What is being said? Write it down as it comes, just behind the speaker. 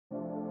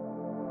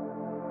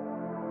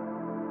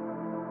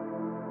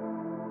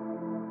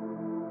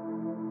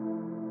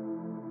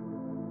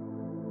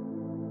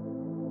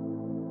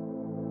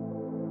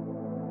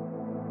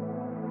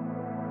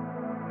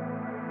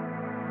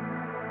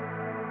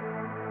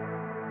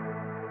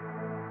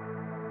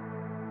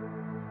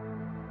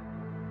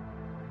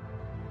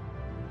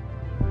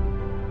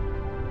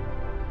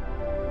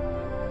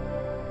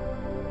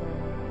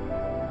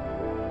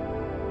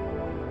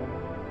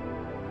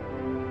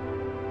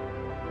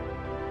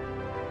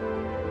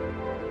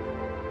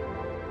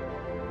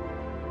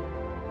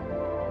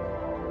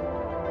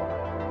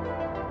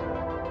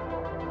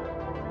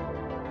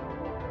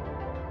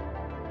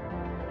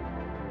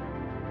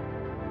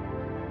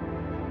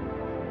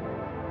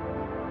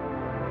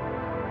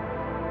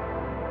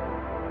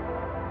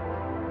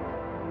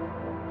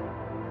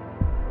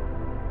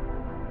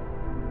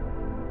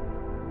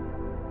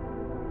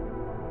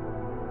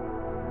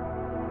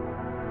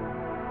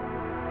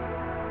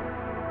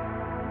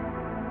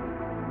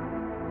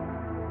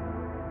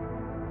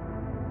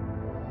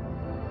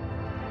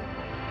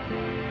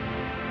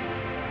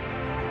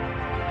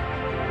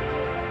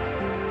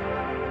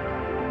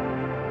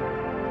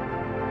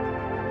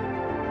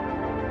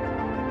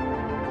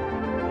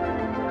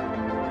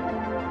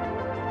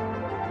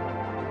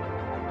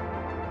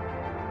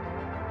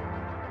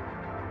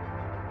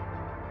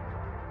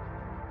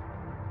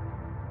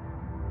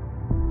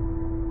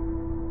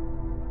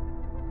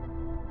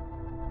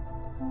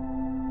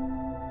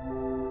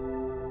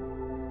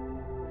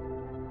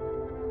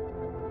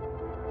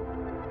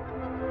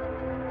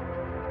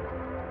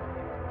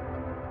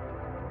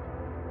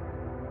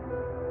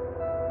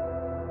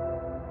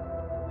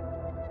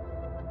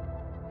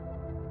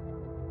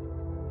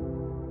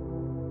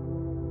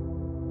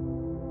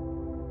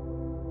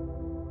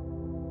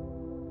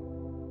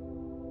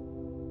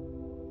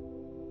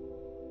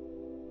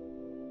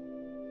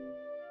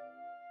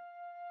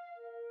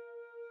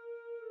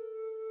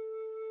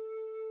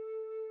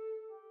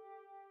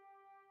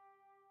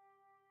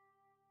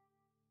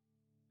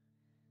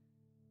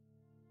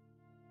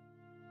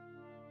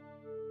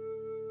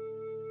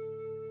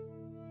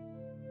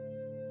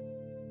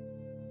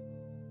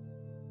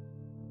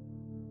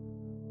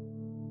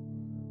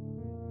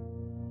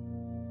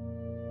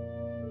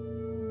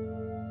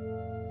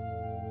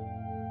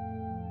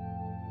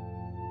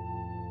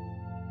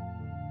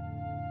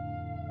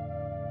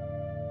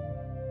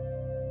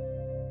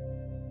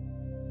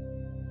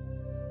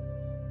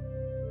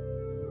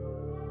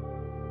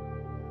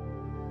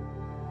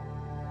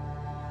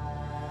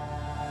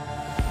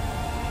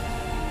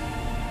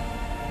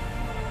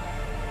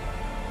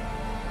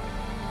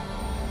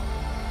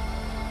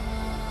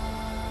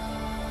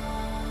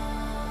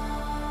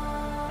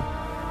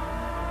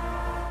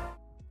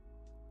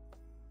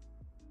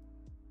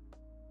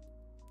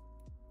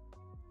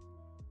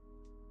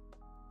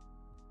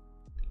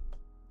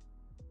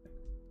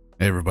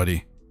Hey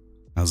everybody,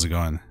 how's it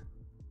going?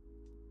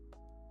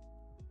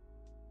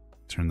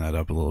 Turn that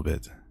up a little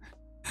bit.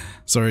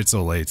 Sorry it's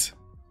so late.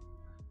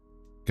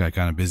 Got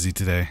kind of busy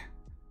today.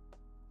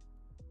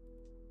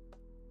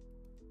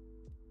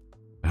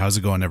 How's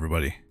it going,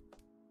 everybody?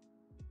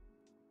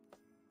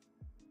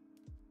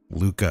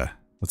 Luca,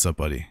 what's up,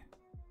 buddy?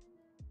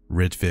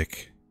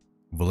 Ridvik,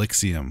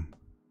 Velixium,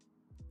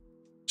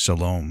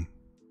 Shalom.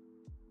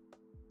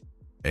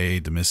 Hey,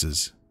 the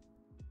missus.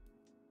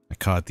 I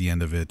caught the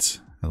end of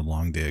it. A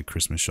long day of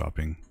Christmas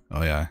shopping.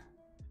 Oh yeah,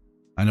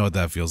 I know what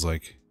that feels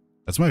like.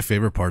 That's my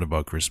favorite part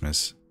about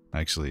Christmas,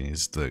 actually,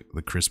 is the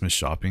Christmas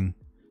shopping.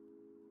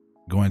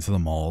 Going to the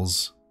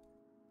malls.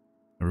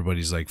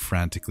 Everybody's like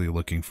frantically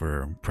looking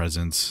for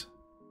presents.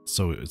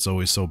 So it's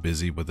always so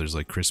busy, but there's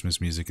like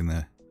Christmas music in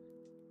the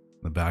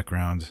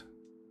background.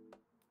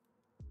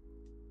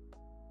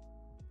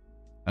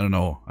 I don't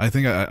know. I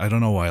think I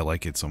don't know why I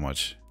like it so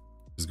much.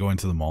 Just going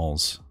to the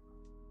malls.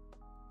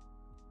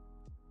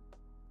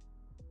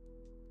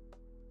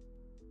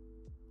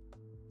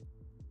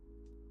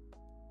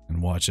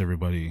 And watch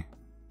everybody.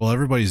 Well,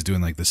 everybody's doing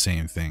like the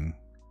same thing.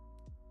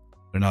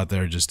 They're not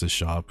there just to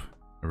shop.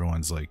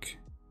 Everyone's like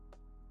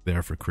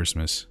there for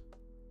Christmas.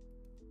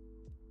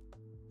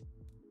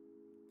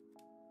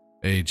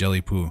 Hey,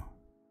 Jelly Poo.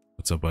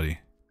 What's up, buddy?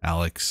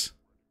 Alex.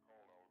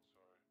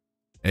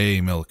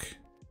 Hey, Milk.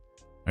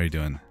 How you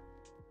doing?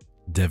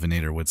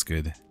 Devonator, what's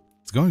good?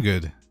 It's going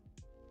good.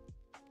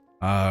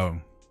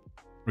 We're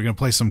gonna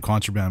play some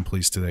Contraband,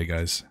 please, today,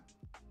 guys.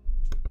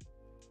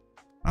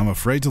 I'm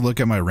afraid to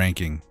look at my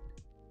ranking.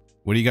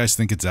 What do you guys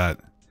think it's at?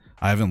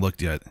 I haven't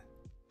looked yet.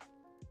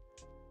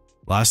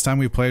 Last time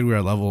we played, we were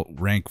at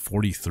rank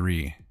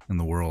 43 in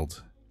the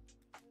world.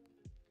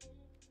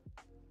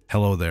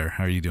 Hello there.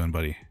 How are you doing,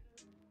 buddy?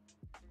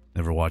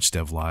 Never watched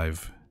Dev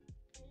Live.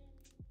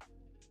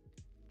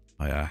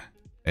 Oh yeah.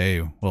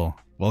 Hey, well,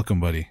 welcome,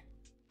 buddy.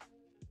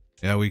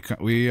 Yeah, we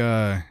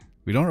don't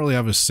really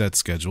have a set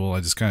schedule. I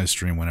just kind of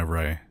stream whenever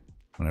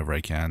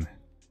I can.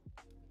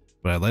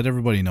 But I let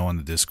everybody know on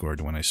the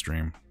Discord when I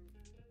stream.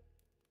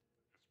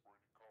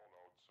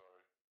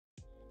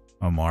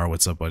 Omar,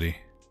 what's up, buddy?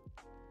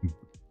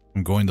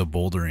 I'm going to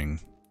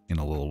bouldering in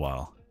a little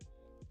while.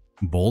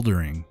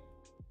 Bouldering?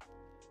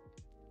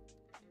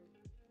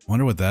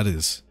 Wonder what that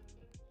is.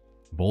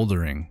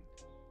 Bouldering.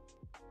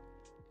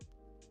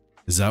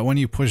 Is that when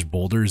you push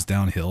boulders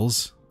down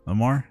hills,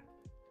 Omar?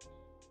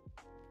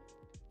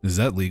 Is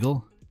that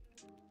legal?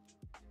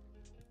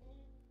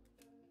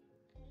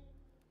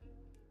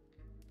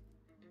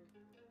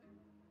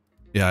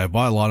 Yeah, I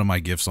bought a lot of my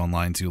gifts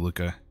online too,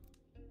 Luca.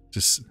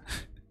 Just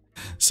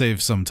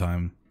save some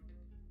time.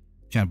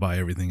 Can't buy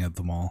everything at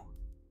the mall.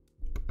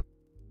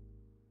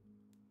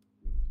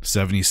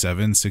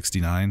 77,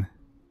 69.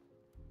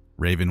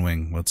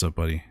 Ravenwing, what's up,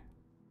 buddy?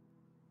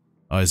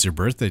 Oh, it's your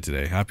birthday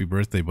today. Happy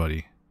birthday,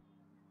 buddy.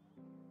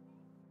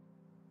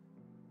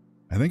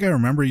 I think I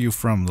remember you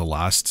from the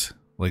last,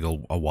 like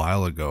a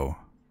while ago.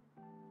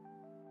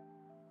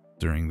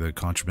 During the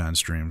Contraband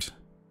streams.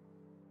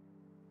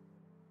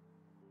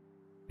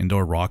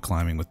 Indoor rock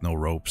climbing with no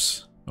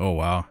ropes. Oh,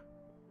 wow.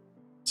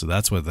 So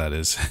that's what that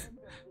is.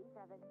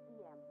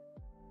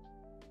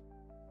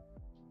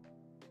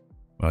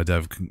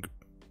 Dev,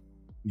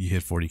 you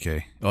hit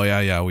 40k. Oh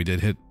yeah, we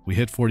hit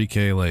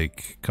 40k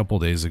like a couple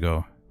days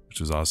ago, which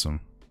was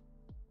awesome.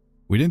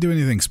 We didn't do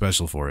anything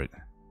special for it.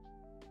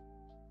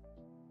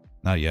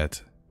 Not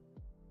yet.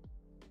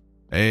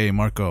 Hey,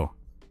 Marco.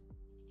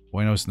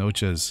 Buenos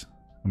noches,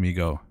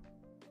 amigo.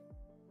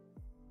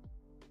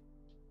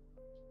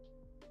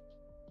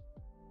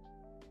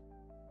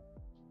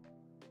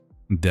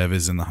 Dev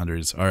is in the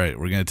hundreds. Alright,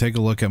 we're gonna take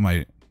a look at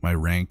my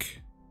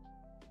rank.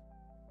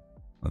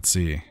 Let's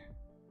see.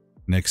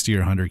 Next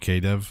year,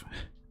 100k Dev.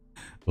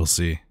 We'll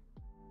see.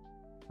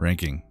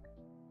 Ranking.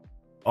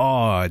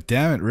 Oh,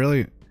 damn it,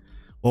 really?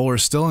 Well, we're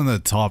still in the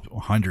top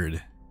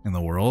 100 in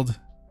the world.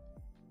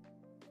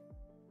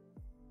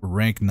 We're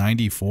rank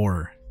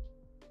 94.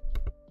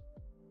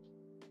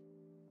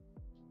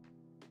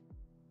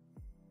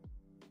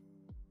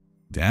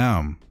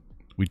 Damn.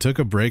 We took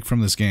a break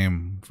from this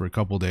game for a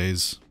couple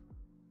days.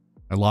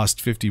 I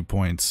lost 50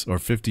 points, or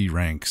 50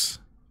 ranks.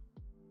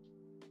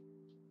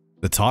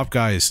 The top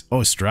guy is...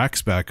 Oh,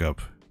 Strack's back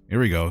up. Here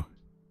we go.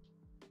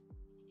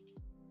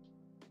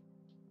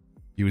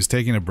 He was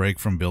taking a break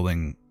from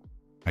building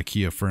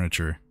IKEA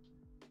furniture.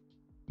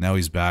 Now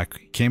he's back.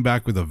 He came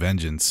back with a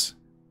vengeance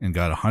and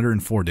got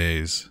 104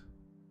 days.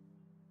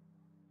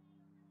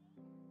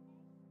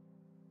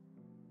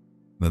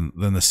 Then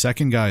the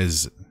second guy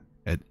is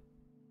at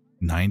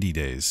 90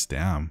 days.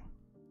 Damn.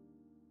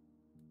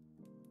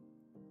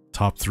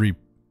 Top 3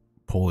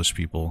 Polish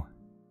people.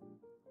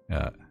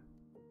 Yeah.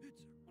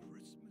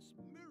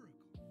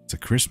 It's a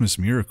Christmas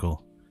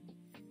miracle.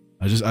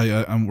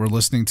 We're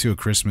listening to a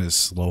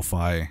Christmas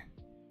lo-fi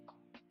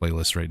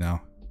playlist right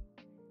now.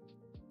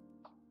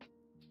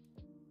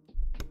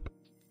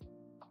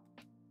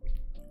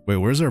 Wait,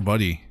 where's our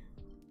buddy?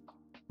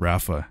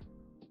 Rafa.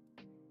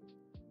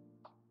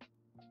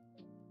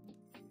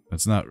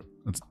 That's not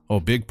Oh,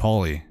 Big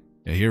Polly.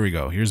 Yeah, here we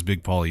go. Here's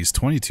Big Polly. He's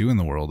 22 in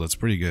the world. That's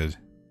pretty good.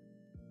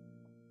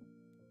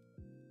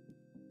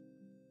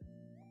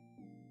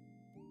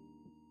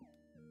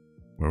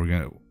 Where are we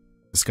gonna...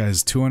 This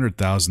guy's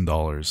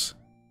 $200,000.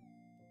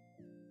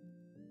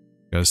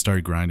 Gotta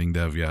start grinding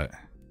dev yet.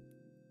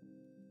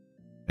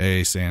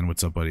 Hey, San,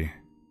 what's up, buddy?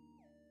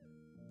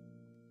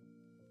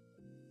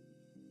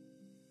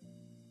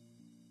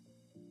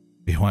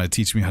 You want to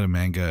teach me how to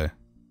manga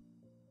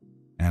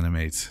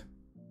animate?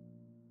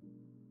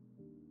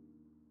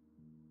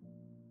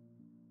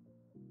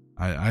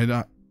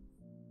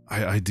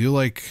 I do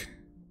like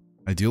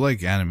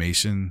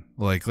animation.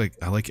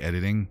 I like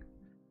editing,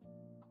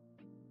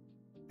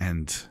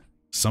 and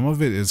some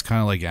of it is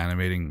kind of like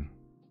animating.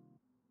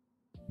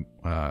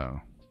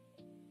 Well,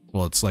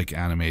 it's like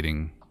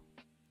animating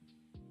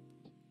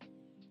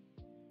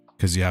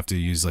because you have to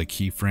use like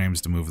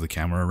keyframes to move the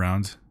camera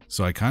around.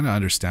 So I kind of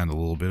understand a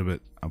little bit of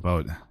it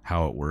about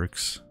how it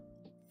works,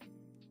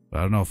 but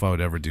I don't know if I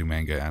would ever do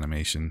manga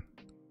animation.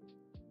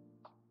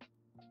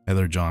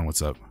 Heather John,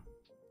 what's up?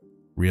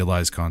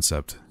 Realized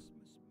concept.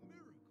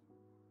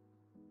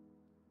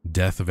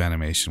 Death of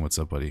animation, what's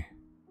up, buddy?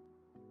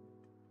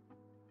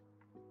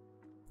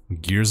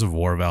 Gears of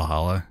War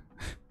Valhalla.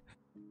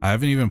 I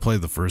haven't even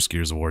played the first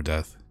Gears of War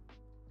Death.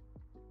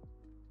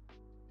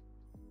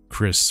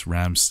 Chris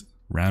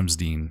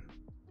Ramsden.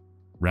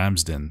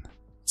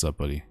 What's up,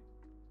 buddy?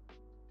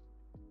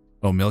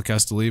 Oh, Milk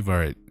has to leave?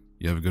 Alright.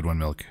 You have a good one,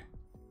 Milk.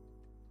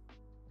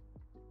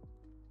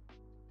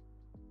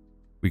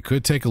 We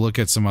could take a look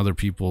at some other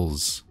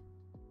people's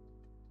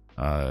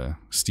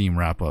Steam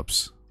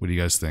wrap-ups. What do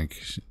you guys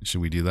think?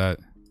 Should we do that?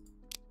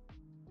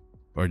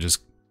 Or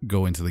just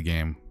go into the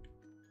game?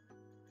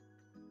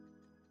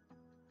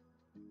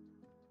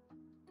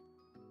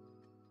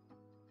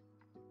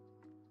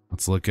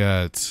 Let's look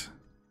at...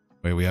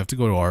 Wait, we have to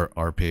go to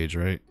our page,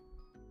 right?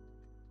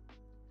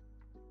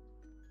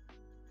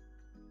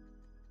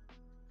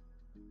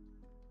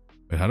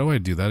 Wait, how do I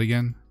do that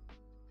again?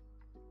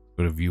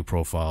 Go to view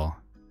profile.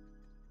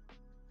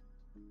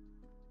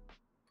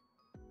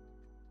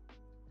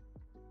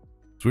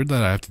 It's weird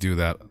that I have to do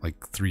that like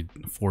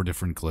 4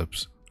 different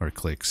clips or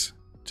clicks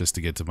just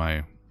to get to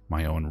my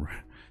own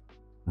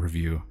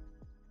review.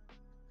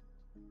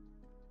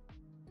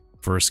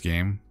 First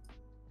game.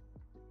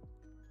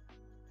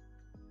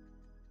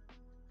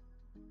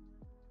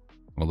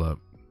 Hold up.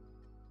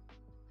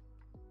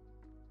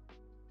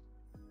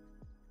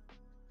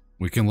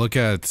 We can look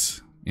at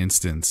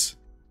instance.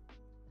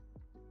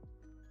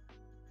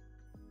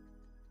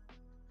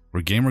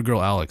 We're Gamer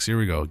Girl Alex. Here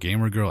we go.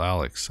 Gamer Girl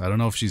Alex. I don't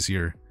know if she's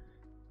here.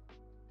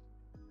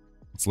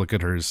 Let's look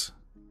at hers.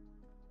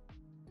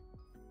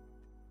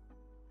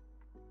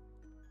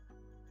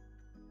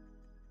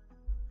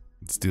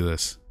 Let's do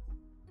this.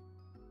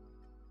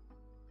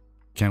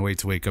 Can't wait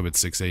to wake up at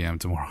 6 a.m.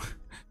 tomorrow.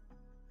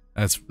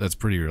 That's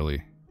pretty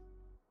early.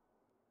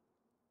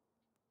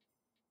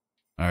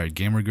 Alright,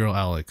 Gamer Girl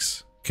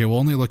Alex. Okay, we'll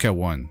only look at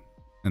one,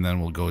 and then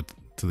we'll go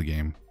to the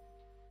game.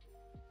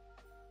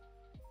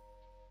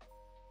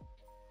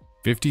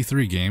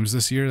 53 games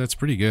this year? That's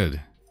pretty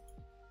good.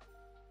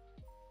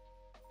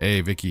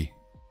 Hey, Vicky.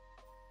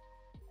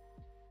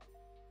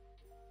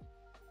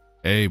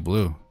 Hey,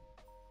 Blue.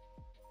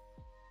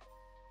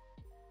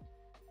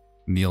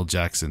 Neil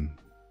Jackson.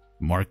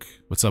 Mark.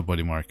 What's up,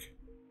 buddy, Mark?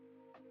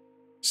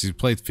 She's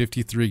played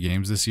 53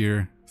 games this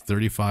year.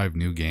 35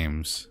 new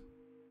games.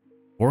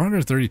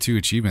 432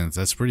 achievements.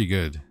 That's pretty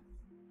good.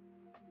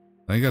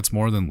 I think that's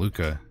more than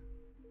Luca.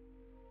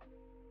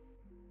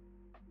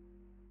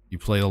 You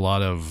played a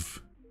lot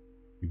of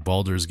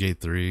Baldur's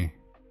Gate 3.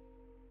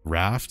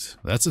 Raft?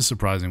 That's a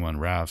surprising one.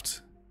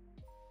 Raft.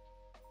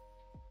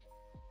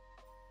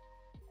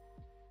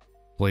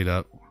 Played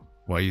up.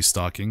 Why are you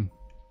stalking?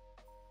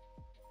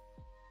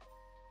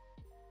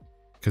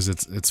 Because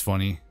it's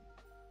funny.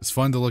 It's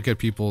fun to look at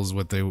people's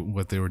what they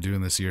were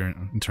doing this year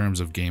in terms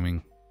of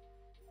gaming.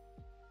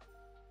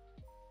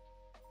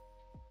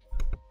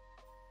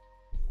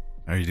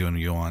 How are you doing,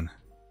 Yohan?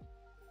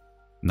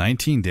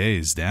 19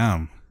 days.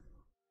 Damn.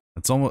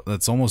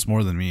 That's almost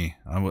more than me.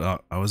 I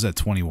was at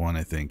 21,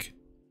 I think.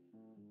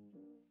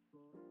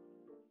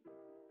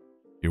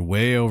 You're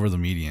way over the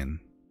median.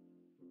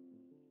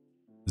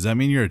 Does that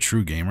mean you're a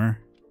true gamer?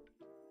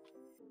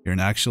 You're an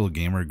actual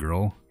gamer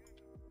girl?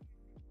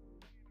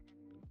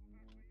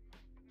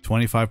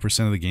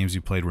 25% of the games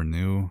you played were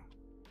new.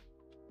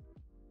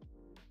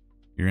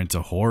 You're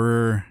into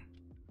horror,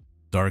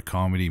 dark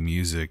comedy,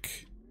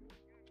 music,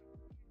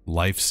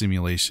 life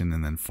simulation,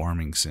 and then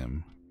farming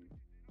sim.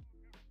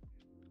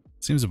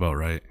 Seems about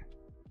right.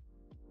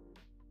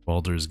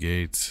 Baldur's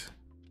Gate.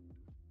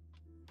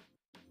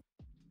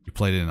 You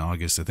played it in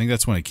August. I think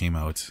that's when it came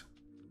out.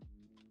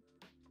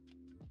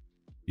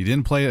 You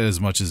didn't play it as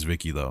much as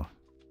Vicky, though.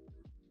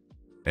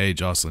 Hey,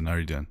 Jocelyn, how are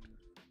you doing?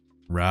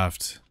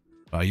 Raft.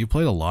 You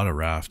played a lot of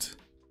Raft.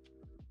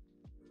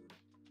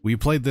 We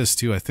played this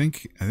too. I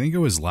think it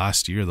was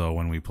last year, though,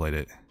 when we played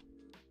it.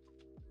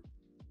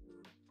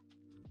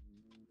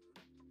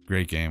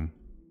 Great game.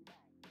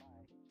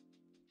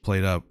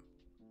 Played Up.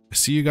 I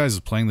see you guys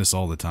playing this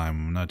all the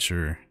time. I'm not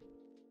sure.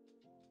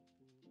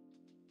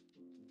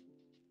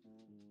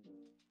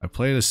 I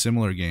played a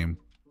similar game.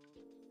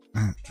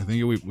 I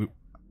think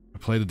I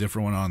played a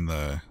different one on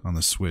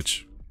the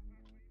Switch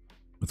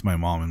with my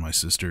mom and my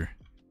sister.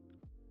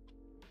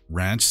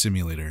 Ranch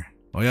Simulator.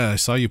 Oh yeah, I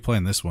saw you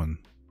playing this one.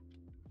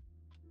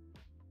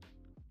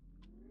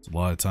 It's a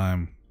lot of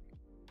time.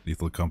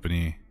 Lethal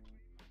Company.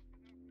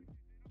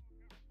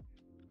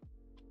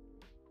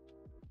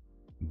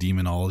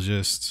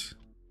 Demonologist.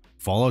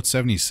 Fallout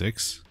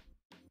 76?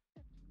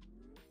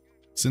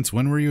 Since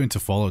when were you into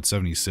Fallout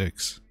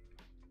 76?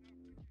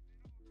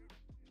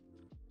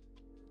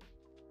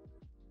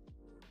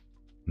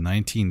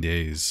 "19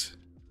 days.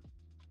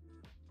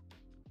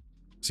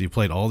 So you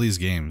played all these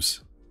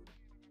games.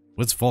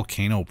 What's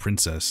Volcano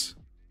Princess?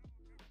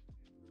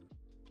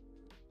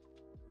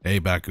 Hey,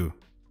 Baku.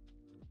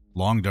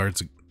 Long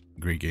Dart's a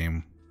great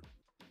game.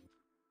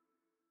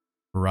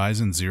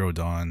 Horizon Zero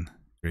Dawn,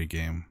 great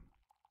game.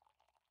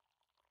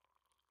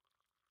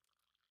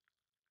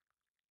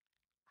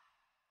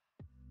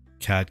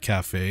 Cat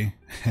Cafe.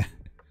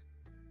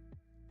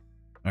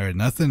 Alright,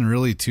 nothing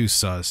really too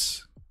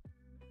sus.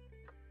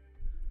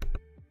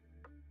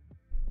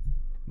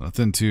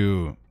 Nothing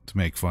to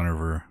make fun of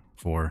her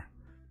for.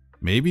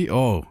 Maybe?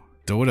 Oh,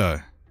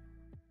 Dota.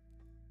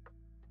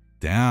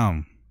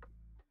 Damn.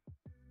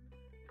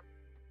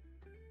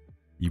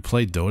 You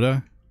played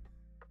Dota,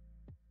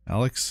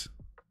 Alex?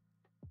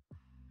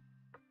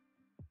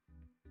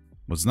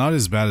 Well, it's not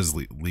as bad as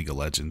League of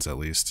Legends, at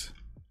least.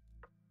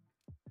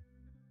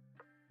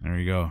 There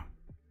you go.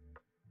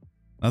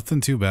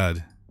 Nothing too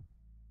bad.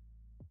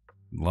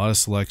 A lot of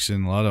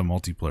selection, a lot of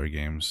multiplayer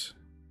games.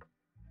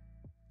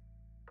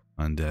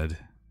 Undead.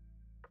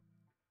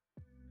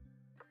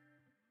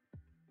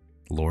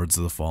 Lords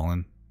of the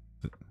Fallen.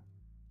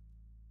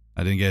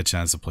 I didn't get a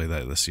chance to play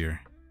that this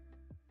year.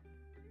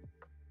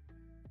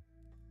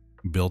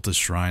 Built a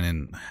shrine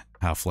in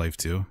Half-Life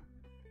 2.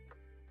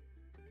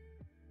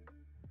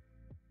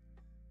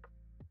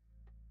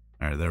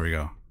 Alright, there we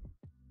go.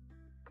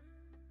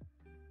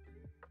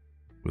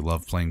 We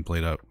love playing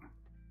Played Up.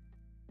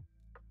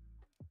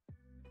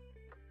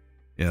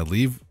 Yeah,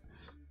 leave.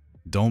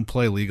 Don't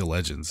play League of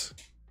Legends.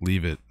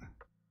 Leave it.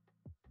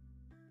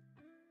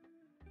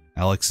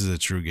 Alex is a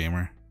true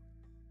gamer.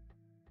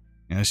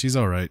 Yeah, she's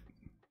alright.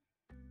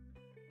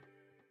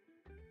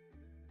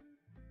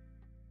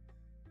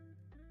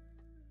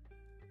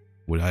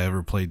 Would I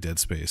ever play Dead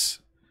Space?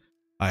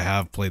 I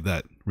have played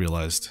that,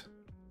 realized.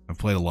 I've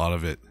played a lot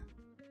of it.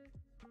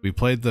 We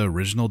played the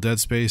original Dead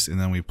Space and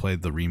then we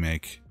played the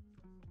remake.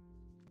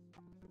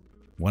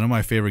 One of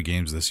my favorite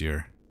games this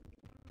year.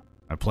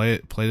 I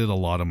played it a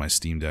lot on my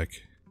Steam Deck.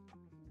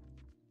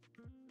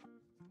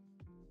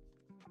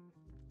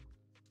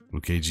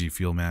 Okay, G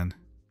Fuel Man.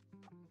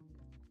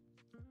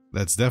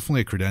 That's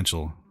definitely a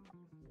credential.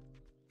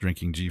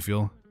 Drinking G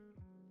Fuel.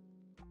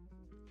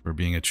 For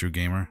being a true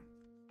gamer.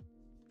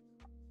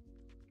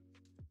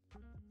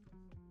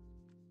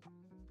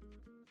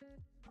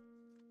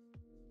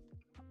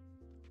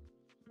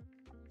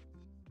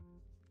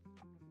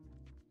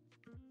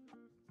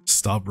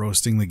 Stop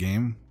roasting the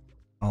game?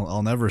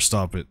 I'll never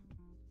stop it.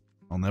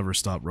 I'll never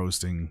stop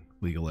roasting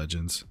League of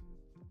Legends.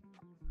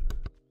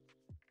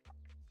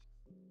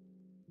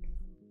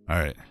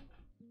 Alright.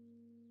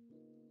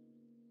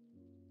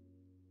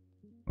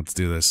 Let's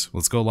do this.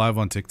 Let's go live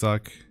on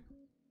TikTok.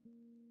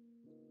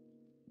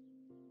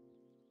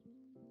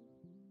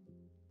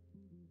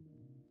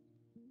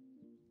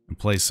 And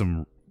play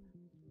some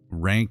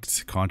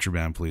ranked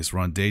Contraband, please. We're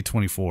on day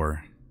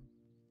 24.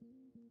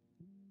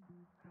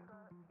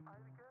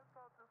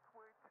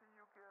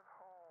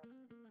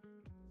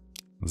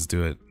 Let's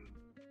do it.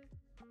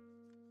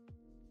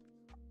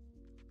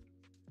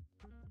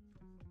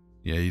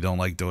 Yeah, you don't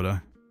like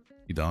Dota?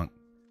 You don't?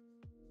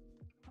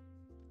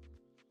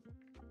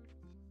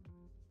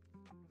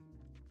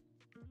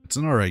 It's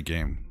an alright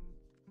game.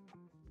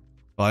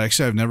 Well,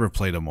 actually, I've never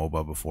played a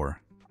MOBA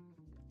before.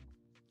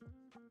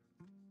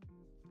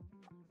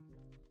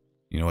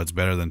 You know what's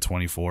better than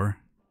 24?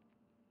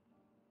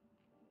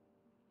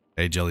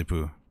 Hey,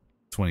 Jellypoo.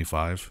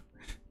 25?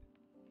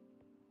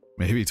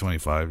 Maybe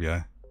 25,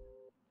 yeah.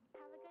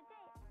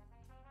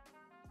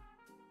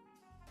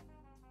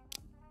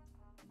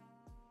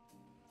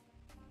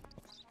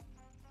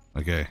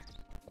 Okay.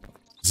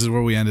 This is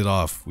where we ended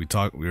off. We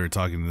were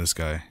talking to this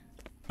guy.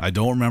 I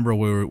don't remember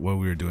what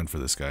we were doing for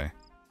this guy.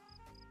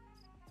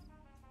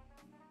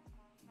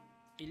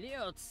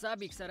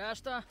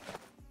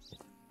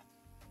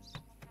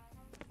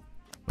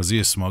 Was he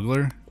a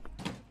smuggler?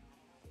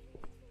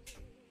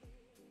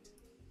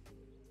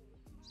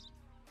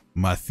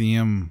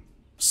 Mathiam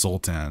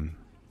Sultan.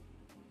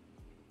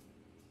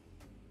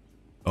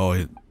 Oh,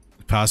 his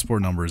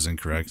passport number is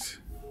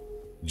incorrect.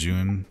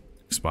 June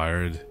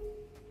expired.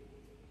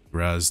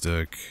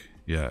 Razduk,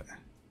 yeah.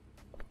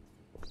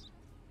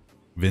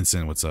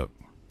 Vincent, what's up?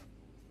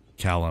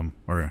 Callum,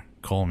 or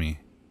call me.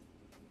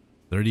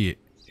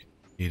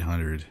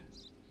 3800.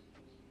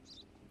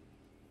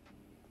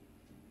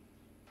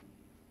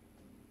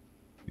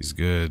 He's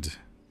good.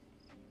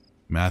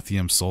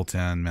 Mathium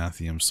Sultan,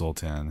 Mathium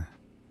Sultan.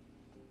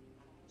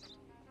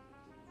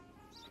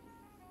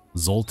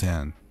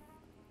 Zoltan.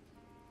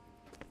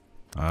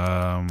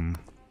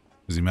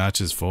 Does he match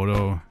his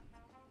photo?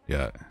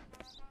 Yeah.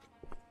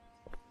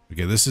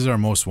 Okay, this is our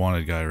most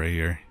wanted guy right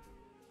here.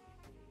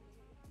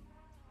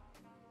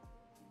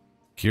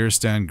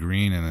 Kiristan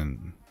Green and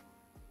then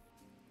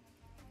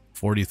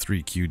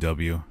 43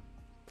 QW.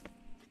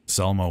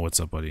 Selma, what's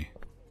up, buddy?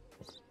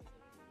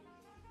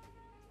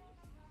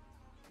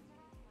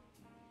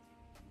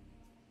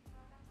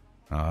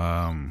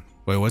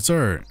 Wait, what's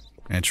our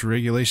entry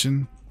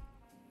regulation?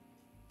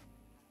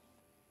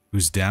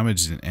 Who's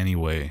damaged in any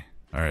way?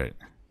 Alright.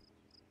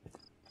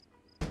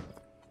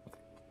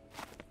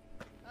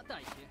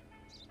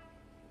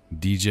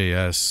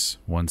 DJS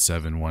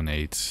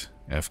 1718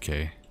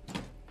 FK.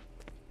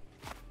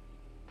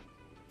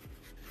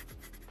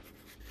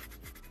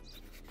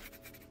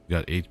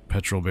 Got 8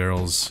 petrol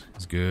barrels.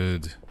 He's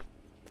good.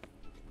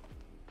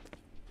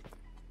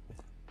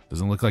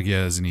 Doesn't look like he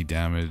has any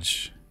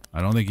damage.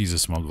 I don't think he's a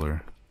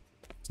smuggler.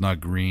 It's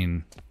not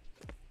green.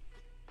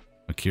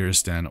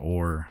 Acaristan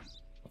or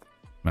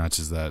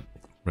matches that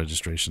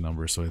registration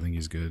number, so I think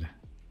he's good.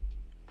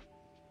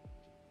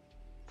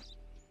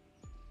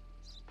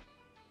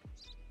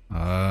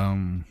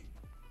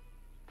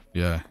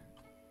 Yeah.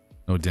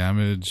 No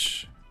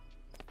damage.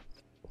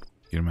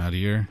 Get him out of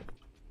here.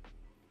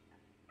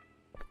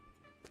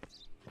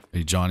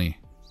 Hey, Johnny.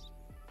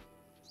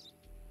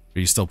 Are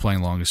you still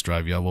playing Longest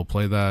Drive? Yeah, we'll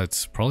play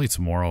that probably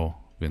tomorrow,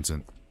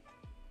 Vincent.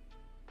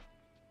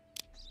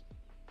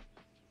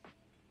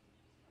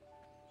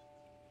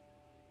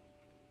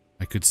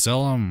 I could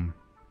sell him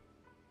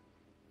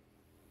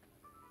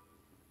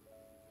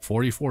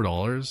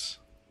 $44.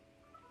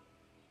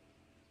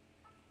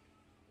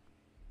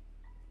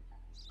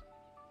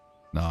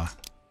 Nah.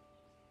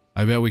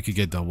 I bet we could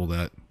get double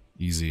that.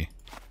 Easy.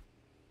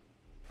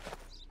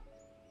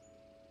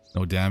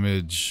 No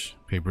damage.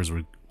 Papers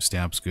were...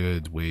 Stamps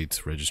good.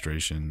 Weight,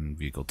 registration,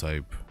 vehicle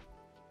type.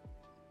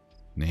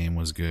 Name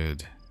was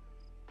good.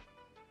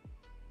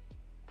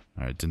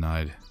 Alright,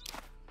 denied.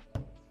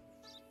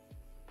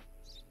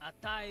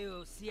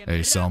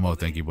 Hey, Selmo,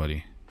 thank you,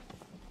 buddy.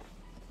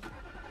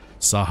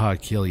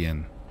 Saha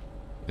Killian.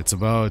 It's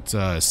about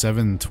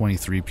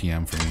 7:23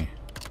 p.m. for me.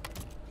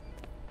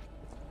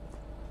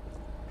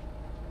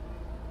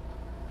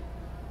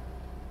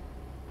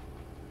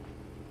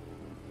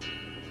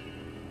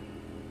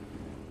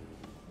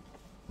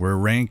 We're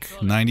rank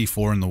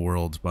 94 in the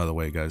world, by the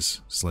way,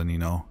 guys. Just letting you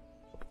know.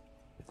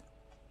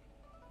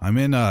 I'm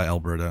in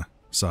Alberta,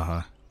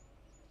 Saha.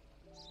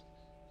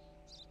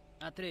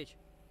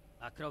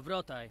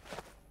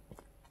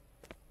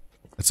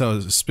 That's how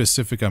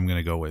specific I'm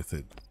gonna go with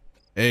it.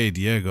 Hey,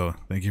 Diego,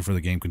 thank you for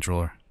the game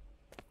controller.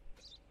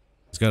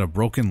 He's got a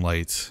broken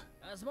light.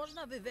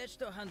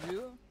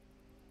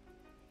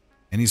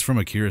 And he's from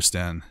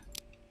Acaristan.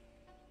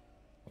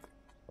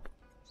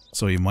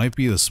 So he might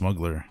be the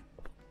smuggler.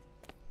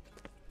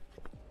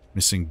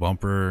 Missing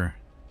bumper.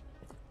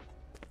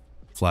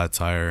 Flat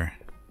tire.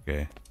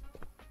 Okay.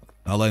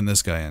 Not letting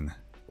this guy in.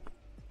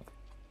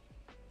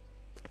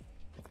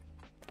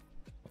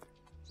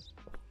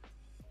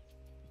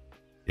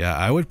 Yeah,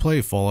 I would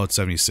play Fallout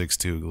 76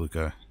 too,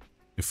 Luca.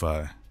 If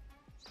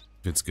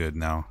it's good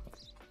now.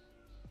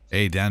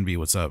 Hey, Danby,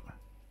 what's up?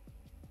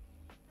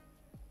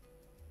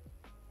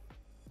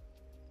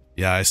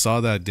 Yeah, I saw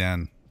that,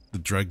 Dan. The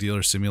Drug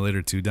Dealer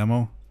Simulator 2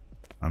 demo.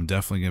 I'm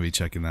definitely going to be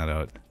checking that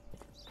out.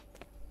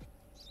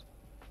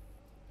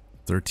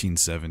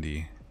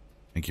 1370.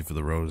 Thank you for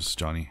the rose,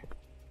 Johnny.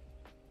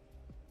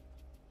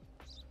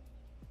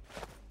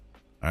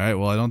 Alright,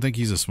 well, I don't think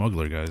he's a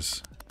smuggler,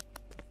 guys.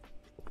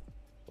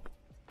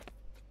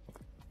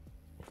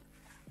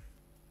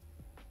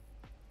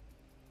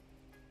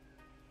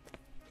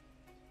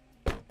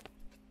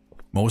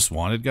 Most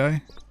wanted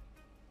guy?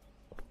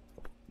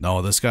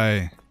 No, this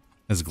guy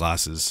has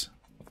glasses.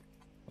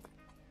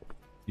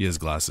 He has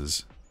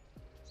glasses.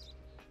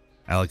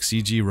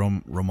 Alexiji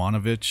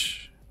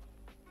Romanovich.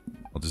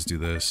 I'll just do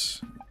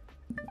this.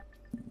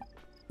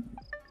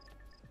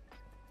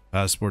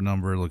 Passport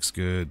number looks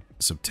good.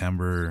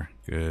 September,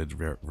 good.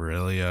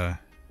 Virelia.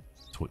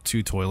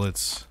 2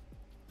 toilets.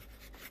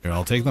 Here,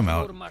 I'll take them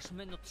out.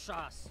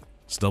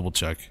 Let's double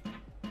check.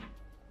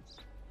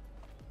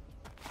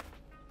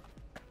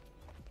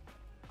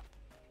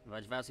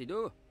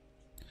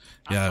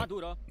 Yeah,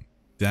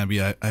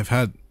 Danby, I've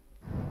had...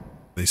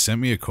 They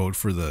sent me a code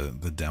for the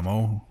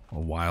demo a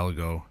while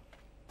ago.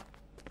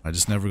 I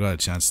just never got a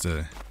chance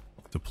to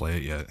play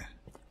it yet.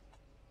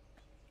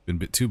 Been a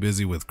bit too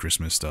busy with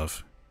Christmas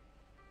stuff.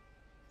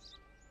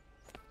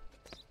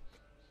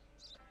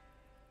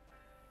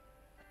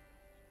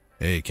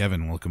 Hey,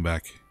 Kevin, welcome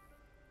back.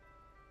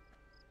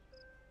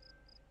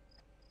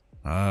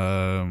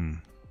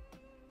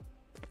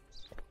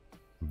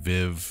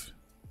 Viv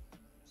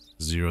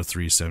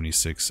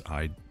 0376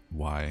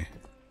 IY.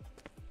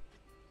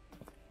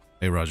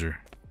 Hey, Roger.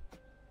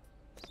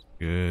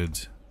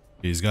 Good.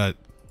 He's got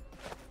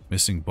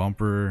Missing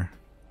bumper.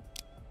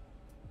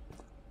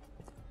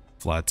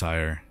 Flat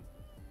tire.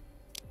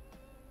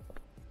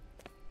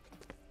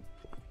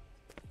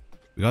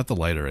 We got the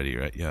light already,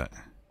 right? Yeah.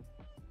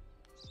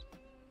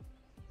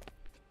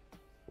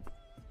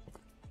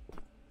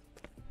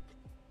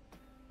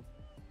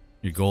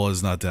 Your goal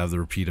is not to have the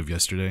repeat of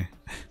yesterday.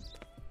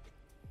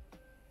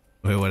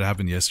 Wait, what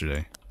happened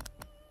yesterday?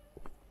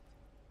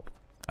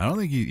 I don't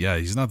think yeah,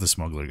 he's not the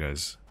smuggler,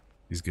 guys.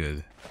 He's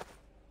good.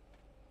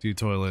 2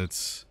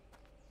 toilets.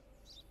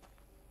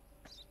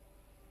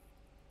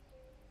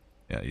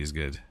 Yeah, he's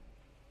good.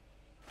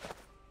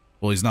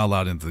 Well, he's not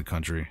allowed into the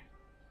country.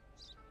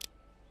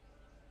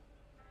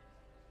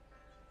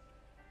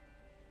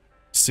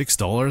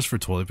 $6 for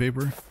toilet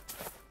paper?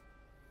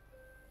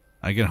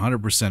 I get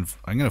 100%.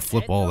 I'm gonna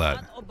flip all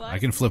that. I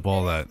can flip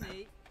all that.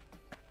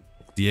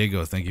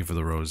 Diego, thank you for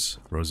the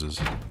roses.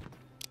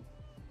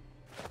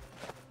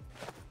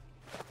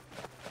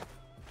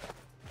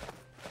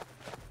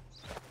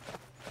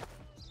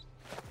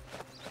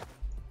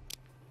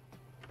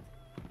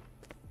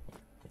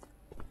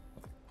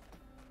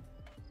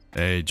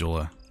 Hey,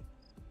 Jola.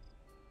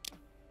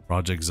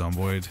 Project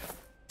Zomboid.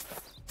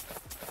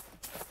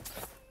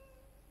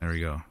 There we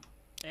go.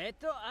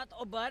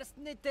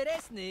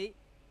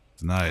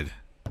 Denied.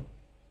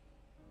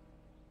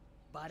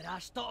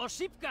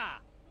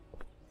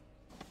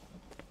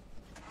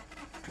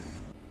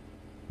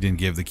 Didn't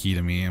give the key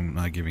to me. I'm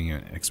not giving you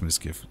an Xmas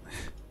gift.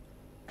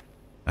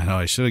 I know.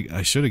 I should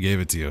have gave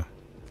it to you.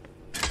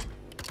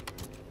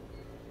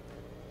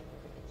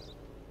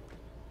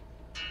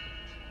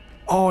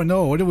 Oh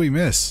no! What did we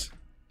miss?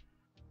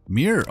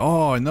 Mirror.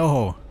 Oh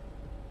no!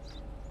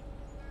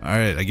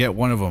 Alright, I get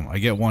one of them. I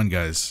get one,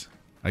 guys.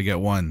 I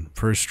get one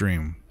per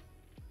stream.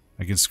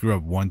 I can screw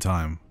up one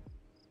time.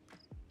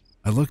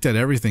 I looked at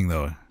everything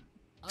though,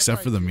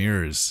 except for the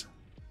mirrors.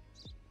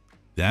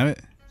 Damn it.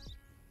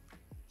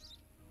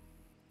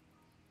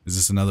 Is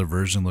this another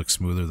version look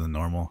smoother than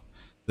normal?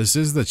 This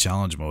is the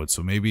challenge mode,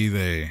 so maybe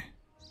they...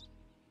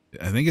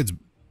 I think it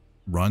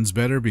runs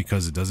better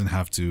because it doesn't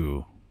have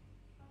to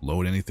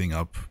load anything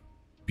up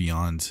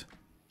beyond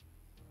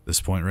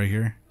this point right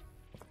here.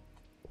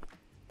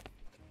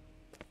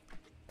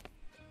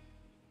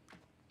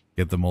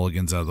 Get the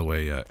mulligans out of the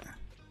way yet.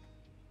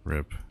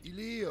 Rip.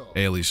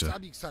 Hey, Alicia.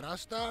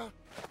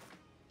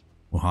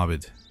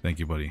 Mohammed, thank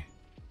you, buddy.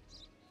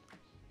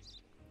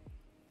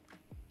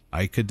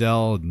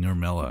 Ikadel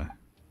Nurmela.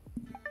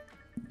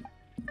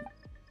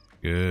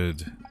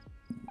 Good.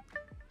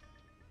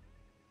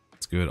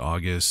 It's good.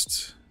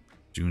 August,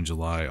 June,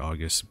 July,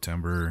 August,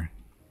 September.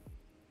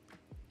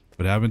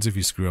 What happens if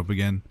you screw up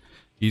again?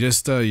 You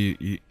just,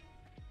 it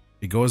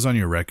goes on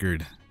your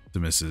record, the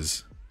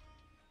misses.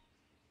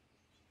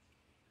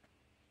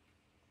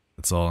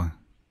 That's all.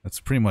 That's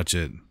pretty much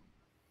it.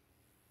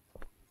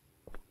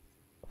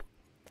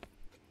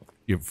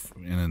 And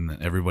then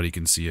everybody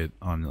can see it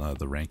on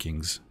the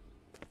rankings.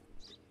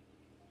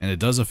 And it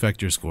does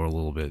affect your score a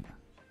little bit.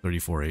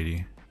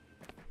 3480.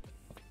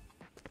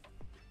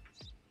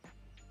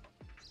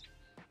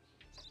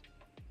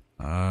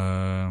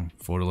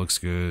 Photo looks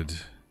good.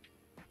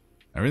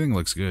 Everything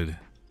looks good.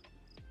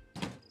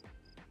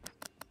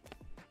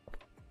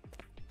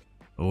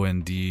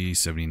 OND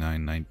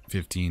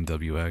 7915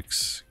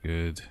 WX.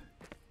 Good.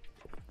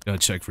 Gotta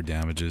check for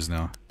damages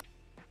now.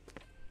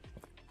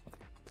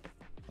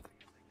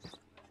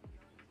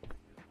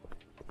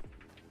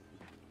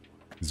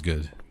 It's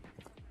good.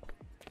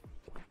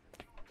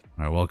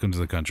 Alright, welcome to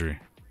the country.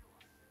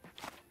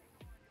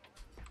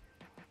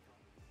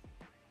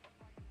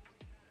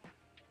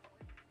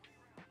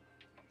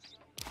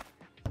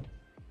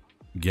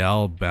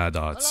 Gal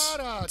Badots.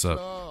 What's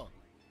up?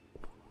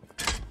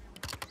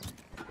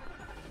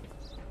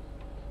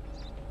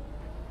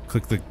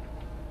 Click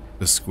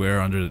the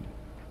square under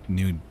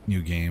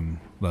new game.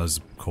 That was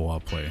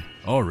co-op play.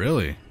 Oh,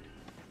 really?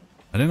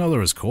 I didn't know there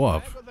was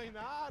co-op.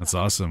 That's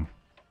awesome.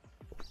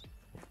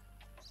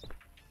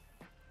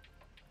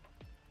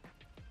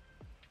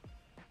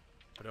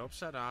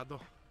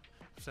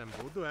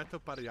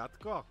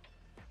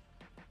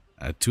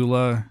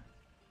 Atula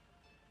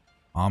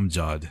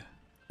Amjad.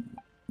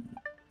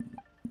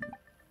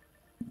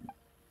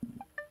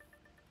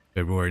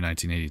 February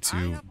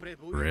 1982.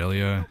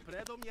 Aurelia.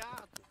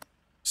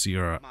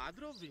 CRI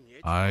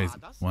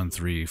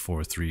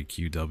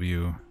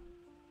 1343QW.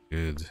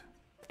 Good.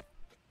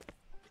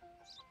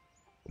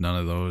 None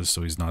of those,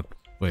 so he's not.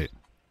 Wait.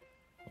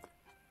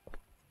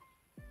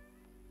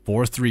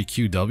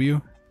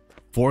 43QW?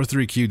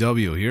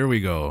 43QW, here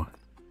we go.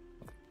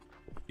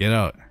 Get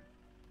out.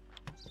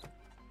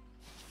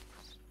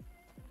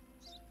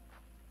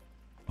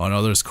 Oh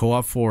no, there's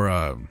co-op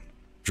for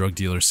Drug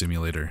Dealer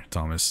Simulator,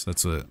 Thomas.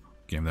 That's the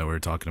game that we were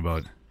talking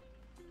about.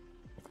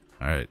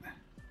 Alright.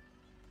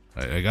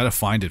 I gotta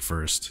find it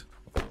first.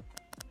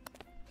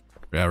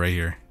 Yeah, right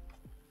here.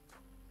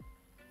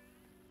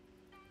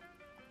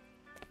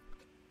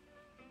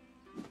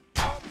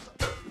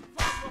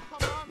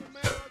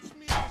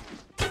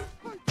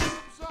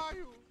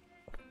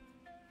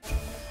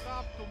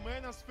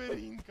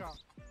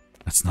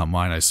 That's not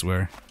mine, I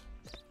swear.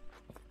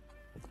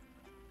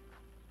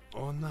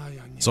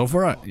 So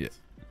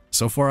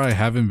far I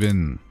haven't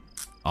been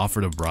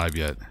offered a bribe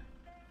yet.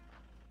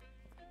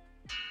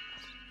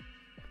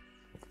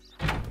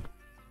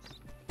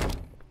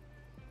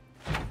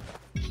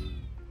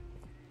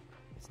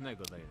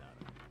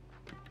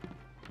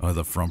 Oh,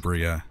 the frumper,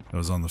 yeah. It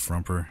was on the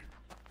frumper.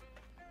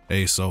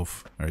 Hey,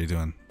 Soph. How are you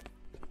doing?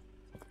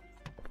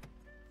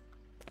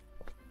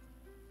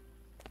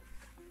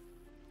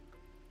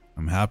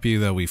 I'm happy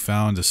that we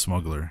found a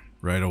smuggler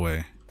right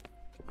away.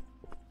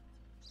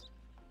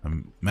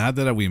 I'm mad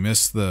that we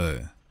missed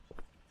the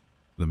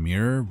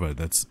mirror, but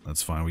that's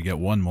fine. We get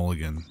one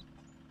mulligan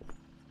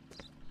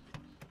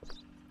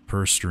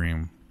per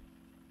stream.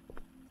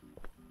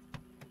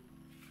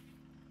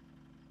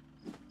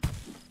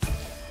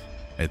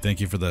 Hey,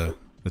 thank you for the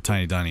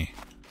tiny Donny.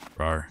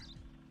 Rar.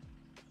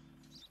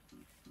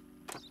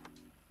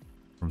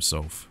 From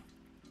Soph.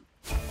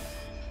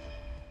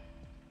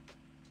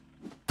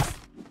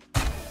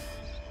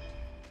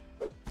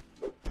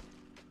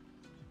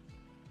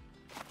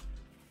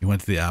 You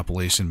went to the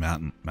Appalachian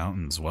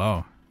Mountains.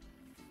 Wow.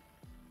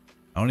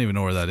 I don't even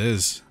know where that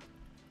is.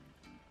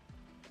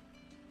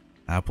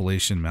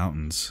 Appalachian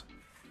Mountains.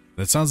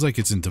 That sounds like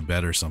it's in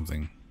Tibet or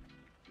something.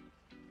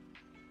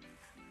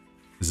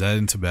 Is that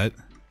in Tibet?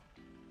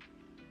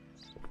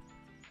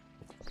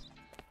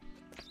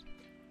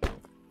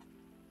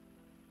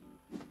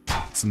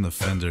 It's in the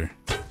fender.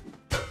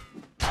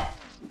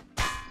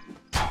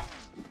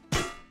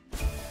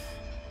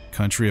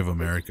 Country of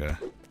America.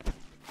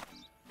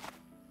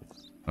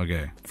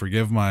 Okay,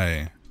 forgive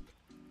my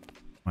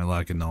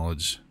lack of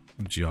knowledge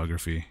of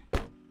geography.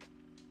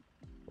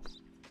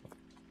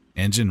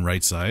 Engine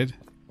right side?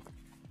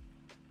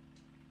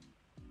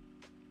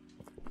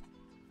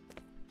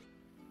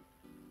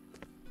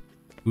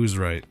 Who's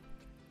right?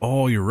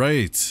 Oh, you're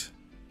right.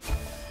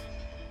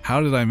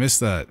 How did I miss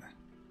that?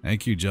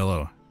 Thank you,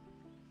 Jello.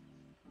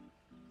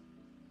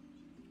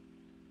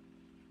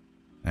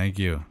 Thank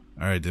you.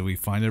 Alright, did we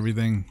find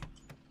everything?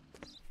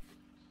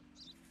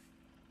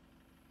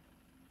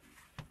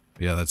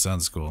 Yeah, that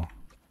sounds cool.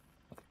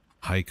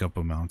 Hike up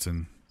a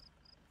mountain.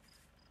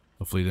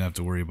 Hopefully you didn't have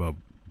to worry about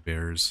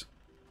bears.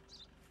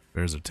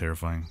 Bears are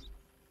terrifying.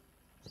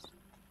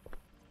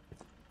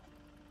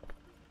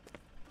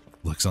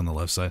 Looks on the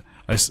left side.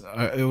 I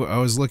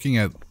was looking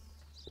at...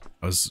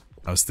 I was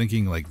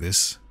thinking like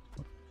this.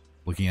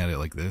 Looking at it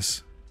like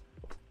this.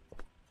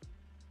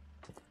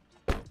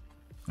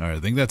 Alright, I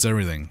think that's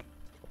everything.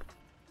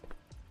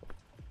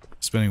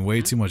 Spending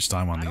way too much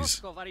time on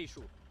these.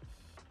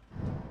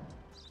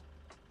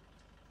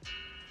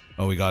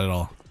 Oh, we got it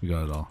all. We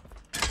got it all.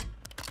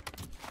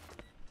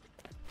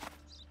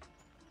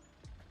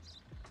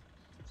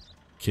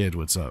 Kid,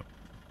 what's up?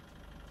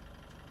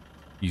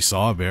 You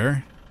saw a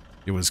bear?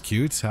 It was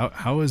cute?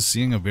 How is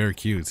seeing a bear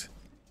cute?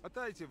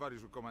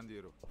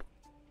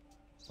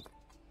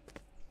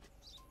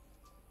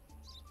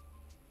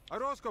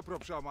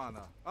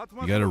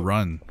 You gotta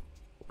run.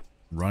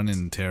 Run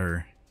in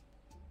terror.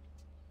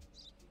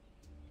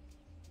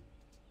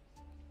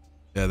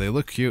 Yeah, they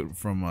look cute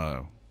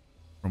from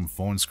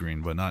phone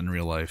screen, but not in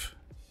real life.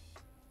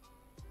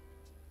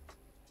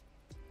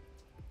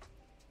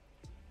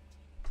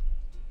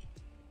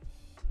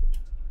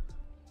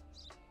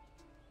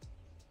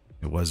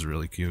 It was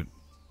really cute.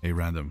 Hey,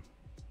 random.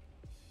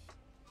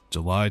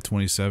 July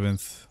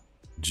 27th,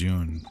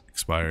 June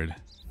expired.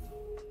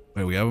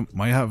 Wait, we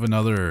might have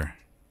another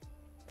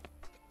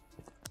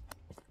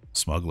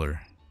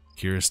smuggler.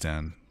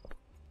 Kiristan.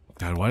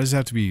 God, why does it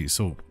have to be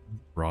so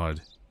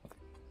broad?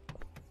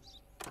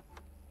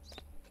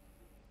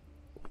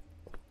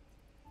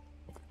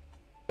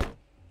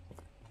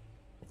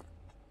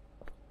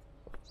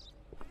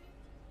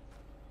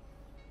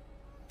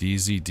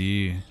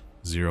 DZD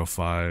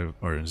 05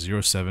 or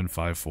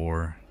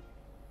 0754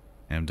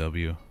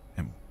 MW.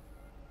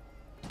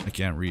 I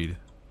can't read.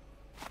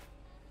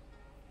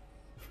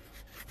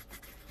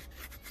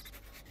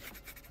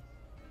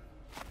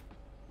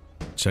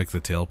 Check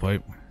the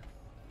tailpipe.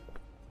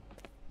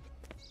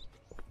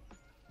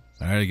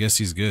 Alright, I guess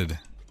he's good.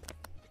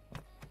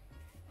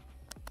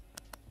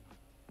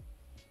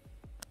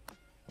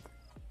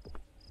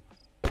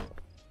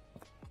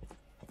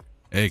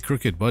 Hey,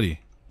 crooked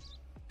buddy.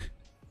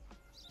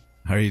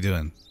 How are you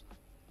doing?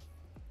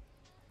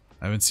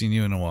 I haven't seen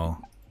you in a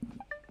while.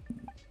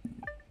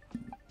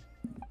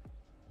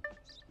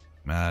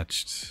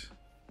 Matched.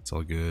 It's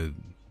all good.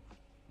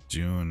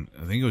 June.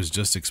 I think it was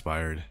just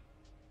expired.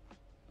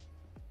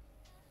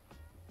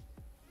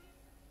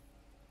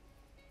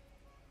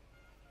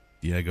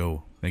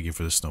 Diego, thank you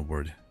for the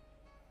snowboard.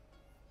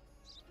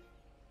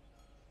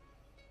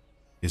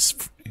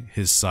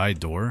 His side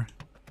door?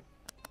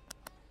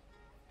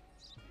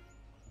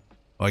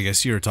 Oh, I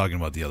guess you were talking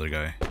about the other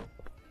guy.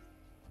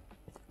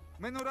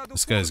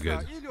 This guy's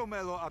good.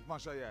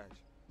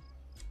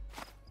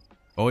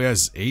 Oh, he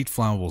has 8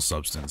 flammable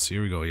substance.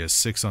 Here we go. He has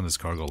 6 on his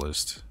cargo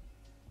list.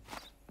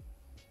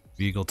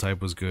 Vehicle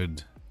type was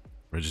good.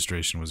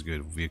 Registration was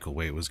good. Vehicle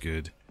weight was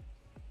good.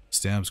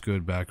 Stamps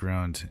good.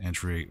 Background.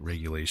 Entry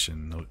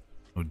regulation.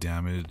 No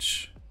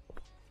damage.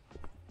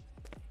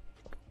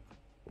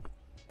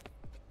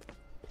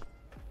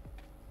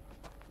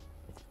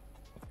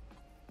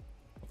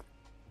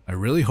 I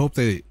really hope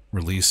they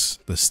release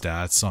the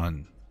stats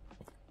on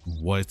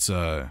what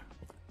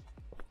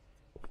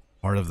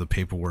part of the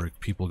paperwork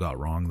people got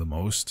wrong the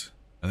most.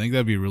 I think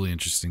that'd be really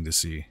interesting to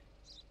see.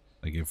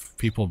 Like if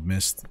people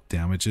missed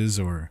damages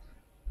or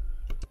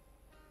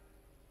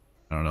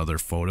I don't know, their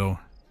photo.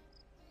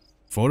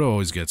 Photo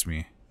always gets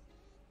me.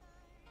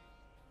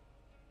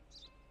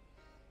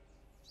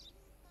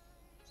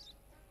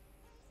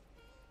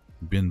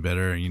 Been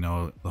better, you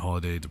know, the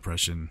holiday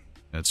depression.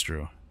 That's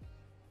true.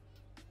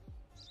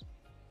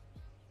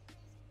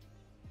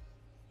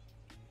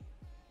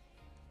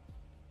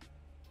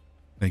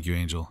 Thank you,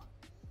 Angel.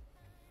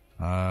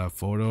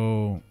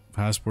 Photo,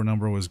 passport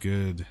number was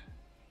good.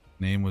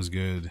 Name was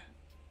good.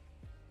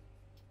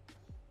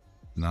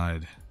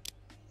 Denied.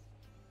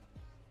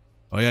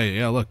 Oh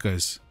yeah, look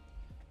guys.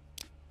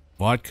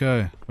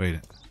 Vodka,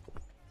 wait.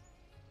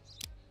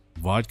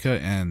 Vodka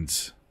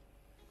and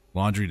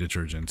laundry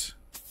detergent.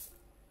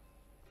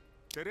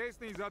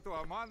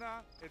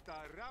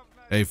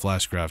 Hey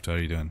Flashcraft, how are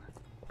you doing?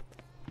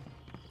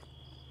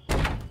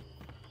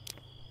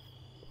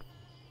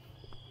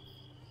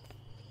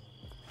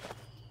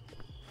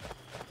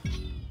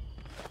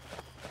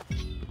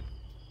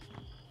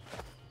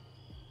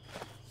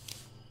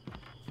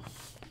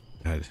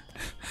 God.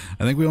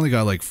 I think we only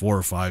got like 4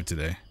 or 5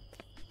 today.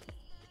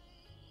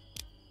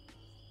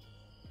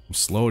 I'm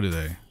slow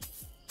today.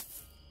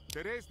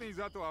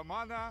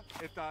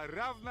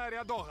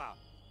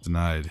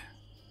 Denied.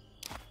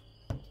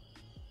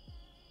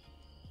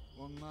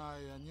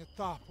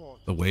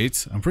 The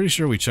weight? I'm pretty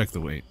sure we checked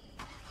the weight.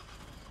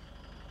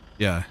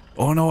 Yeah.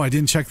 Oh no, I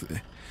didn't check.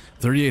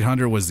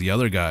 3800 was the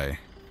other guy.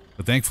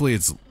 But thankfully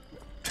it's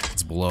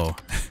below.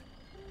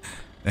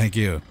 Thank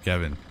you,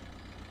 Kevin.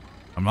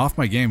 I'm off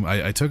my game.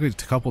 I took a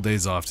couple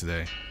days off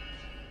today.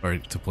 Or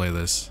to play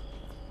this.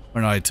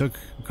 Or no, I took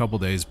a couple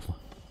days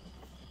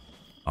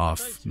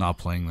off not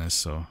playing this,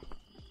 so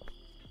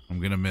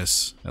I'm gonna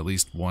miss at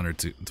least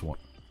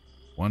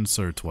once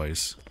or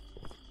twice.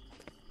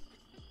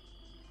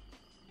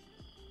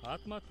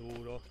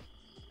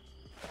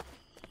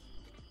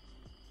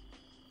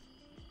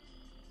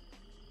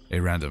 Hey,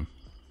 random.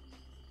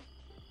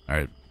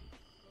 Alright.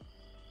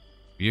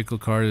 Vehicle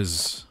card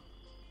is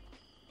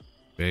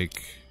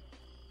fake.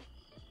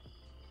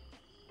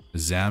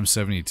 Zam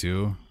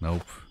 72?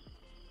 Nope.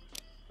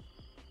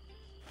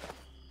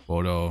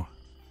 Photo?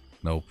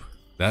 Nope.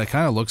 That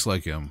kind of looks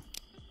like him.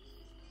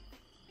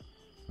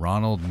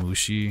 Ronald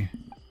Mushi.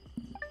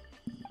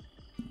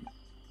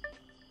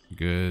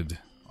 Good.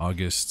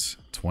 August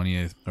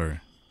 20th,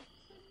 or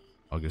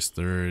August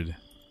 3rd.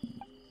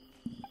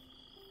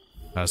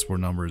 Passport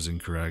number is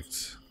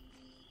incorrect.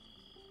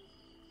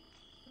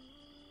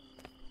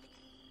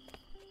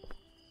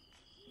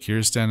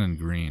 Kirsten and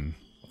Green.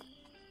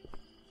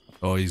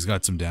 Oh, he's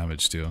got some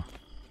damage too.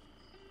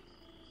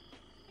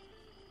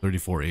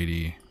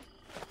 3480.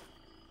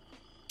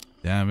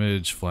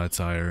 Damage, flat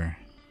tire.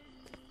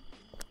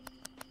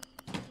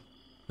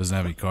 Doesn't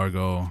have any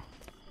cargo.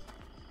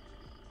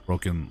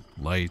 Broken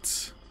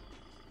lights.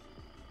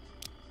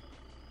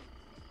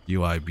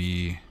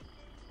 UIB.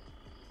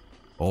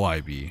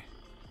 OIB.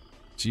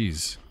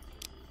 Jeez.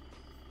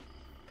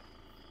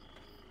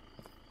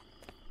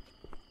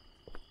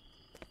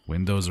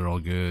 Windows are all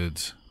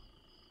good.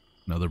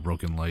 Another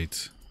broken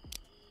light.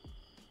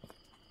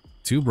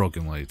 2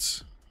 broken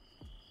lights.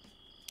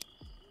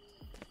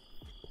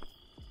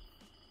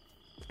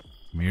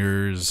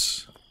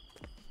 Mirrors.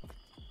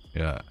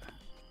 Yeah.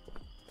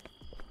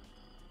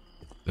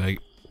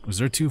 Was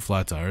there 2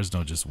 flat tires?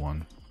 No, just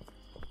 1.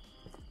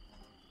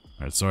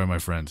 Alright, sorry my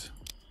friend.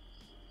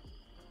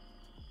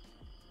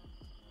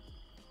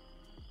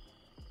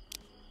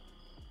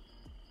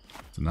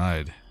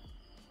 Denied.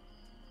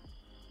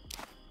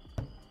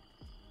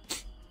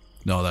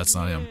 No, that's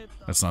not him.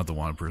 That's not the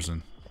wanted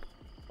person.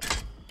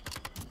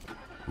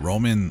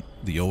 Roman,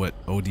 the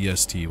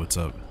ODST, what's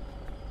up?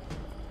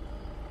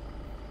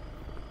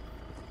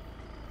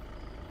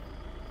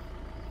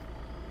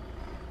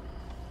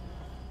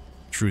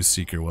 Truth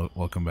Seeker,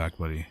 welcome back,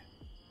 buddy.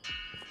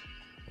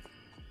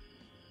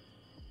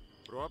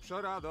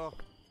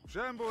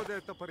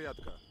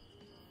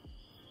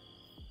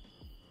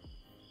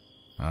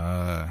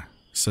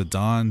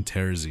 Sadan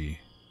Terzi.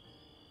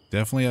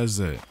 Definitely has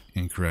the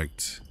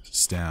incorrect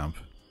stamp.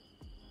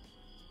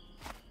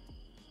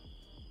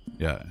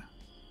 Yeah.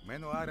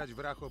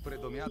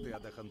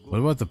 What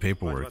about the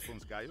paperwork?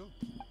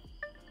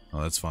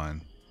 Oh, that's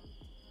fine.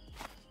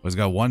 Well, it's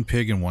got 1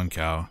 pig and 1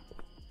 cow.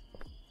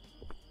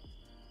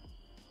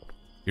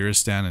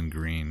 Kiristan and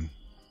Green.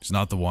 He's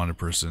not the wanted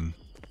person.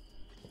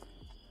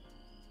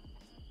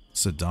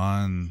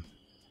 Sadan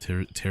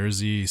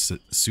Terzi.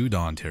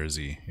 Sudan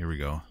Terzi. Here we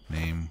go.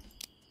 Name.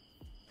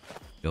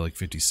 Yeah, like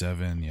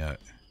 57. Yeah.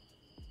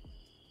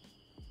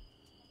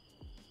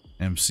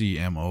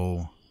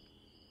 MCMO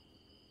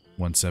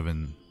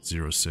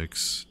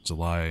 1706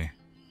 July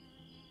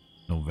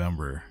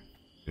November.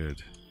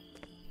 Good.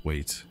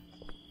 Wait.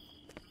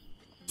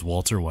 It's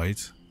Walter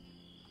White.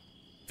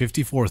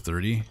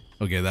 5430.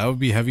 Okay, that would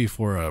be heavy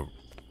for a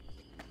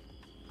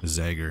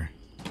Zagger.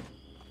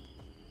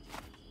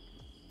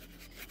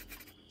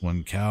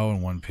 One cow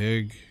and one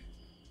pig.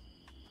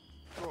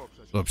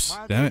 Oops,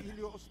 damn it.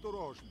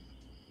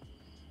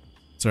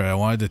 Sorry, I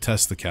wanted to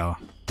test the cow.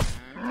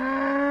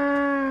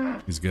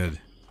 He's good.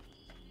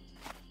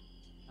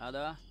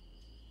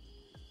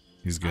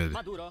 He's good.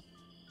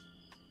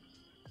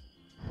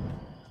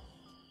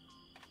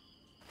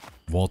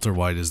 Walter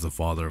White is the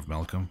father of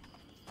Malcolm.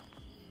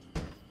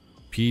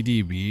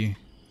 PDB.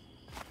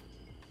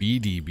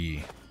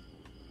 BDB.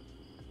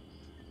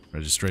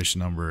 Registration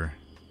number.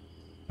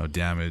 No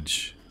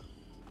damage.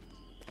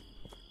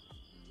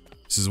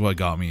 This is what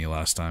got me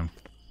last time.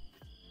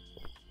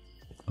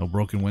 No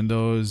broken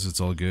windows.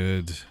 It's all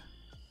good.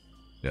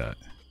 Yeah.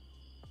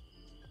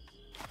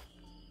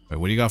 Wait,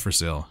 what do you got for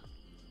sale?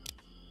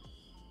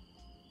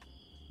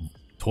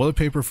 Toilet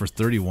paper for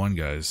 31,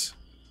 guys.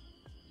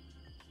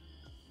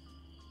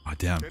 Oh,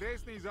 damn.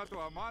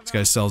 This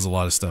guy sells a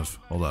lot of stuff.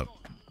 Hold up.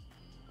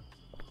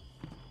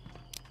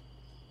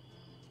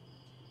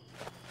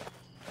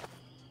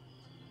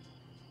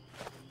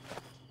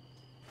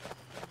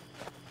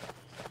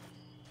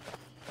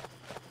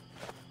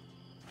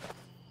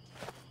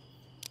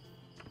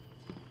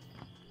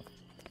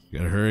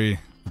 Gotta hurry.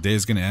 The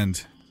day's gonna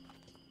end.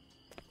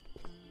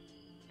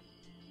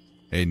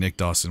 Hey, Nick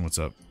Dawson, what's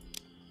up?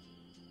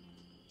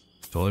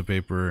 Toilet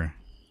paper.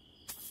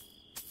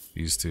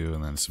 These two,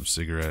 and then some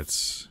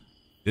cigarettes.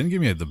 Didn't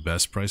give me the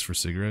best price for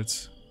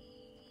cigarettes.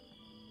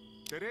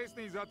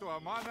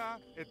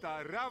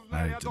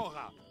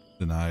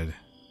 Denied.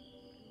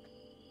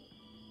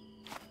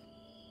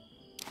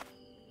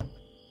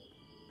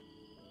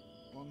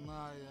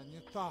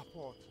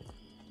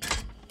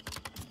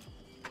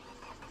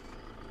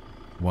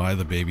 Why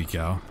the baby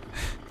cow?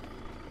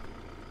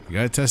 You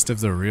gotta test if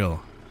they're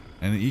real,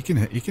 and you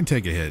can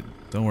take a hit.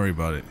 Don't worry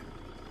about it.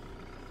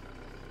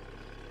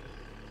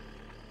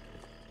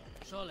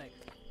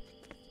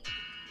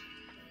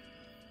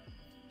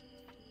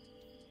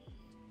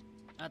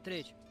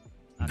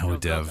 No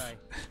dev.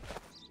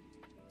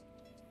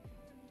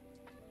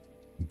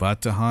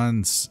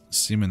 Batahan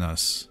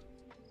Simenas.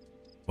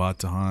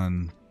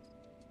 Batuhan.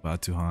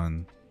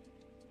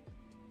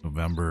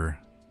 November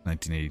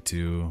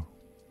 1982.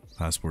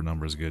 Passport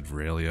number is good.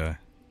 Veralia.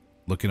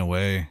 Looking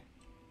away.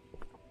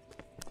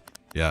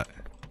 Yeah.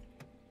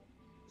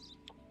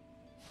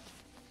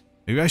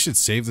 Maybe I should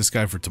save this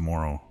guy for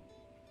tomorrow.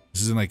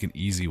 This isn't like an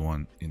easy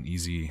one. An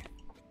easy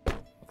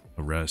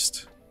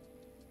arrest.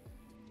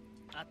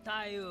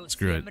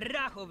 Screw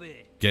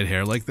it. Get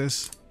hair like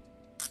this?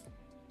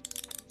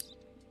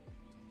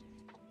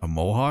 A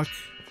mohawk?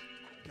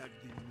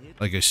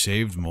 Like a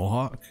shaved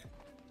mohawk?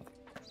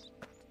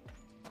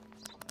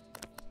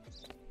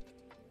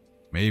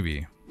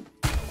 Maybe.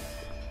 I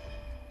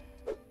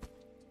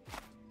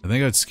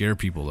think I'd scare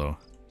people though.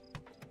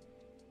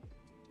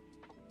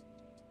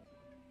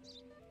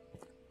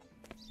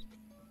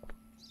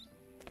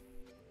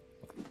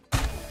 I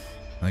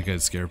think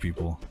I'd scare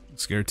people.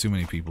 Scare too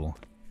many people.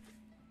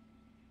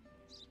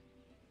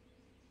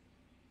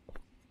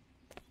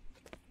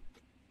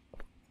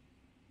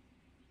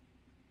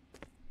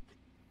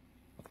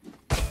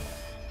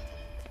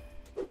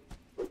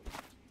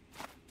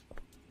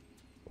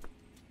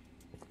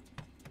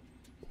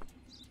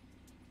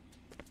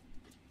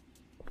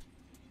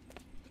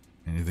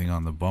 Anything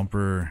on the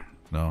bumper?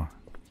 No.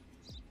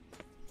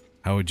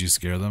 How would you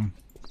scare them?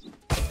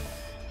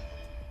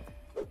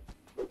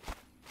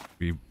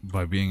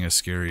 By being a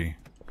scary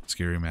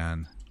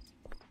man.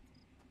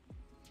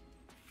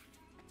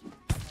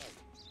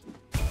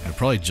 I'd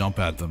probably jump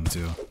at them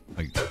too.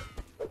 Like,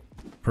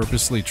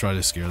 purposely try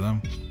to scare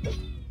them.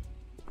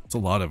 It's a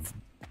lot of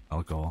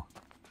alcohol.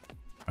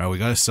 Alright, we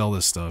gotta sell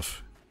this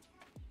stuff.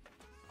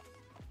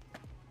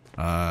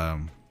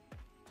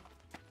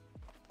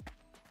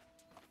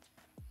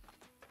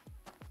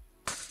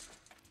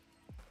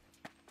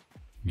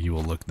 You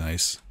will look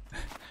nice.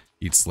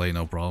 Eat sleigh,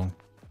 no problem.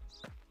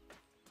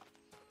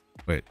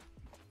 Wait.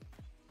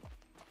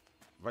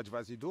 Wać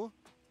was idu?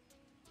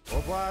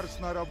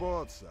 Obarsna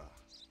robotsa.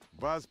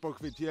 Was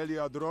pochwytili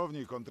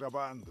odrowni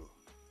kontrabandu.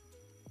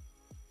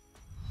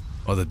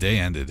 Oh, the day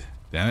ended.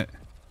 Damn it.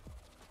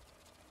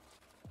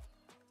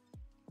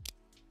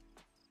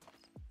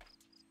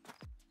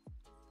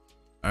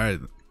 Alright,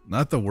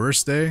 not the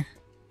worst day.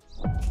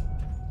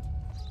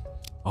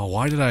 Oh,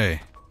 why did I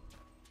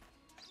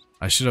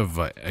should have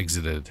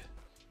exited.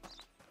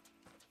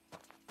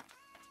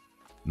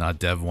 Not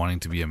Dev wanting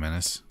to be a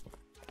menace.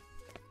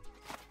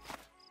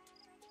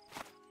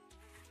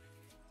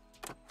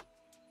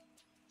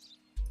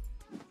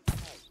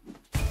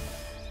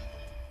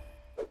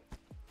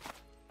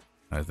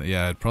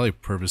 Yeah, I'd probably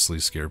purposely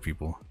scare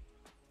people.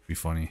 Be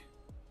funny.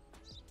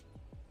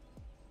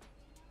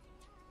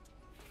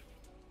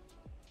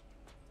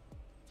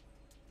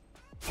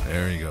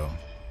 There you go.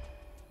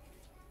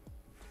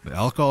 The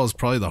alcohol is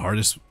probably the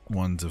hardest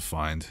one to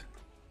find.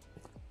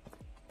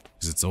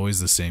 Because it's always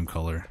the same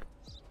color.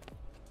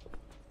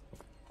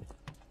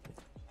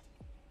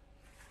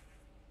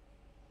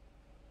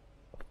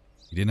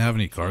 He didn't have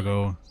any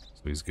cargo,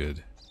 so he's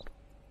good.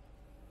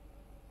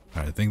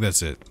 Alright, I think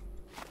that's it.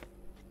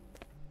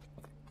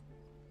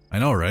 I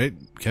know, right?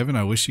 Kevin,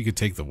 I wish you could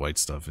take the white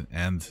stuff.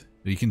 And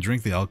you can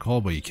drink the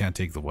alcohol, but you can't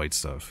take the white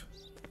stuff.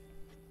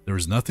 There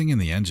was nothing in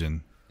the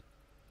engine.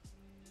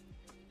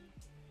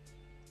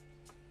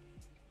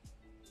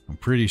 I'm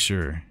pretty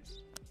sure.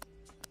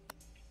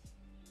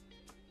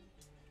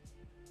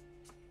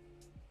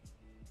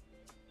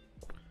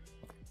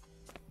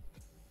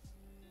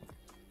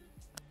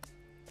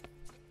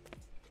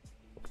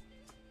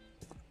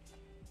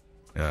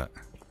 Yeah.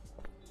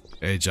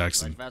 Hey,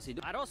 Jackson.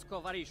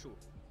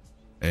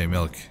 Hey,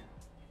 Milk.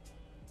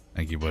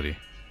 Thank you, buddy.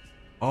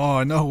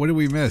 Oh, no. What did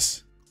we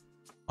miss?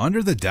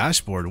 Under the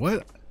dashboard.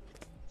 What?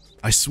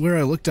 I swear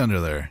I looked under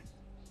there.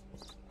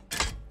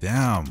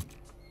 Damn.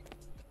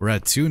 We're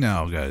at 2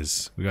 now,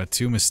 guys. We got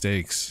 2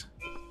 mistakes.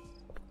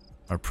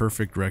 Our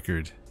perfect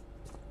record.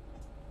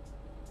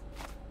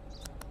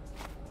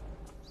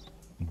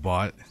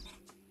 Bot.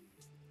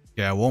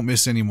 Yeah, I won't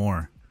miss any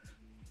more.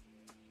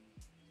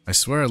 I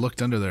swear I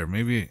looked under there.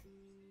 Maybe...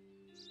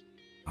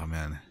 Oh,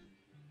 man.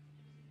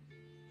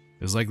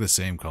 It was like the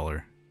same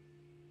color.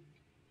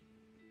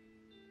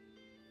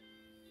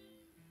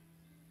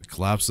 The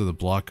collapse of the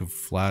block of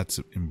flats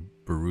in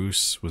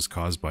Bruce was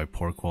caused by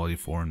poor quality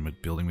foreign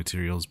building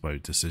materials by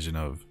decision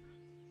of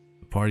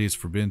the party. Is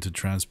forbidden to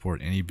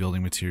transport any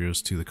building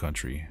materials to the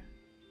country.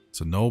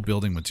 So no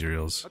building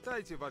materials.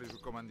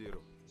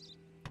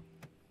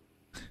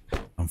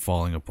 I'm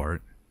falling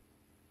apart.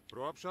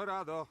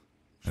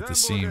 At the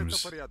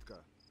seams.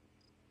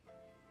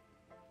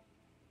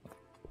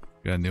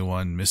 Got a new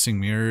one.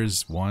 Missing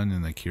mirrors, 1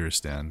 in the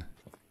Kiristan.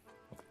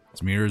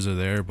 His mirrors are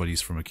there, but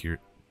he's from a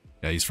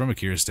he's from a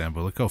Kiristan,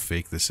 but look how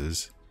fake this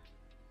is.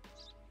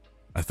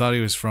 I thought he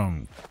was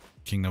from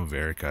Kingdom of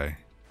Erikai.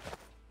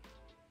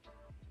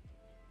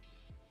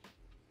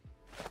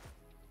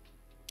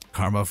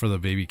 Karma for the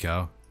baby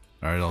cow.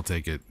 Alright, I'll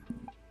take it.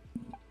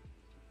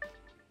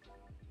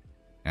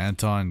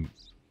 Anton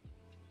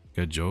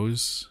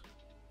Gajos.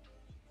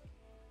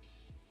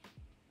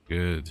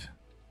 Good.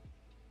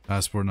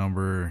 Passport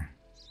number.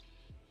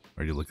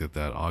 Already looked at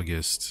that.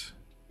 August.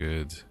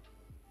 Good.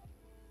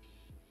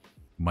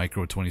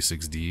 Micro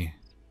 26D.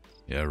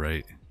 Yeah,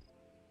 right.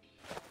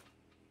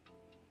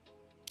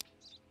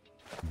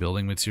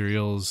 Building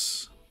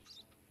materials.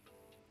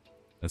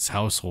 That's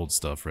household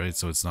stuff, right?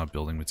 So it's not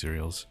building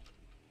materials.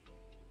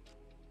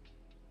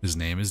 His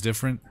name is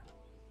different?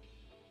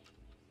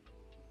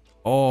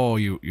 Oh,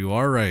 you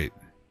are right.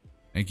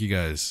 Thank you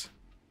guys.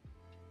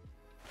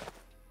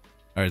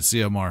 Alright,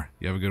 see ya, Mar.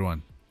 You have a good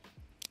one.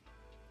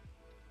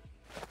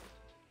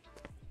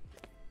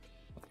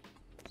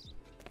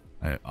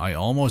 I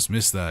almost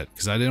missed that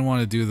because I didn't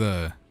want to do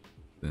the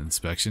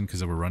inspection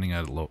because we're running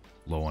out of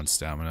low on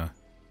stamina.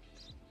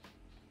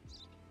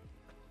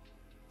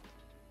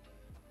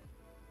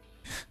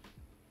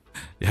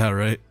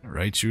 Yeah,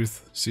 right,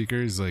 Truth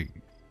Seekers like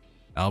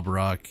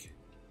Albarak,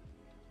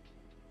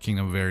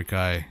 Kingdom of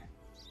Erikai,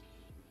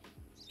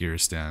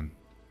 Kiristan,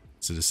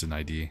 Citizen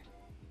ID.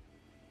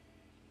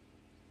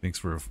 Thanks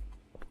for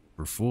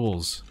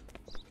fools.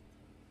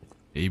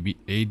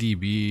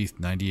 ADB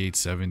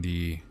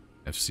 9870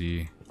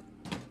 FC.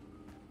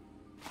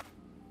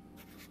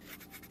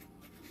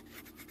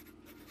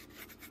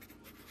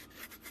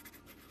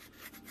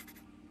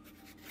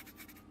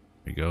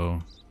 There we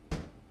go.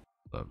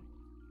 Up.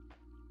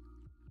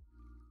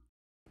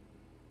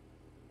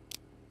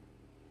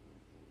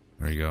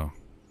 There we go.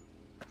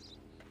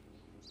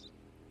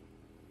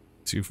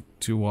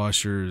 Two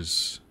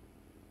washers.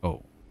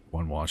 Oh,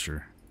 1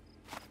 washer.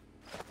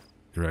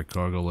 Direct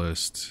cargo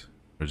list.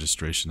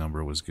 Registration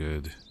number was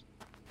good.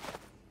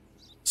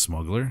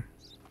 Smuggler?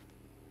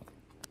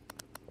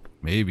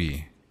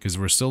 Maybe. Because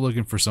we're still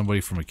looking for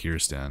somebody from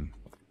Akiristan.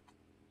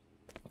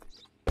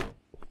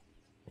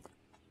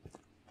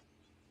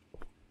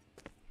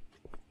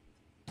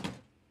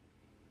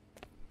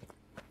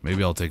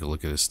 Maybe I'll take a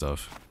look at his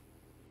stuff.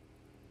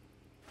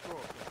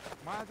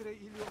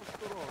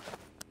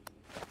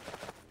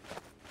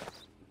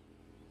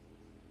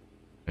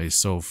 Hey,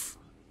 Soph.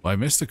 Well, I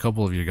missed a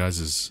couple of your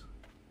guys'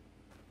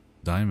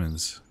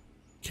 diamonds.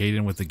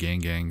 Caden with the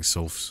gang,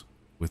 Soph's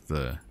with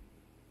the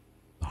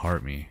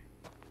heart me.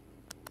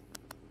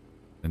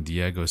 And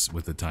Diego's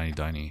with the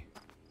tiny.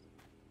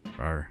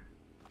 Rar.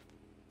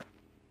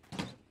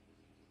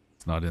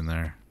 It's not in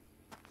there.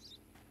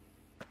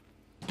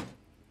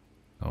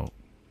 Oh.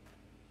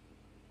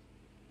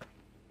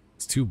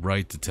 It's too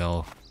bright to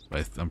tell,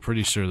 but I'm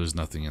pretty sure there's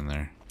nothing in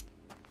there.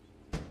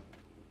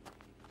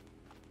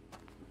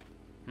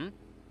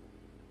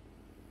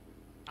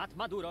 At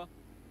Maduro.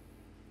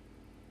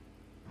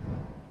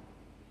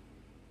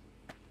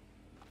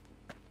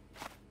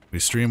 We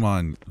stream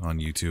on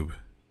YouTube.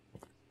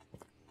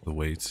 The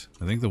weight.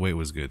 I think the weight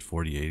was good.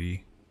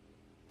 4080.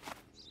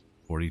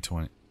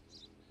 4020.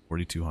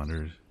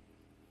 4200.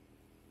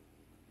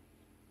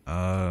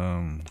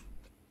 A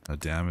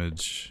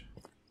damage.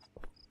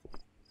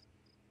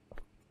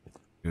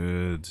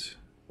 Good.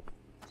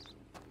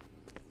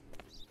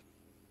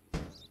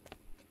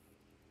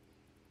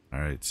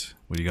 Alright,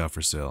 what do you got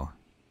for sale?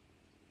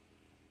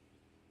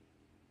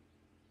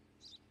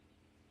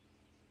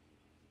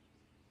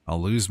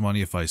 I'll lose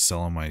money if I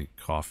sell on my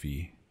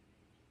coffee.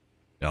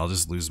 Yeah, I'll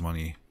just lose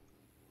money.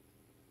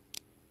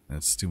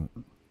 That's too...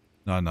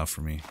 not enough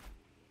for me.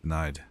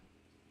 Denied.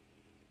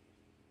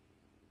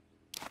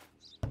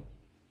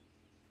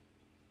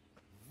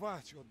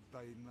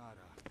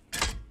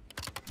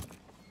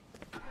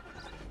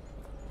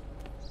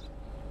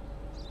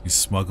 He's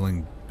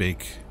smuggling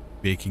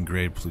baking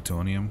grade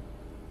plutonium.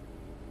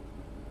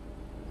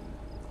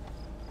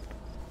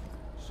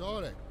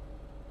 Sorry.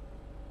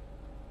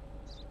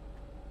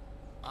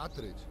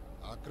 Atridge,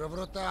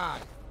 Akravrotai.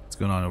 What's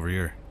going on over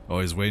here? Oh,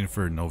 he's waiting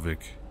for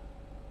Novik.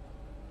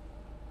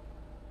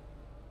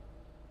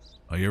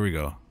 Oh, here we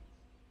go.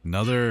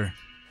 Another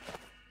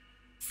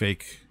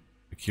fake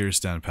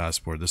Acarist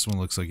passport. This one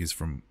looks like he's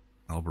from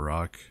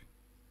Albarak.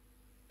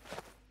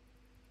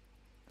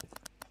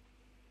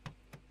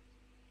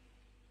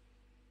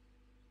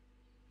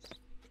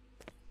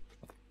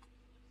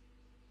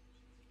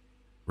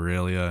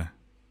 Aurelia.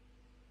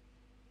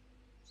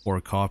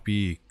 Or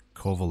copy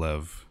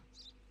Kovalev.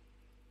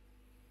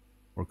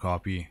 Or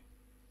copy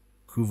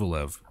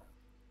Kuvalev.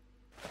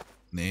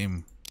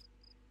 Name.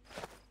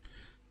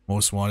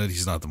 Most wanted.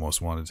 He's not the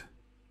most wanted.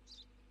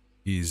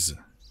 He's...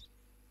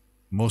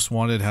 most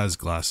wanted has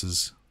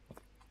glasses.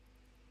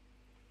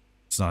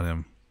 It's not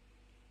him.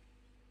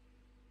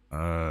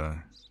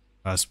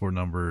 Passport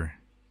number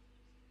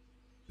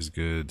is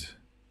good.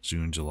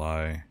 June,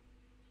 July.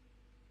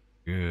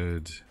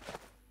 Good.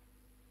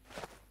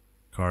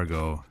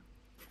 Cargo.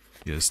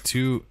 He has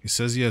 2. He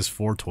says he has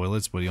 4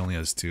 toilets, but he only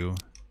has 2.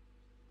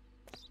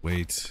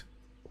 Wait.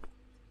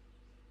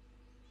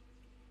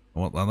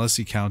 Well, unless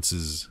he counts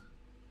as...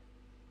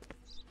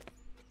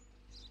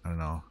 I don't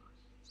know.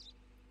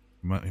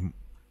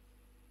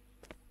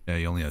 Yeah,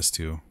 he only has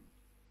 2.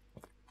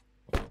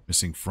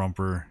 Missing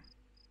frumper.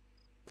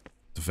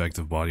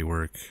 Defective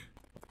bodywork.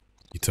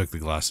 He took the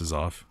glasses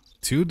off.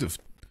 2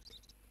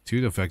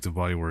 defective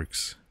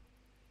bodyworks.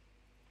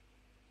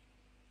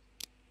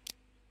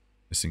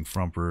 Missing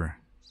frumper.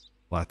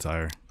 Flat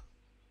tire.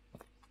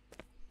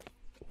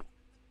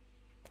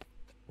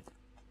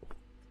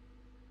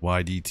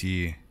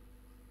 YDT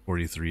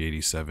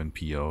 4387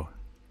 PO.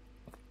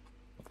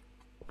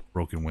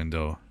 Broken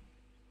window.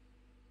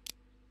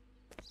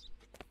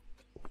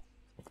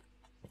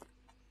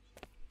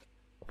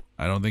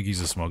 I don't think he's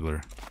a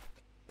smuggler.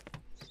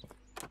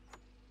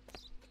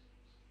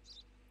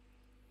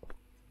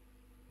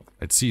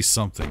 I'd see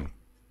something.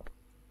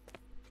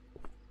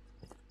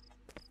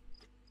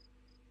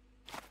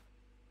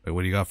 Wait,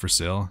 what do you got for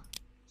sale?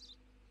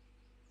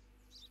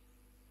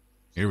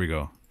 Here we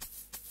go.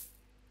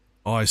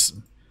 Oh,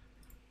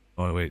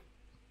 oh, wait.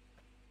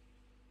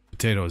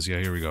 Potatoes, yeah,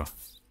 here we go.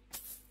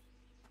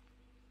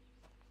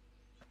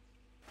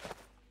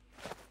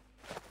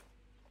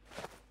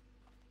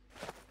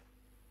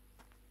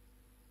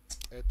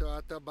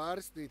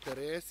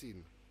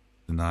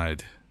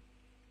 Denied.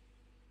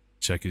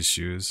 Check his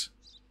shoes.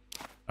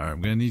 Alright,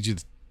 I'm gonna need you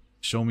to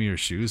show me your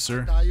shoes,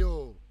 sir.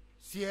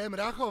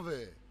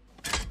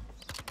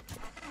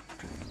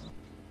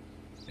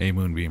 Hey,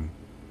 Moonbeam.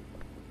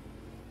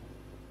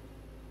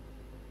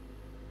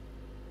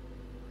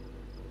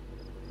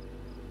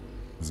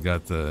 He's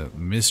got the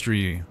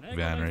mystery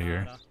van right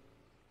here.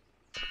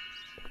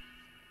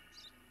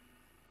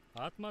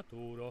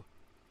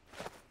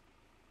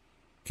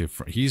 Okay,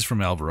 he's from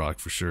Albarak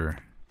for sure.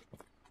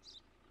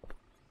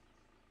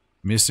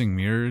 Missing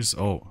mirrors?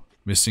 Oh,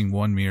 missing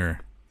 1 mirror.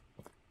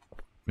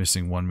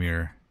 Missing 1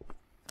 mirror.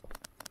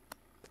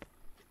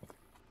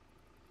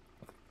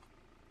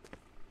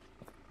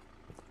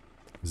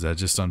 Is that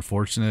just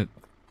unfortunate?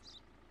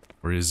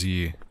 Or is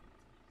he...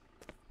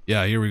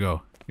 Yeah, here we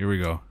go. Here we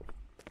go.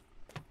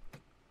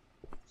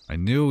 I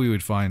knew we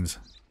would find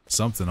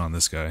something on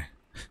this guy.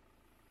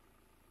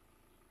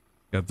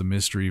 Got the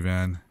mystery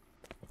van.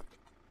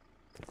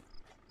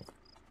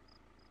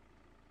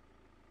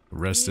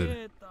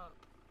 Arrested.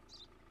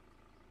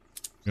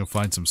 Gonna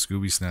find some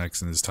Scooby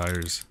snacks in his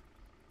tires.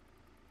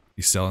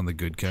 He's selling the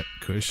good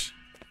kush.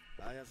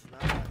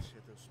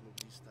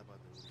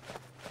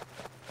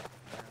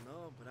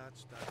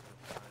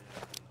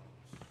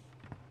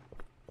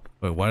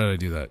 Wait, why did I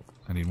do that?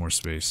 I need more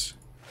space.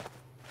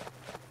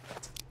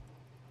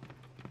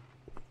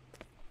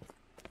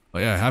 Oh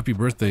yeah, happy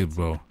birthday,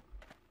 Bo.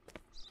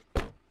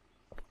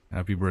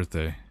 Happy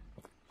birthday.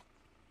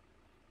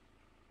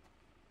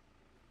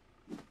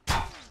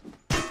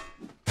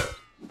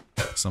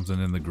 Something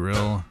in the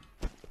grill.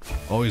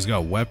 Oh, he's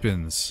got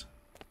weapons.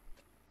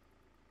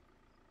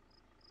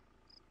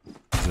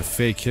 He's a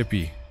fake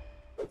hippie.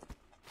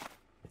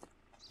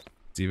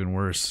 It's even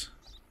worse.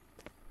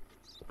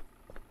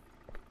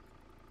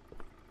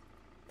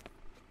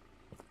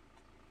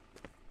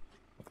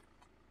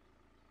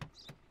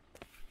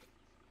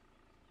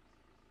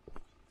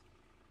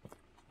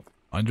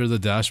 Under the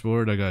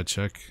dashboard, I gotta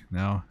check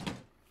now. Because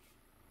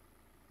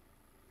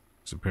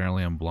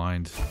apparently I'm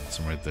blind.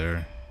 Some right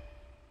there.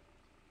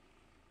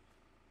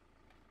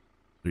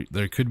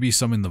 There could be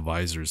some in the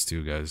visors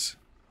too, guys.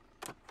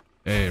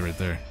 Hey, right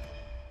there.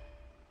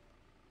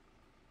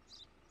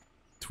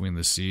 Between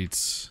the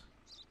seats.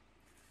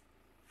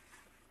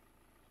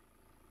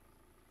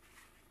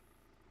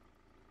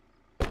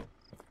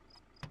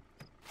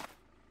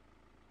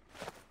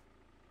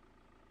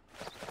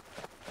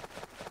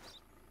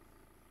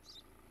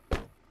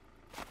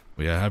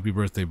 But yeah, happy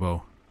birthday,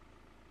 Bo.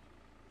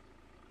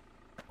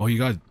 Oh, you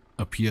got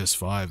a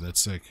PS5. That's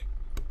sick.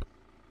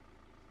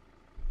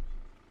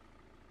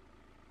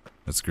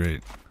 That's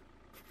great.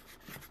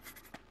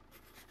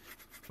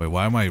 Wait,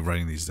 why am I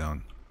writing these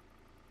down?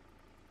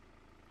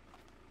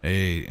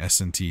 Hey,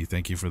 S&T,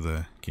 thank you for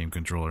the game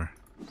controller.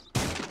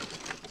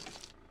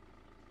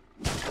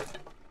 I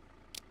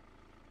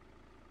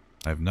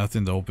have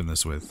nothing to open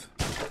this with.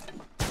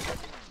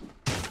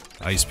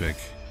 Ice pick.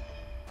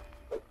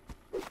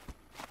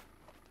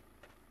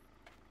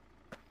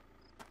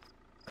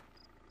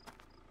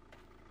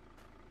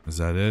 Is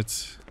that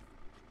it?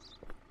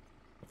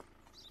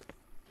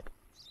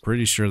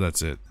 Pretty sure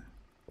that's it.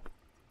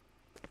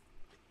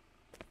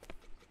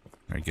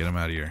 Alright, get him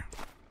out of here.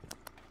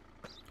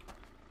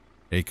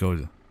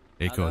 Aiko,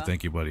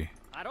 thank you, buddy.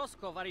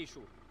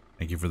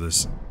 Thank you for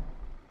this.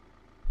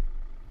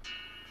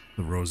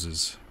 The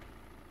roses.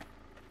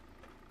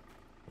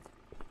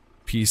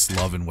 Peace,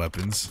 love, and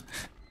weapons.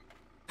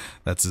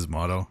 That's his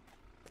motto.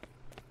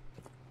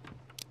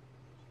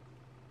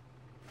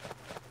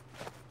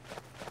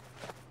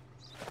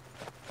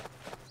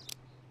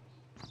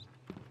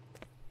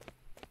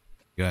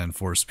 Gotta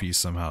enforce peace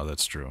somehow,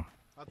 that's true.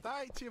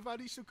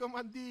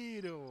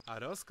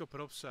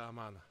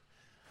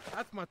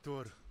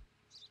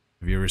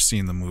 Have you ever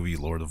seen the movie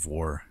Lord of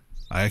War?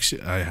 I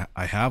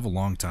have a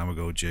long time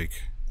ago,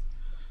 Jake.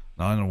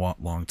 Not in a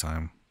long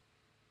time.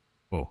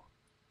 Whoa.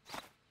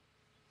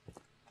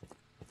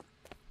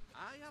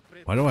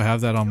 Why do I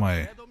have that on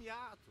my...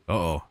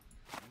 Uh-oh.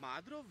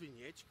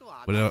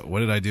 What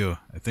did I do?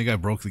 I think I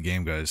broke the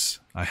game, guys.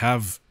 I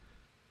have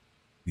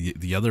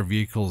the other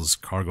vehicle's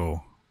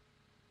cargo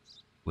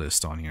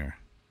list on here.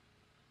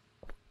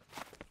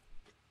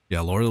 Yeah,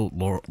 Lord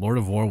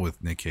of War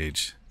with Nick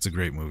Cage. It's a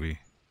great movie.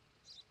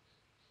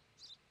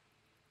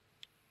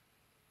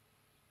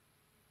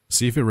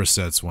 See if it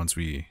resets once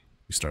we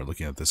start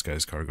looking at this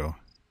guy's cargo.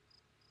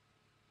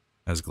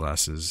 Has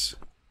glasses.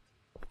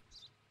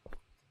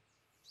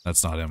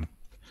 That's not him.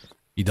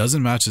 He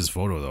doesn't match his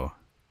photo though.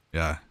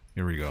 Yeah,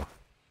 here we go.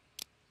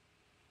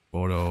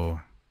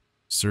 Photo.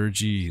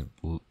 Sergey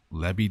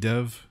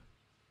Lebedev.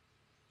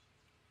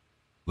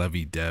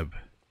 Levidet.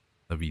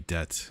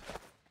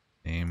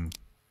 Name.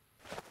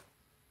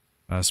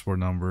 Passport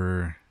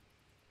number.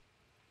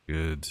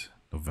 Good.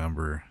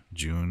 November.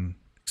 June.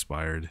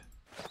 Expired.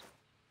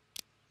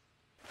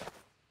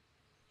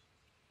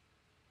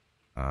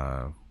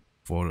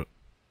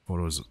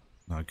 Photos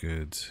not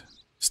good.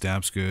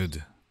 Stamps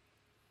good.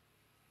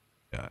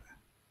 Yeah.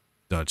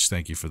 Dutch,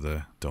 thank you for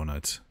the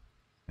donut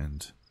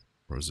and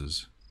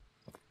roses.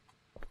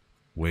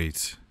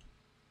 Weight.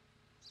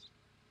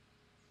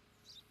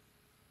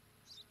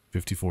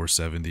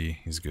 5470,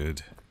 he's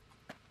good.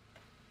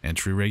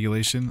 Entry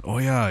regulation? Oh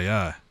yeah,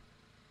 yeah.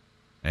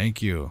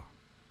 Thank you.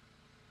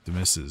 The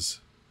misses.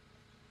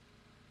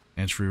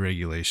 Entry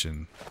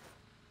regulation.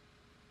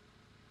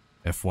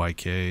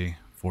 FYK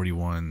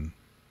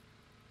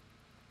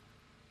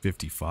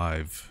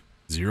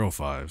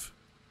 415505.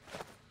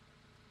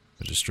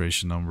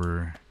 Registration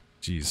number.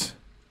 Jeez.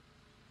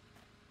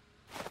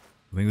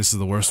 I think this is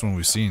the worst one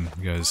we've seen,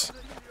 you guys.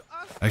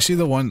 Actually,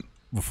 the one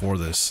before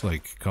this,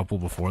 like, couple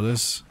before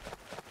this,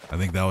 I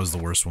think that was the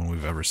worst one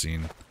we've ever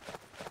seen.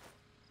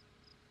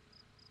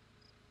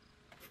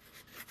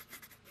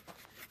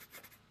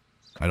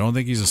 I don't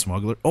think he's a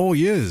smuggler. Oh,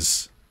 he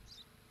is!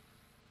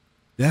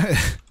 Yeah.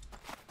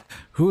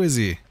 Who is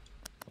he?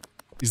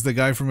 He's the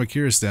guy from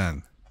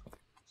Acarist.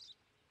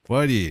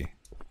 Buddy.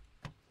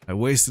 I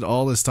wasted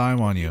all this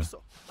time on you.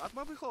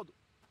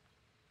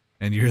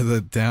 And you're the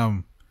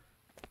damn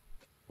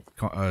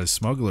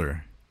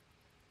smuggler.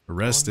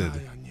 Arrested.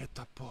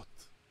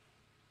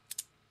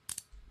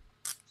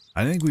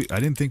 I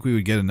didn't think we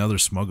would get another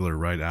smuggler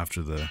right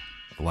after the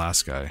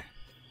last guy.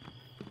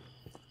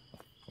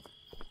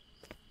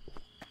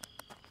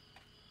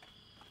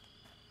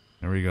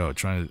 There we go,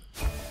 trying to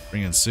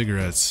bring in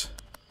cigarettes.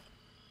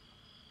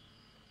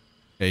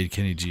 Hey,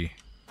 Kenny G.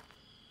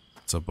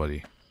 What's up,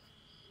 buddy?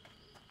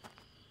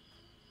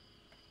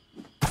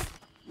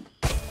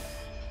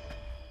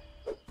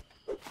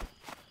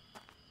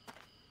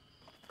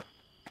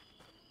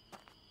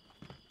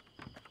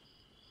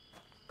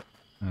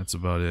 That's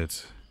about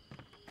it.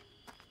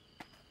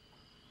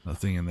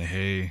 Nothing in the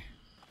hay.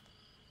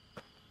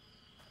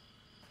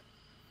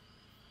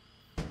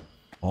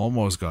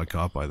 Almost got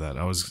caught by that.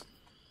 I was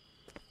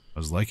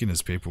liking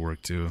his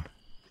paperwork too.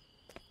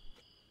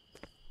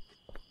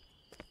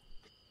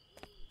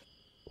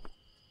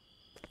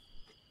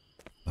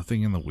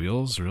 Nothing in the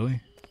wheels,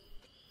 really?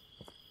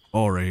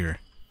 Oh, right here.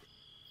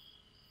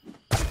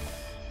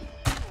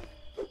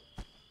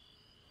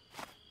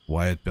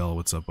 Wyatt Bell,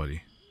 what's up,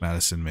 buddy?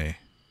 Madison May.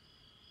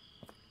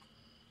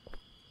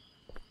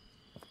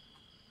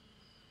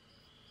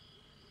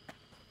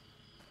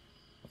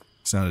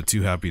 Sounded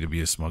too happy to be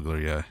a smuggler,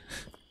 yeah.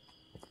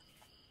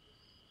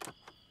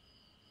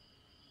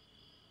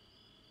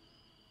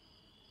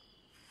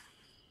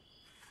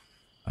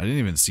 I didn't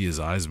even see his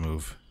eyes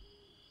move.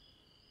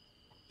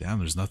 Damn,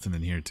 there's nothing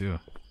in here, too.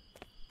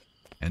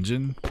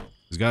 Engine?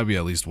 There's gotta be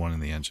at least one in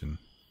the engine.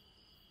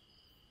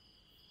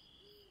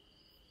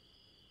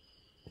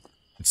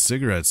 It's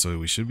cigarettes, so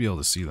we should be able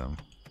to see them.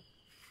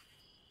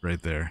 Right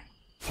there.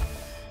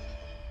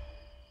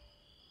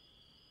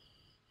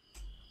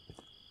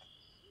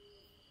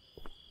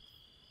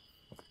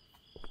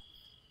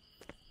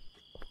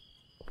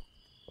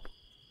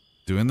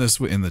 Doing this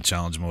in the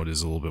challenge mode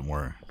is a little bit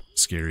more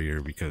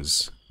scarier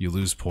because you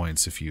lose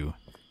points if you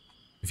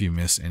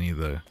miss any of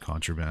the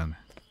contraband.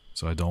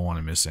 So I don't want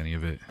to miss any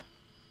of it.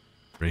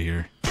 Right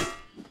here. I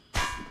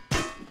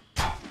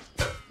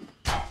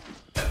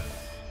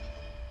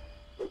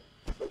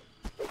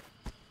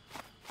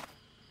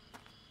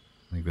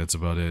think that's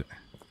about it.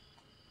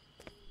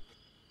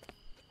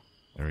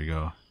 There we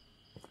go.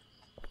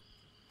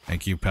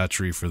 Thank you,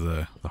 Patry, for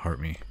the heart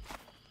me.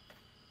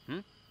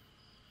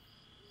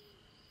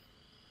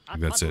 I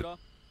think that's it.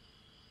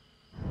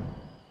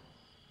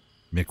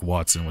 Mick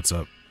Watson, what's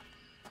up?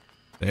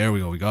 There we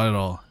go. We got it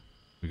all.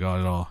 We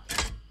got it all.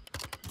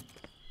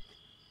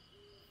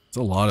 It's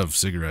a lot of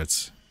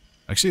cigarettes.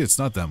 Actually, it's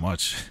not that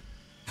much.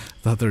 I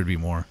thought there'd be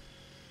more.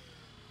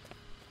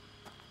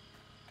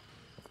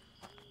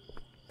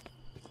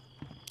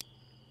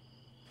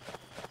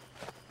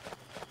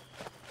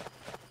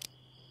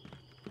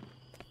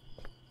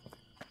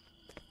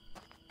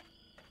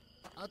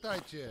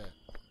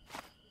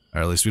 Alright,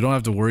 at least we don't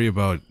have to worry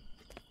about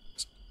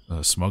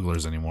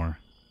smugglers anymore.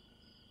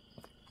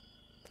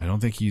 I don't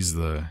think he's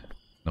the...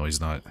 No, he's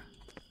not.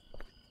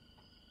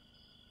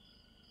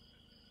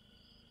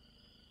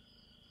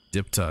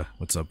 Dipta,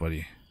 what's up,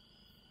 buddy?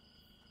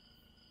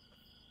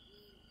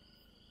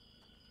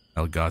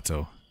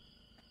 Elgato.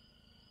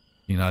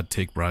 You not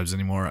take bribes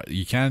anymore?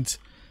 You can't...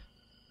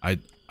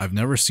 I've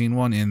never seen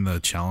one in the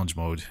challenge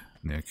mode,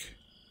 Nick.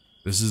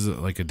 This is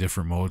like a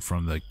different mode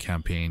from the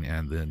campaign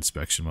and the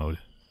inspection mode.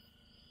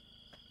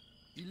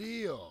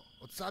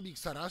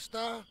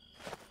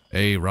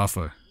 Hey,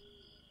 Rafa.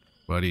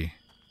 Buddy.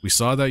 We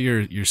saw that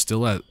you're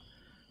still at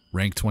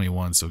rank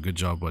 21, so good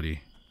job,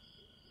 buddy.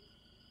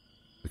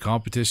 The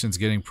competition's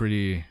getting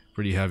pretty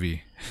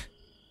heavy.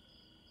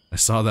 I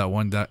saw that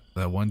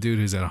one dude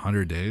who's at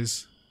 100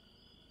 days.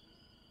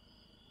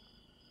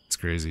 It's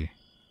crazy.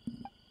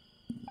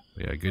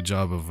 But yeah, good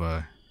job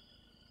of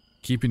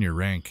keeping your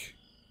rank.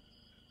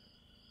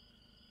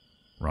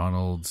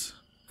 Ronald,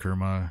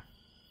 Kerma,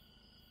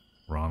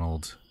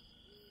 Ronald,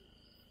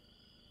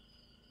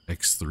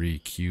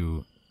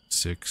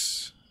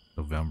 X3Q6,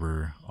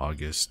 November,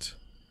 August,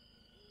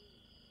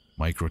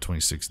 Micro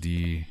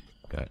 26D,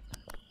 got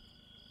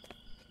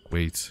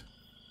weight,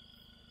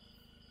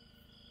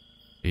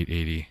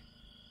 880,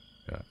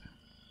 got,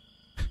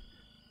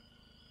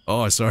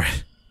 oh, sorry,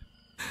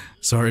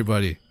 sorry,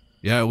 buddy,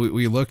 yeah,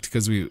 we looked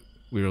because we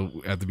were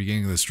at the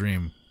beginning of the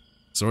stream,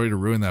 sorry to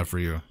ruin that for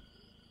you.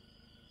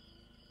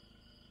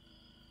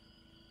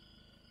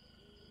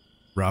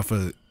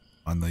 Rafa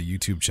on the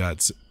YouTube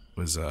chats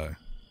was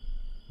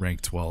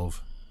rank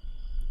 12.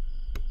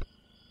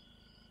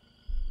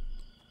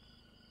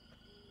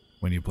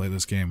 When you play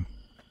this game.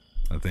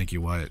 Thank you,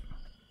 Wyatt.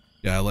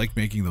 Yeah, I like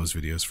making those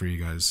videos for you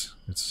guys.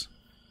 It's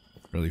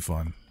really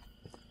fun.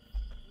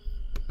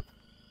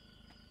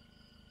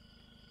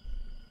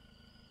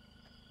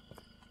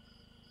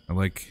 I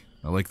like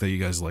that you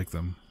guys like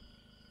them.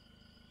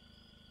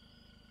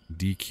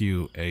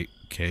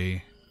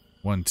 DQ8K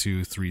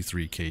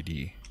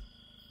 1233KD.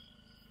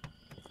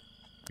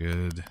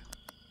 Good.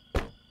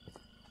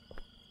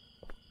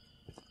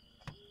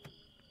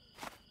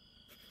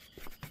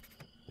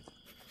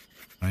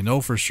 I know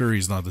for sure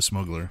he's not the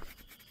smuggler.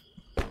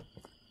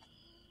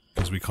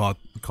 Because we caught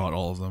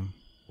all of them.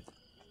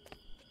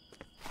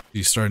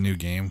 You start a new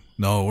game?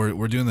 No,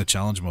 we're doing the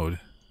challenge mode.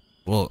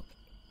 Well,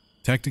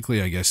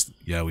 technically I guess,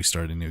 yeah, we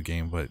started a new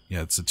game, but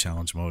yeah, it's a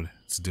challenge mode.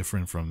 It's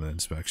different from the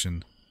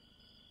inspection.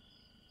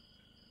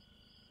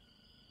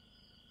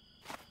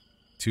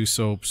 2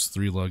 soaps,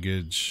 3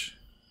 luggage,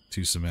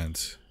 2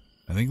 cement.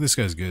 I think this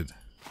guy's good.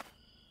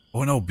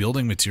 Oh no,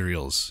 building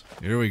materials.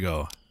 Here we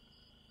go.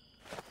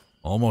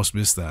 Almost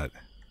missed that.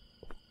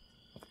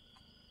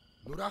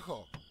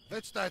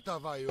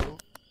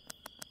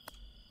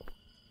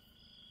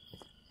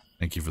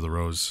 Thank you for the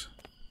rose.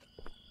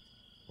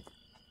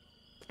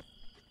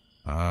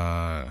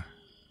 Alright.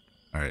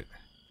 I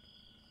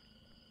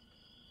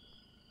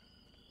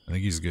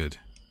think he's good.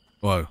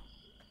 Well,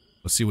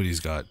 let's see what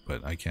he's got,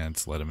 but I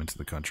can't let him into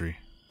the country.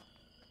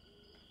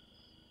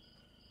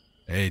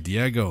 Hey,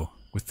 Diego,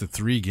 with the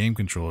 3 game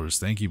controllers.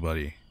 Thank you,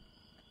 buddy.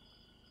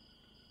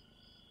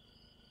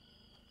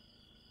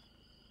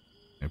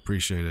 I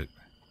appreciate it.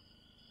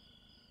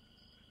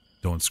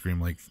 Don't scream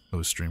like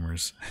those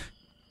streamers.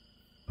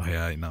 Oh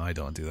yeah, no, I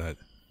don't do that.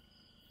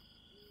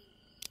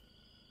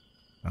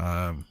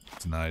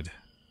 Denied.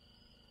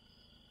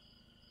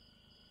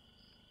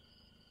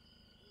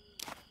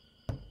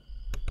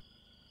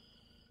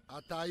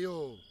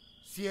 Atayo,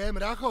 siem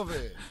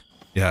rachove.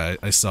 Yeah,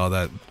 I saw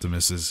that, the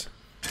misses.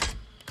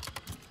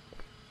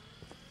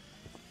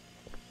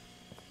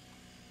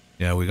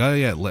 Yeah, we gotta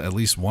get at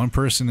least one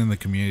person in the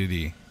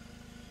community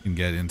can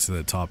get into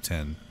the top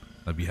 10.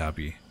 I'd be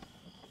happy.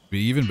 Be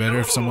even better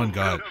if someone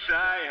got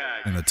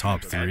in the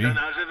top 3.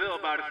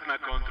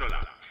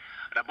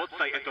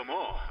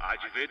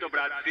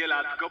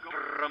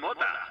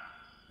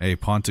 Hey,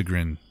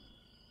 Pontegrin.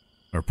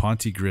 Or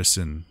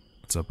Pontigrisson.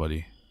 What's up,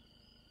 buddy?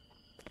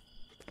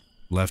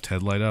 Left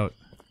headlight out?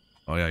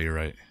 Oh yeah, you're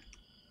right.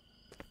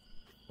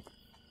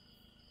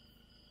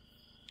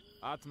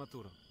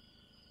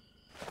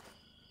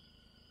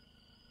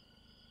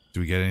 Do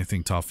we get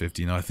anything top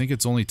 50? No, I think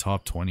it's only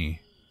top 20.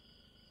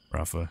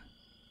 Rafa.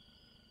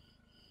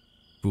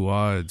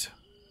 Fuad.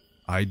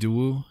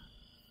 Iduwu.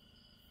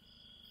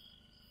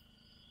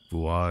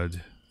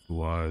 Fuad.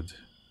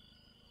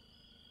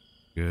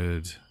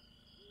 Good.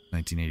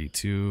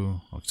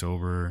 1982.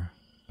 October.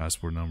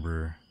 Passport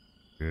number.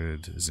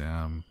 Good.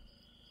 Zam.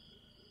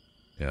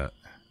 Yeah.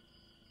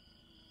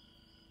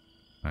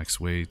 Max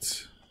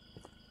weight.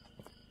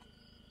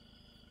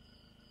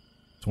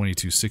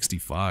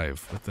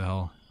 2265. What the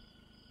hell?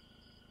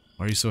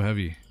 Why are you so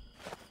heavy?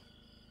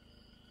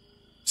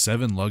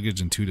 7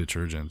 luggage and 2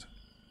 detergent.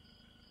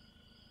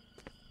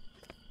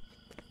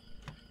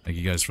 Thank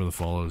you guys for the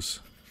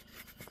follows.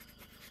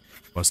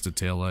 Busted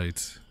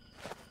taillight.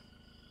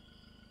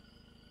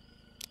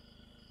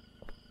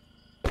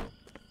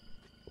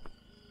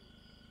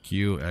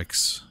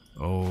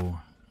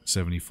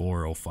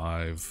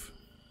 QXO7405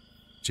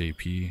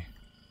 JP.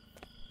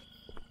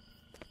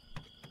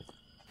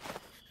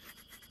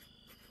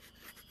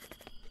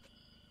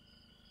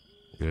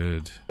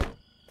 Good.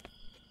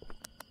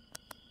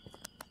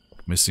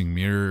 Missing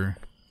mirror.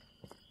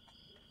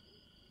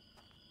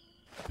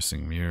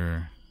 Missing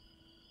mirror.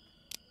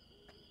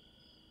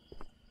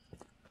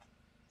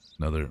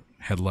 Another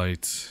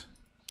headlight.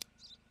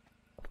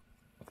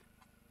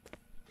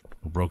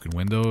 Broken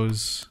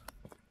windows.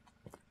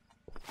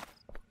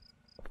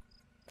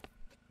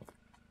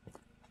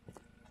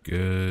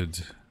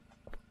 Good.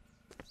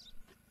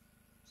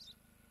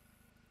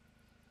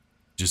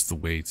 Just the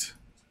weight.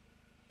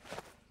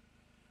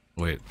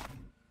 Wait.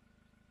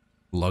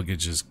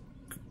 Luggage is...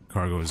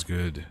 Cargo is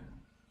good.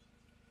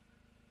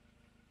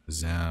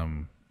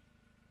 Zam.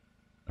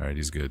 Alright,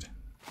 he's good.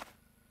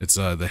 It's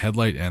the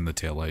headlight and the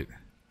taillight.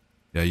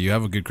 Yeah, you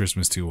have a good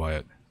Christmas too,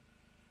 Wyatt.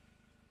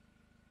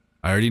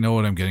 I already know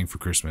what I'm getting for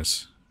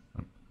Christmas.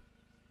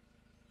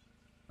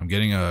 I'm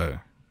getting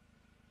a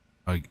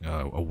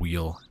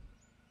wheel.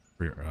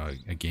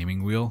 A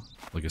gaming wheel.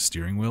 Like a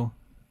steering wheel.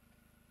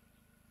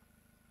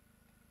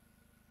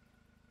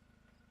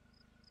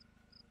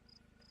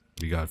 What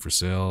do you got for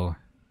sale?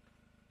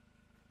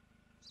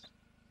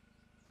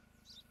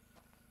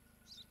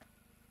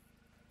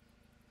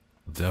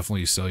 I'll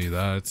definitely sell you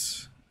that.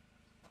 That's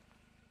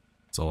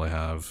all I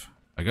have.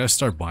 I gotta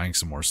start buying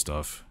some more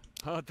stuff.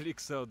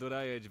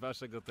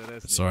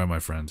 Sorry, my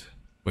friend.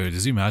 Wait,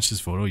 does he match his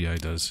photo? Yeah, he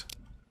does.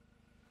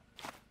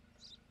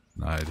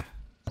 Denied.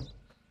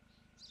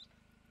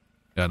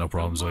 Yeah, no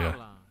problem, Zoya.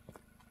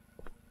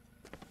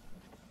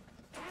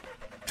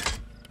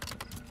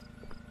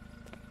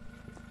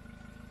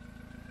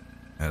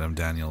 Adam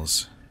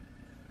Daniels.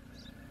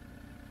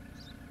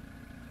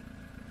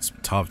 It's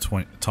top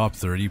 20, top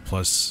 30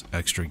 plus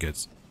extra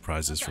gets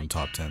prizes from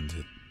top 10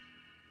 to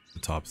the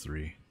top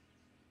 3.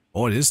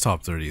 Oh, it is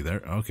top 30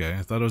 there. Okay,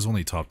 I thought it was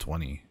only top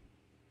 20.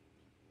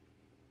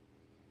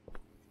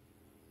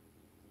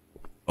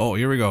 Oh,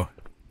 here we go.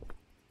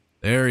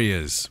 There he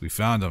is. We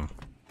found him.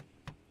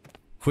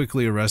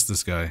 Quickly arrest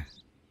this guy.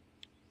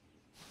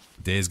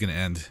 The day is gonna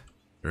end.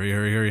 Hurry,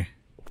 hurry, hurry.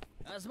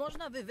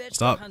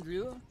 Stop.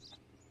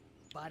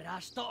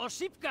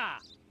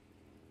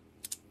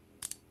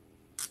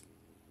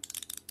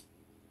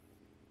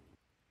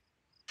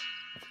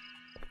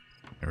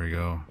 There we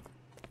go.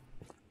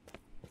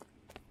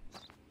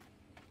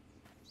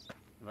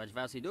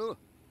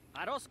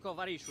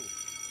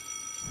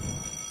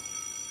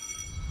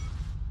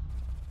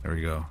 There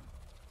we go.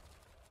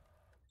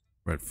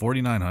 We're at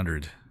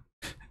 4,900.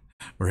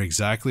 We're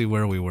exactly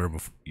where we were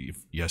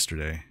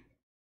yesterday.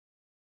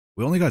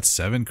 We only got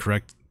 7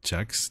 correct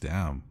checks.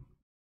 Damn.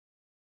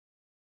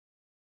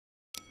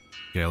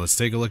 Okay, let's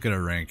take a look at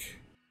our rank.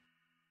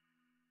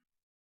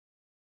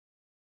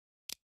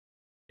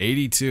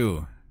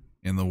 82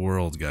 in the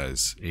world,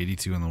 guys.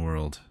 82 in the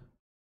world.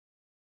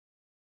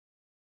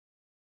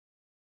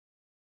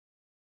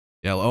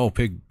 Yeah, oh,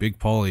 Big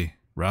Polly.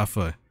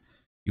 Rafa,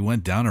 you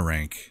went down a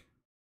rank.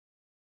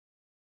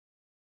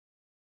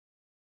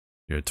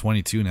 You're at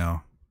 22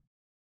 now.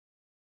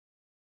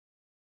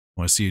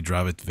 I want to see you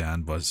drive a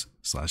van bus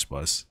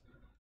 /bus.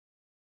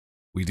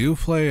 We do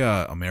play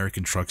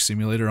American Truck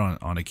Simulator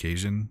on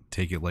occasion.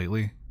 Take it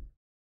lightly.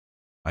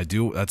 I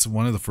do. That's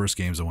one of the first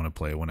games I want to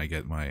play when I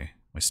get my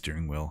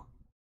steering wheel.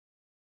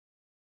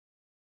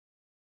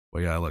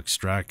 But yeah, look,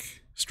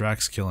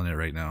 Strack's killing it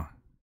right now.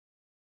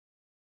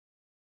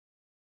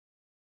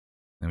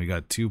 And we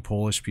got 2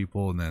 Polish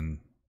people, and then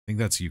I think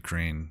that's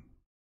Ukraine,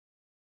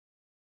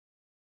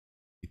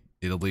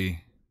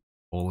 Italy,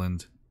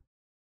 Poland.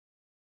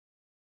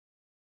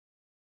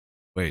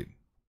 Wait.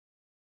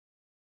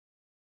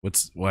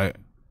 Why?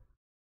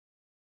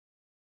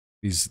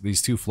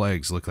 These 2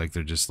 flags look like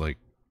they're just like,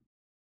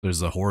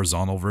 there's a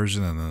horizontal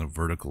version and then a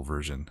vertical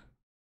version.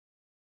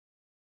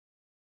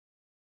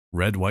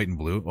 Red, white, and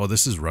blue. Oh,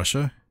 this is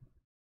Russia?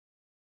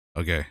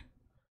 Okay.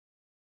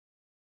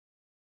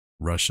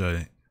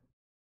 Russia,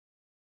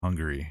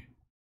 Hungary.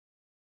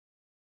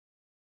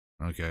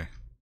 Okay.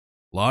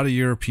 A lot of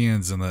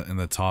Europeans in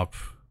the top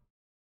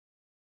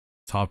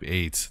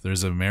 8.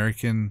 There's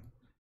American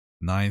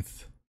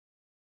 9th,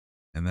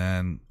 and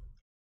then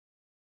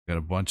got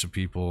a bunch of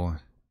people.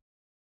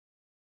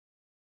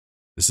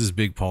 This is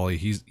Big Polly.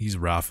 He's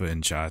Rafa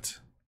in chat.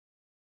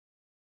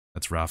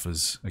 That's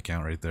Rafa's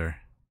account right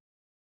there.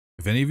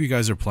 If any of you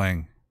guys are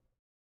playing,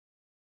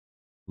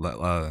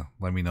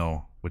 let me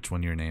know which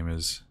one your name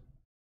is.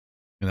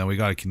 And then we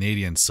got a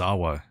Canadian,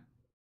 Sawa.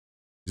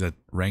 He's at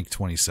rank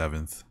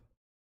 27th.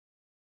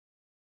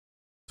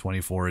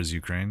 24 is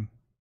Ukraine.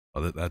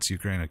 Oh, that's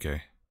Ukraine?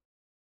 Okay.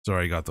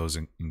 Sorry, I got those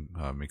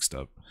mixed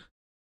up.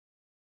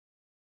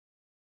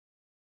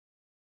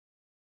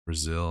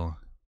 Brazil.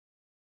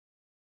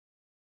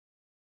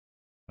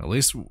 At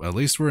least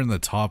we're in the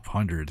top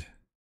 100.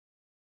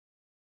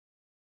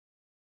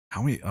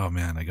 How many? Oh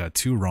man, I got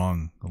 2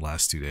 wrong the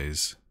last 2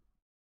 days.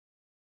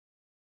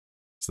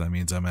 So that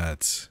means I'm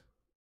at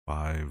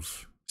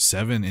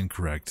 7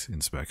 incorrect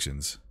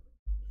inspections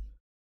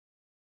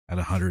at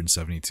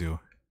 172.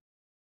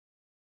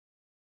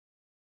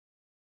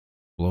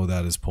 Below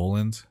that is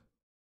Poland.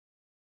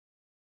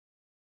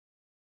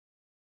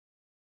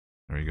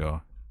 There we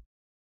go.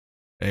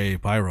 Hey,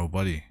 Pyro,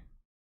 buddy.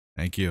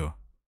 Thank you.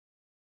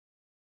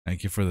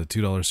 Thank you for the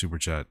 $2 super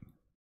chat.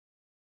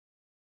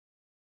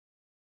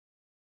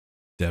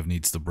 Dev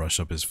needs to brush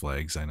up his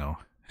flags, I know.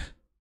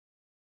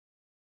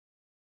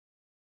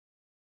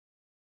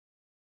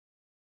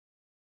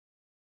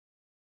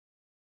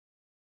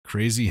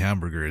 Crazy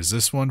Hamburger. Is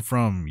this one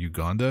from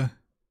Uganda?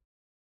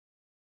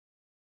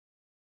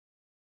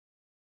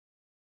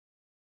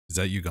 Is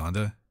that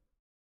Uganda?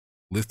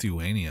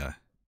 Lithuania.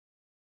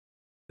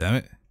 Damn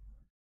it.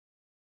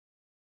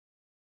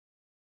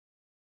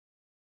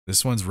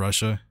 This one's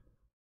Russia.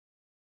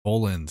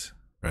 Poland,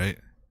 right?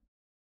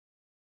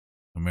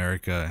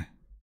 America.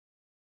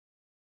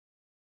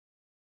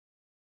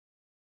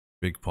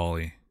 Big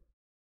Polly.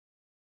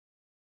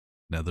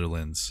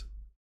 Netherlands.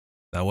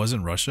 That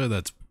wasn't Russia?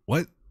 That's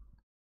what?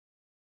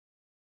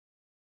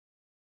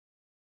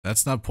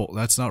 That's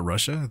not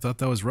Russia? I thought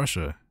that was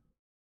Russia.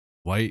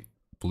 White,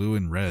 blue,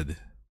 and red.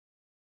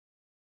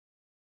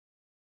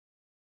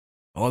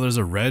 Oh, there's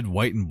a red,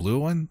 white, and blue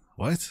one?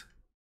 What?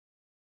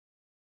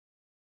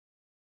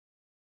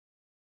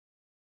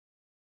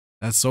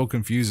 That's so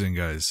confusing,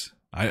 guys.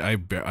 I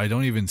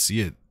don't even see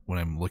it when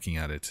I'm looking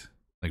at it.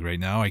 Like right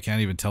now, I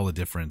can't even tell the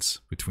difference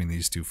between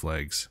these 2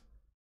 flags.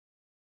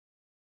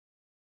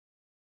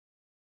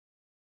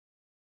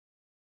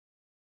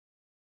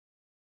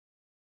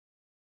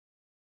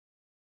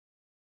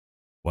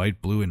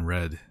 White, blue, and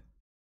red.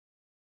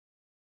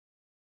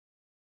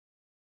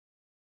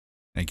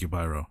 Thank you,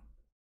 Pyro. What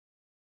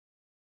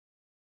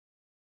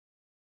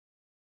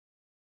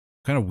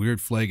kind of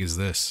weird flag is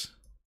this?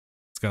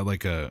 It's got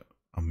like a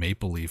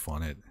maple leaf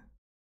on it.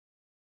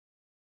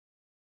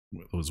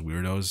 Those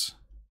weirdos.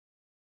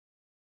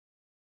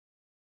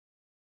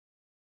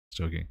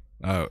 Joking.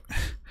 Oh,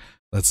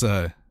 let's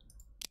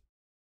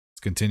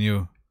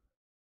continue.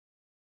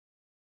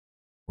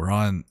 We're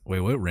on.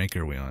 Wait, what rank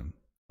are we on?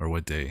 Or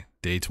what day?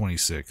 Day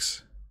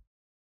 26.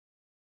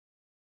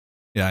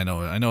 Yeah, I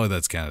know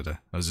that's Canada.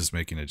 I was just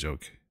making a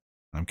joke.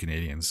 I'm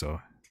Canadian, so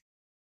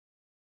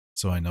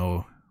I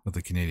know what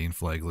the Canadian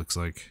flag looks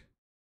like.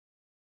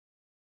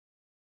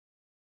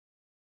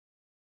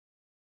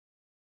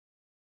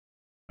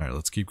 All right,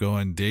 let's keep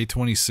going. Day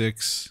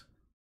 26.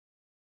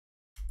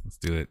 Let's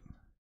do it.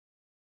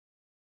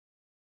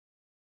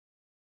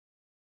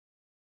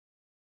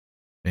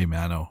 Hey,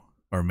 Mano.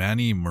 Or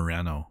Manny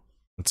Morano.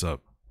 What's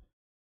up?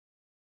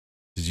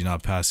 Did you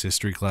not pass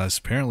history class?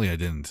 Apparently I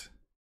didn't.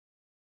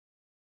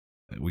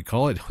 We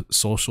call it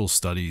social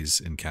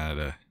studies in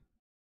Canada.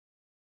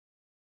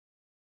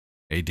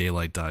 Hey,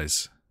 Daylight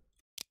dies.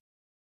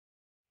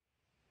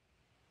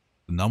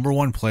 The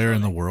 #1 player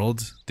in the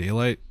world,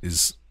 Daylight,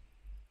 is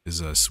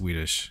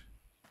Swedish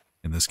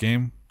in this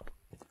game.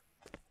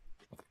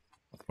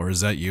 Or is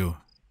that you,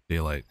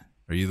 Daylight?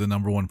 Are you the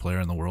 #1 player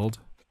in the world?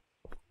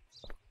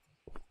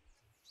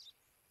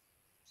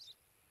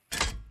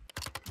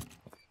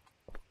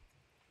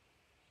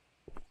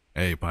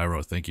 Hey,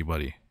 Pyro, thank you,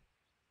 buddy.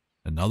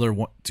 Another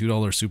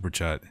 $2 super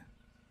chat.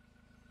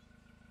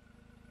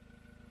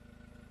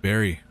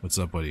 Barry, what's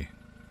up, buddy?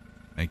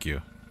 Thank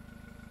you.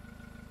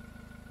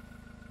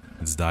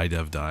 It's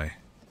DieDevDie.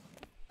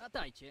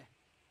 Latajcie.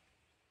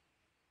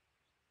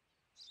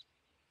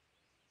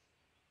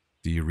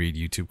 Do you read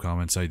YouTube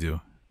comments? I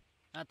do.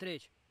 A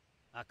tryć.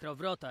 A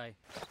krowrotaj.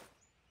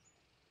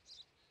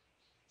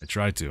 I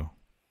try to.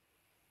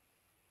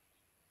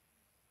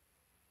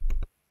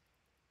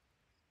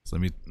 So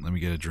let me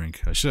get a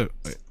drink. I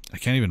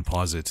can't even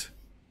pause it.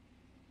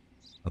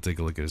 I'll take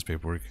a look at his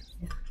paperwork.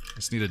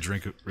 Just need a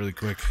drink really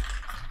quick.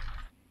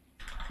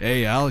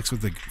 Hey, Alex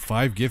with the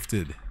 5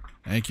 gifted.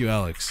 Thank you,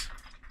 Alex.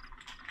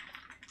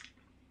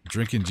 I'm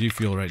drinking G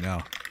Fuel right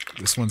now.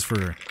 This one's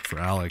for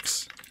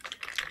Alex.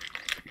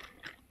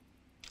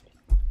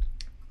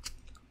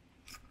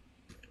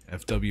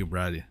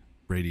 FW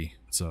Brady,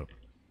 what's up?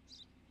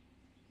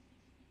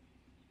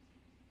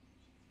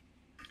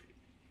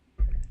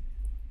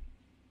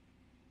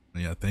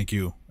 Yeah, thank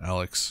you,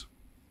 Alex.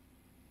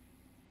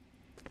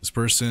 This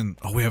person...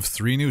 Oh, we have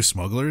 3 new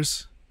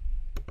smugglers?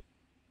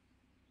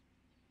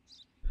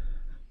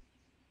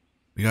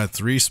 We got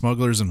 3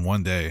 smugglers in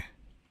one day.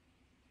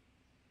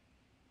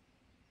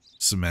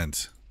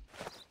 Cement.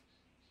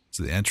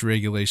 So the entry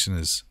regulation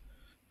is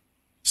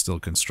still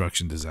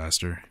construction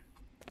disaster.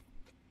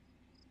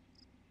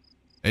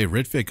 Hey,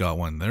 Ritfit got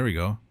one. There we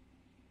go.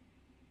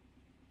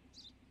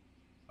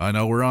 I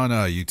know we're on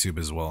YouTube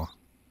as well.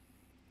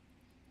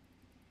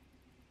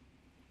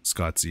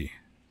 Scottsy.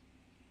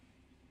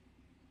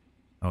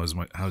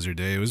 How's your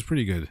day? It was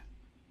pretty good.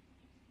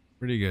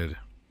 Pretty good.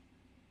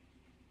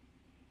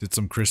 Did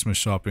some Christmas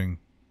shopping.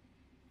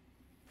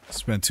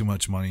 Spent too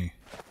much money.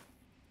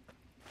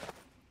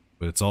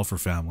 But it's all for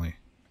family.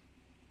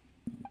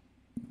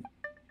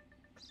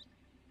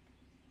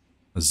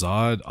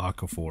 Azad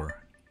Okafor.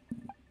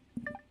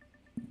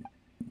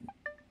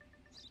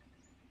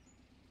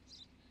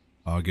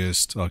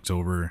 August,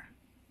 October.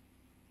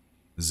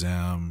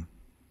 Zam.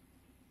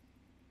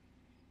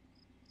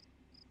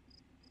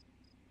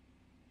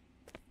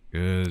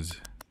 Good.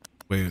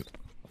 Wait.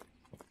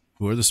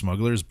 Who are the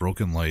smugglers?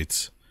 Broken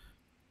Lights.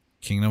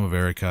 Kingdom of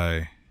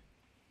Erikai.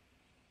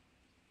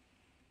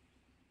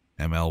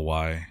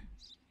 MLY.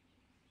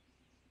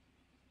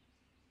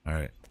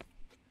 Alright.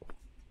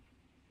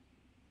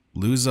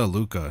 Luza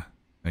Luca.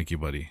 Thank you,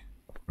 buddy.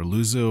 Or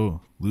Luza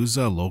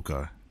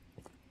Loca.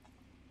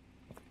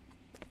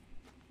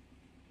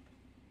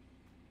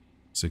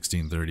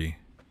 1630.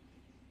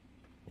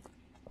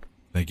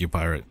 Thank you,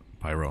 Pyro.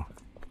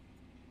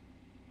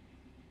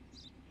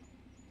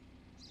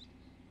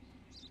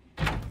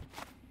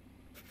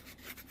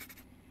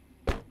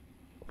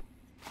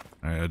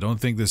 Alright, I don't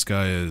think this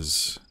guy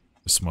is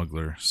a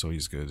smuggler, so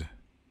he's good.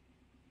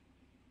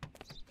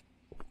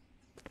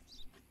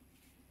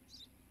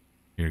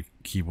 Your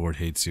keyboard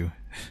hates you.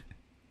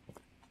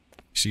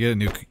 You should get a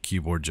new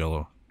keyboard,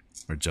 Jello.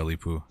 Or Jelly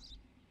Poo.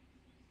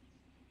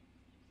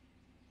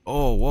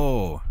 Oh,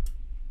 whoa.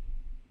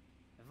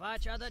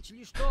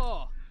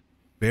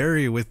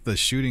 Barry with the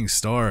shooting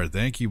star.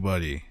 Thank you,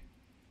 buddy.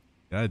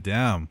 God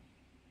damn.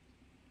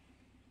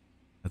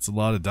 That's a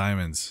lot of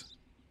diamonds.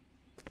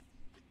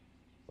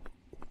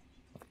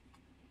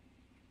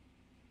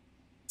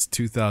 It's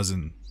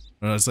 2,000.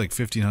 Oh, that's like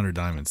 1,500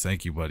 diamonds.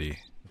 Thank you, buddy.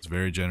 It's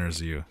very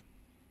generous of you.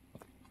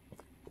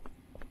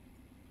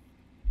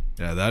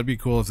 Yeah, that'd be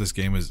cool if this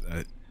game was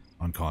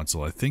on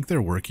console. I think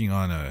they're working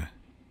on a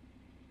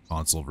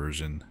console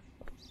version.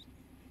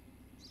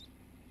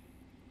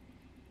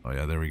 Oh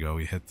yeah, there we go.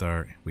 We hit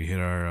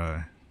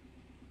our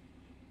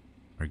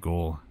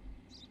goal.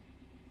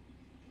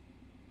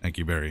 Thank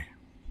you, Barry.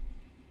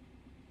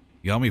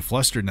 You got me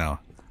flustered now.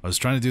 I was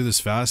trying to do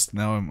this fast.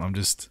 Now I'm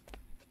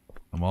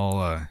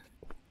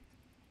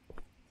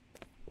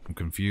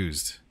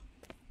confused.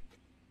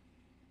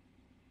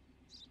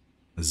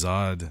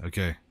 Azad,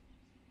 okay.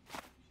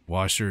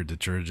 Washer,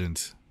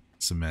 detergent,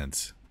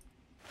 cement.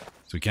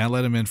 So we can't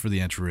let him in for the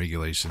entry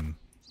regulation,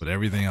 but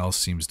everything else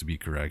seems to be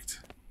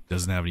correct.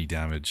 Doesn't have any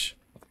damage.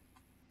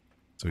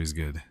 So he's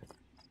good.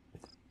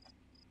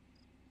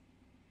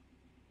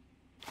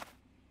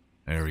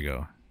 There we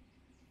go.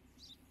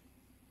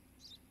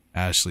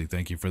 Ashley,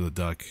 thank you for the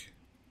duck.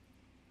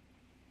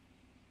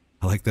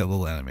 I like that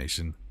little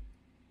animation.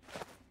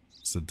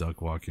 It's the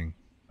duck walking.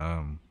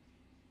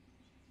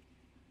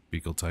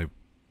 Fecal type.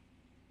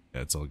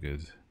 Yeah, it's all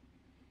good.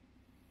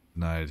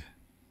 Denied.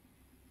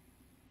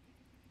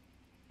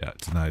 Yeah,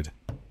 denied.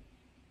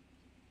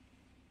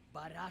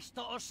 Oh,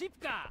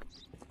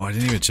 I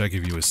didn't even check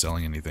if he was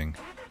selling anything.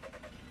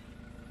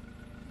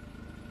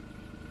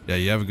 Yeah,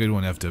 you have a good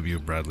one,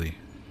 FW Bradley.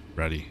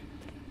 Brady.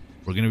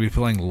 We're gonna be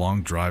playing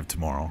Long Drive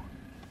tomorrow.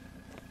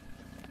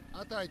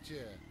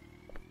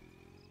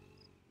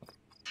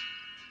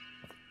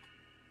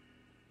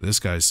 This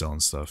guy's selling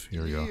stuff.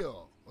 Here we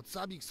go.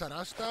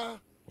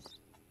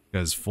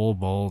 Guy's full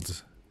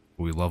bald,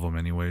 but we love him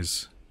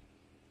anyways.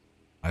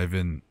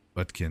 Ivan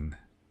Butkin.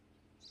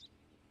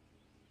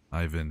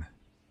 Ivan.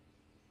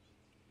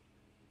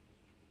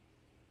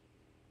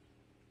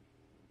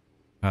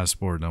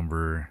 Passport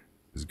number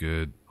is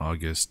good.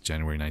 August,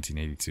 January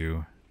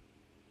 1982.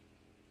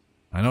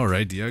 I know,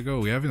 right, Diego?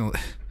 We haven't...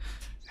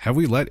 Have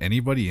we let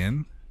anybody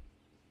in?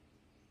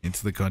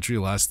 Into the country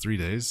the last 3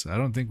 days? I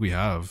don't think we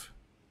have.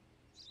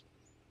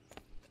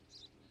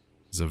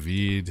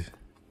 Zavid.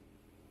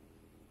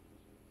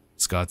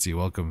 Scotty,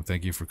 welcome.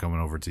 Thank you for coming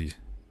over to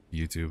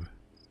YouTube.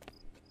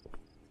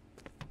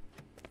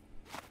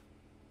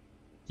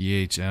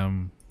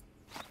 EHM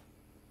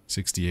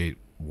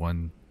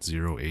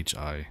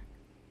 6810HI.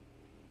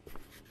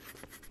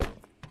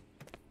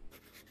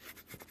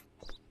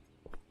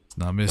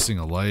 Not missing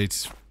a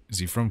light. Is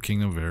he from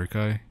Kingdom of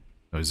Erikai?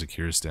 Oh, he's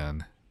Acarist.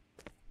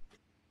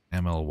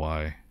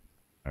 MLY.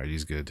 Alright,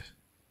 he's good.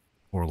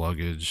 4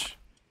 luggage.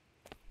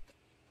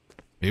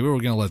 Maybe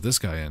we're gonna let this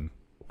guy in.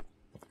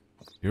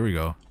 Here we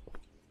go.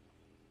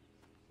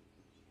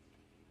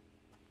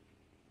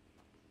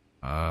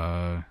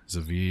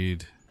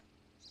 Zavid.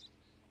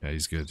 Yeah,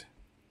 he's good.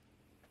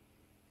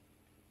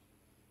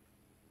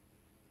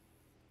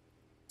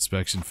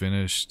 Inspection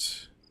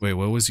finished. Wait,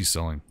 what was he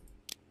selling?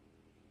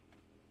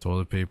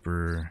 Toilet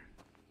paper.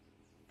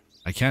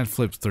 I can't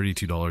flip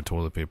 $32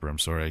 toilet paper. I'm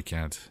sorry, I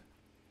can't.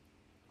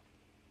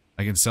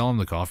 I can sell him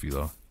the coffee,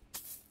 though.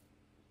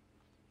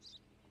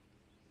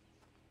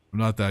 I'm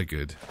not that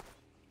good.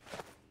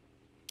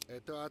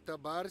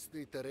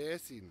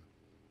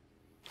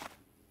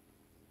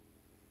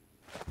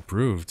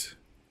 Approved.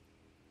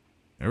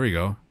 There we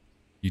go.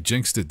 You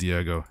jinxed it,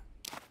 Diego.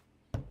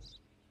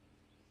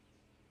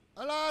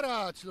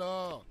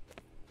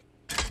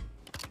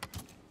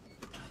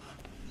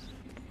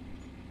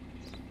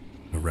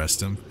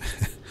 Arrest him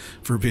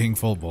for being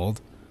full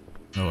bold.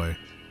 No way.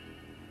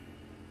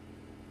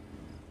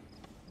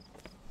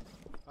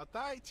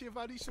 Atajcie,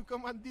 Wariszu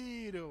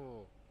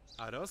komandiru.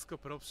 Arosko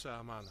propsza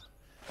amana.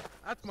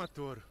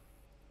 Atmatur.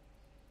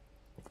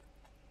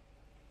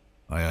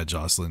 Oh yeah,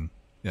 Jocelyn.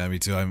 Yeah, me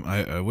too.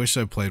 I wish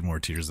I played more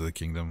Tears of the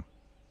Kingdom.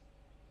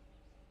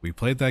 We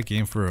played that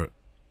game for a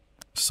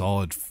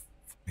solid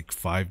like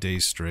 5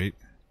 days straight,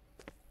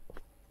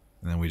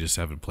 and then we just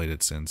haven't played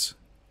it since.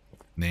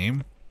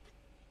 Name?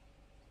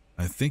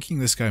 I'm thinking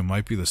this guy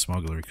might be the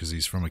smuggler because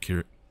he's from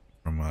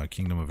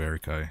Kingdom of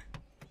Erikai.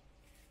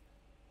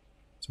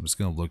 So I'm just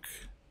gonna look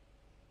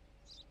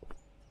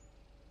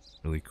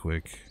really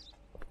quick.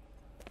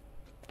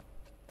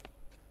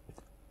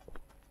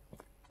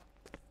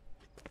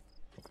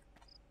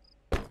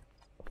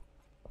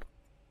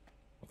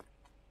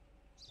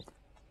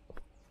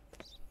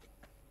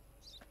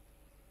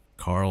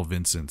 Carl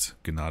Vincent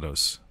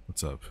Ganados.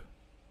 What's up?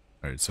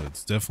 Alright, so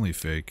it's definitely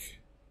fake.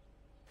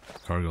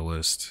 Cargo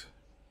list.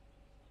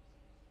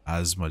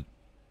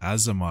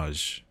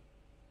 Azamaj.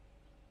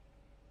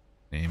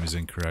 Name is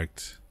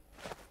incorrect.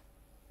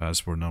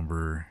 Passport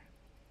number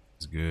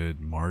is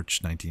good.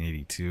 March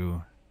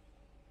 1982.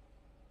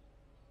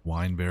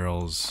 Wine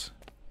barrels.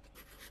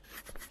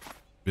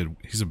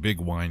 He's a big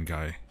wine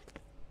guy.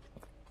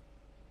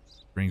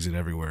 Brings it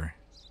everywhere.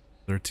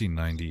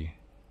 1390.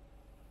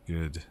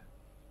 Good.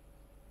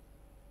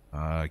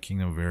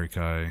 Kingdom of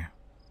Erikai.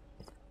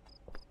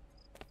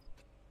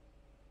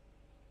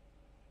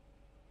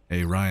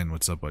 Hey Ryan,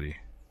 what's up, buddy?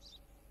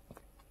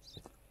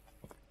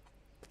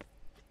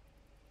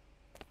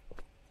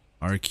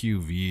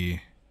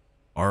 RQV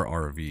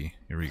RRV.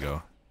 Here we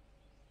go.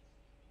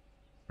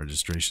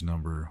 Registration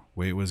number.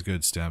 Weight was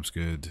good, stamps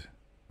good,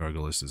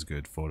 cargo list is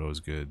good, photo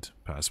is good,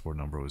 passport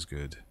number was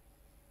good.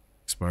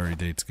 Expiry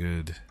date's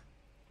good.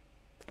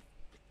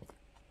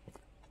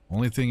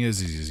 Only thing is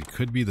he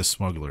could be the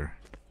smuggler.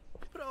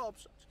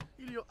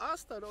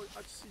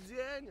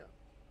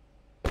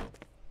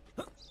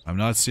 I'm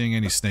not seeing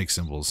any snake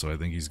symbols, so I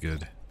think he's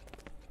good.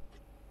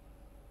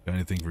 Got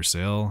anything for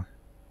sale?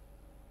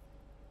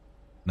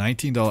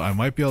 $19. I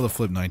might be able to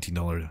flip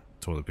 $19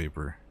 toilet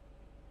paper.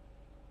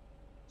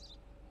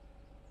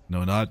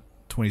 No, not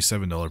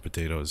 $27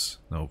 potatoes.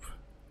 Nope.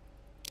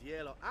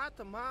 Get out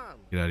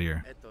of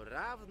here.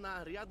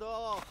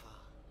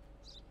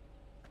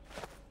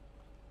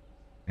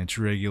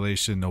 Entry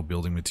regulation, no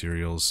building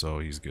materials, so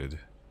he's good.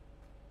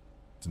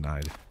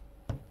 Denied.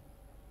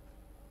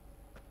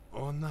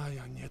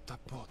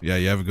 Yeah,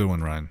 you have a good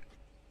one, Ryan.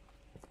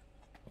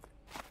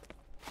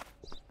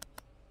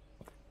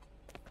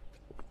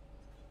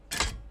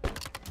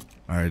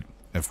 Alright,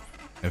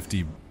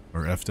 FD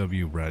or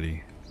FW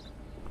Brady.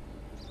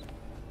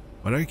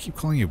 Why do I keep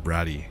calling you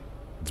Brady?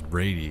 It's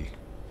Brady.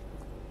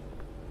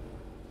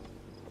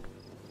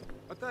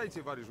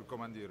 Atajcie, Wariszu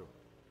komandiru.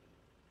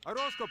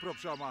 Arosko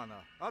propsza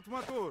amana.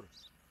 Atmatur.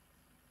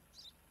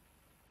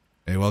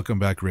 Hey, welcome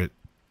back, Rit.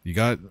 You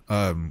got,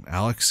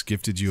 Alex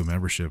gifted you a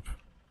membership.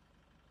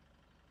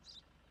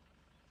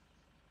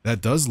 That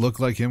does look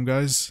like him,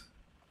 guys.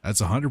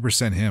 That's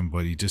 100% him,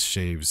 but he just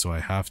shaved, so I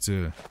have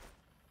to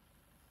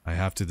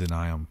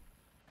deny him.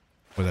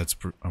 But that's,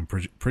 I'm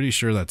pretty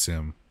sure that's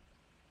him.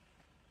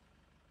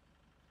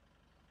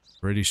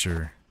 Pretty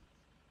sure.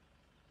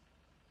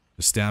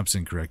 The stamp's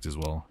incorrect as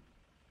well.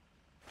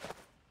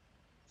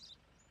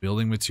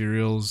 Building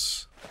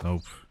materials,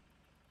 nope.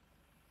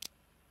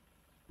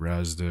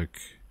 Razduk.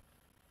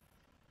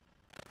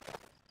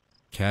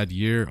 CAD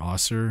year,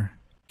 Osser.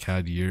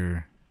 CAD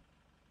year.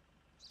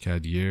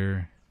 CAD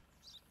year.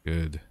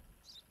 Good.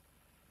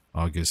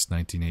 August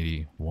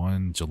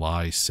 1981.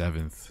 July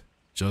 7th.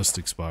 Just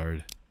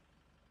expired.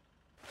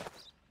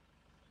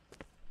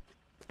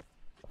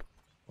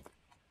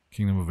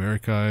 Kingdom of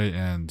Erikai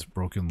and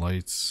Broken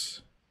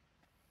Lights.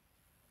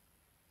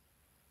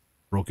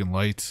 Broken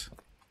Light.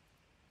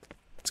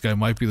 This guy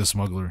might be the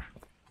smuggler.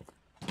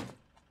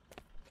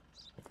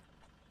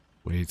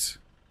 Wait.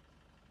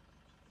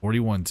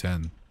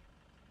 4110.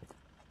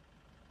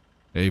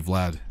 Hey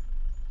Vlad.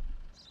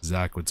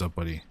 Zach, what's up,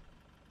 buddy?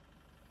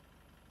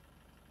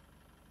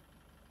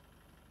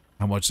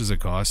 How much does it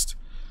cost?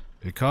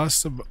 It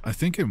costs, I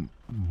think it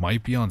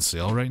might be on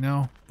sale right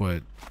now,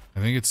 but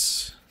I think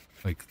it's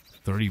like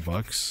 30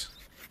 bucks.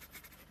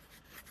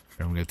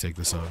 Here, I'm gonna take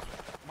this up.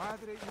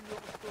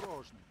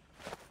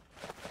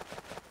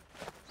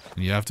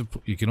 And you have to,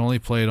 you can only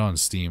play it on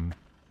Steam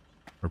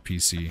or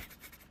PC.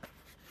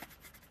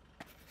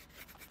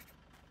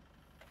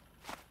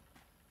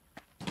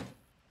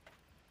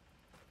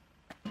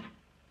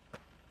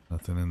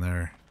 Nothing in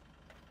there.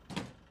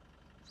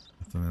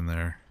 Nothing in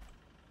there.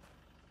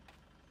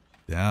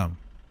 Damn.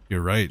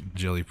 You're right,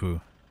 Jelly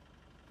Poo.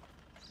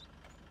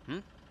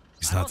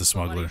 He's not the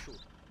smuggler.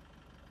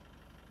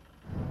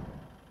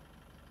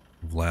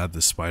 Vlad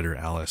the Spider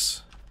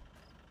Alice.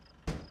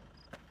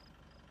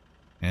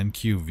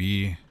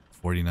 NQV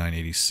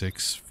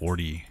 4986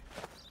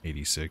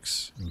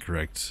 4086.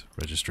 Incorrect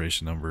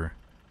registration number.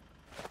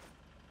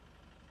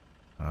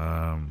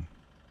 Flat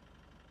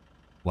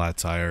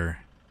tire.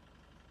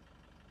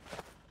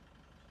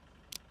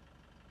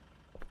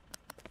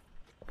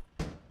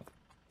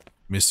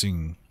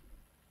 Missing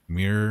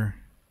mirror.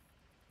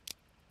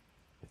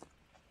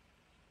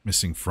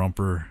 Missing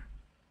frumper.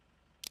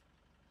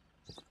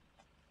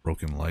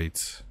 Broken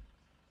light.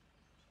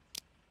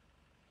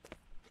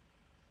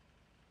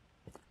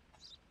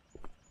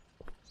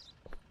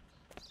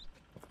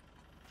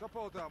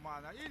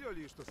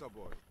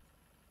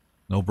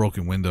 No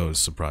broken windows,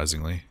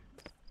 surprisingly.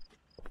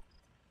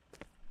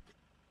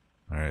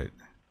 Alright.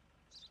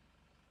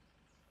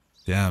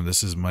 Damn,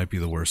 this might be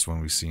the worst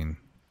one we've seen.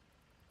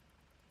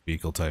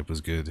 Vehicle type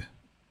was good.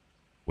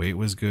 Weight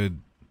was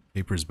good.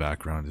 Paper's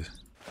background.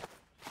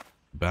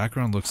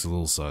 Background looks a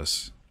little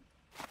sus.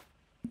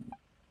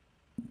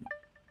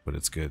 But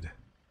it's good.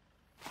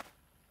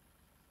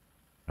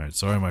 Alright,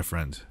 sorry my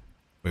friend.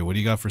 Wait, what do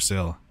you got for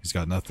sale? He's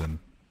got nothing.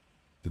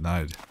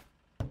 Denied.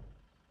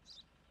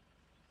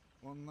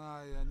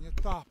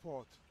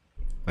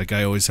 That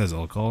guy always has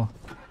alcohol?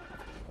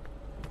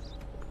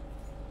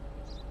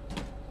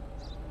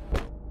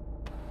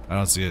 I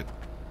don't see it.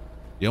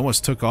 He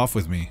almost took off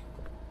with me.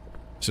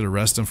 Should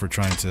arrest him for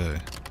trying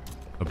to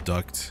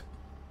abduct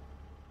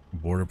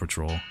Border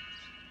Patrol.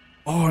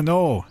 Oh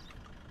no!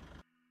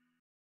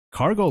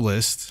 Cargo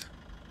list?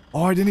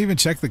 Oh, I didn't even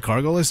check the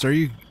cargo list. Are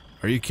you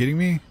kidding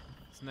me?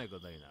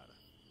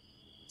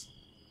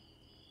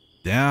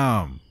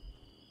 Damn.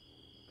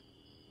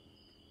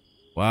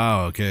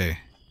 Wow, okay.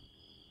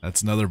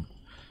 That's another...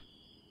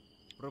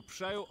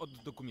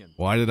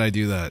 Why did I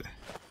do that?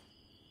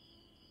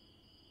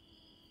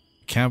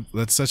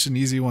 That's such an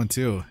easy one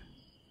too.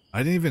 I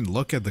didn't even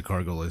look at the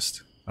cargo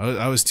list.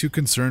 I was too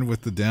concerned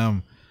with the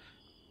damn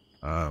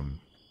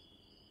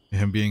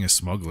him being a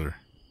smuggler.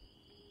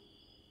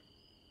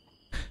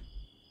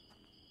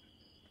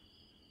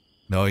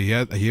 No, he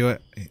had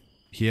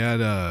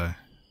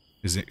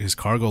his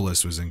cargo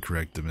list was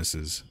incorrect to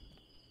Mrs.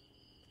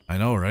 I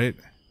know, right?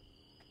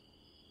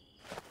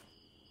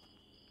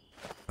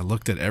 I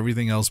looked at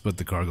everything else but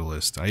the cargo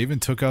list. I even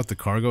took out the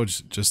cargo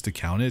just to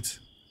count it.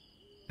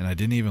 And I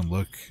didn't even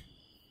look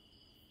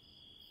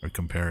or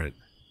compare it.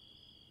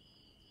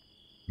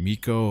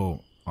 Miko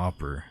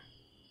Opper.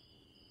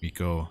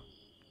 Miko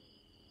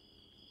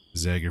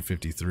Zager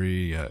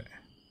 53.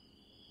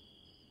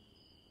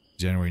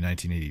 January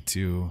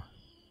 1982.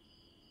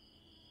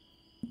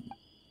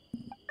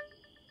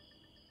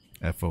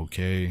 FOK.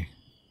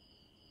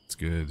 It's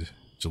good.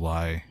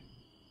 July.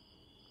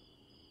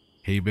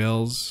 Hay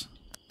bales.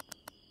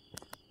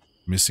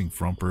 Missing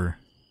frumper.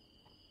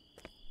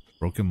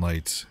 Broken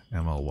light.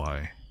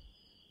 MLY.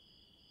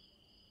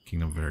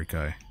 Kingdom of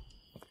Erikai.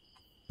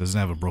 Doesn't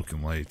have a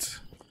broken light.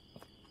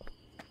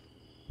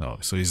 No,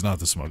 so he's not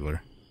the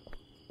smuggler.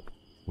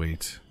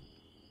 Wait.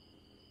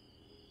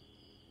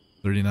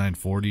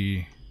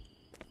 3940.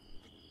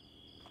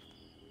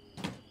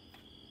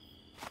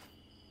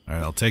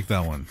 Alright, I'll take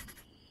that one.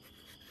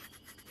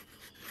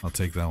 I'll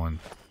take that one.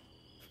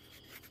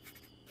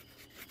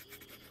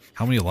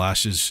 How many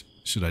lashes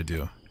should I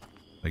do?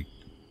 Like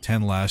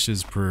 10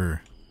 lashes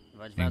per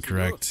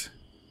incorrect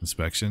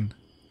inspection?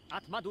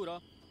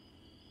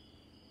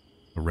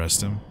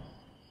 Arrest him.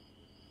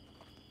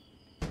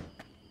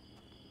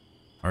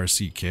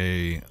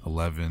 RCK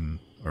 11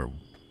 or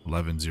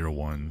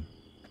 1101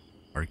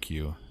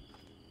 RQ.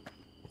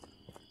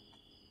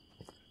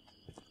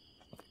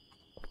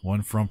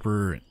 One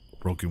frumper,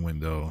 broken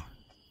window,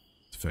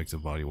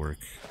 defective bodywork.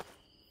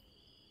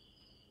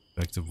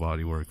 Defective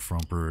bodywork,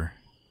 frumper,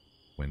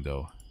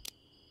 window.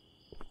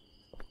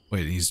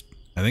 Wait,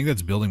 I think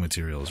that's building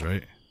materials,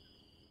 right?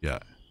 Yeah.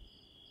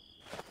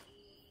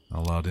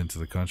 Allowed into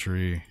the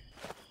country.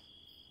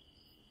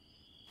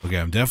 Okay,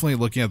 I'm definitely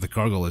looking at the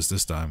cargo list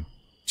this time.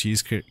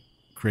 Cheese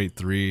crate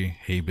 3,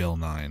 hay bale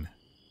 9.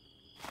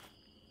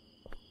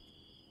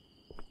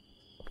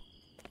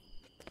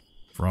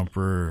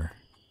 Frumper.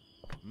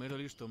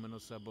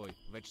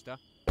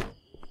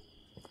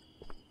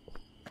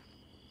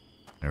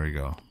 There we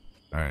go.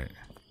 Alright.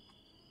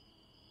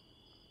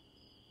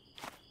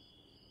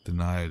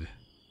 Denied.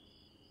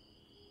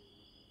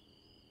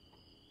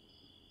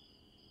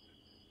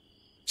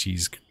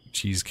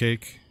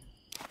 Cheesecake.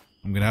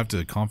 I'm gonna have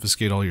to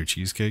confiscate all your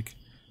cheesecake.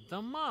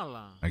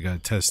 I gotta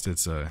test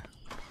its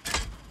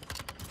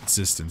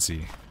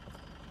consistency.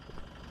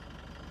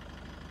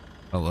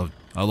 I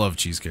love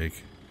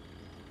cheesecake.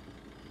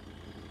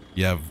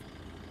 I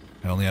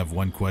only have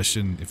one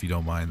question, if you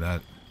don't mind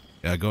that.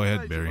 Yeah, go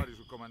ahead, Barry.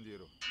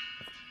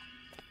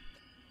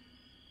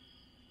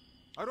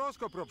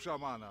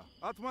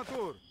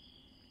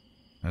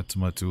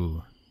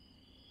 Atmatul.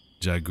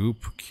 Jagoop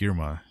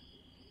Kirma.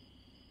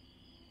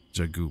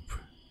 Jagoop.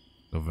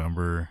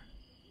 November.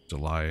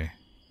 July.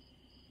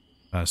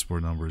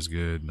 Passport number is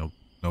good. No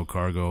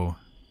cargo.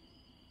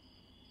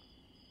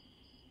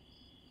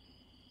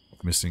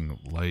 Missing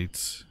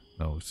lights.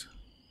 No.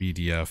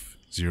 BDF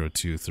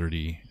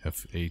 0230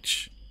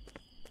 FH.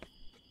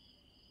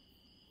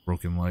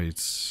 Broken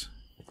lights.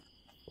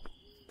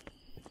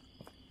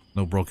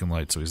 No broken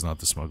lights, so he's not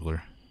the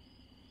smuggler.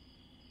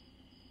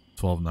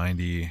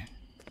 1290.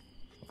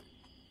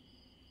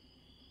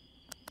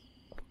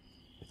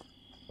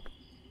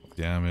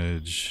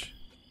 Damage.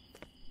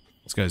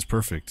 This guy's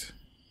perfect.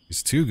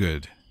 He's too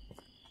good.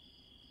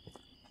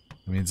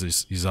 That means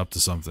he's up to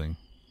something.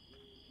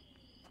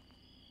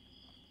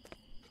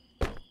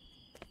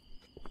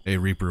 Hey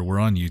Reaper, we're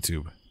on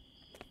YouTube.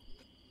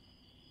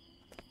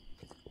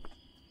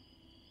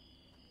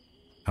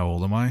 How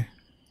old am I?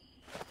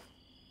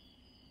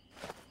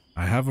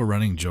 I have a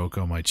running joke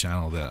on my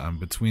channel that I'm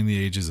between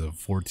the ages of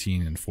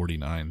 14 and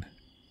 49.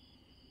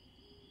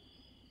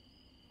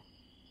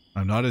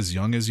 I'm not as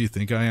young as you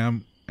think I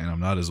am, and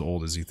I'm not as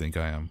old as you think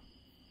I am.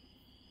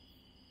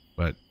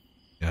 But,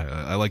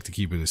 yeah, I like to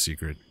keep it a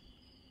secret.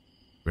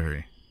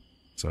 Very.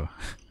 So,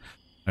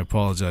 I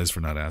apologize for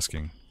not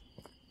asking.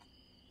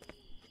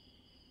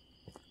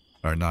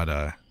 Or not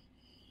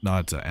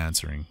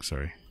answering,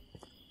 sorry.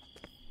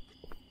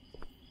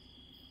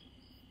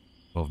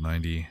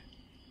 1290.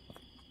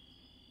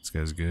 This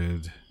guy's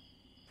good.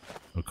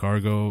 No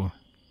cargo.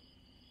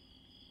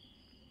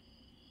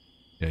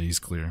 Yeah, he's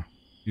clear.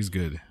 He's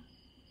good.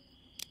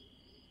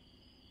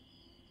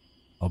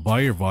 I'll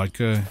buy your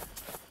vodka.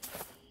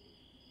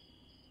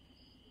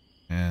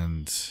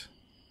 And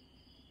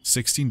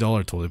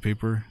 $16 toilet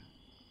paper?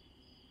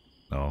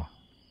 No.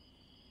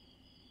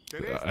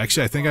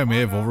 Actually, I think I may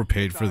have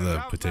overpaid for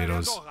the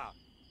potatoes.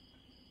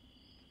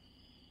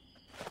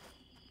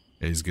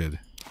 Yeah, he's good.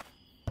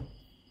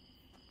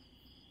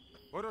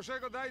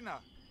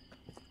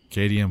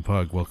 Katie and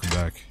Pug, welcome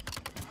back.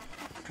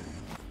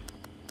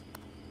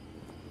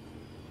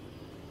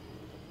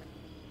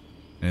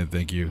 And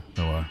thank you,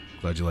 Noah.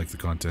 Glad you like the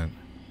content.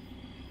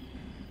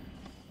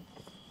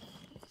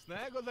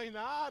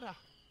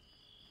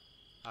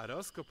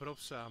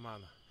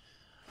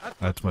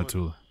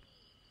 Atmatul.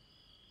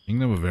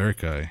 Kingdom of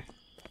Erikai.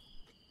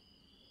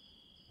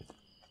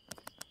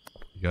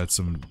 You got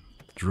some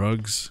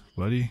drugs,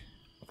 buddy?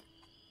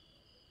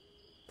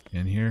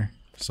 In here?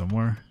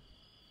 Somewhere?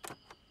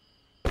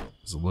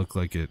 Does it look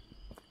like it?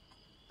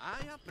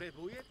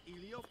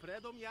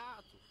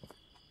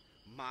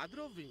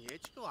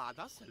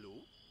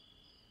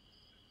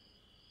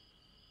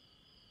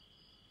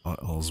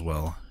 All's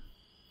well.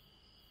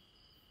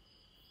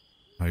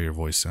 How your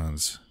voice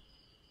sounds.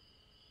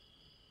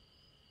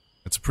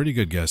 It's a pretty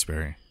good guess,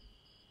 Barry.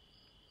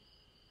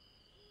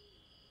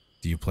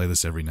 Do you play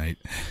this every night?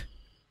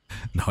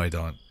 No, I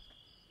don't.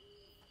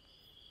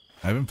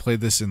 I haven't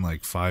played this in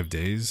like 5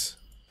 days.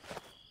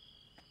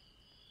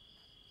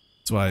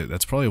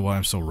 That's probably why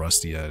I'm so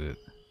rusty at it.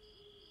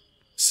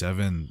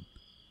 7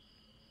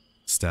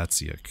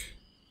 Statsiak.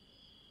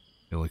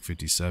 Like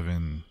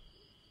 57.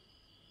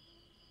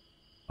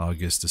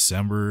 August,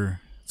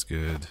 December. It's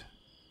good.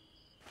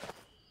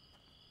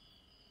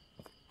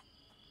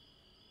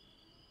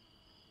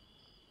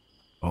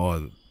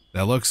 Oh,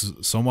 that looks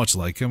so much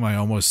like him. I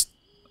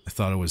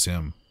thought it was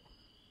him.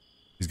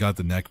 He's got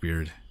the neck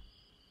beard.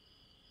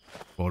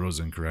 Photo's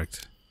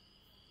incorrect.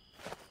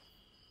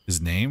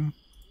 His name?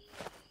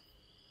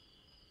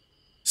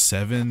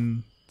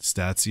 7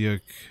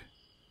 Statsiak.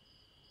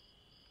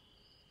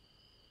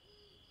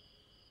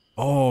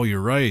 Oh, you're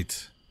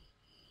right.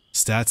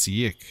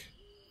 Statsiak.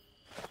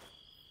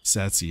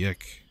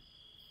 Statsiak.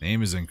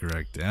 Name is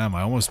incorrect. Damn,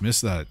 I almost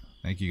missed that.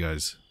 Thank you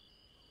guys.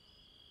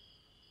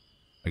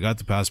 I got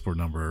the passport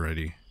number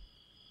already.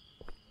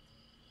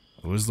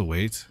 What was the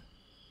weight?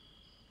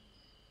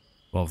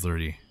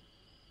 1230.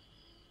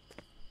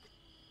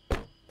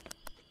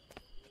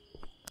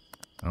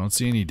 I don't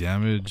see any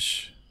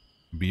damage.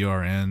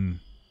 BRN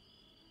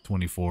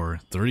 24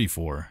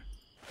 34.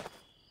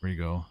 There you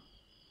go.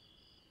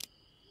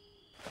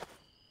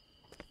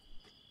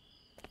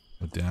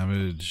 No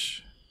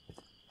damage.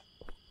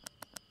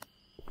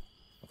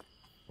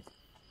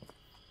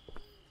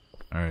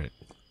 Alright.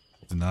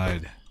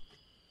 Denied.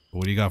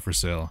 What do you got for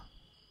sale?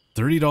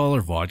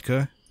 $30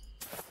 vodka?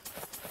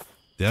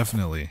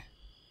 Definitely.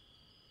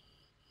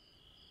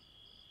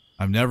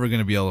 I'm never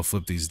gonna be able to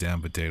flip these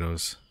damn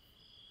potatoes.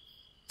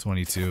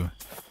 22.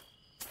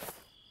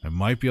 I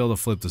might be able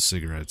to flip the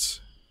cigarettes.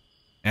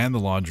 And the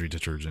laundry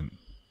detergent.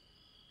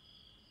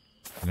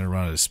 I'm gonna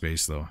run out of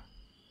space though.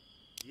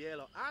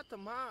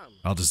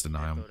 I'll just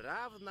deny them.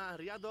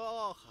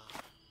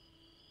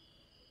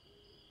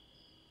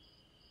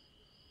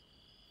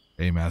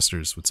 Hey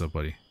Masters, what's up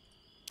buddy?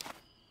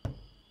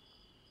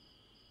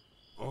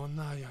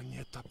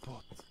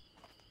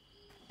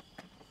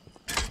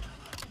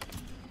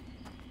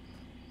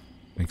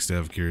 Thanks to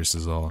have Curious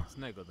is all.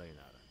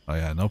 Oh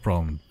yeah, no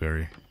problem,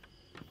 Barry.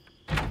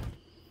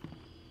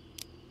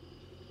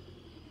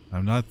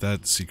 I'm not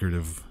that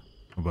secretive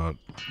about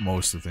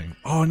most of the things.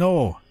 Oh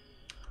no!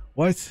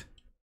 What?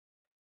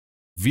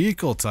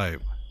 Vehicle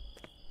type.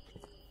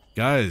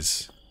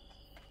 Guys.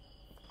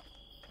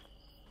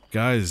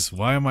 Guys,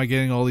 why am I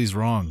getting all these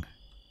wrong?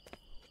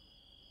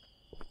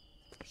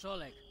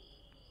 Szolek.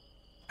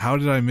 How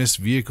did I miss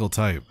vehicle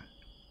type?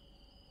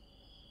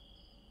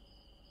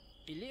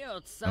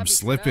 I'm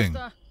slipping.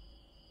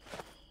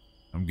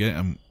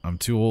 I'm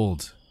too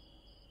old.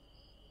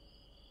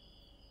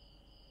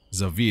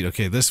 Zavid.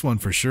 Okay, this one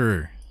for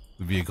sure.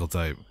 The vehicle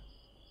type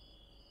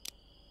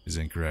is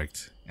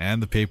incorrect.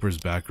 And the paper's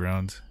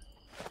background.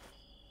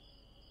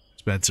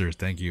 Spencer,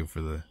 thank you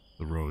for the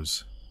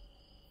rose.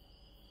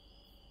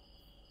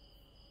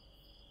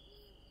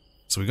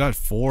 So we got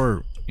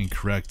 4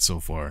 incorrect so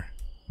far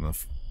in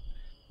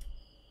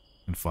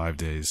 5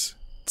 days.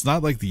 It's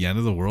not like the end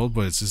of the world,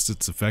 but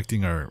it's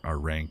affecting our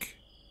rank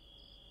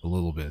a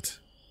little bit.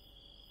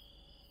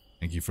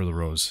 Thank you for the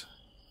rose,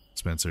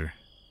 Spencer.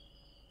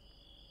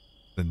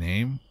 The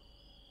name?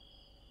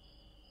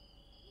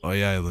 Oh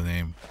yeah, the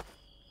name.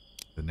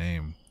 The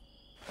name.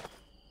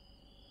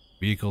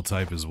 Vehicle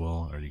type as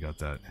well. Already got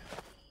that.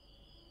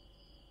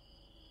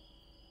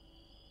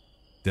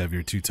 Dev,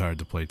 you're too tired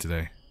to play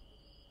today.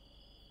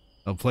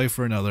 I'll play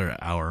for another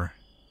hour.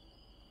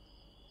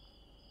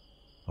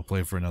 I'll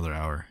play for another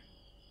hour.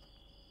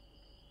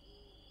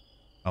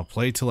 I'll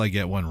play till I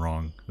get one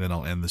wrong, then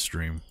I'll end the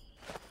stream.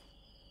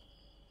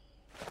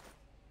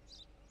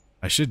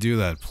 I should do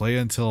that. Play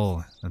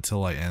until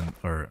I end,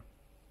 or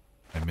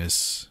I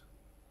miss,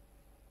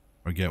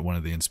 or get one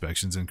of the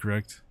inspections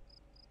incorrect.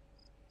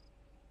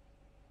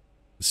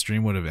 The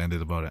stream would have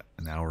ended about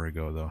an hour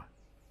ago, though.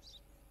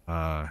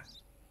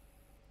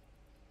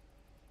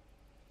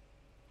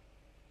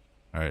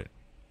 Alright.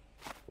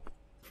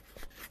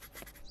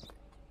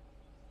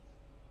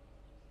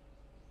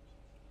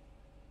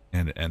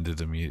 And it ended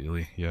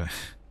immediately, yeah.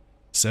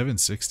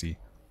 760.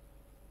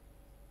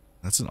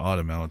 That's an odd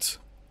amount.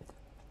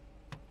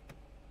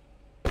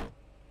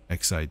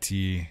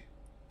 XIT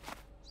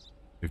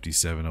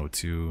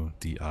 5702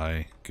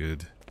 DI,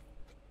 good.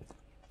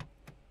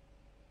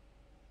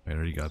 I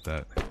already got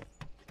that.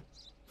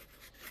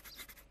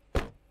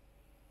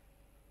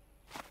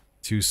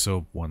 2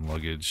 soap, 1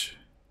 luggage.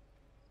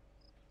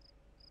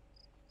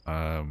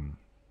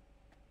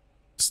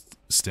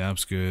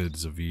 Stamps good,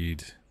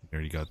 Zavid, I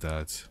already got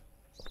that.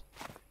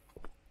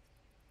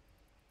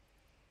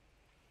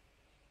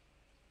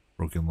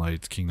 Broken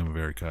light, Kingdom of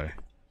Erikai.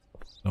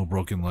 No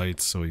broken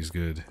lights, so he's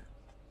good.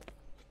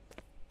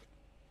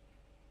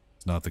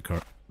 It's not the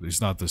car.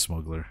 He's not the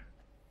smuggler.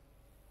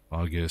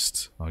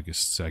 August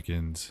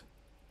 2nd.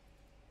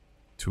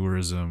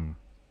 Tourism.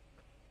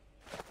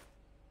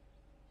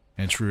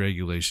 Entry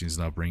regulations,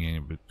 not bringing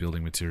in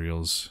building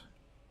materials.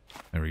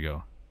 There we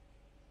go.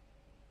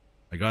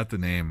 I got the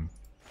name.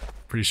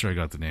 Pretty sure I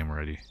got the name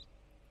already.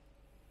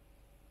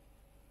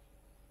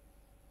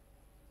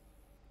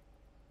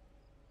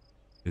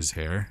 His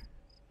hair?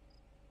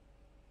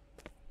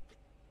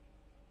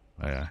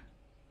 Oh yeah.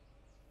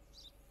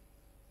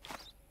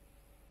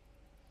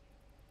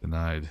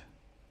 Denied.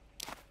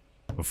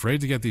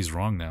 Afraid to get these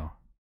wrong now.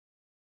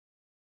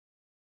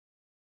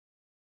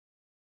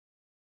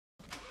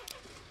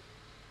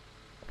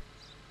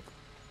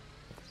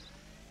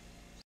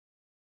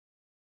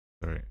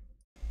 Alright.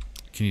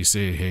 Can you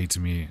say hey to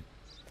me?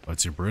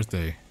 What's your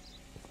birthday?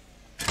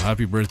 Well,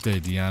 happy birthday,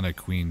 Deanna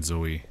Queen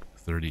Zoe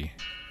 30.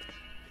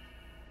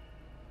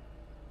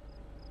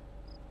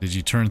 Did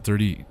you turn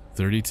 30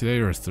 today,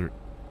 or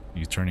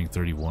you turning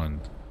 31?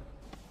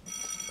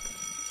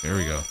 There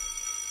we go.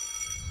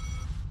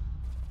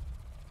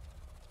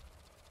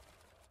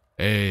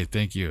 Hey,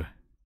 thank you,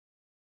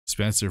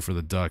 Spencer, for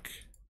the duck.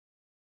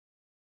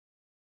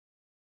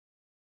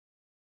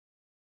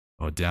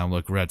 Oh damn,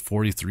 look, we're at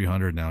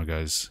 4,300 now,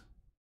 guys.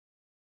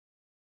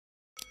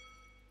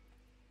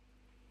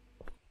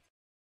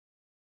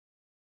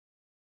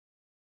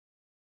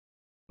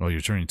 Oh,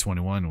 you're turning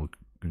 21. Well,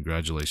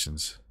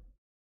 congratulations.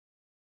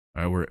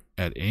 All right, we're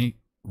at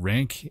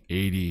rank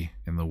 80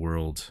 in the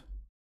world.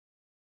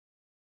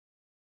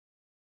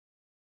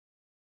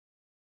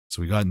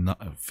 So we got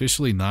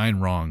officially 9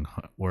 wrong.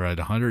 We're at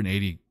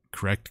 180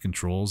 correct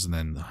controls and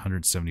then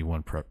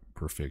 171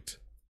 perfect.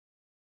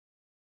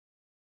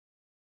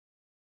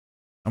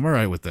 I'm all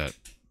right with that.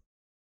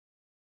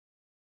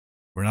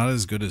 We're not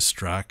as good as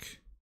Strack.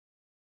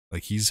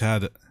 Like he's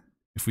had,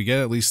 if we get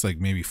at least like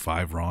maybe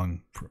 5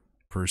 wrong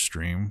per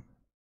stream,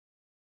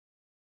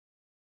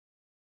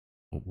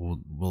 we'll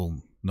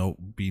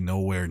be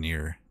nowhere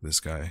near this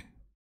guy.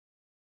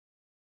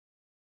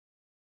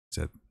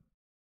 He's at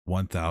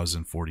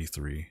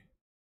 1,043.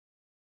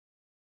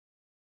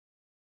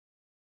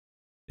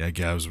 Yeah,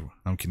 Gabs,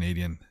 I'm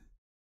Canadian.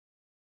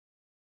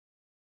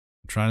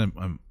 I'm trying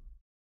to.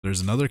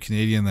 There's another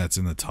Canadian that's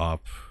in the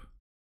top.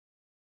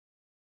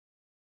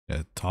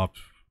 Yeah, top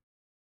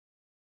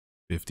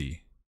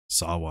 50.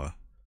 Sawa.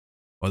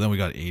 Oh, then we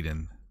got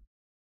Aiden.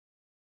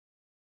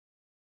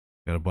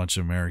 Got a bunch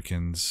of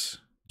Americans.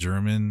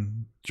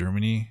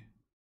 Germany.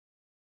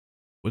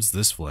 What's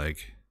this flag?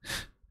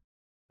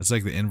 It's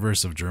like the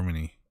inverse of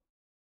Germany.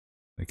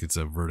 Like it's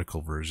a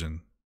vertical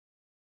version.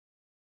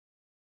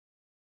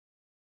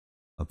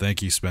 Oh,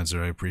 thank you,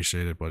 Spencer. I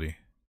appreciate it, buddy.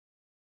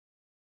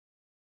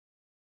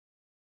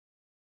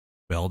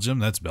 Belgium?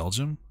 That's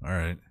Belgium?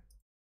 Alright.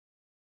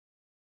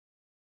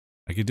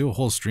 I could do a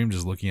whole stream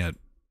just looking at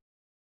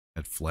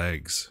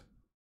flags.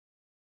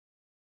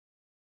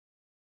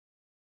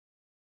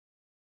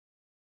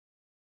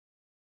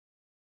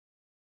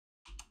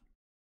 I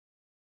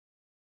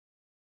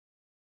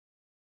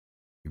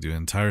could do an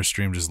entire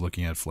stream just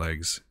looking at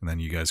flags and then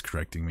you guys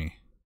correcting me.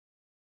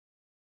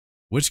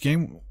 Which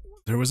game?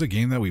 There was a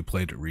game that we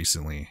played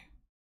recently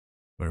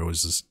where it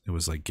was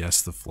like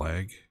guess the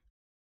flag.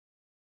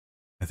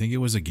 I think it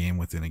was a game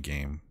within a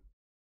game.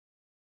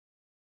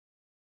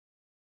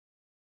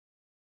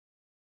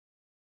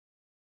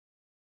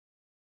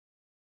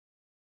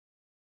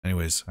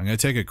 Anyways, I'm gonna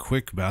take a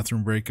quick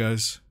bathroom break,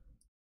 guys.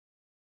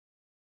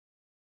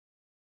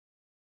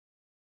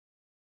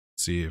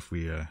 See if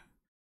we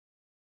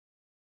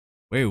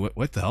wait,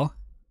 what the hell?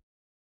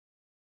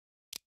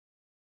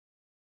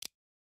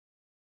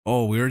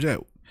 Oh, we were at,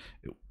 it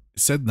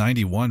said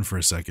 91 for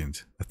a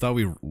second. I thought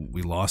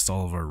we lost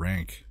all of our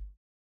rank.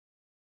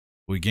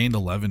 We gained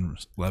 11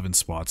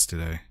 spots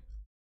today.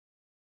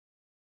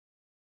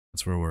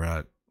 That's where we're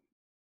at.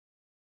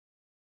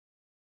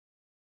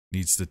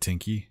 Needs the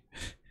Tinky.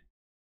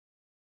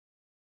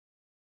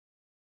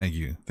 Thank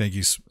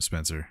you,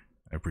 Spencer.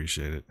 I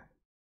appreciate it.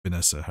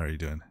 Vanessa, how are you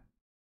doing?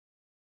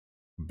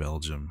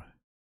 Belgium.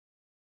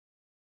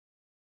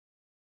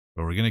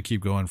 But we're gonna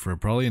keep going for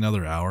probably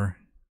another hour.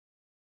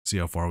 See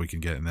how far we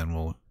can get, and then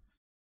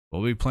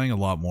we'll be playing a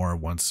lot more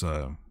once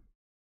the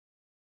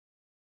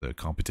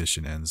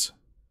competition ends.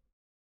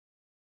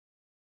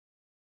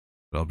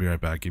 But I'll be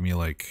right back. Give me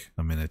like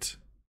a minute.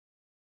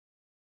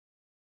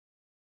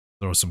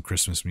 Throw some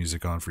Christmas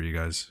music on for you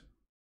guys.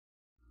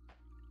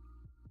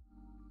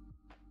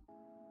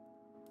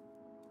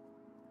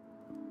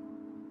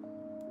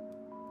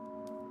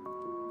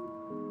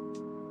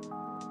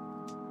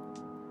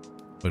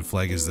 What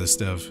flag is this,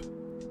 Dev?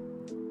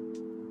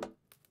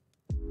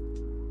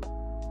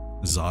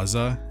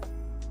 Zaza?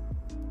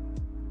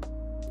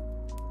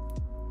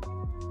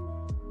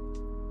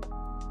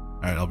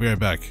 Alright, I'll be right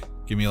back.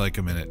 Give me like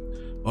a minute.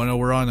 Oh no,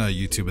 we're on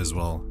YouTube as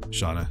well,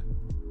 Shauna.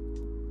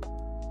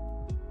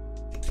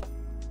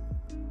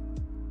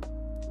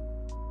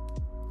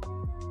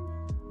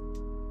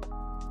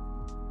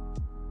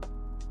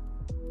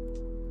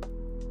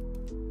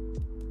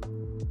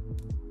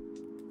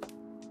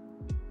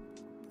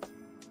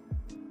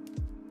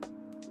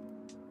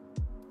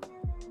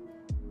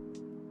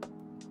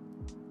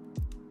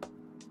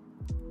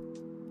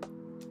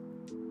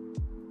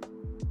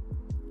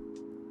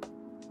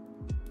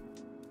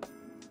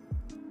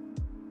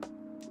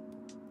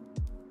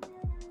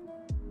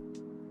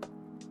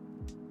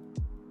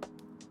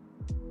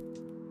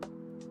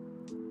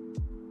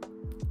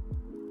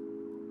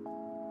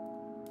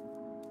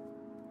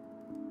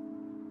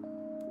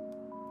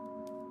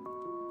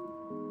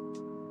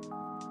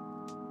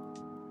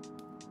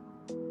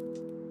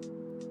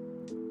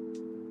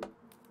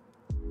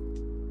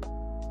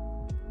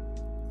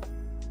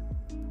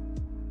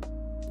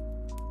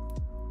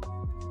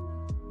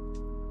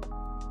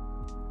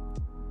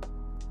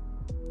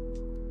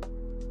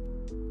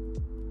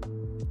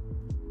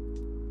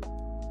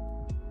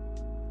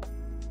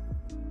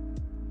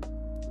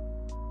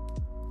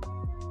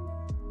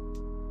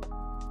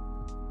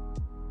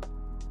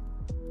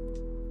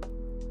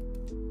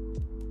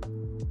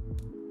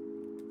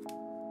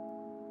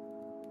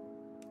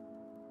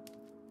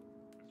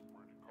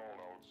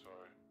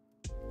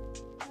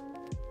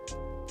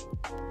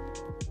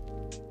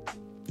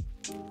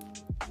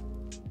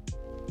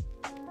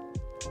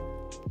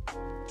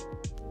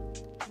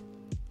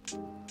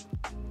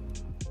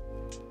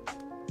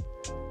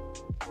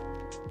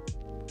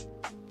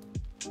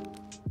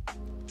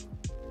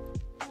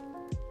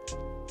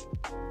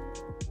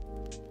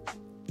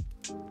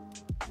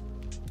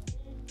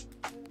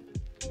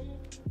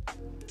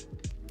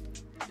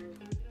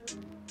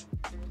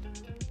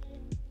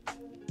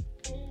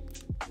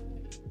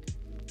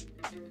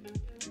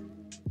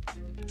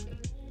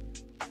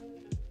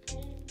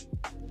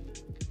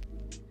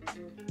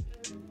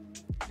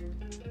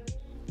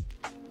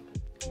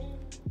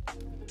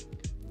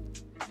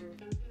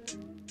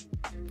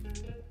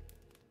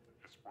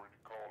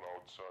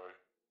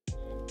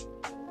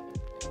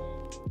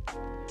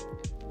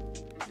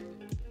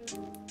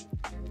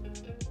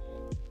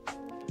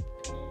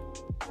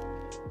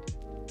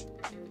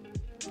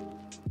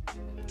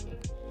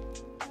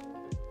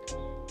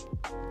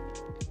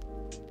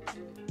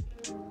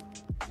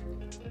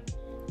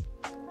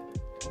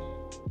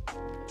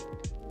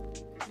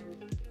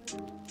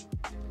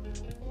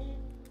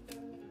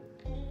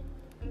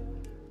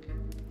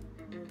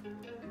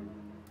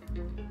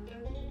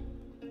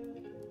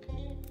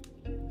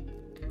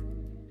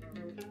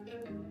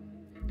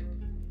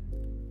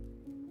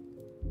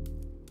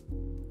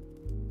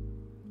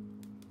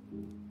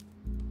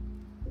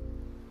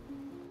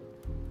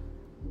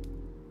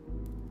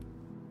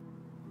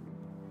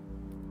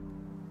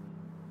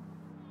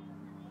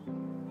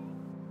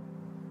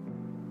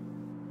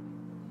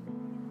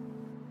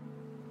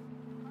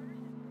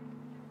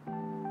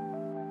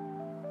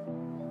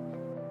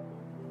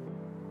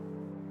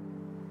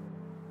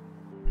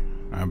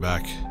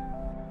 back.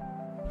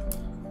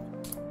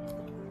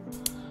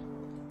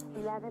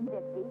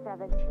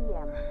 11:57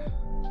 p.m.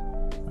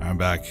 I'm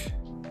back.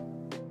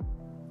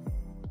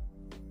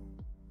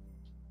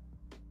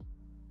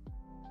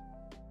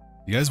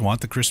 You guys want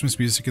the Christmas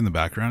music in the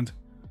background?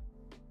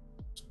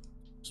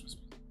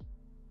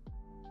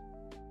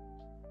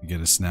 You get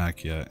a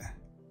snack yet?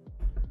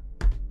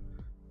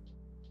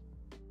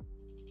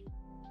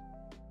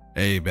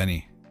 Hey,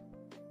 Benny.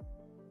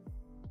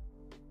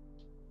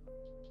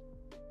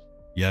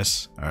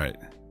 Yes? Alright.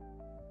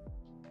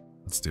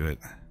 Let's do it.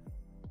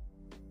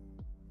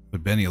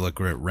 But Benny, look,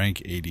 we're at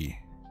rank 80.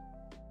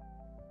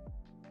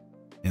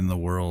 In the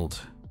world.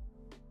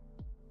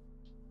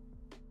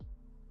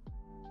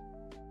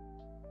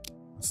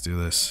 Let's do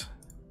this.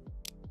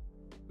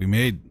 We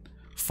made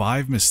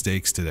 5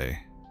 mistakes today.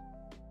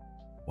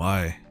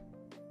 Why?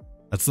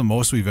 That's the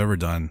most we've ever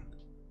done.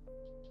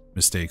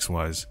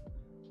 Mistakes-wise.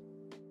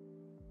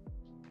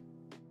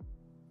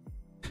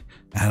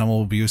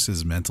 Animal abuse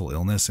is mental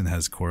illness and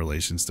has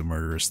correlations to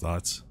murderous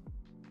thoughts.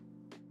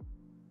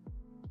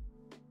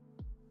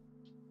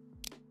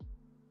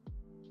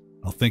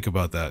 I'll think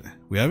about that.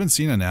 We haven't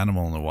seen an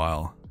animal in a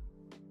while.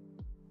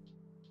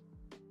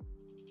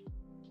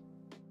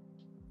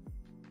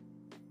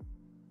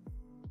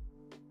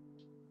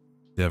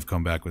 Dev,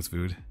 come back with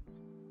food.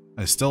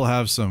 I still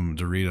have some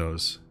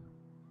Doritos.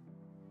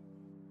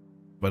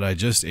 But I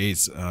just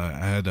ate, I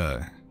had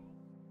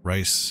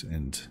rice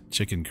and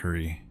chicken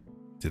curry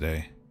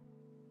today.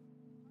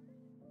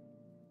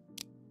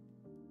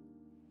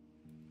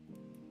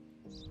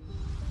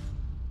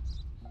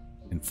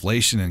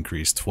 Inflation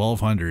increased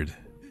 1,200.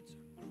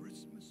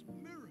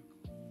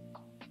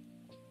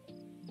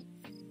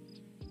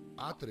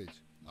 Atrich,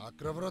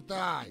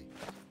 akravrotai.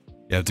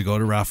 You have to go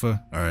to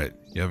Rafa? Alright,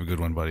 you have a good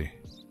one, buddy.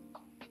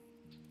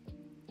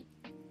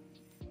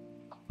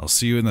 I'll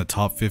see you in the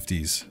top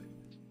 50s.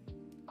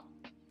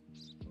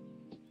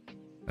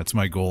 That's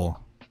my goal.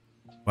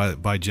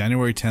 By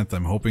January 10th,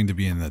 I'm hoping to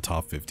be in the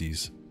top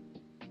 50s.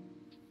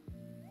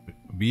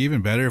 It'd be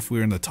even better if we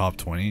were in the top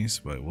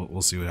 20s, but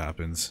we'll see what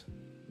happens.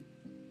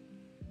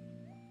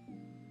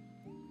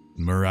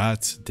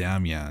 Murat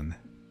Damyan.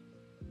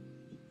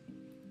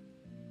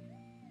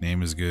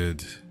 Name is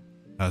good.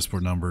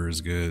 Passport number is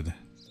good.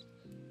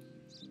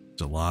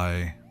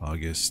 July,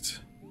 August.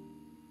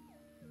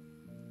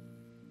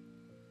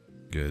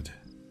 Good.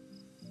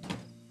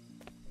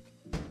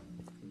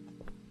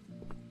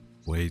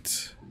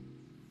 Wait.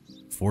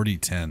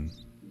 4010.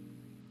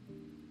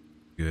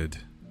 Good.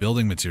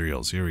 Building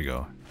materials. Here we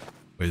go.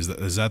 Wait,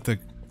 is that the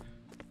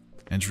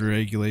entry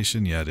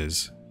regulation? Yeah, it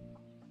is.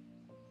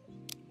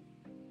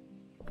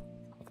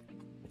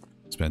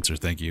 Spencer,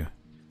 thank you.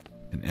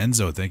 And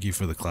Enzo, thank you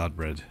for the cloud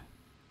bread.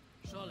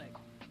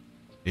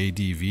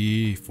 ADV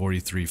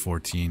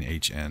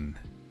 4314HN.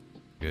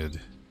 Good.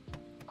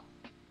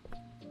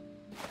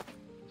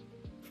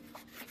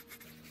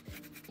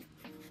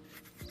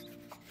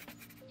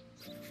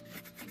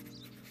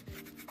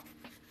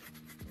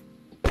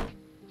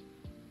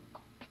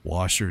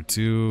 Washer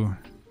 2,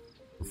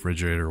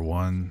 refrigerator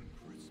 1,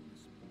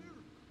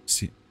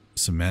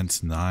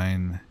 cement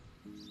 9,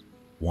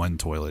 1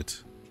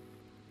 toilet.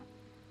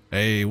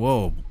 Hey,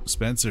 whoa,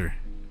 Spencer.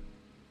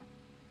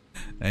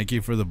 Thank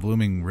you for the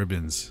blooming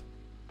ribbons,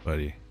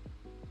 buddy.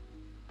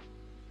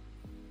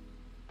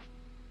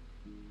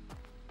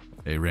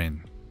 Hey,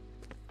 Rain.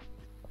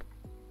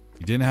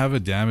 You didn't have a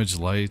damaged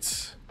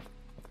light.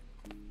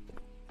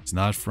 It's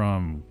not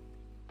from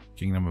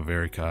Kingdom of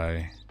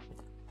Erikai.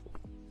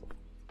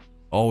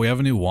 Oh, we have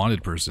a new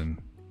wanted person.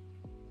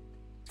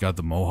 He's got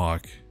the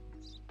mohawk.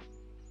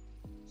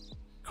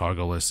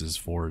 Cargo list is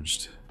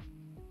forged.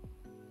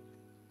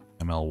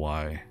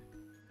 MLY.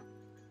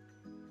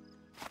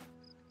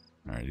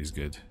 Alright, he's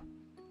good.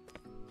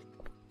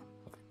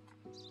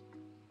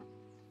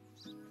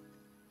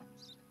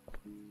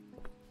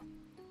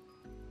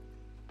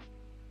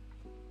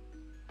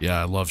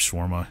 Yeah, I love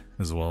shawarma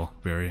as well,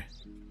 Barry.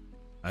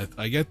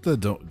 I get the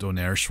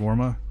donair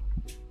shawarma,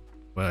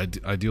 but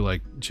I do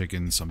like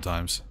chicken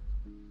sometimes.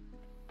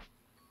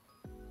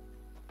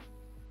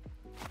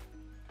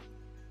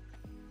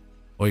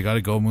 Oh, you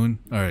gotta go, Moon?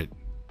 Alright.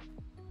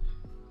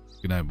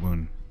 Good night,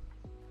 Moon.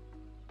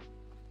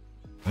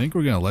 I think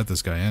we're gonna let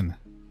this guy in.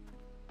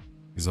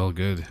 He's all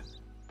good.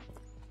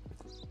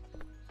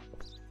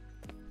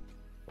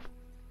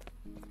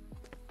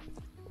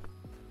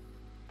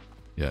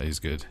 Yeah, he's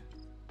good.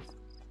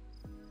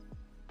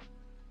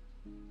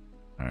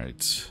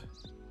 Alright.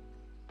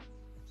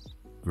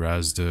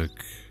 Grazduk,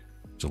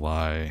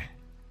 July.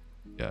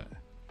 Yeah.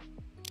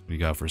 What do you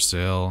got for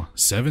sale?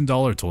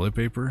 $7 toilet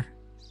paper?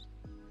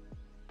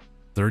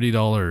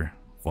 $30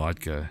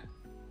 vodka.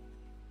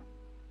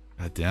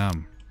 God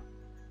damn.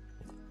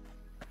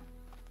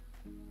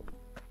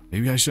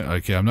 Maybe I should.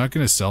 Okay, I'm not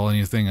gonna sell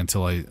anything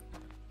until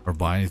or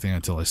buy anything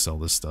until I sell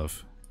this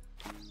stuff.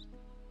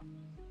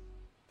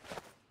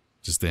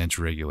 Just the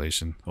entry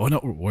regulation. Oh no,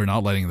 we're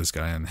not letting this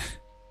guy in.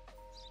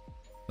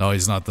 No,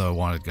 he's not the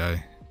wanted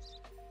guy.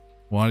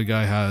 Wanted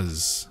guy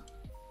has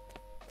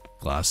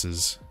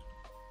Glasses.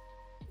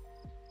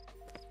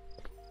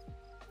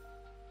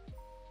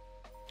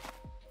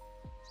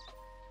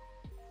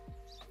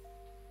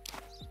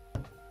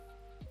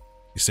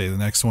 You say the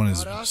next one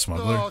is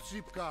smuggler?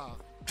 Arasto, Sipka.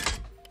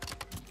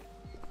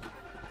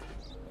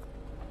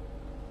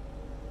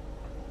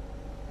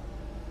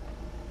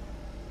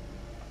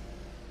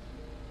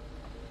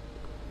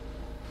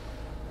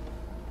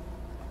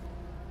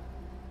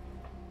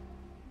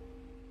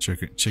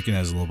 Chicken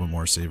has a little bit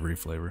more savory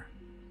flavor.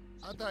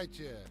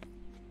 Atайте.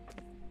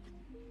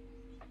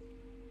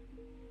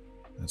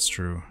 That's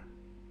true.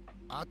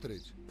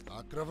 Atrich.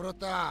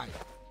 Akravrotai.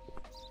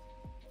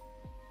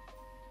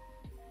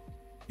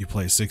 You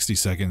play 60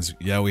 seconds.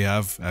 Yeah, we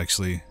have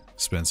actually,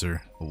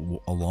 Spencer,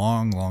 a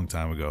long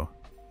time ago.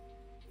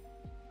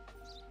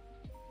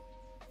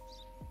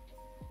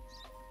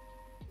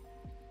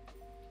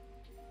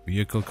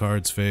 Vehicle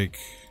card's fake.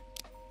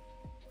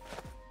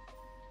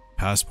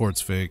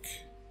 Passport's fake.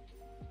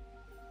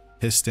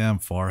 Hisham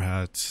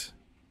Farhat.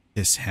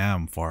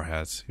 Hisham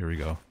Farhat. Here we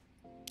go.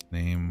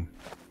 Name.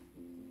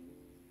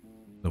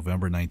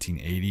 November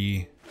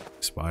 1980.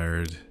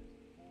 Expired.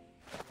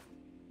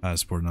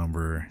 Passport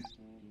number.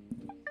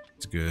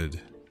 It's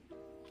good.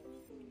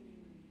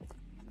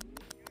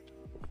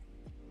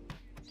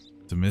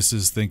 The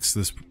missus thinks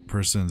this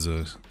person's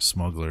a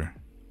smuggler.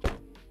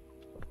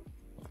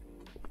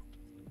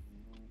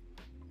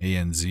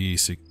 ANZ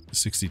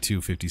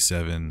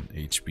 6257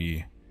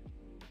 HB.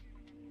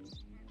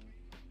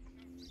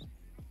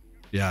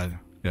 Yeah,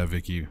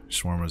 Vicky.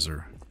 Shawarmas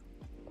are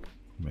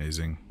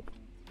amazing.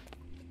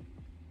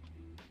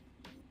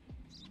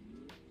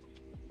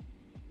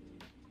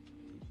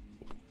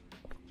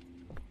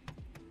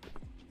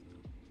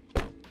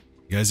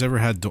 You guys ever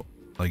had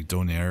like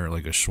donair,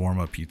 like a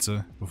shawarma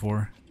pizza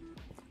before?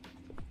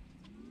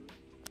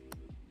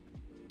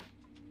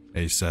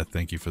 Hey Seth,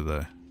 thank you for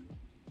the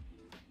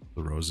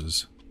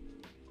roses.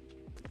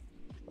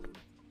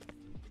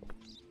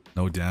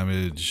 No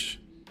damage.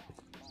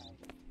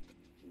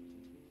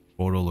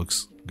 Photo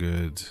looks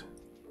good.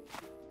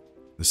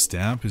 The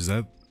stamp, is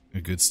that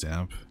a good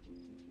stamp?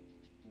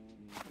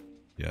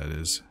 Yeah, it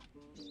is.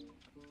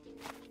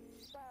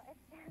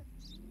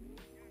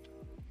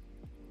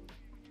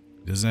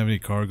 Doesn't have any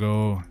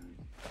cargo,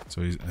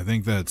 so I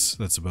think that's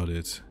about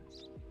it.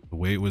 The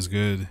weight was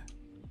good.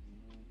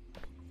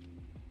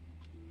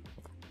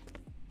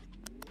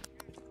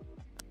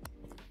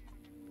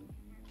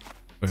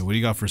 Wait, what do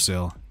you got for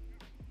sale?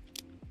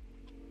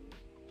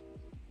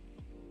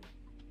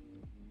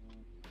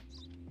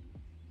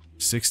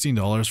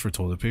 $16 for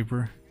toilet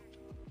paper?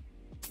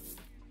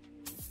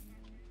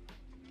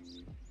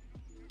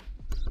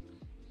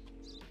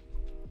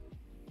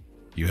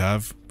 You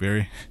have,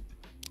 Barry?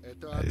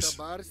 Nice.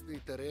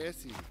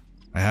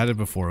 I had it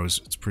before.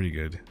 It's pretty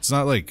good. It's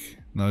not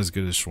as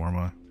good as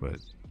shawarma, but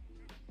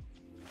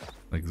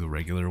like the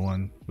regular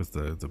one with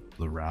the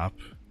wrap.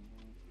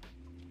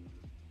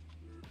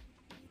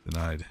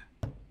 Denied.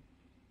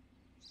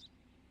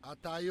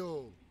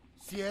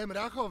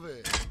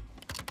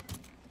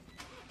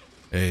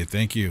 Hey,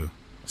 thank you,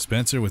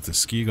 Spencer with the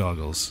ski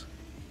goggles.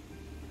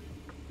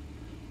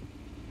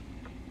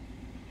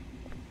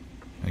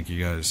 Thank you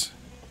guys.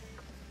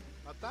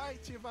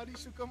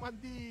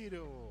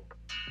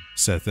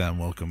 Seth M,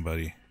 welcome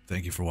buddy.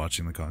 Thank you for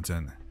watching the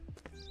content.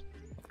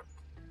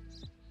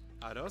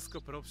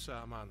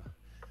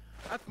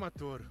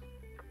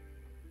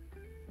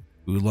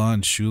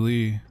 Ulan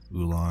Shuli,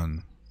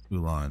 Ulan.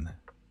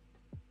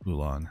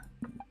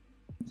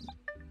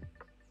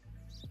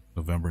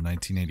 November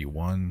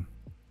 1981.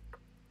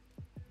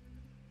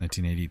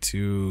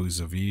 1982,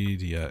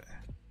 Zavid, yeah.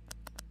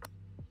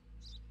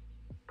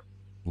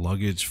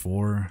 Luggage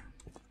 4.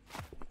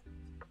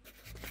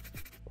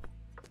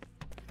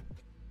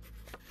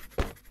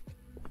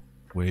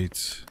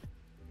 Weight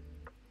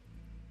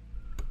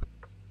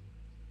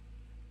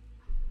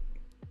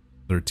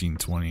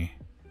 1320.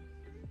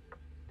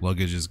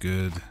 Luggage is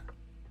good.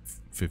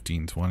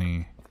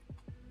 1520.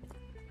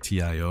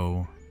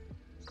 TIO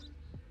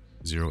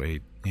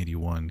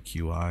 0881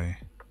 QI.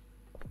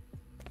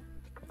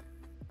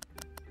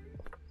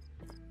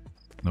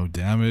 No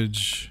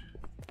damage.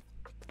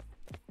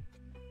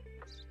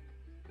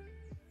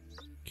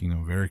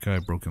 Kingdom of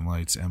Verikai, Broken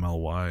Lights,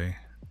 MLY.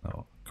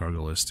 Oh,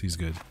 cargo list, he's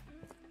good.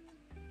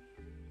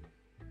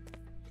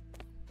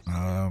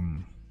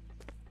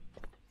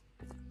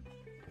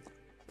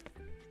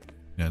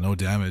 Yeah, no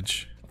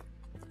damage.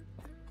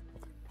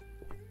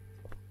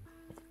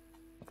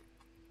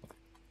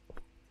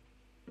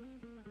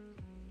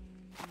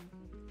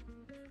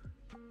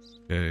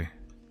 Okay.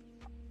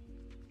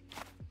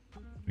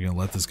 We're gonna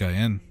let this guy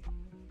in.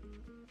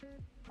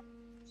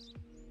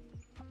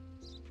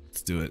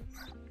 Let's do it.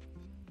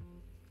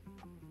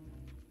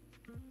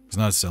 He's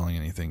not selling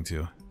anything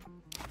too.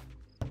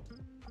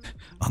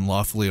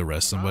 Unlawfully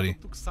arrest somebody.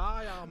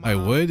 I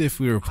would if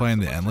we were playing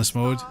the endless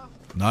mode,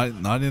 not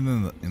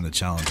in the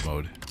challenge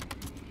mode.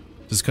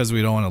 Just because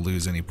we don't want to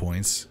lose any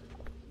points.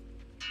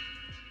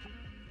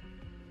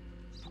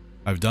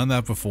 I've done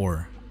that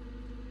before.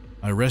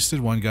 I arrested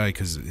one guy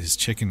because his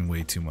chicken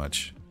weighed too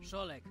much.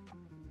 Szolek.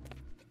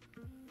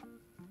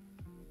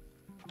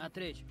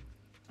 Atryć.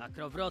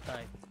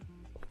 Akrowrotaj.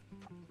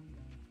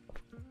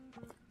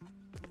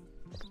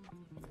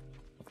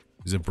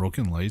 Is it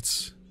broken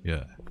lights?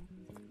 Yeah.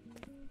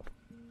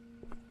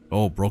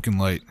 Oh, broken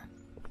light.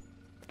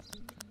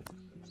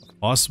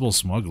 Possible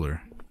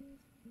smuggler.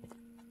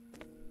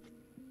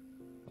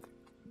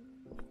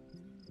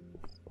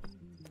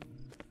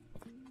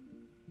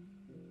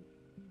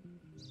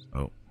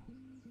 Oh.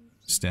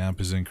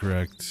 Stamp is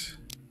incorrect.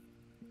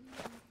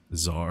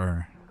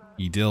 Czar.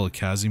 Idil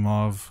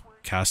Kazimov.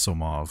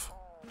 Kasomov.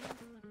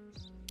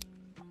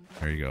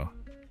 There you go.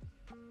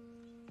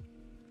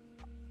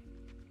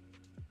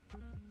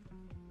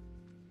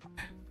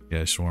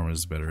 Yeah, shawarma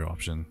is a better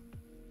option.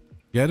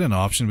 If you had an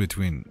option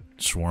between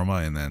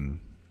shawarma and then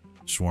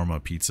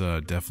shawarma pizza,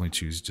 I'd definitely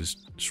choose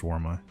just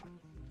shawarma.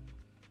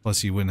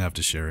 Plus, you wouldn't have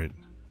to share it.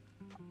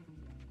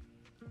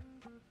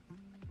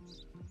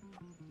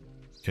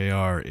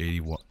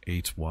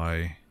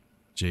 KR88Y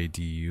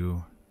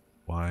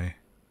JDUY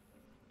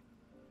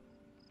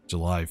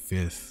July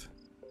 5th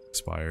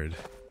expired.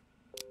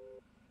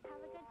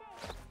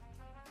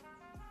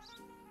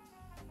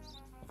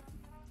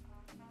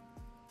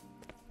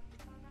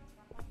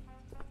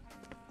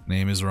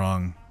 Name is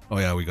wrong. Oh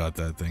yeah, we got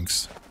that.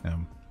 Thanks.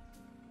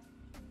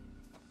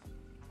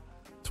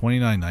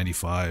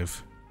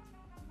 $29.95.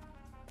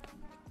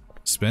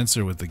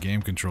 Spencer with the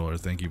game controller.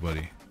 Thank you,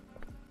 buddy.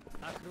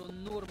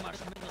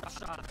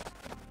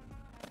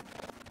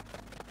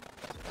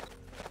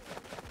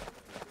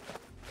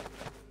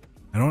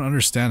 I don't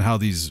understand how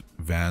these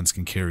vans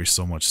can carry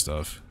so much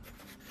stuff.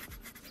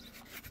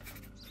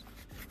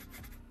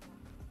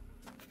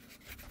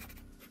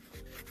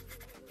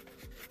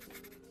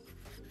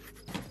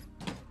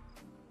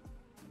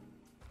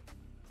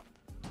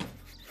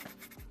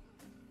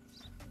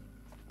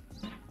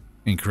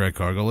 Incorrect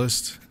cargo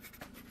list?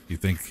 You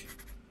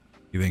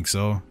think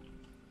so?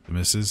 The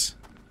misses?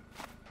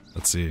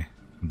 Let's see.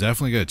 I'm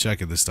definitely gonna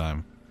check it this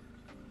time.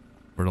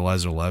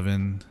 Fertilizer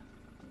 11.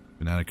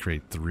 Banana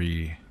crate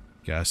 3.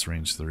 Gas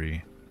range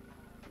 3.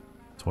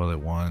 Toilet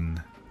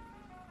 1.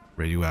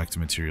 Radioactive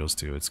materials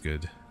 2. It's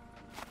good.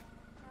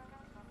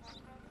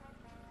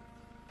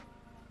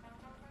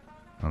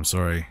 I'm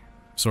sorry.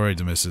 Sorry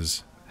to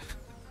misses.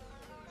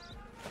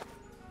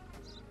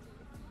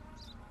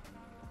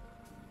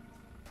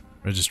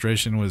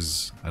 Registration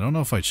was... I don't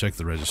know if I checked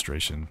the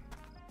registration.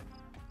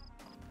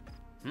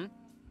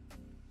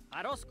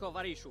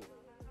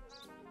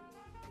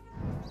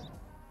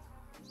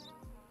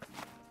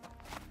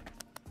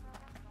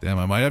 Damn,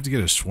 I might have to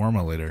get a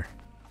shawarma later.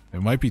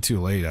 It might be too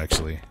late,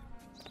 actually.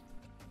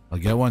 I'll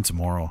get one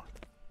tomorrow.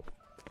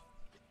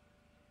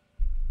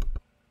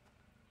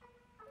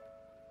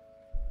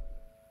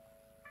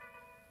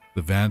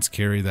 The vans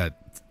carry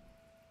that...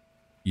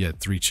 Yet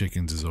 3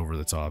 chickens is over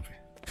the top.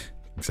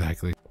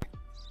 Exactly.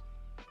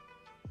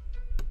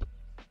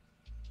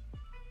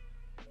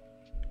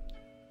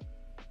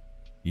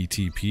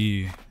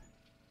 ETP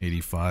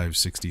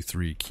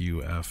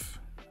 8563QF.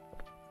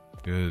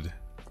 Good.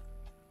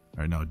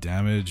 Alright, now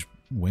damage.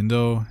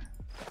 Window.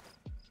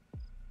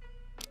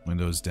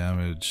 Window's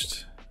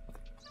damaged.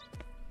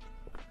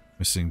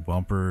 Missing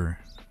bumper.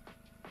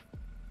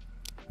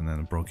 And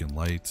then a broken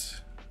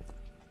light.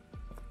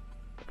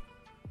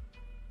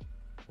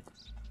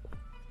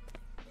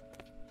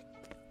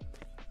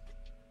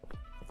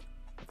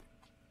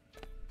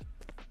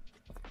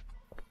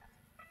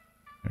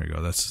 There you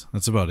go.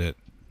 That's about it.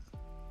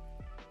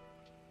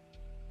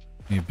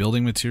 Any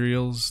building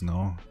materials?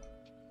 No.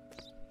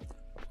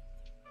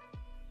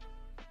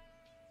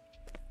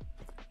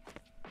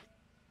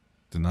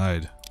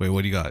 Denied. Wait,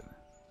 what do you got?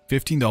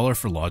 $15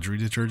 for laundry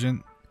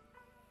detergent?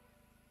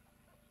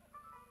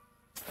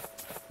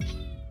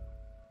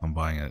 I'm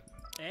buying it.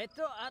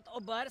 Eto at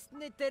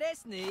obarstny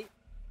teresny.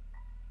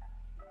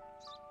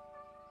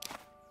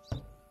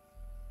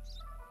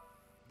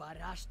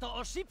 Baraż to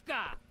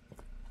oszybka.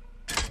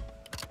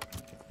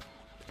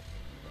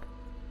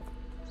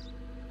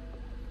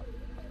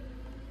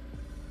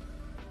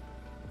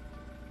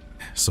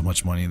 So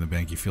much money in the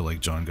bank, you feel like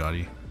John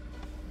Gotti.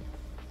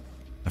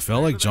 I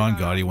felt like John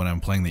Gotti when I'm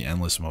playing the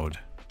endless mode.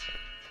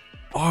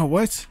 Oh,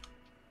 what?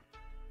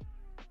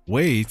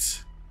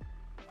 Wait.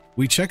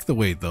 We checked the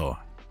weight, though.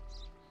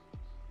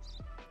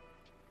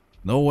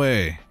 No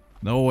way.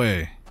 No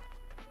way.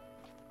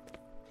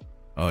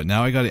 Oh,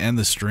 now I gotta end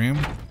the stream?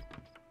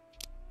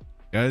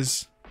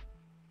 Guys?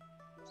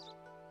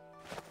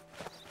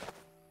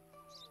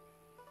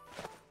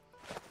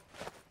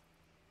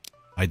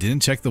 I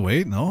didn't check the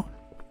weight? No?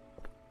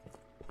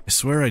 I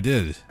swear I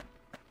did.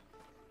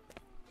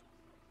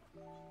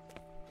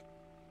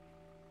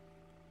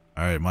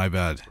 Alright, my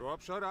bad.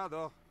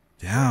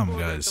 Damn,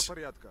 guys.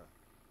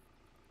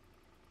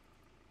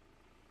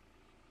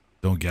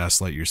 Don't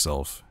gaslight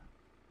yourself.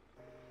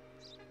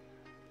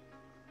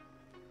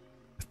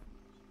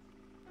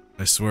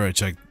 I swear I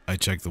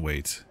checked the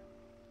weight.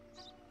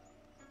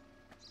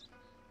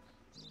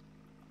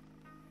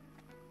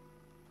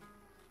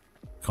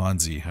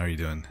 Konzi, how are you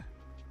doing?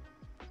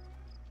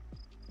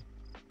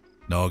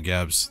 No,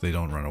 Gabs, they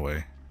don't run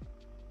away.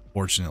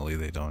 Fortunately,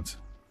 they don't.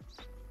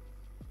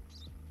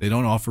 They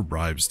don't offer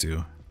bribes,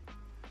 too.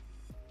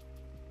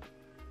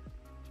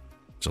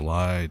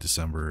 July,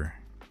 December.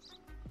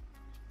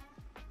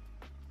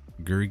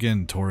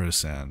 Gurgen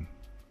Torasan.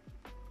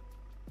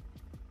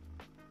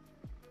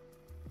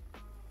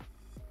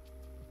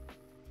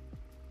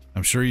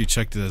 I'm sure you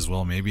checked it as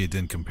well. Maybe it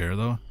didn't compare,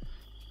 though.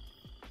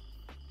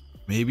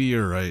 Maybe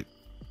you're right.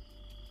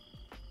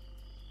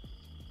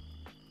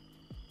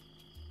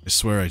 I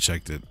swear I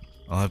checked it.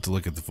 I'll have to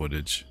look at the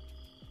footage.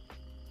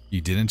 You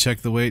didn't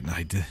check the weight? No,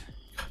 I did.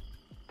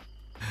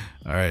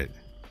 Alright.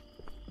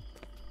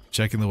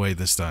 Checking the weight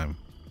this time.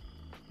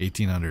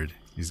 1800.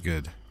 He's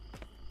good.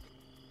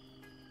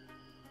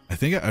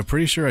 I'm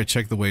pretty sure I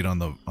checked the weight on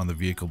the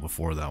vehicle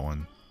before that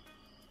one.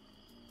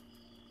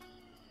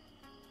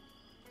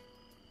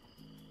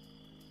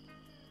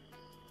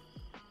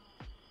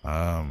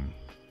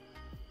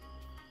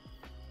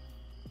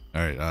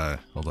 Alright,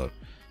 hold up.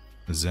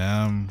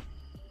 Zam.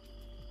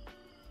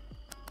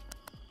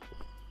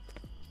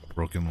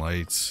 Broken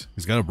lights.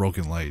 He's got a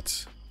broken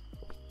light.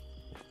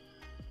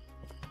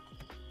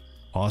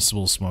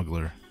 Possible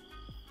smuggler.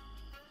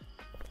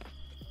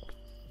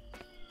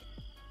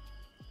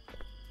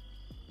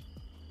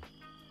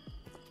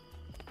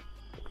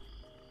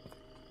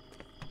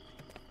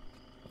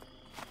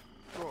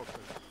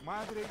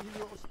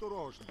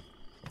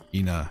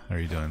 Ina, how are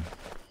you doing?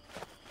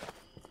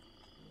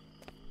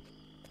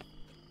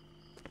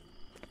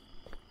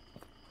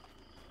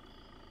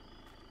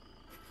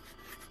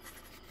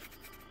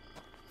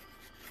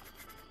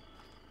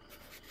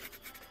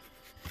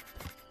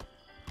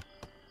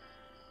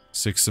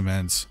 Six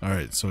cements.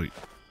 Alright, so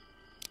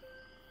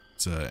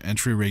it's a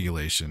entry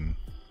regulation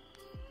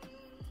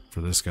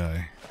for this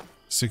guy.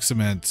 6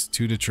 cement,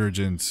 2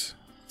 detergent,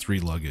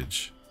 3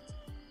 luggage.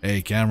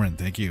 Hey Cameron,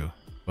 thank you,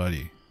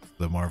 buddy.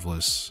 The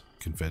marvelous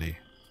confetti.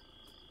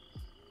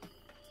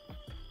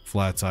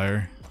 Flat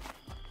tire.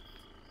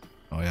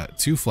 Oh yeah,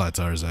 2 flat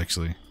tires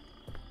actually.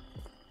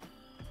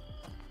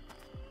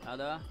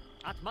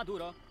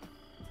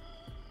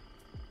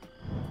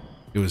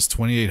 It was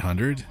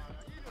 2,800.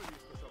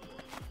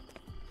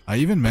 I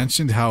even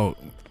mentioned how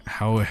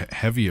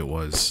heavy it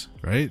was,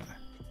 right?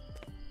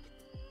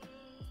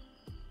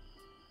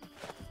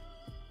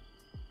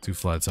 2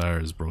 flat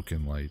tires,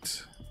 broken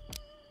light.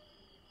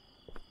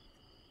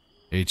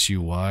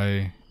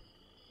 HUY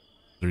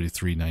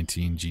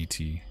 3319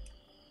 GT.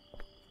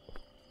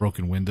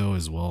 Broken window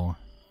as well.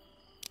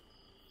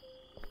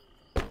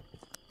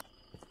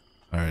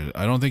 Alright,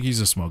 I don't think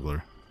he's a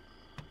smuggler.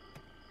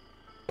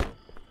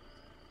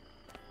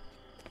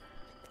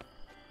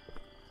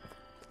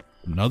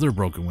 Another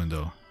broken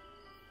window.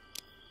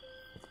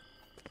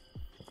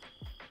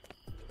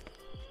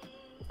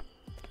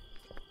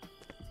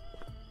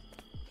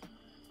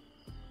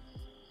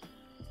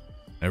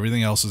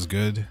 Everything else is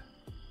good.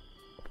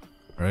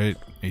 Right?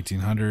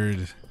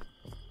 1800.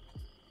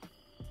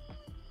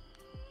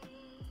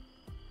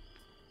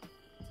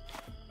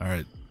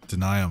 Alright,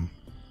 deny him.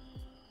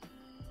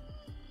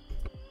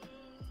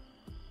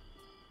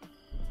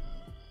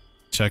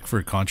 Check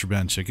for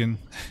contraband chicken.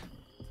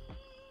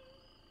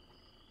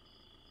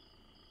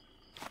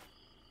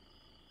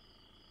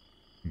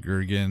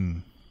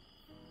 Gurgen.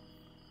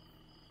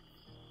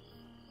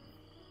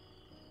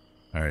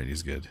 Alright,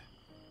 he's good.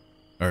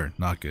 Or,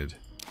 not good.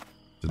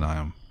 Deny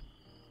him.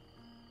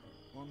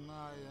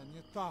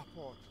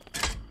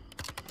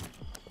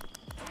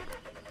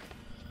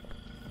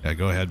 Yeah,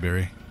 go ahead,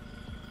 Barry.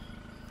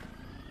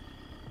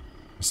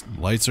 His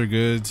lights are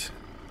good.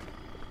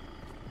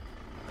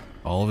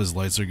 All of his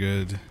lights are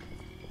good.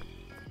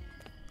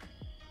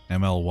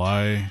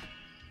 MLY,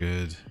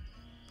 good.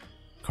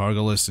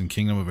 Cargo list and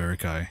Kingdom of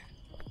Erikai.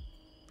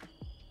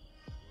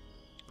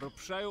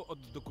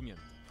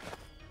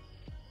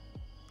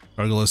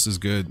 Cargo list is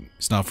good.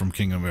 He's not from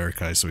Kingdom of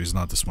Erikai, so he's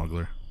not the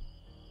smuggler.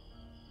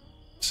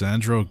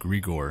 Sandro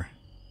Grigor.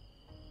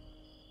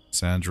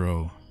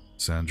 Sandro.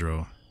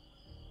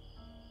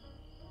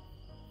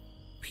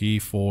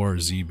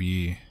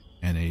 P4ZB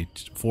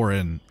NH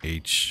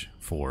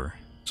 4NH4.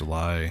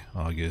 July,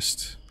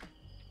 August.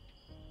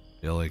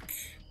 Illic.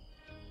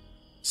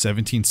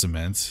 17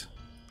 cement.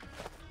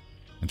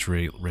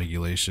 Entry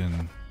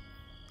regulation.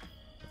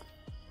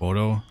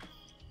 Photo.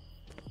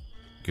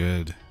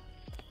 Good.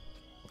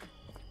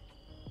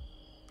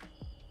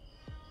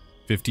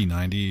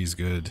 5090 is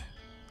good.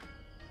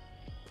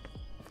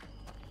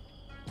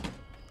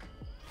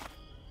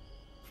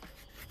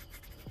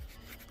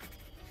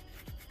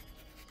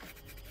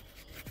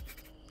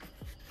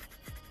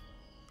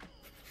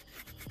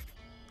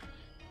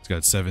 He's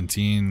got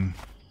 17.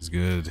 He's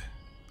good.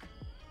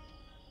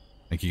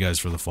 Thank you guys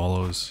for the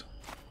follows.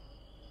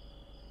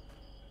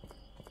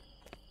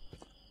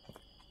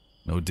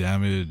 No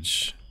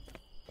damage.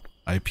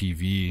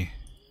 IPV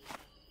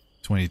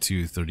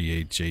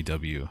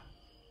 2238JW.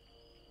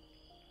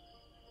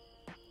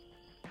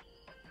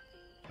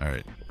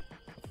 Alright.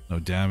 No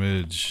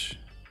damage.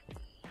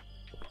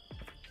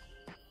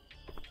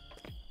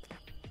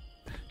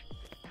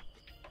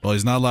 Well,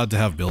 he's not allowed to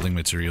have building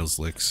materials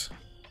licks.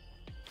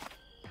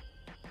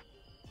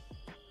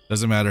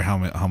 Doesn't matter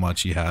how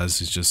much he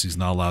has. It's just he's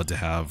not allowed to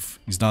have.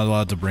 He's not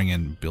allowed to bring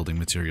in building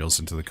materials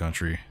into the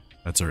country.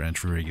 That's our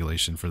entry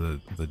regulation for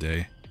the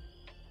day.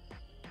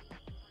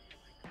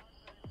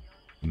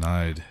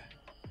 Denied.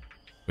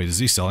 Wait, is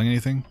he selling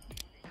anything?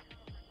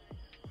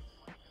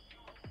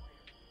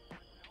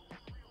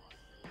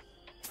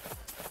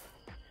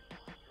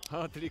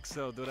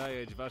 Otriksa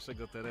odurajeť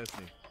vašego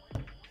teresny.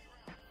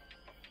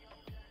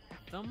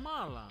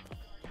 Tamala.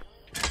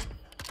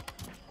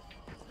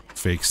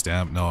 Fake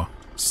stamp. No,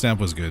 stamp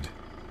was good.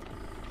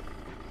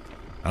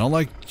 I don't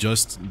like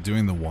just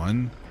doing the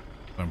one,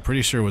 but I'm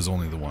pretty sure it was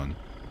only the one.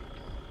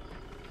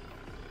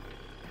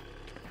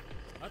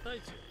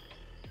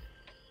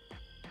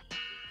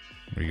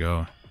 There we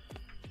go.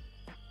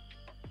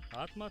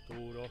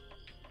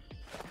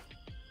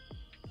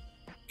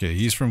 Okay,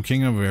 he's from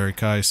Kingdom of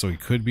Erikai, so he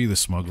could be the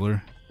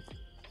smuggler.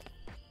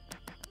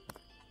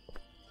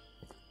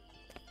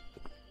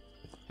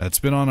 That's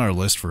been on our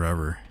list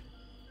forever.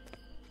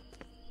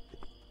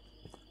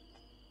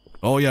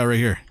 Oh yeah, right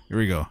here. Here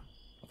we go.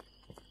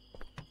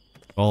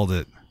 Called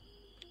it.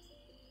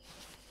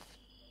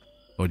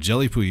 Oh,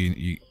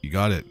 Jellypoo, you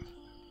got it.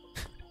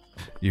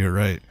 You're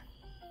right.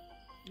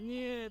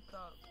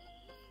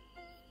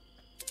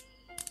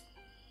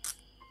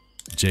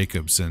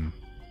 Jacobson,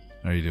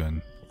 how are you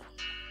doing?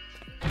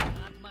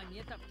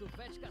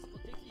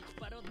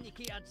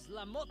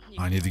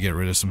 I need to get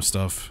rid of some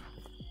stuff.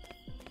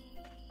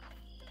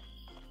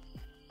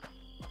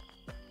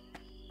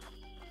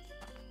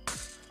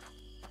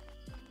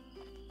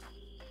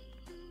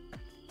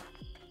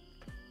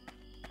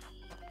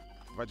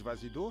 Wać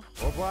was idu?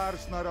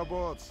 Owarsna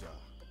robotsa.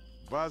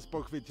 Was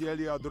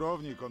pochwytili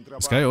odrowni kontraband.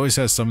 This guy always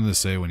has something to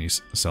say when you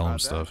sell him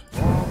stuff.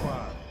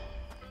 Owar.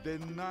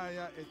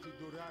 Dennaja eti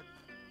durak.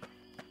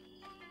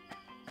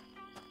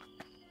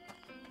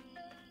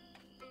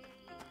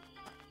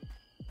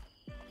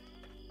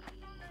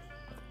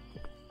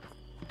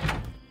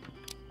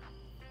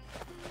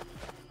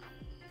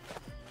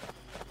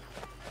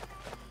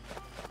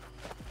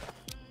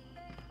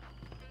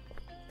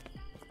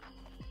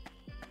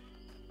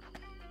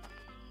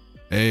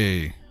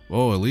 Hey,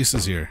 whoa,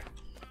 Elisa's here.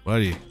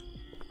 Buddy,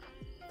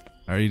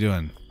 how are you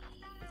doing?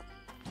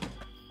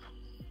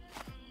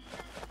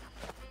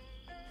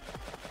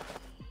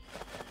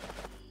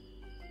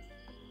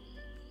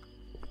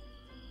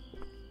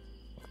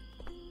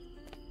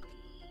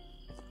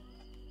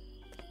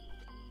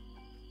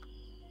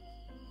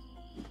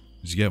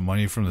 Did you get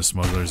money from the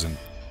smugglers? And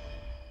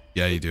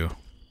yeah, you do.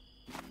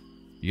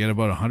 You get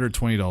about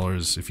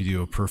 $120 if you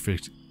do a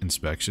perfect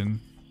inspection.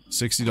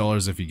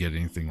 $60 if you get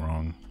anything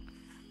wrong.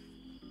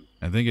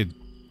 I think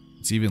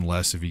it's even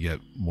less if you get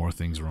more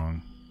things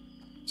wrong.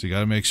 So you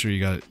gotta make sure you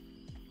got it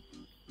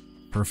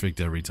perfect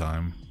every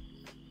time.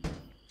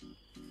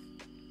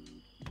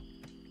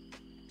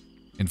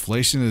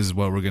 Inflation is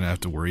what we're gonna have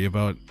to worry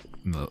about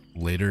in the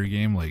later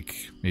game, like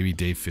maybe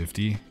day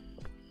 50.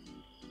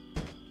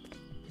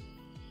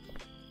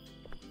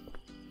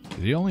 Did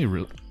he only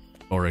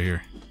oh, right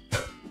here.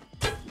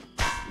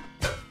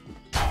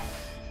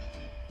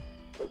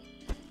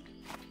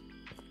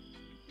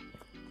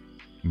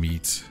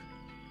 Meat.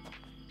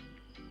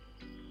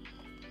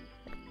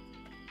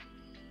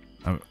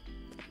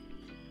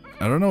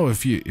 I don't know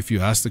if you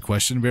asked the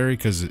question, Barry,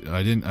 because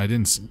I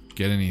didn't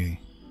get any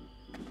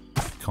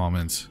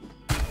comments.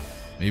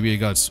 Maybe it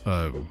got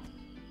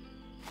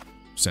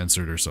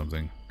censored or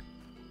something.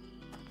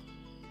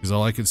 Because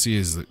all I could see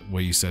is that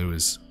what you said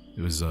was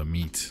it was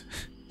meat.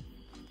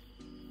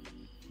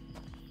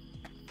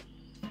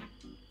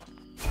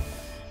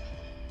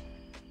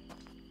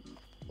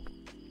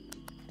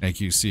 Thank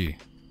you, C,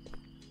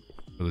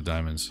 for the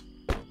diamonds.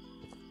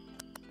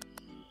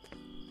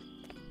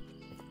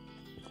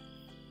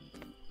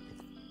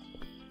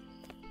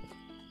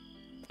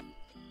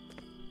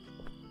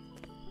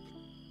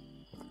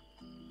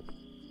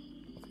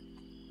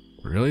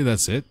 Really?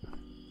 That's it?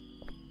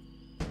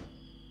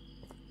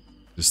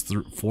 Just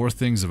 4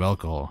 things of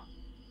alcohol.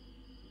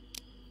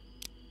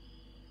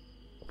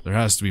 There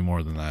has to be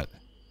more than that.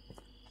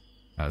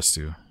 Has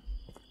to.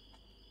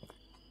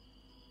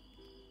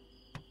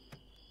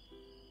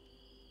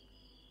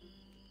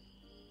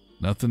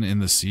 Nothing in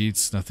the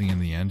seats, nothing in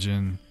the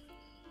engine.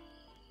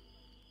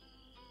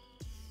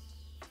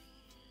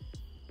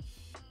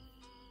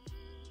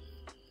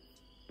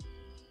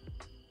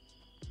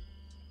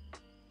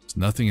 There's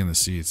nothing in the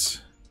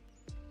seats.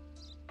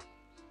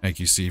 Thank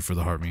you, C, for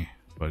the heart me,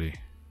 buddy.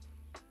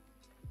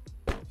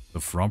 The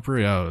frumper?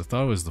 Yeah, I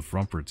thought it was the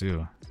frumper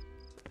too.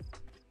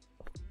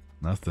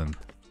 Nothing.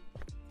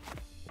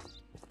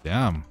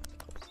 Damn.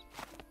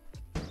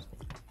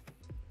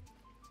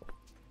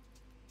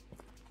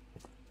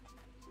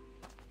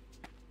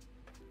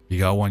 You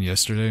got one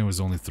yesterday and it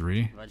was only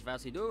 3? Alright,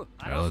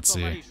 let's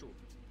see.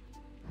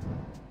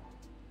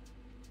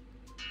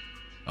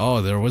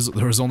 Oh, there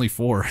was only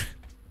 4.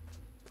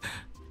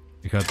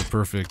 You got the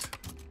perfect.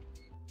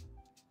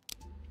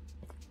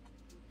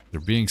 They're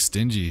being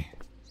stingy.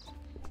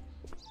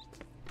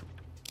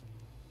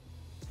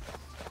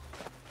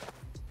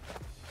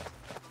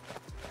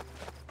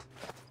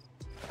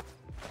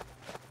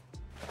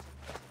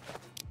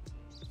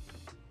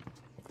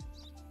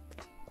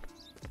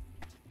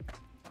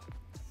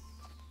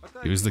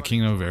 He was the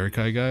Kingdom of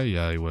Arakai guy?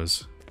 Yeah, he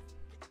was.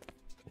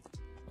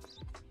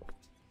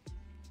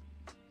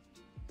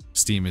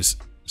 Stream is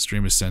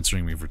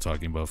censoring me for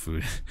talking about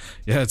food.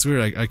 Yeah, it's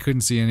weird. I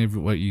couldn't see any of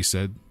what you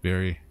said,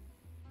 Barry.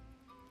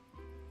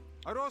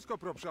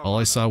 All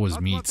I saw was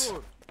meat.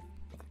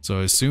 So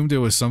I assumed it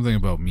was something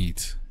about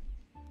meat.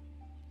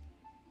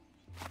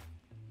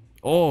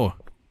 Oh!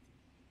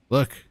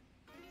 Look.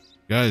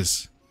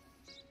 Guys.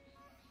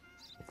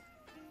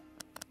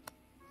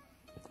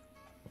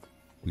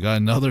 We got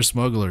another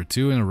smuggler.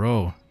 2 in a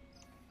row.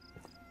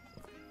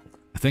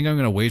 I think I'm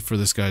gonna wait for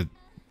this guy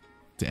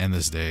to end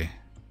this day.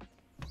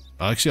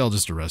 Actually, I'll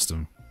just arrest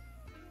him.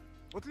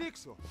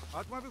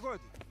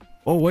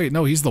 Oh wait,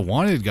 no, he's the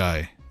wanted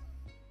guy.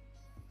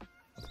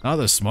 Not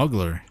the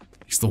smuggler.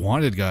 He's the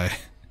wanted guy.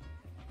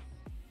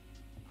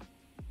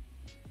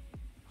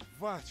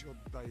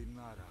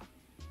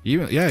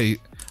 Even yeah, I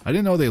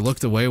didn't know they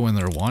looked away when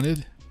they're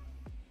wanted.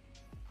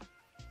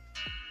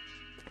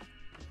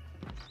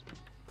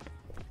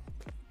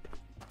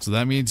 So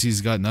that means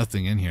he's got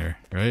nothing in here,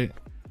 right?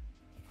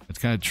 It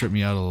kind of tripped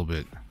me out a little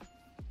bit.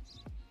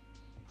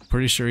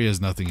 Pretty sure he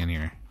has nothing in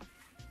here.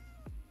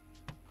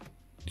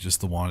 He's just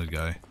the wanted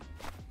guy.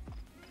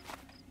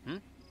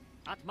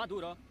 At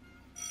Maduro.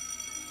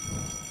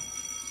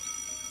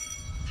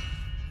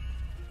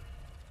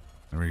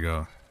 There we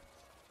go.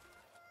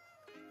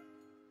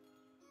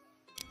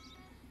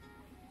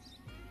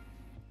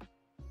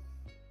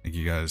 Thank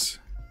you guys.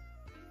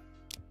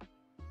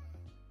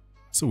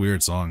 It's a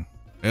weird song.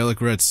 Hey,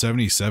 look, we're at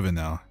 77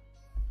 now.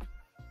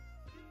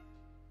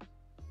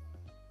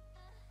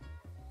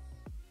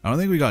 I don't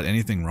think we got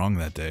anything wrong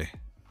that day,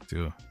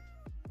 too.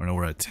 Or no,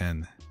 we're at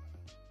 10.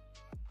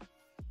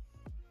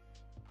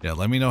 Yeah,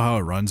 let me know how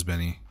it runs,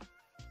 Benny.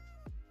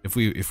 If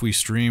we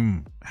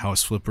stream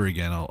House Flipper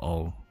again,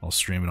 I'll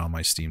stream it on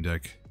my Steam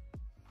Deck.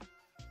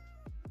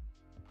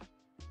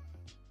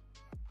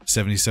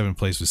 77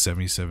 plays with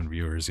 77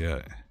 viewers,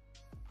 yeah.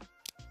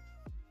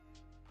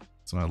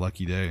 It's my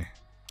lucky day.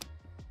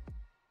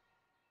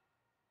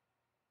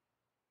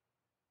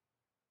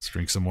 Let's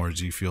drink some more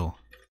G Fuel.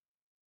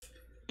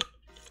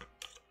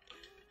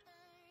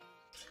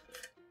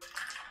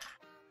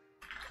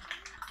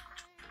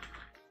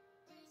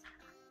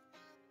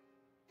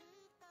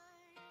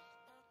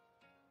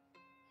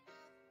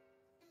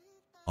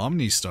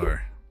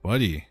 Omnistar,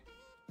 buddy.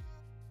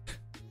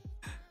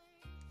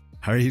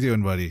 How are you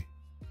doing, buddy?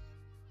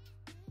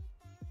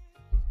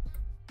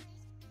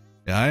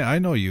 Yeah, I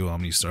know you,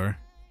 Omnistar.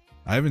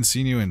 I haven't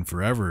seen you in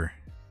forever.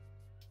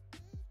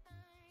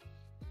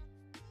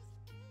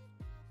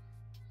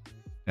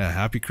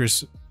 Yeah,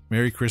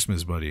 Merry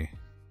Christmas, buddy.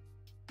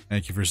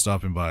 Thank you for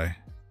stopping by.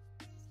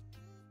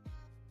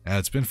 Yeah,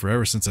 it's been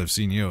forever since I've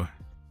seen you.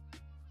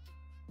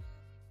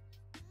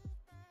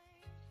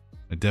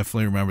 I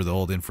definitely remember the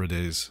old infra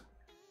days.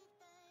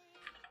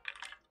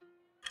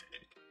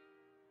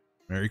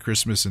 Merry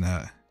Christmas and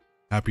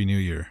Happy New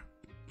Year.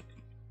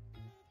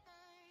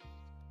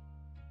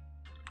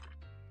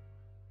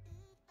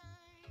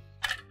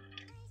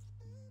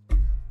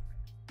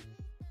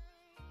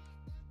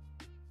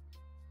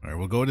 Alright,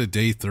 we'll go to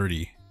day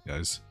 30,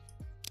 guys.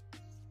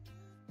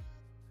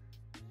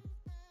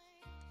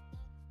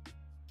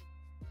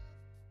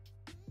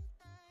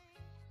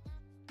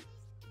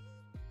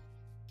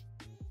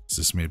 Is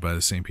this made by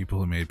the same people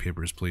who made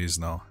Papers, Please?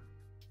 No.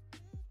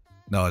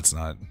 No, it's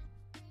not.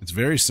 It's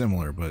very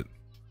similar, but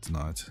it's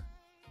not.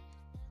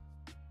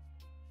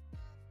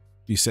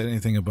 You said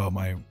anything about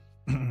my...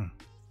 Oh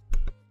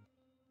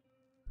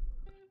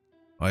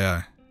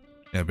yeah.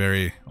 Yeah,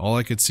 Barry, all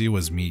I could see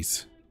was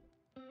meat.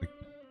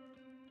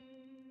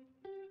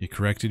 You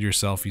corrected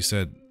yourself, you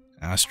said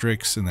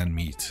asterisks and then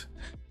meat.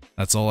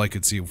 That's all I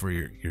could see for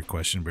your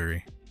question,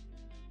 Barry.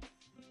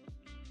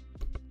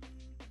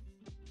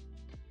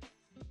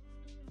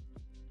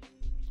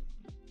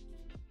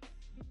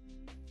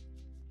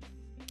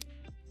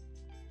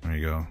 There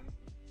you go.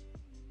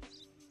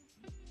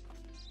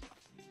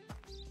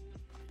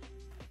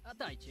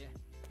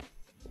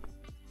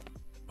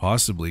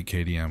 Possibly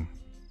KDM.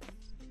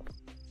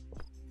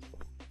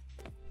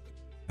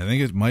 I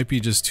think it might be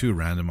just too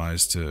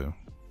randomized to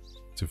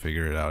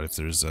figure it out if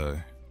there's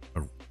a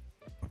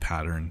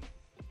pattern.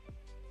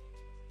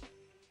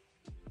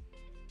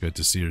 Good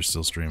to see you're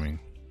still streaming.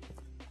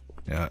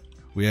 Yeah,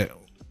 we're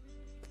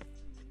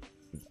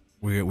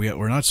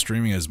not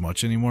streaming as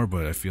much anymore,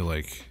 but I feel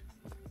like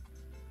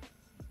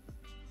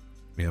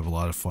we have a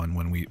lot of fun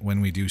when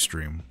we do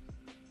stream.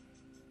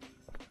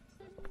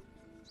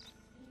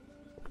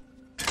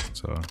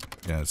 So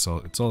yeah, it's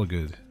all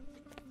good.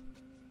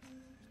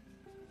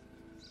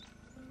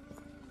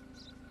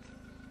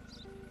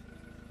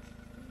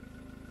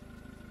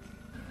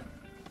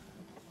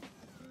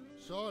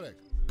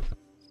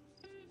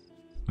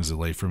 Is it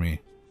late for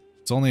me?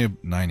 It's only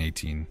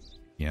 9:18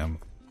 p.m.,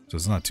 so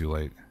it's not too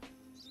late.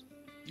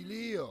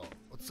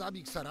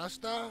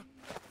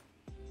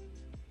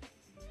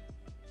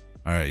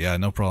 Alright, yeah,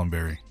 no problem,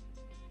 Barry.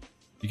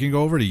 You can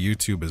go over to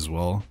YouTube as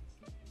well.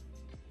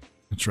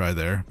 And try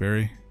there,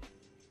 Barry.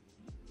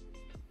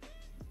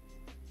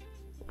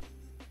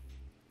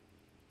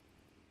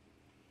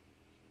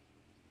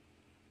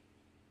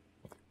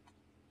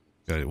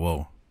 Okay,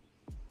 whoa.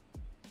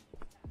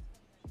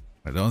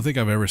 I don't think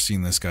I've ever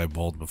seen this guy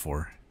bald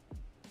before.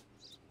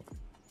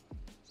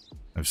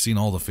 I've seen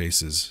all the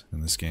faces in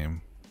this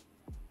game.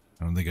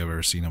 I don't think I've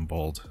ever seen him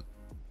bald.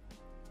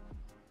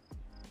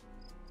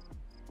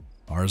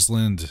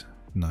 Arsland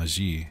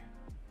Naji.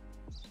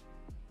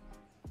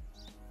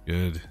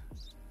 Good.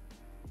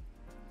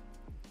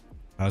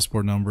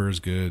 Passport number is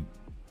good.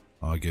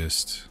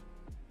 August.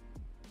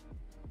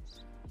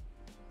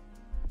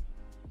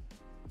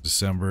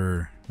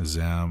 December.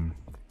 Azam.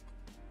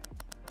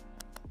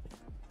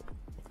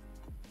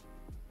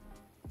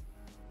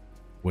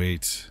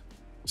 Weight.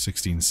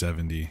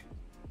 1670.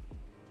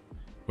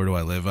 Where do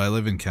I live? I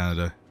live in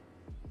Canada.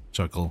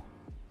 Chuckle.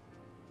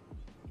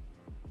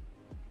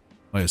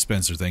 Oh yeah,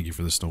 Spencer, thank you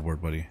for the snowboard,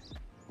 buddy.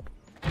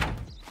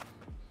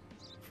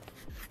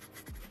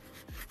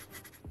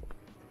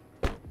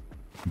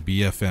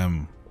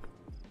 BFM.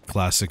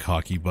 Classic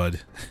hockey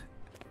bud.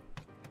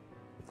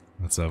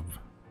 What's up?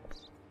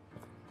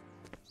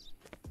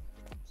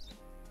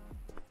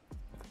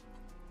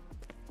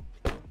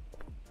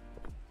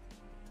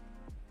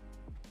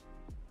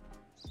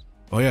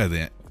 Oh yeah,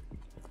 the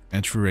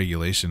entry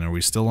regulation. Are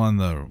we still on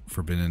the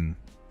forbidden?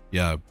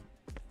 Yeah,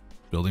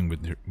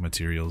 building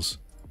materials.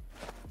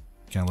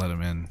 Can't let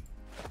him in.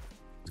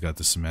 He's got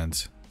the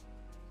cement.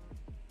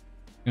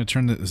 I'm gonna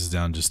turn this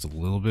down just a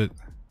little bit.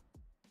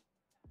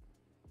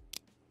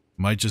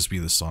 Might just be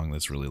the song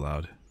that's really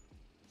loud.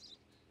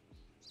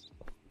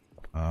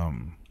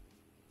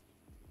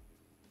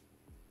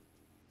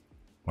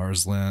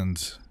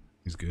 Marsland,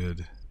 he's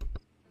good.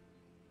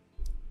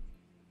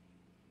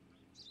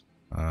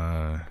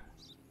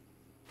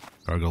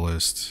 Cargo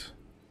list.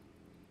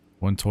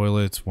 1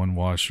 toilet, 1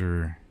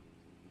 washer,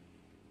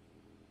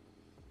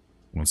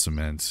 1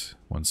 cement,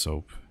 1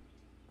 soap.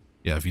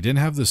 Yeah, if he didn't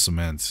have the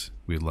cement,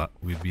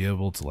 we'd be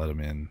able to let him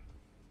in.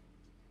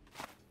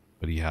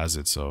 But he has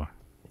it, so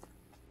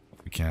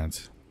we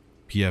can't.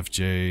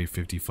 PFJ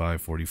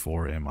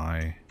 5544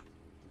 MI.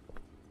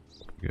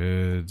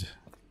 Good.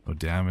 No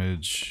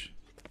damage.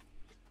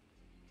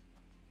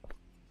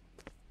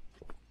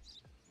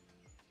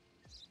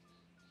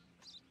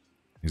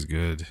 He's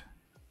good.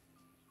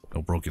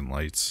 No broken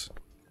lights.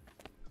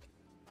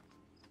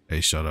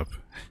 Hey, shut up.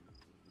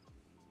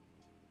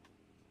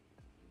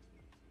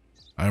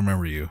 I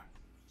remember you.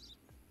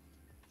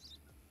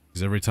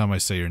 Because every time I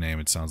say your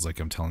name, it sounds like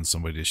I'm telling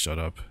somebody to shut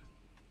up.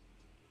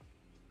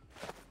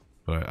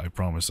 But I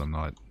promise I'm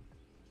not.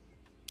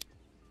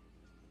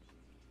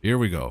 Here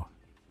we go.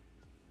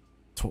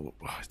 Oh,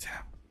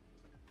 damn.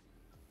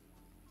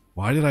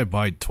 Why did I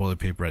buy toilet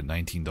paper at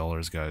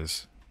 $19,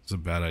 guys? It's a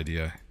bad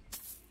idea.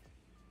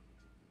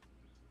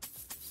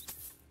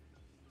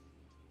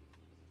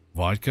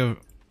 Vodka?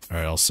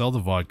 Alright, I'll sell the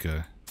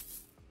vodka.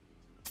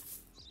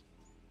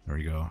 There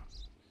we go.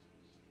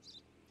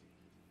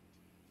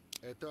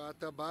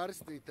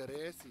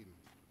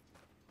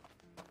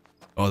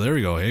 Oh, there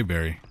we go. Hey,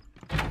 Barry.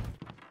 How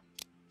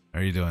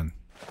are you doing?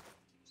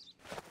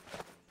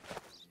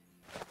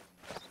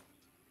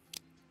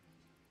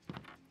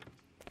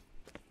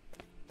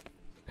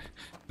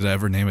 Did I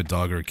ever name a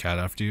dog or a cat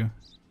after you?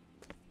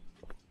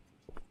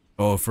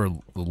 Oh, for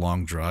the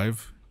long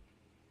drive?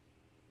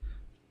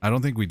 I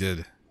don't think we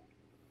did.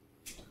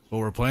 But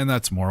we're playing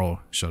that tomorrow.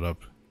 Shut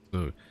up.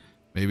 So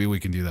maybe we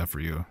can do that for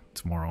you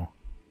tomorrow.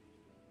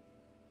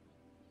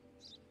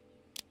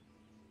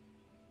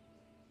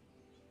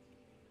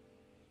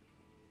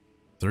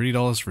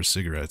 $30 for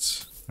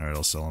cigarettes. Alright,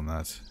 I'll sell him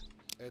that.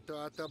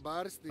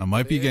 I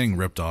might be getting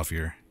ripped off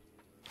here.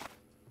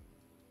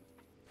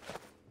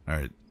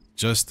 Alright,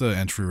 just the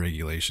entry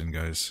regulation,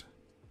 guys.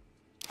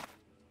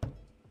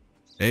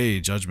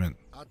 Hey, Judgment.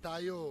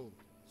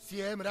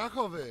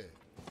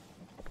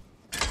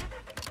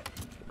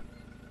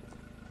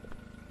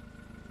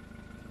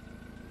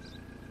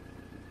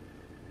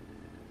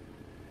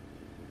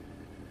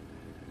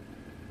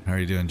 How are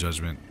you doing,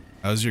 Judgment?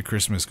 How's your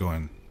Christmas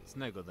going?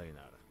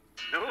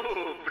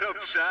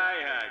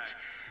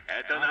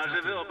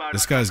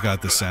 This guy's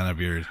got the Santa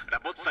beard.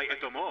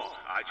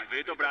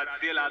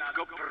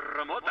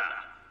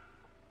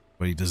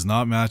 But he does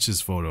not match his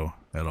photo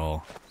at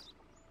all.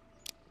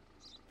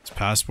 His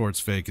passport's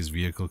fake, his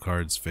vehicle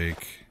card's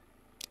fake.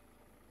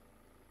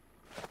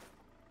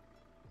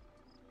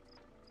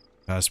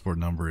 Passport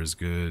number is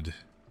good.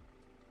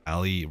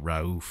 Ali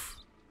Raouf.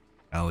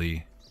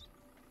 Ali.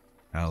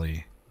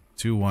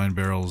 2 wine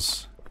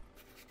barrels.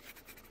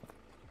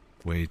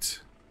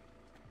 Weight.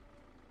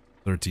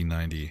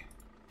 1390.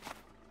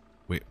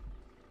 Wait.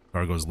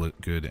 Cargo's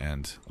good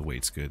and the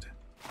weight's good.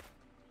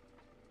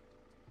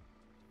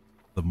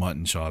 The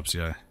mutton chops,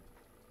 yeah.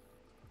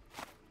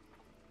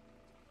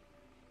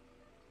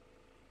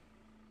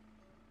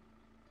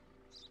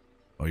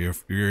 Oh,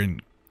 you're in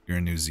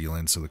New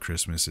Zealand, so the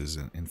Christmas is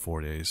in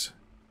 4 days.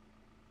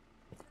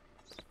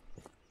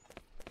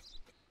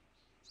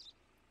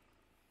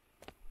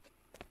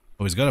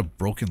 Oh, he's got a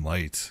broken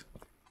light.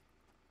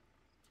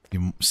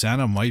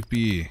 Santa might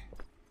be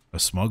a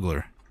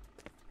smuggler.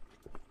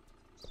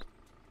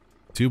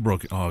 Two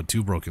broken. Oh,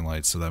 two broken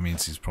lights. So that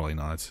means he's probably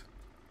not.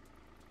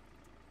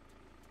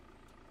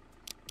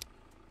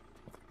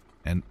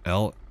 And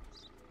L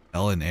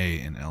and A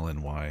and L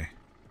and Y.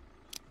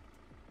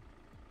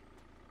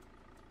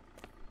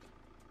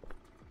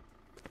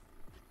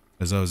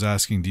 As I was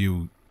asking, do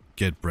you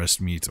get breast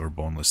meat or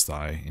boneless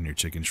thigh in your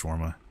chicken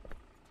shawarma?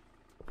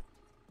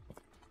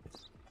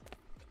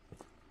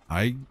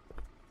 I'm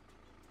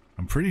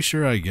pretty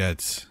sure I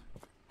get...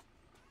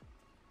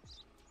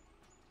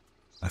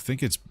 I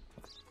think it's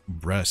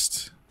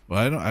breast.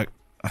 Well,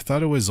 I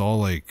thought it was all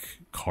like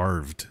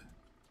carved.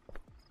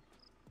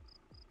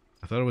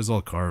 I thought it was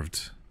all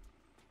carved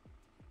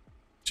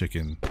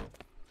chicken.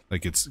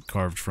 Like it's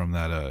carved from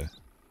that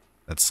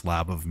that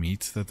slab of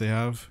meat that they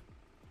have.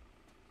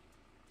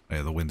 Oh,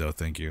 yeah, the window,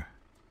 thank you.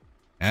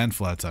 And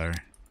flat tire.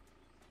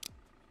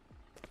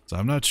 So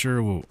I'm not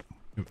sure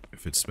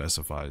if it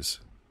specifies.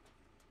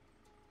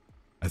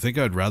 I think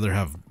I'd rather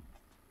have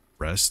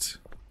breast.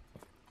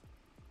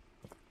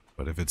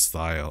 But if it's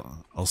thigh,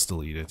 I'll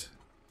still eat it.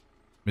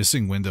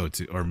 Missing window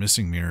too, or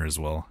missing mirror as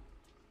well.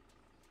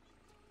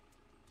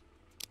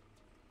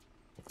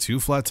 2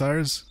 flat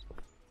tires?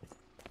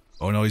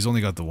 Oh no, he's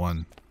only got the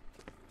 1.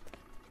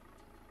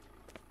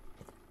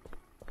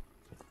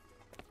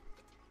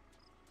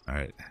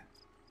 Alright.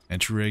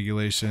 Entry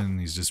regulation,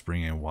 he's just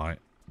bringing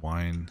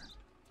wine.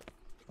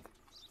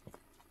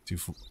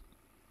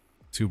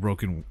 2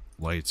 broken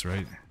lights,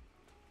 right?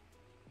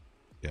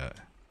 Yeah.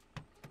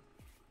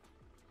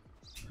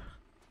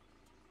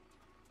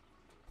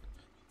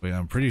 But yeah,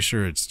 I'm pretty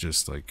sure it's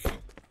just like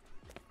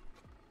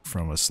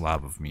from a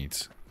slab of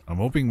meat. I'm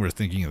hoping we're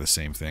thinking of the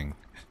same thing.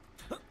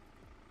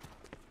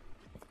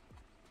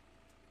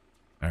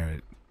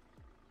 Alright.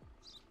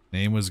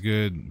 Name was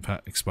good.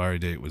 Expiry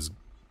date was...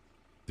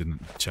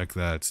 Didn't check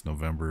that.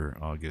 November,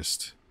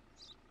 August.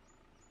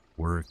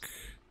 Work.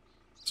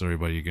 Sorry,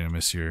 buddy. You're gonna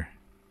miss your...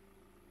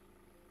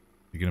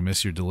 You're gonna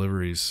miss your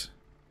deliveries.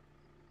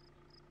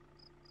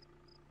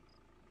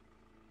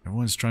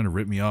 Everyone's trying to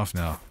rip me off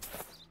now.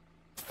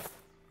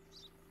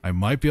 I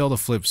might be able to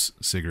flip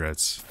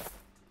cigarettes.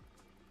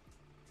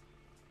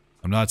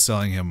 I'm not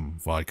selling him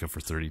vodka for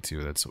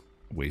 32. That's a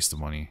waste of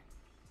money.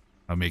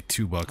 I'll make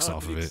 $2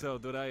 off of it.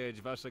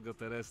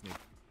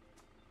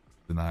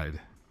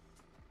 Denied.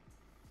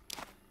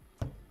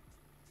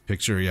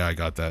 Picture, yeah, I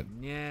got that.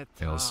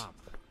 Tails.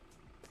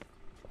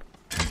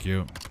 Thank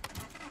you.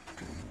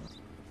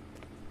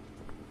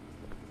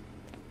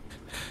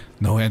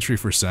 No entry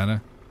for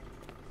Santa.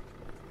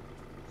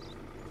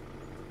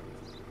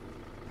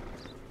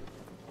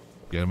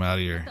 Get him out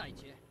of here.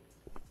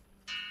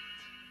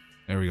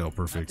 There we go,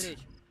 perfect.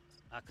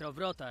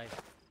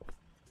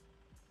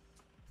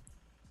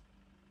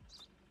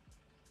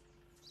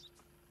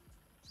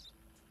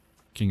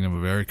 Kingdom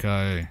of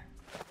Erikai.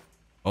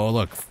 Oh,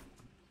 look.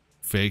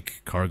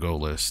 Fake cargo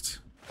list.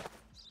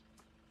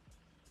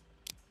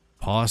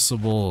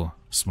 Possible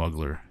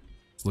smuggler.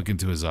 Let's look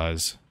into his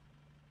eyes.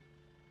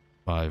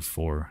 5,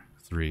 4,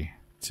 3,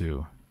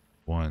 2,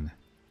 1.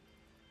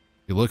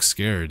 He looks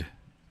scared.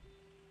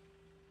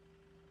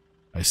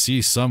 I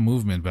see some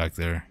movement back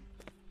there.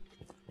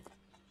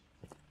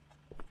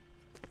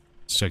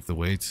 Let's check the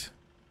weight.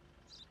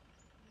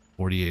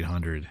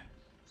 4,800.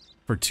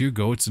 For 2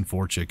 goats and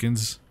 4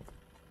 chickens?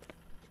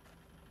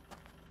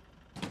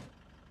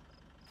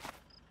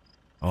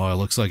 Oh, it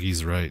looks like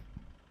he's right.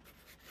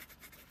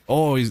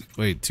 Oh, he's...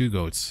 Wait, 2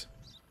 goats.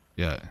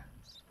 Yeah.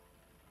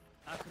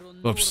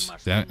 Oops.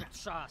 Damn it.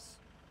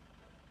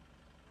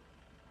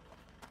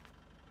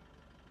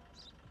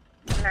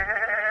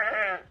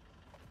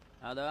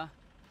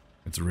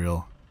 It's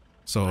real.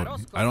 So,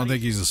 I don't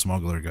think he's a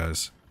smuggler,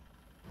 guys.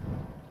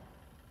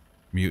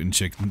 Mutant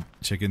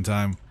chicken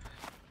time.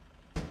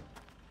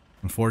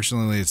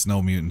 Unfortunately, it's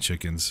no mutant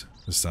chickens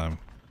this time.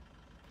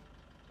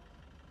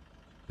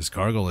 His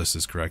cargo list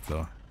is correct,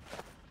 though.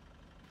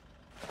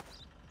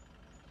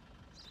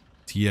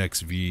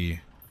 TXV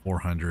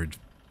 400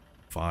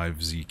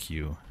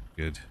 5ZQ.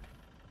 Good.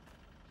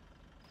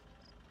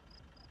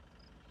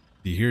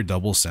 Do you hear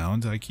double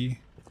sound, Ike?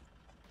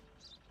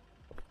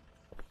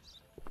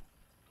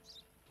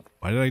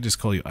 Why did I just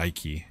call you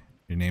Ike?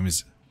 Your name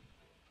is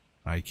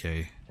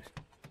IK.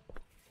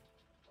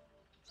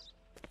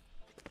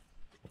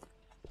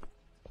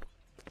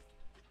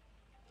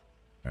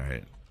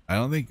 Alright. I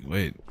don't think...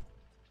 Wait.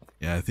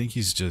 Yeah, I think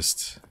he's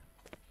just...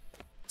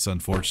 It's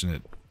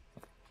unfortunate.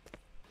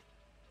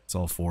 It's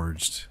all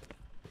forged.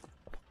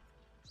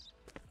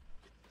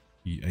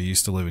 I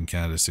used to live in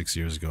Canada 6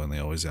 years ago and they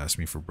always asked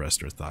me for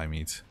breast or thigh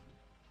meat.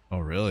 Oh,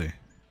 really?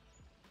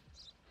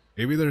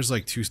 Maybe there's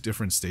like 2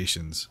 different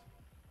stations.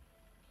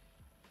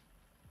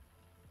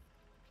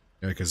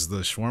 Yeah, because the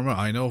shawarma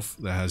I know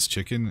that has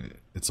chicken,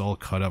 it's all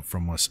cut up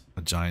from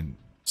a giant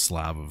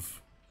slab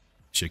of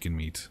chicken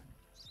meat.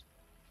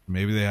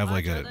 Maybe they have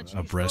like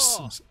a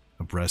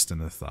breast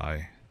and a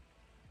thigh.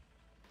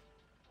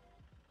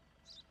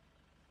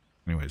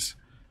 Anyways.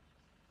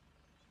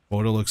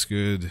 Photo looks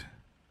good.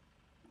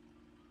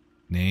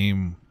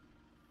 Name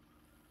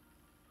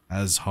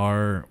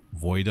Azhar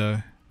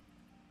Voida.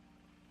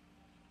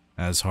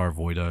 Azhar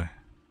Voida.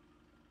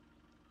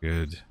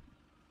 Good.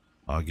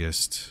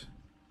 August.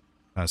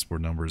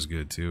 Passport number is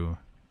good too.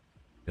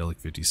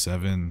 Delic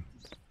 57.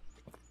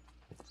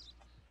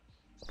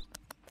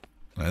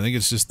 I think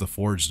it's just the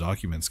forged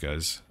documents,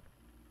 guys.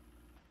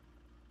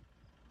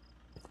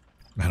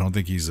 I don't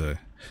think he's a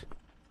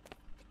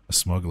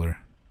smuggler.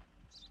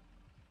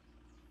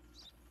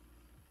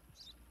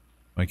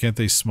 Why can't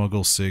they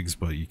smuggle cigs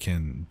but you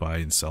can buy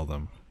and sell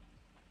them?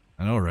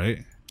 I know,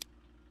 right?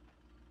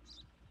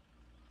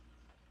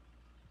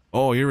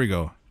 Oh, here we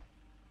go.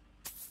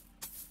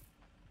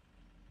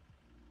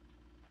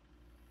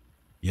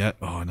 Yet,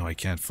 oh no, I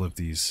can't flip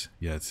these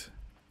yet.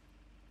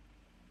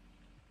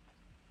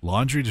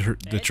 Laundry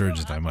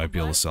detergent, I might be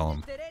able to sell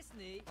them.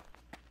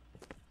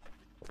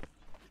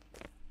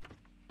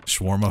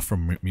 Shawarma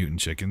from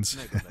mutant chickens.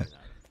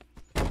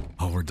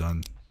 Oh, we're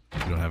done. We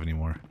don't have any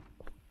more.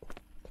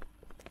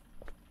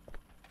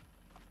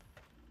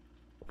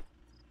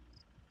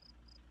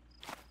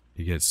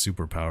 You get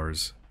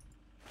superpowers.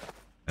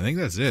 I think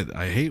that's it.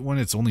 I hate when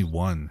it's only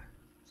one.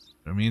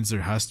 That means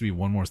there has to be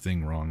one more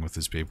thing wrong with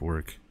this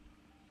paperwork.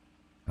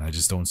 And I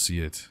just don't see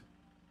it.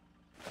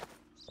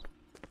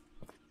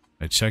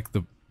 I checked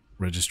the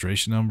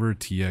registration number,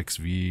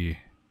 TXV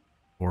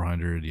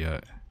 400,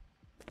 yeah.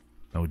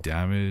 No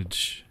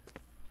damage.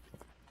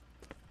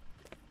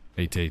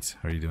 Hey Tate,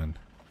 how are you doing?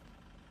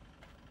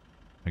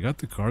 I got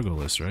the cargo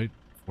list, right?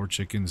 4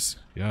 chickens,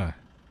 yeah.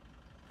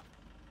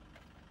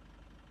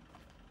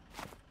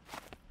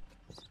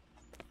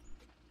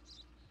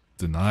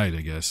 Denied,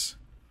 I guess.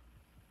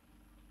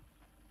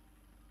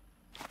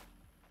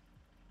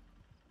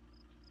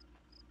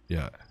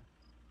 Yeah.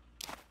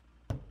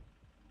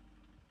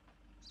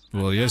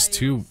 Well, he has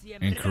 2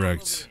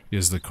 incorrect. He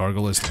has the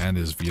cargo list and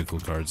his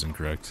vehicle cards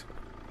incorrect.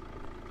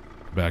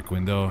 Back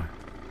window.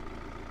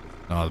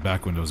 No, the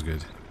back window is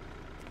good.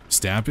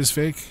 Stamp is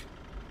fake?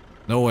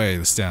 No way,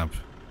 the stamp.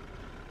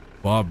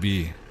 Bob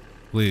B.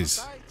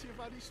 Please.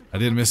 I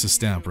didn't miss a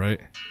stamp, right?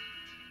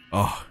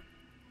 Oh.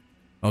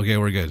 Okay,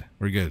 we're good.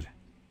 We're good.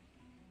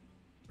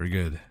 We're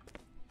good.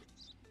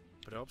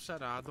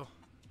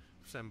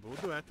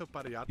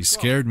 You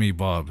scared me,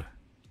 Bob.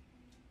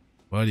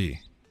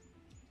 Buddy.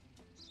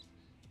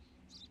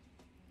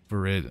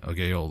 Farid.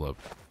 Okay, hold up.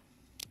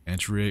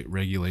 Entry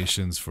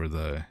regulations for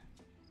the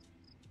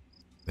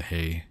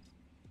hay.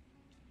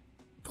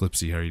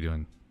 Clipsy, how are you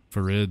doing?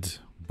 Farid.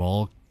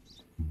 Bald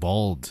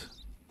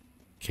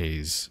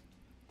K's.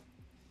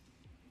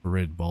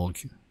 Farid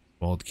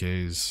Bald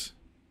K's.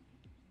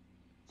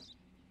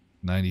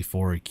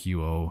 94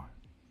 QO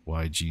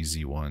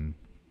YGZ1.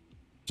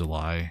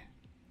 July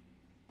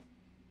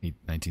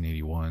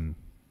 1981.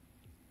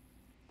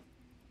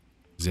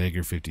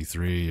 Zager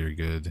 53, you're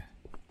good.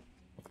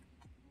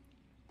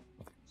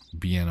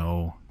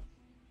 BNO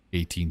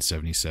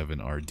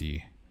 1877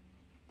 RD.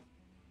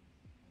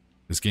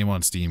 This game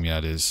on Steam, yeah,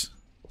 it is.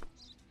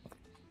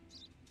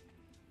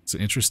 It's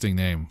an interesting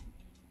name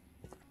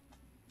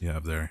you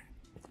have there.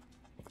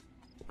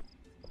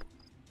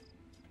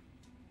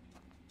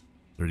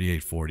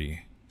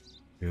 3840.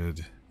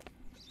 Good.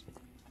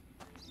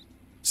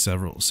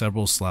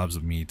 Several slabs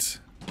of meat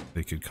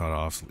they could cut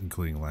off,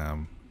 including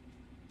lamb.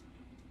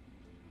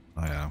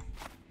 Oh yeah.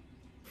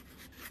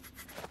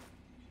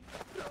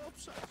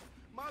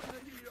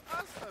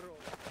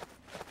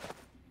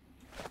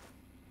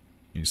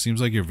 It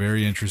seems like you're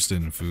very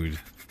interested in food.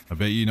 I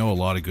bet you know a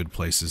lot of good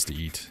places to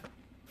eat.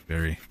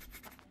 Very.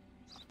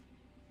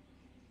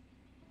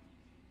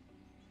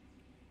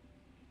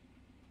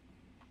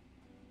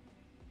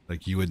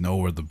 Like you would know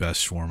where the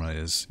best shawarma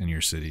is in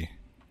your city.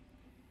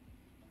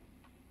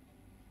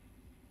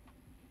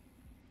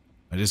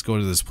 I just go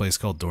to this place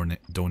called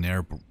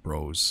Donaire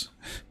Bros.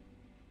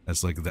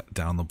 That's like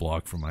down the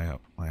block from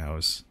my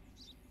house.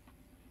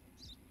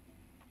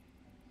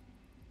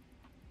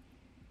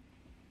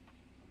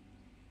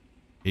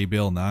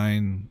 A-Bale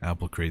 9,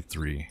 Apple Crate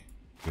 3.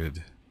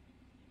 Good.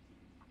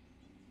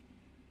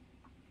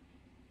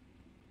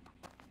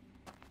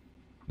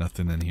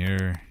 Nothing in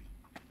here.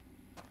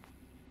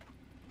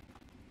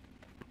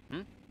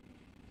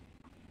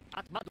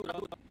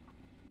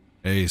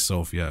 Hey,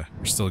 Sophia,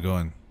 we're still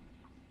going.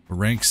 We're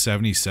ranked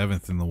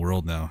 77th in the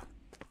world now.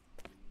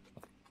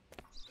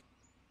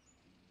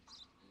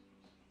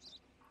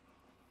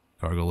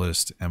 Cargo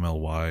list,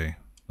 MLY,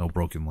 no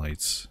broken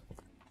lights.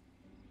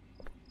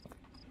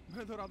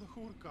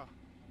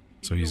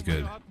 So he's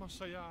good. I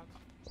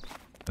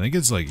think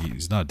it's like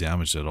he's not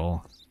damaged at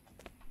all.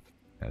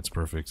 That's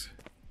perfect.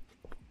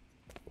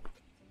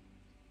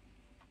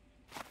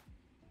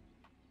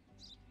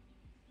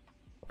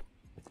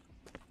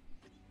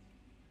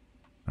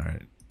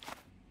 Alright.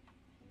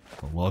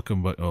 Well,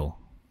 welcome, but oh,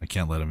 I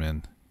can't let him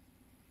in.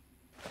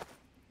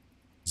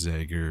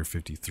 Zager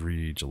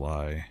 53,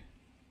 July.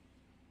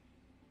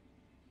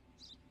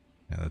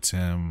 Yeah, that's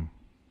him.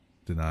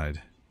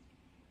 Denied.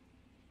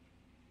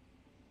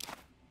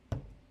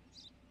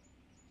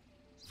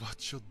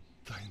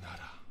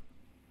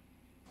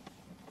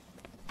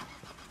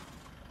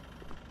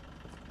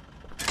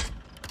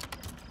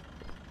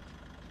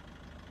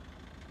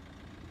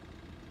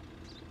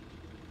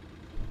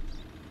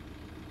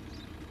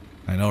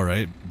 I know,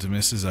 right?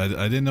 Demisses. I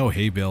didn't know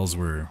hay bales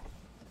were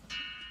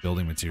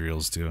building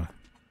materials too.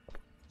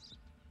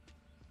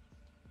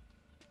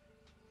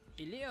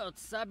 Ili od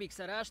sabik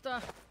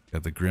sarashta?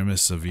 Got the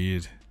Grimace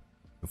Savid,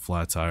 the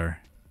flat tire.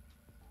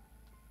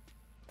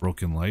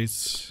 Broken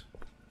lights.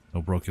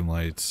 No broken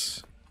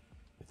lights.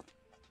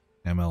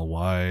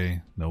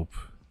 MLY. Nope.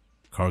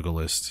 Cargo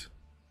list.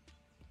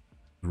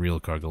 Real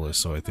cargo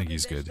list, so I think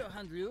he's good.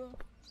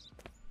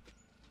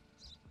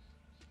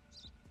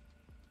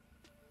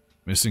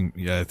 Missing,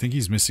 yeah, I think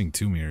he's missing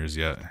 2 mirrors,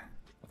 yeah.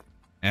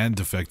 And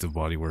defective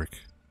bodywork.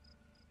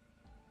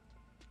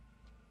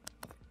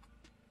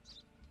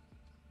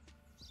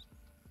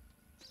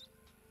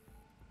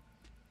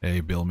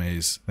 Hey, Bill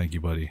Mays. Thank you,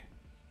 buddy.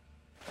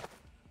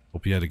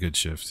 Hope you had a good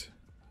shift.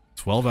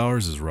 12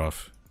 hours is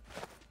rough.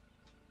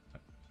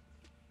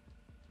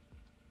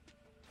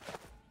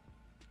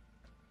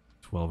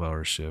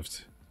 $12-hour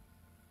shift.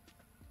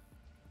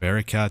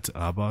 Barakat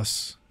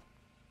Abbas.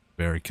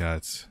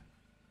 Barakat.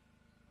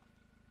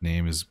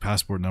 Name is,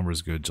 passport number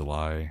is good.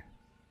 July.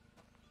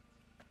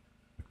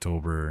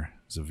 October.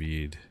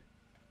 Zavid.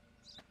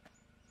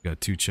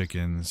 Got 2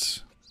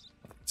 chickens.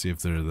 Let's see if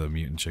they're the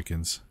mutant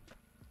chickens.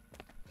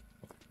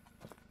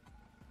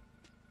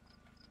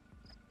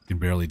 Can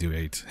barely do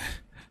 8.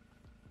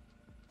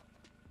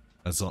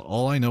 That's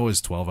all I know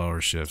is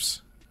 12-hour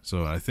shifts.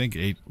 So I think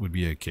 8 would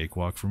be a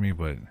cakewalk for me,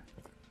 but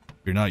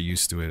if you're not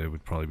used to it, it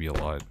would probably be a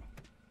lot.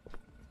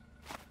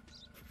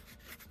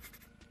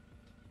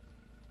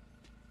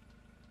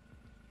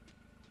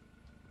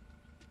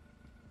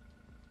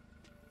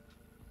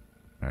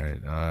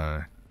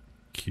 Alright,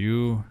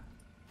 Q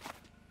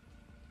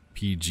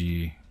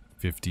PG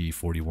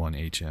 5041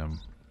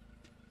 HM.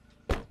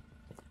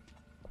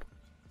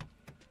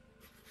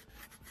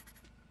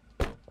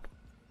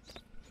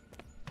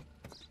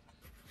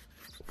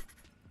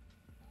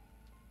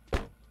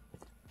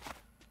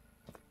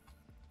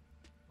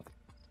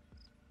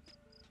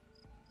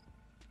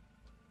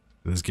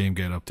 Did this game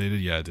get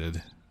updated? Yeah, it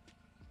did.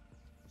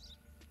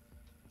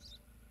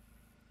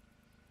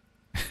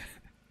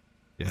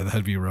 Yeah,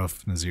 that'd be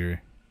rough,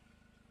 Nazir.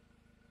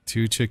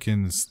 2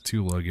 chickens,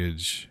 2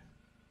 luggage,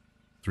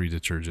 3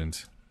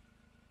 detergent.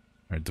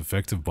 Alright,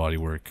 defective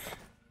bodywork.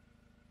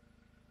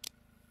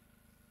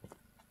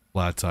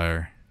 Flat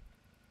tire.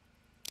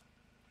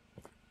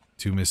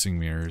 2 missing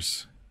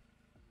mirrors.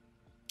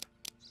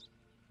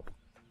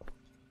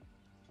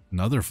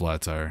 Another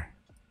flat tire.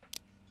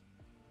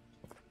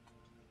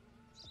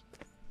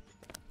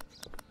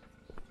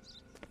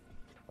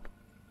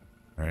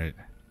 Alright.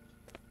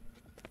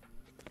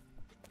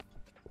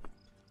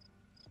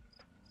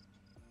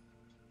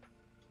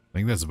 I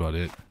think that's about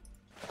it.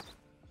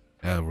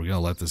 Yeah, we're gonna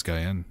let this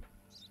guy in.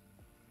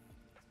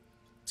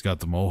 He's got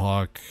the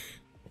mohawk.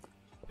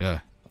 Yeah.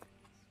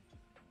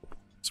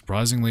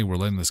 Surprisingly, we're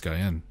letting this guy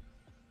in.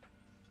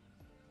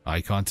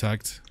 Eye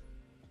contact.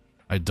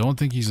 I don't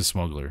think he's a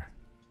smuggler.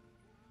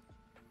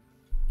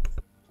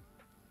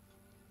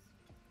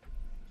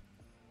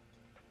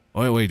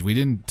 Oh, wait, we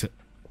didn't...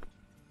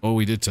 Oh,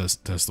 we did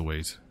test the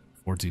weight.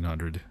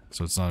 1400.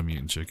 So it's not a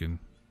mutant chicken.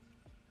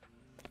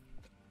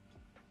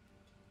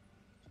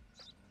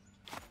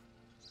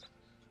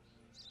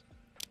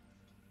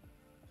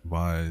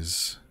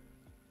 Buys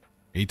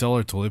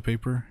 $8 toilet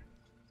paper.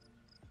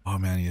 Oh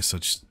man, he has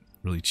such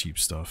really cheap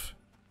stuff.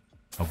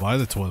 I'll buy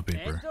the toilet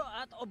paper.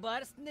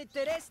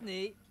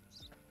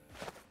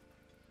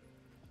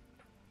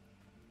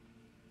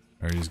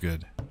 Alright, he's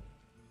good.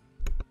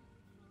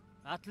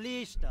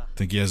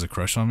 Think he has a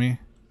crush on me?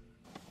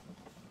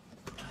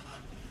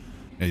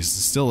 Yeah, he's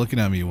still looking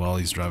at me while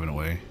he's driving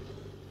away.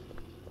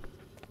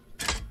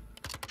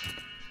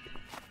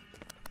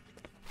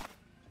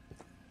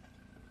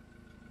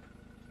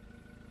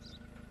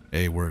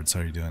 Hey, Words,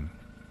 how you doing?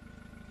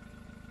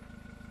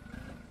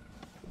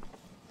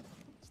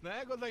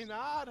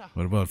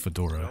 What about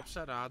Fedora?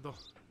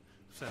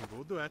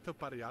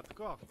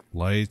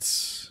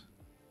 Lights.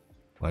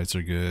 Lights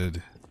are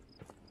good.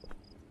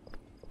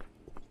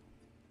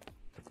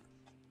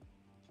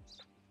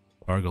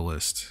 Cargo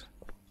list.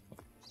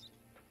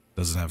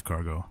 Doesn't have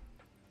cargo.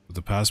 But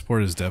the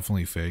passport is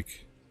definitely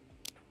fake.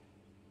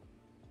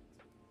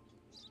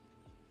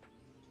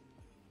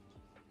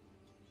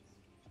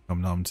 I'm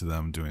numb to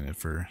them doing it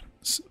for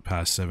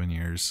past 7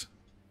 years.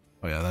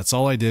 Oh yeah, that's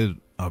all I did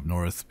up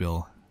north,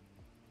 Bill.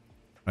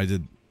 I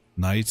did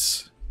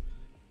nights,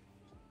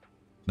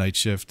 night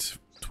shift,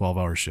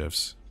 12-hour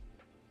shifts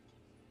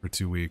for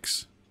 2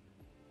 weeks.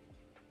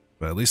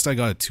 But at least I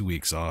got 2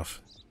 weeks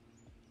off.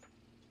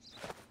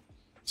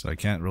 So I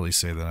can't really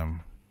say that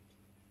I'm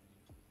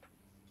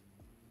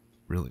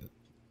really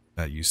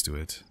that used to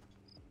it.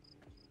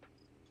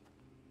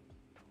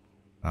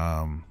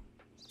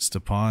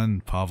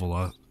 Stepan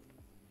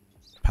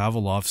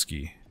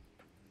Pavlovsky.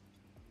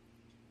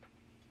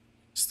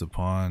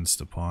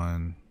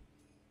 Stepan.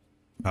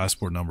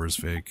 Passport number is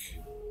fake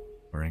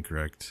or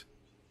incorrect.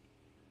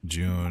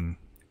 June,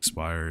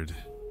 expired.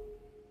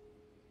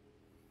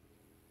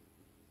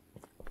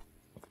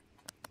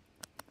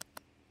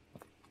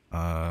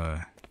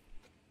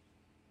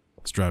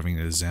 It's driving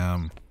a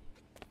Zam.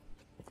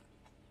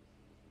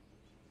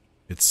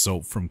 It's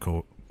soap from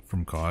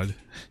COD.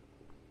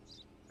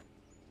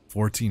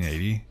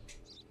 1480.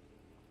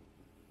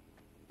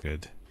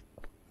 Good.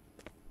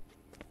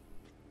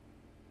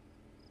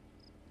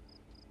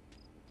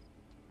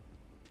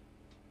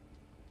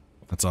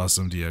 That's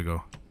awesome,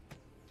 Diego.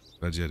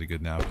 Glad you had a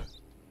good nap.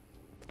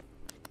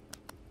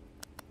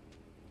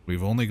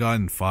 We've only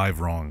gotten 5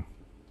 wrong.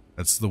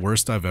 That's the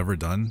worst I've ever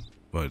done,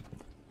 but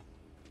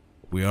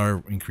we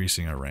are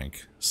increasing our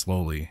rank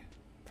slowly.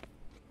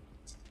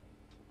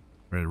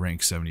 We're at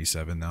rank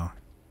 77 now.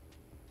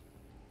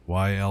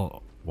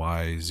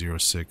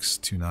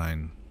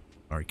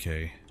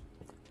 YLY0629RK.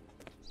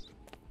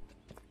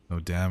 No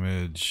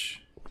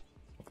damage.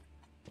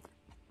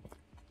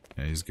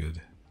 Yeah, he's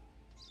good.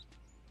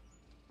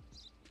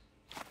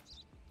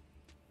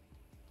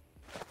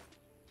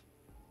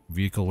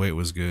 Vehicle weight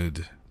was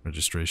good.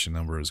 Registration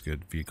number is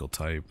good. Vehicle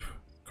type.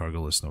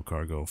 Cargo list, no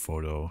cargo.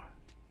 Photo.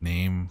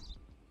 Name.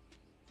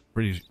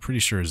 Pretty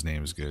sure his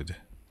name is good.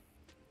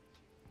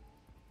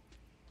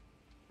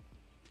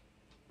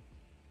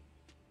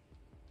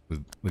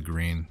 The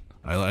green.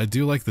 I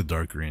do like the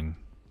dark green.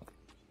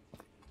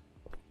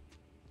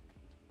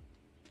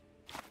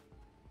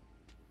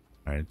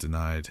 Alright,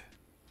 denied.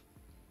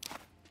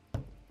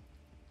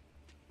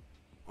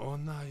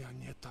 Ona ja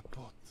nie ta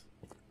pot.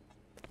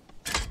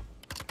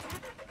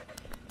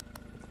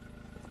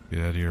 Get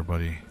out of here,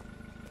 buddy.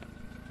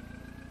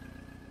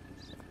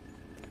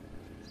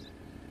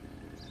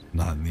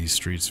 Not in these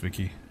streets,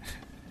 Vicky.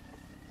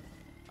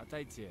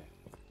 Attenție.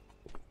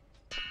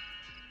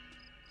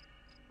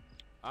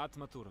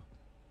 Atmatur.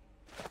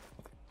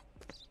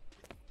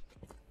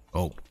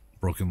 Oh,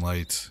 broken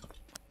light.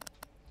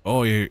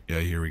 Oh, yeah,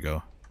 here we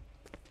go.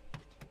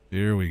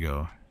 Here we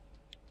go.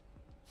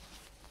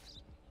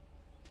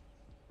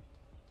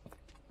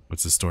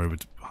 What's the story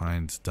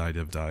behind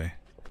DieDevDie?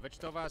 Veď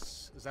to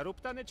was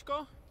zarób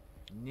taneczko?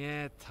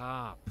 Nie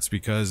tap. It's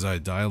because I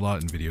die a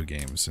lot in video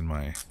games, and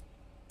my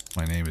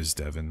name is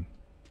Devin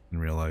in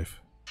real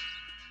life.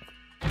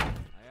 A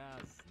ja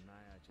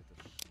znaję cię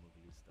też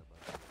szmuglista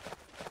bardzo.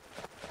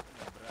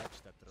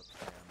 Brać ta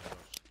tropka ja mroż.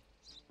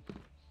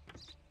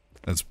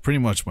 That's pretty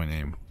much my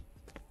name,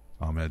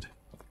 Ahmed.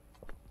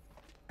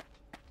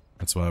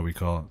 That's why I'm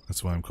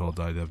called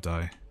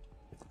DieDevDie.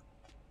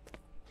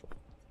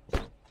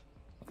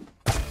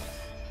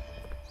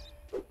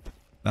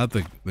 Not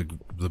the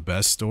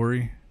best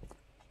story.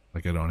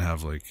 Like, I don't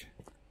have, like...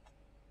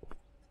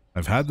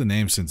 I've had the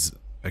name since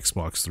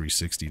Xbox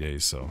 360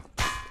 days, so...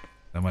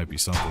 That might be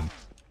something.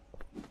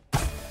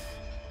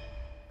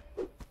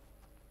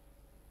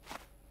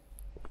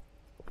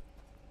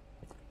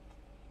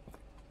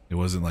 It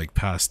wasn't, like,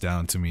 passed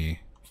down to me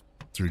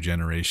through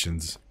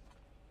generations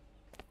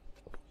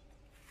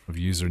of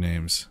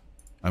usernames.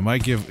 I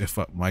might give, if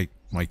my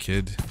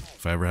kid,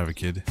 if I ever have a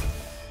kid,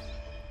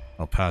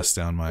 I'll pass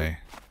down my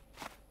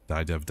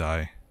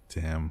DieDevDie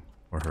to him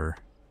or her.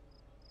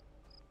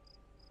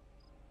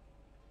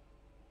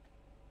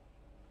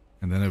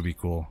 And then it would be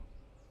cool.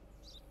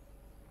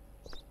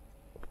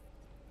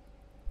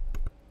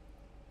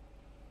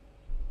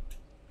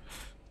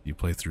 You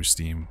play through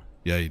Steam.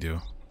 Yeah, you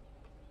do.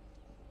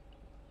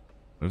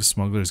 Those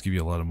smugglers give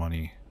you a lot of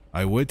money.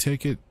 I would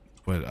take it,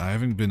 but I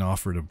haven't been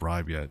offered a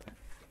bribe yet.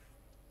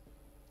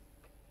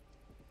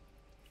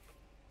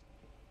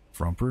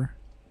 Frumper?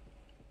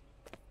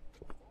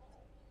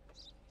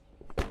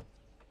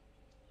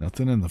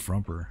 Nothing in the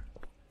frumper.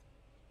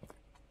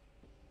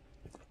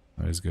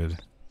 That is good.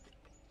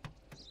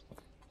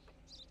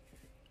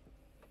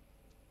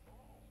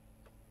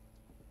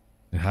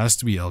 It has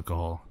to be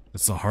alcohol.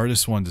 It's the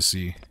hardest one to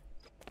see.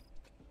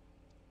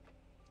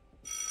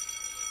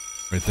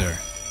 Right there.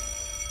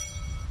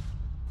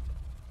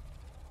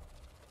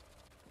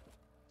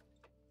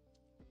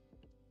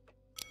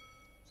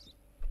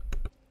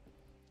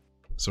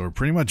 So we're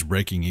pretty much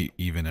breaking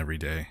even every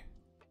day.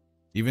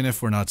 Even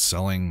if we're not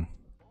selling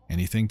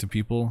anything to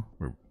people,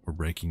 we're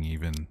breaking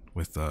even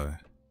with our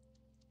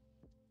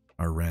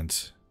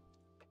rent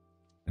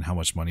and how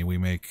much money we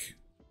make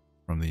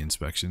from the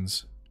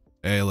inspections.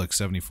 Hey, look,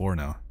 74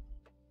 now.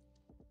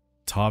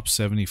 Top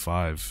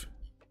 75.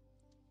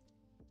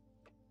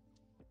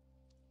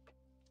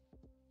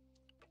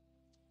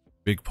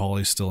 Big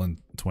Polly's still in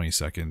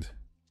 22nd.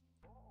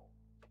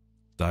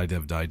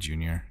 DieDevDie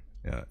Jr.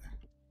 Yeah.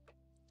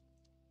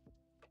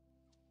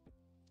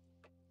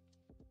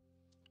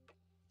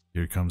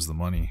 Here comes the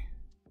money.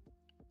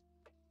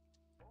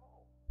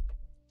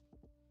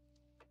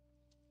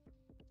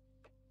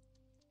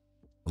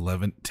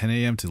 10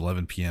 a.m. to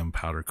 11 p.m.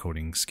 powder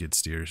coating skid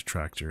steers,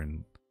 tractor,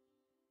 and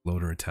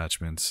loader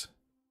attachments.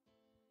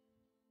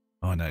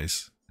 Oh,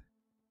 nice.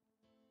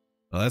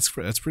 Well,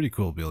 that's pretty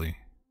cool, Billy.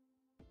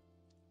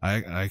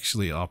 I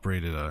actually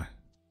operated a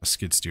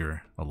skid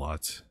steer a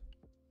lot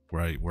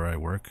where I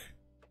work.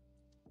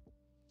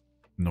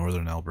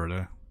 Northern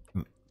Alberta.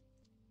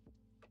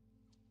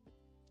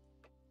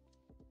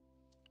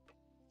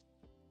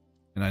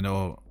 And I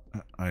know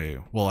I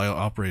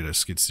operate a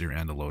skid steer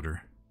and a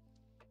loader.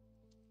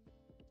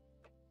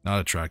 Not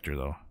a tractor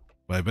though.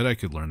 But I bet I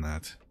could learn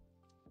that.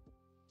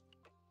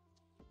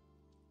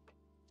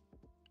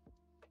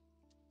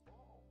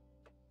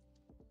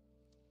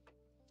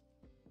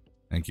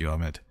 Thank you,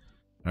 Ahmed.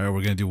 Alright,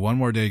 we're gonna do one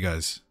more day,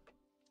 guys.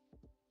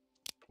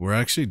 We're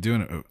actually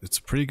doing it's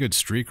a pretty good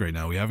streak right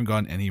now. We haven't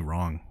gotten any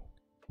wrong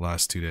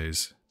last 2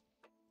 days.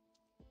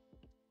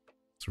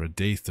 So we're at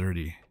day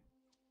 30.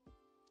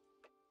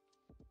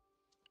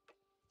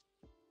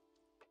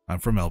 I'm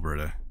from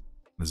Alberta,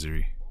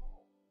 Missouri.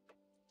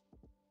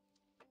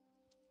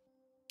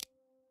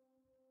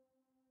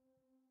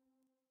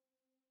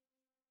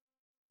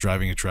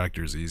 Driving a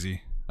tractor is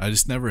easy. I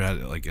just never had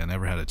it, like I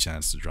never had a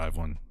chance to drive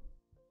one.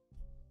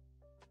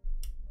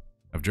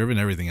 I've driven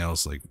everything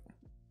else like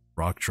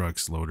rock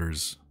trucks,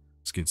 loaders,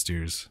 skid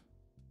steers.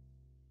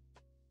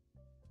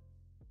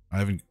 I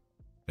haven't,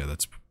 yeah,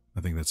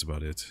 I think that's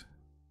about it.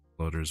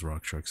 Loaders,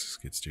 rock trucks,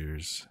 skid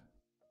steers.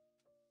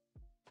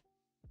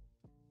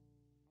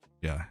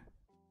 Yeah.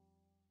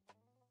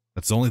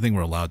 That's the only thing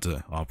we're allowed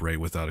to operate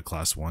without a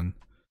class 1.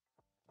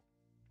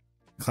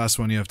 Class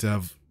 1 you have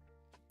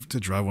to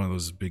drive one of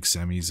those big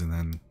semis and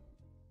then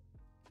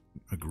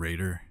a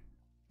grader.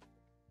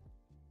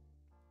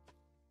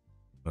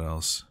 What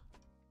else?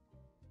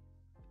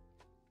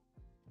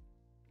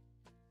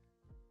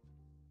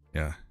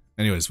 Yeah.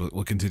 Anyways,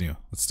 we'll continue.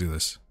 Let's do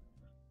this.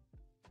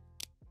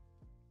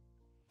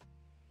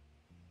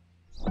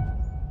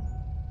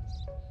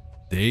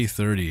 Day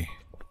 30.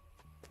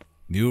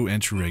 New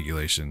entry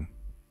regulation.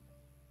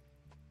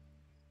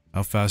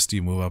 How fast do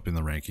you move up in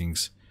the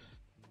rankings?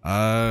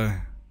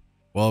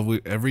 Well,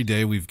 every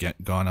day we've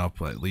gone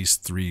up at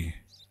least three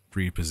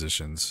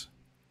positions.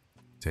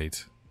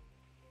 Tate.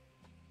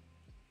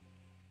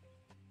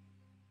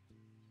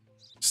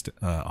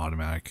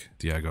 Automatic.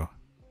 Diego.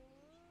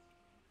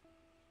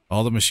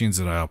 All the machines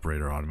that I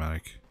operate are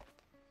automatic.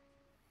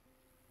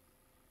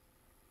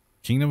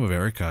 Kingdom of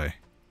Arikai.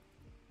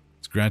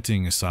 It's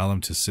granting asylum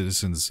to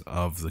citizens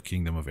of the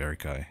Kingdom of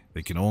Arikai.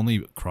 They can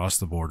only cross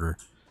the border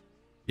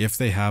if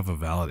they have a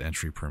valid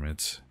entry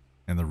permit,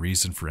 and the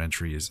reason for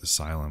entry is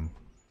asylum.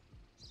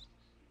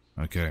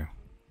 Okay.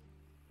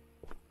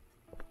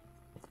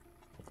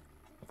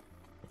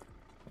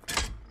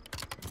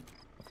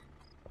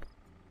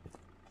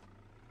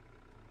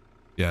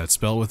 Yeah, it's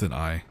spelled with an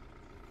I.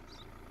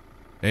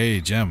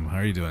 Hey, Jem, how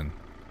are you doing?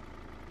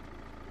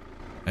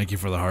 Thank you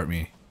for the heart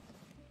me.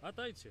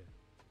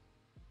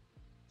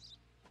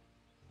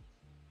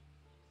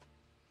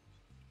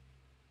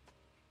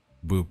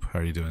 Boop, how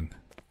are you doing?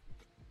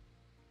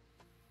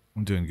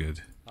 I'm doing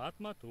good.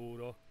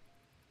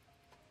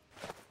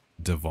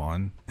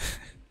 Devon?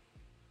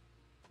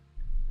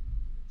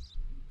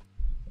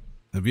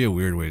 That'd be a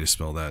weird way to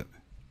spell that.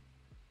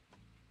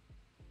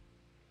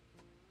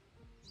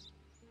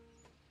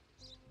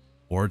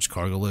 Forge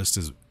cargo list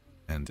is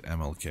and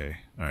MLK.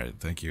 Alright,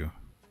 thank you.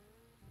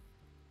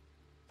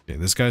 Okay,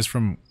 this guy's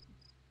from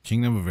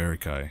Kingdom of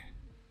Arikai.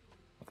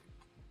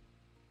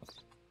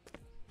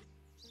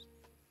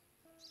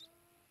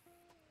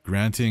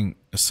 Granting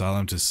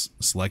asylum to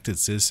selected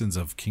citizens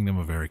of Kingdom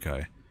of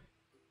Arikai.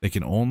 They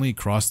can only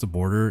cross the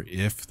border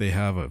if they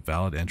have a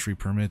valid entry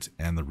permit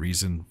and the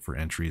reason for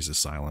entry is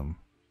asylum.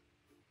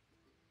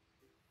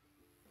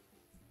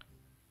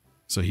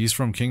 So he's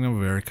from Kingdom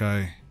of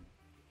Arikai,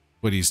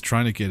 but he's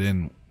trying to get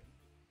in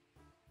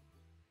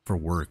for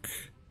work.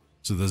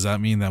 So does that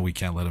mean that we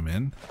can't let him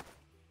in?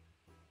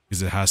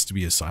 Because it has to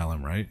be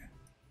asylum, right?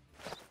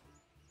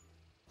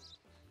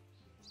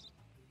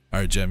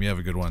 Alright, Jem, you have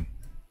a good one.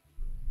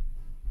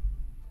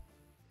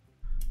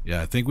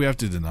 Yeah, I think we have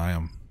to deny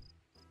him.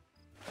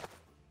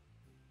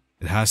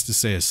 It has to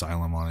say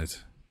asylum on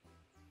it.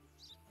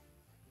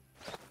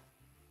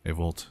 Hey,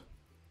 Volt.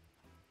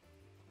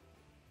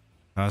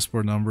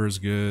 Passport number is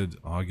good.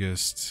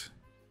 August.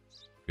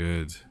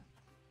 Good.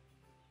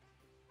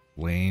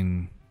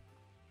 Lane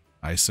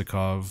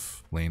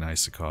Isakov. Lane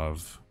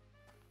Isakov.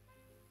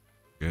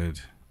 Good.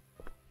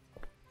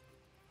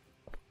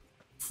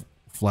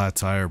 Flat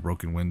tire,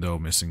 broken window,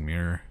 missing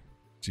mirror.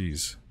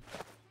 Jeez.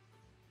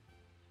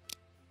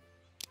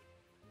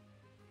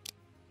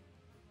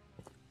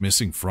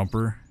 Missing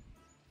frumper.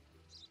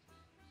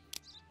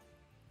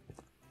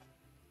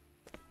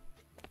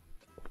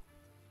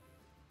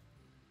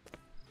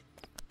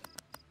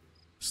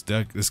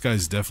 This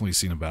guy's definitely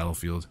seen a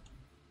battlefield.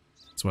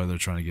 That's why they're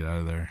trying to get out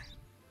of there.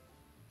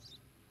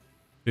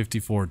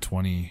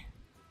 5420.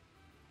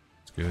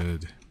 It's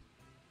good.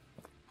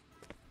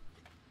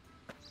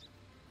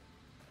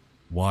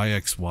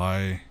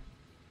 YXY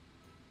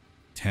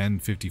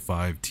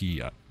 1055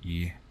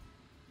 TE.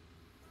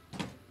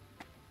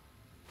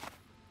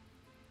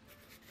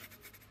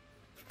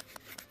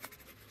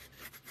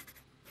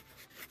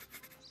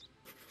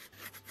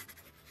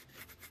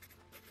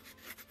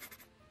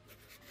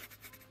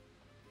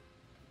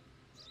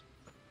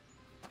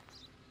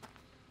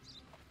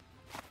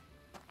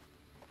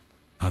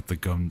 Not the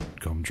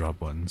gumdrop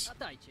buttons.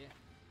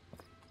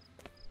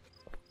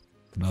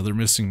 Another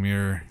missing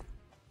mirror.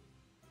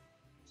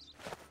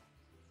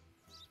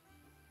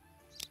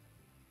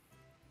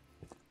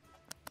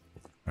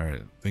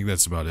 Alright, I think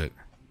that's about it.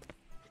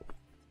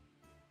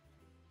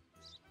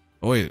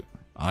 Oh wait,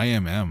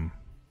 IMM.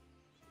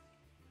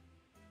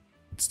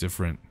 It's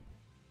different.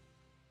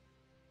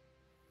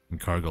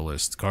 And cargo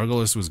list. Cargo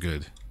list was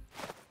good.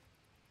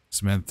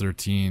 Cement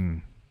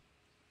 13.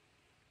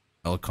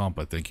 El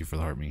Compa, thank you for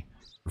the heart me.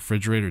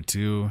 Refrigerator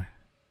 2.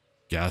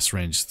 Gas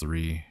range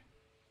 3.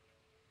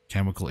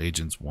 Chemical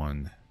agents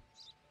 1.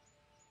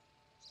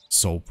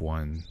 Soap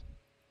 1.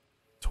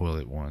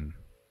 Toilet 1.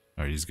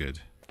 Alright, he's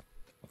good.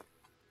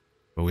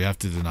 But we have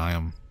to deny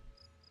him.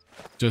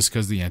 Just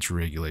because the entry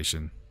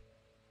regulation.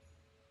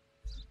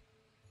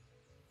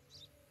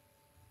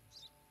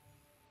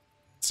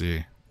 Let's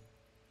see.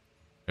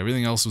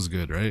 Everything else was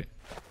good, right?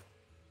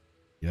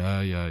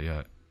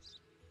 Yeah.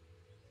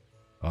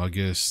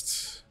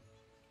 August.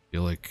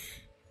 Illick.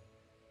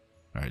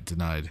 Alright,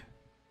 denied.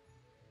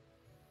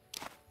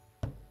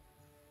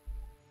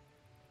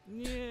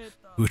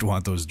 Who would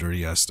want those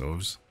dirty ass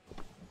stoves?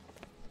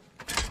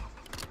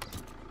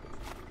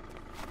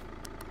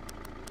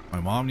 My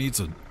mom needs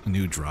a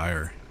new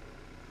dryer.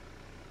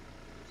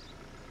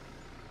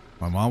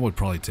 My mom would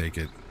probably take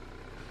it.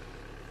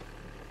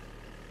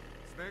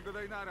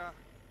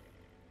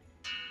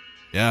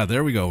 Yeah,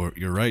 there we go.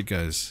 You're right,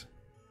 guys.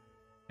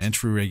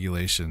 Entry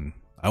regulation.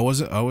 I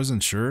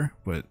wasn't sure,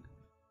 but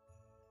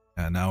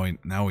now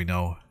we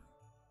know.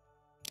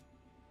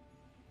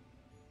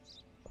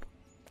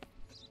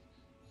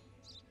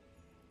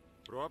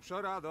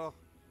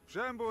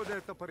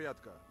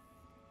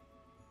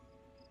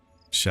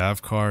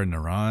 Shavkar,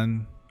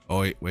 Naran. Oh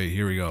wait,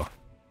 here we go.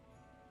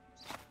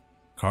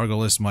 Cargo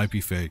list might be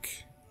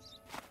fake.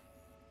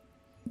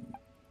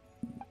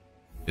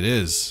 It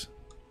is.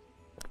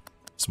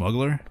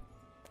 Smuggler?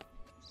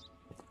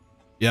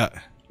 Yeah,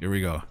 here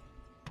we go.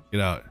 Get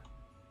out.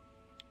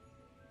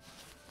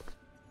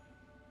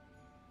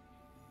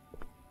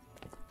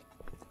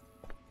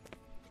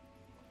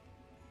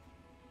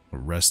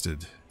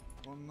 Arrested.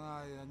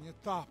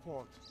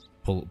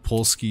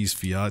 Polski's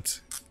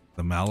Fiat.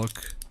 The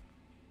Maluk.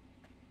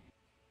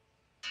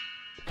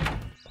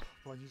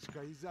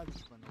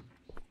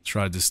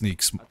 Tried to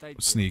sneak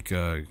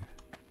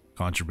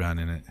contraband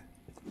in it.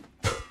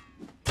 You're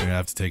gonna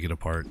have to take it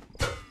apart.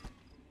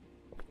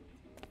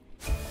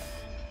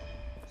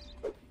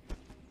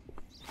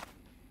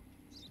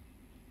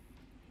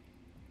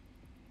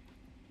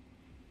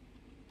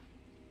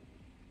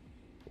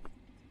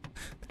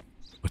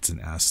 What's an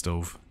ass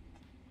stove?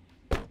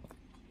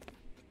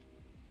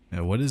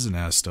 Yeah, what is an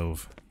ass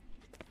stove?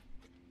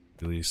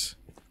 Release.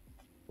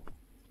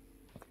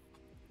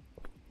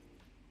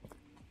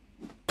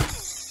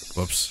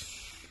 Whoops.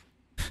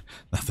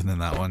 Nothing in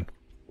that one.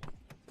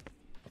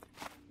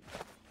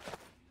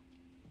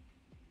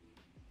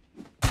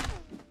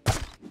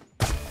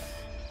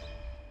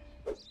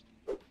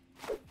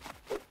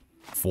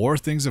 Four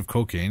things of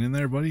cocaine in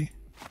there, buddy?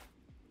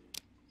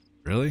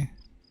 Really?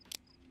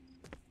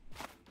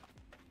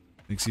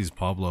 Thinks he's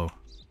Pablo.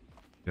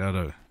 Get out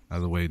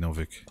of the way,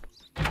 Novik.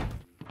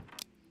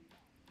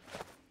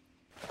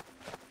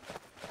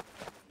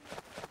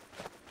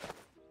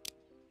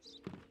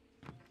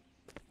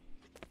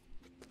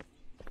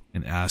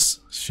 An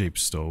ass-shaped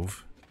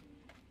stove.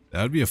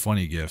 That would be a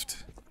funny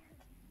gift.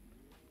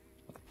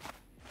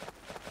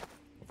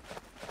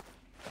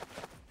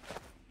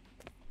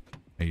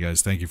 Hey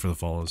guys, thank you for the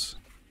follows.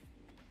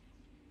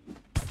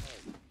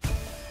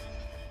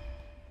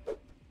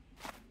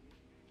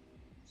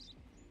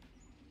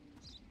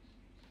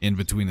 In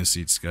between the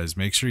seats, guys.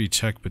 Make sure you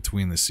check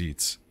between the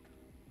seats.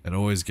 It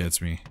always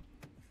gets me.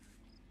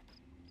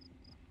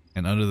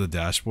 And under the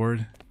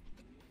dashboard.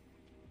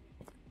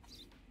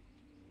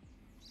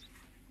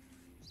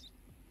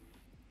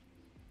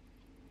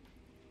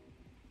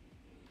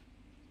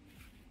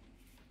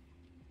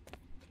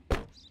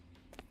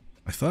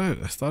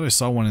 I thought I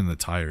saw one in the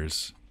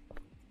tires.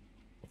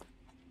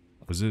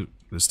 Was it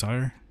this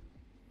tire?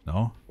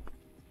 No?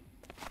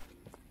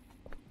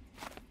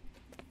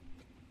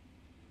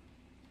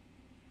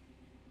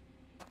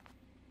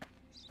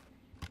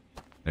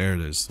 There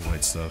it is, the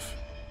white stuff.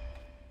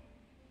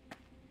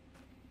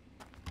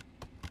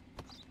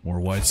 More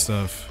white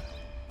stuff.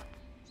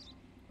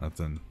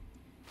 Nothing.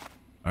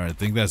 Alright, I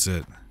think that's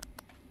it.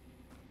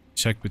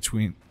 Check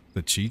between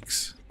the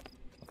cheeks.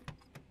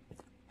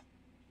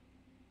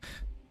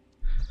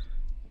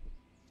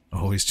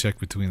 Always check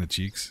between the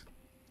cheeks.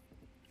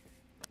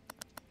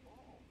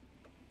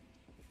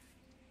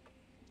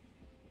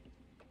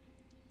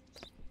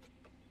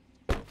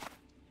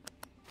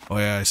 Oh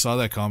yeah, I saw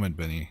that comment,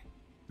 Benny.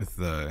 With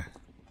the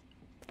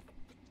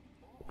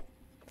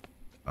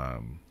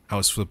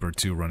House Flipper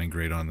 2 running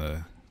great on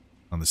the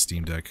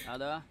Steam Deck.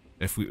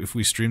 If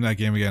we stream that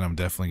game again, I'm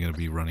definitely gonna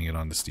be running it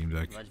on the Steam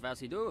Deck.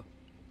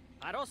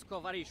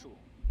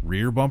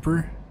 Rear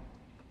bumper?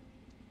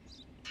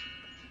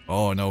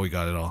 Oh no, we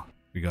got it all.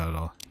 We got it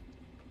all.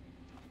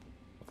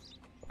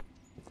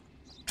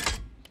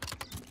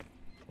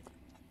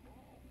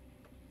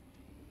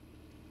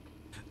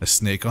 A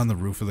snake on the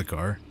roof of the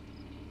car?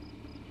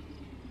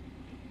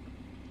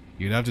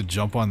 You'd have to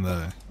jump on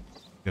the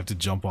You have to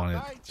jump on it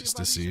Dajcie just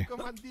to walizę see.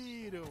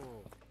 komandiru.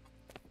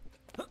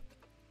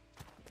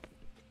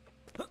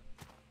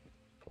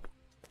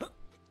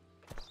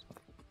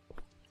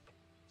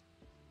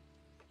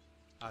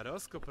 A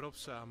rozkop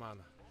proszę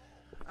Amana.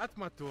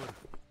 Atmatur.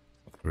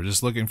 We're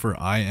just looking for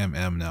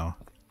IMM now.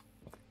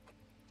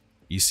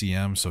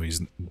 ECM, so he's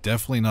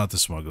definitely not the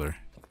smuggler.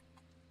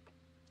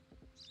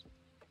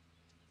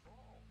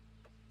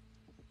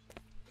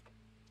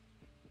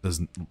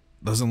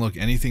 Doesn't look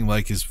anything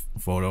like his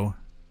photo.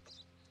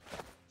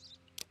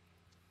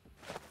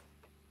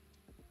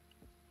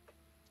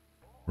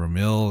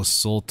 Ramil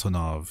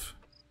Sultanov.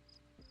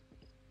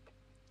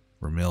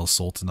 Ramil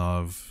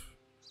Sultanov.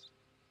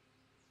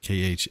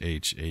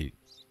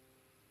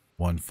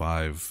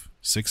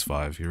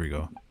 KHH81565. Here we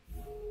go.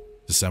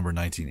 December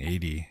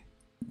 1980.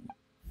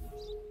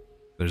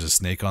 There's a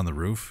snake on the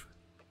roof.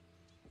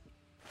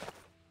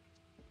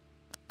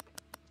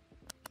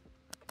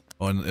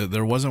 Oh, and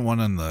there wasn't one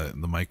on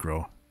the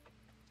micro.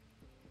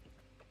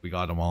 We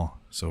got them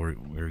all, so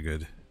we're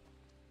good.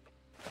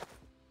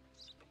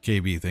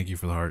 KB, thank you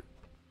for the heart.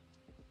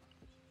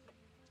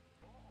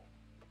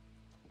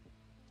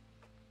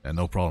 Yeah,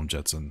 no problem,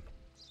 Jetson.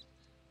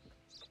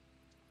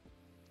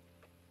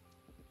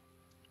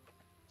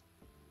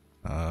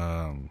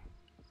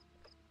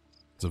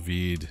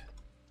 David.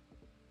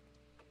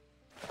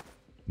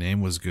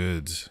 Name was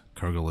good.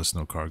 Cargo list,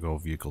 no cargo.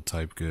 Vehicle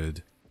type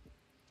good.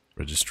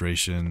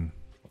 Registration.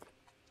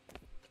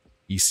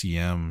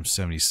 ECM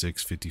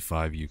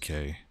 7655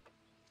 UK.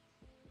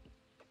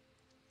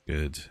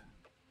 Good.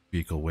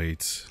 Vehicle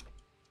weight.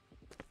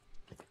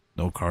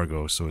 No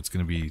cargo, so it's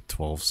gonna be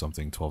 12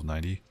 something,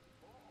 1290.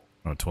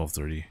 No,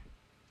 1230.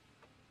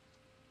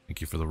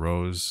 Thank you for the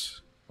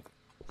rose.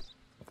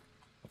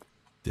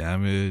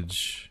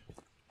 Damage.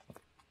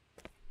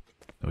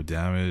 No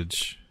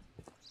damage.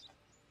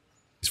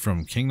 He's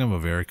from Kingdom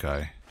of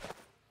Erikai.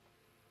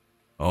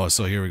 Oh,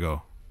 so here we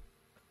go.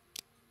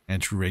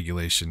 Entry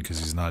regulation, because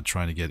he's not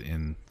trying to get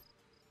in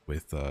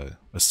with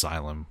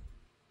asylum.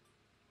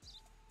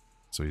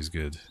 So he's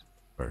good.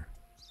 Or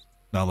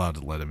not allowed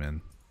to let him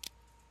in.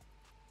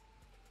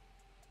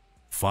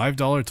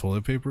 $5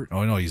 toilet paper?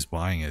 Oh no, he's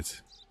buying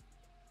it.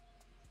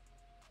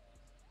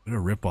 What a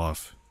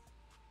ripoff.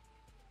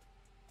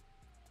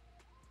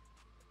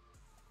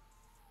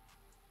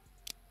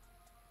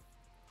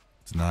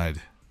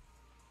 Denied.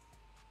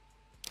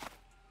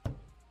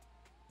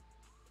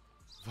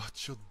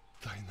 Vacho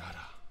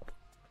Dainara.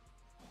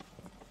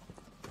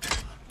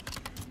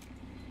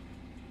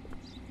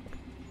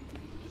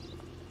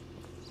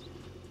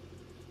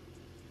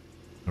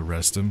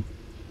 Arrest him.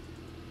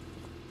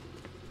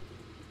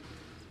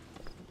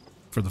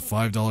 For the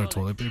 $5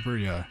 toilet paper?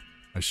 Yeah,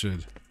 I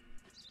should.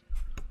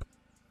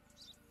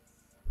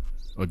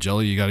 Oh,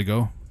 Jelly, you gotta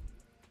go?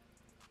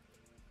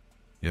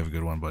 You have a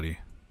good one, buddy.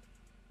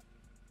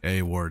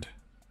 Hey, Ward.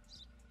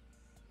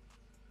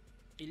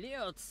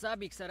 Iliot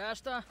Sabik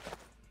Sarashta.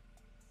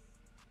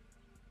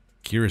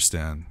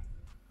 Kiristan.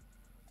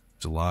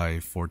 July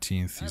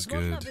 14th, he's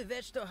good.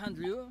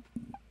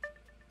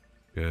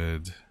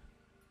 Good.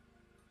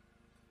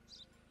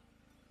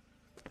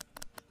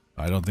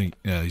 I don't think...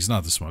 Yeah, he's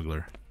not the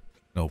smuggler.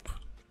 Nope.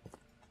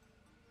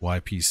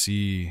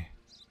 YPC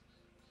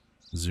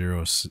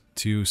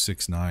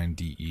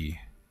 0269DE.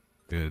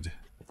 Good.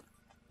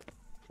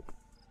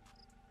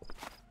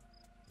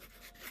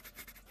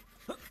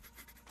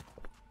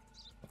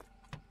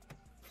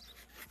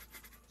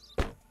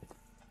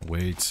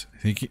 Weight. I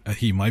think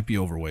he might be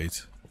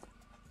overweight.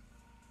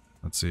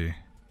 Let's see.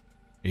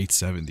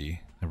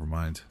 870. Never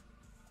mind.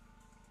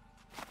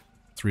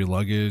 3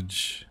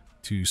 luggage,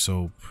 2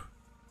 soap,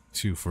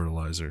 2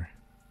 fertilizer.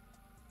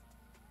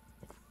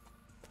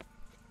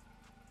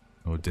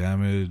 No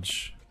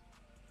damage.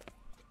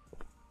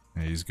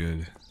 Yeah, he's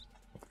good.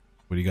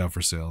 What do you got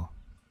for sale?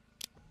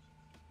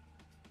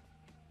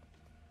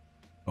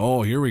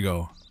 Oh, here we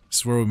go. This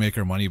is where we make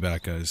our money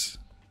back, guys.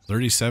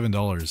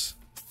 $37.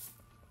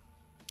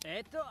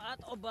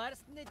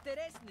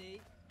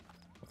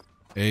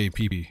 Hey,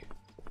 PP.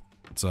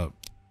 What's up?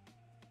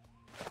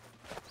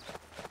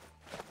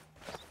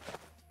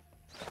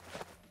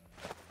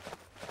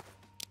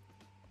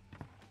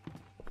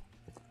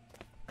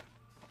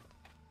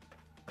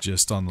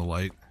 Just on the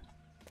light.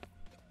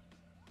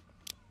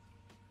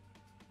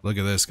 Look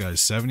at this,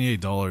 guys.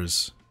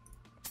 $78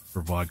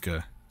 for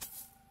vodka.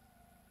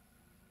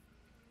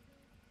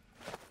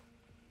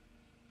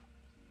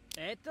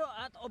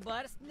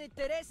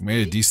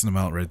 Made a decent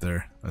amount right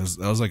there. That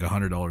was like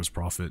 $100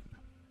 profit.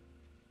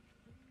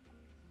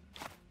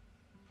 I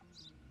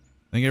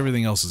think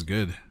everything else is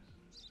good.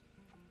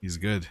 He's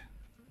good.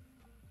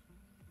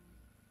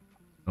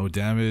 No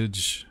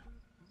damage.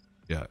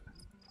 Yeah,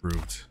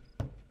 proved.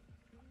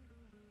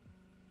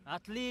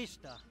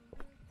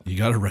 You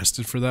got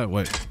arrested for that?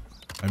 Wait,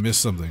 I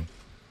missed something.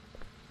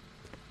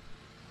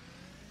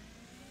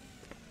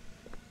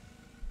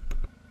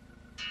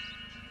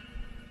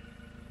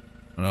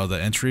 No,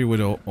 the entry would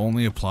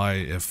only apply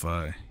if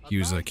he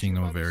was a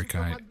Kingdom of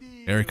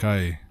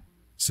Erikai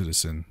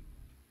citizen.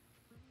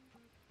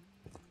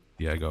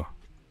 Diego.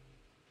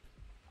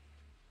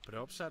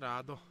 Propša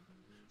Rado.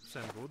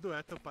 Všem budu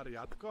eto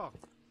Karikatka.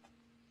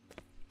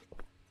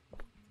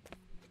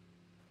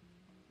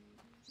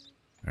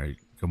 Alright,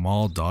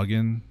 Gamal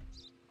Doggin.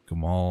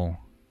 Gamal.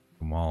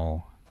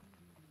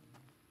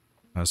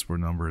 Passport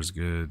number is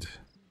good.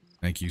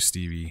 Thank you,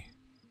 Stevie.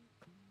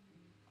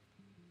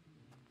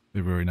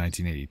 February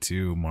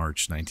 1982,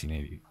 March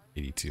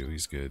 1982.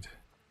 He's good.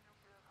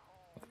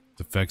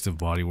 Defective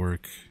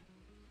bodywork.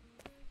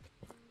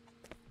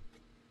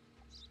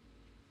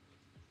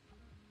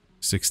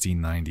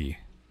 1690.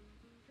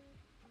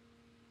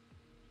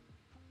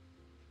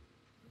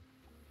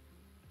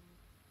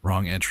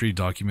 Wrong entry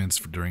documents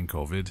for during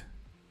COVID.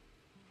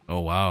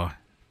 Oh wow.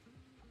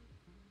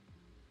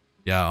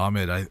 Yeah,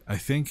 Ahmed, I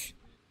think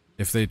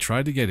if they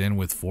tried to get in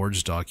with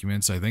forged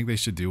documents, I think they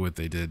should do what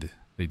they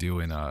do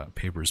in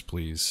Papers,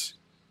 Please.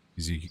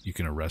 Because you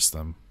can arrest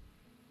them.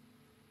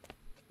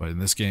 But in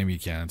this game you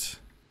can't.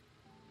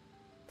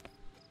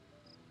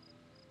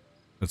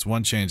 That's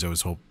one change I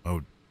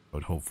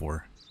would hope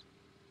for.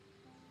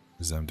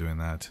 Is them doing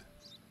that.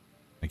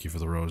 Thank you for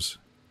the rose.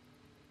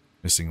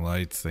 Missing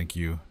light, thank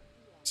you,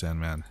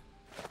 Sandman.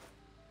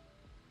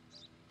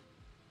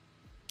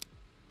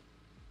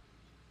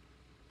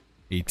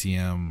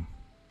 ATM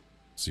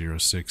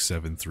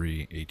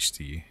 0673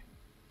 HT.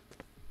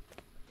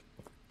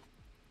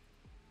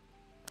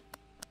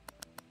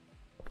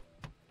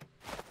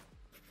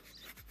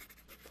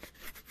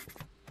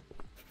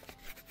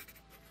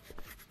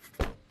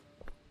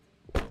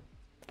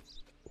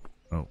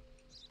 Oh,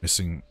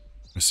 missing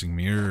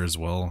mirror as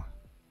well.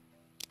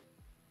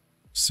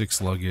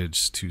 6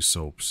 luggage, 2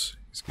 soaps.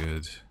 He's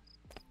good.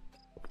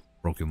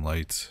 Broken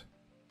light.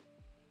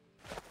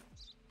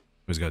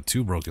 He's got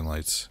 2 broken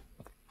lights.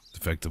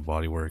 Defective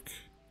bodywork.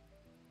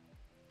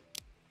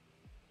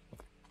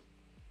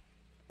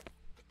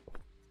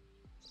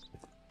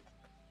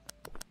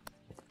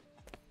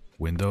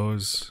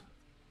 Windows.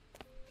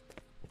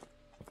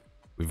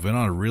 We've been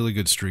on a really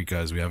good streak,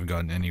 guys. We haven't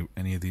gotten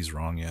any of these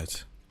wrong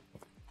yet.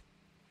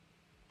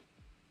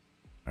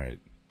 Alright.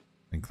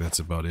 I think that's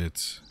about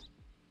it.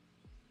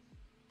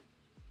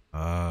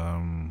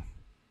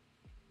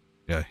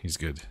 Yeah, he's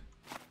good.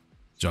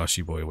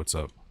 Joshy boy, what's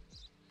up?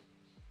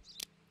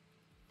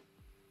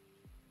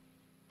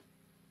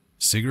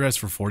 Cigarettes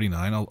for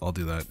 49? I'll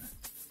do that.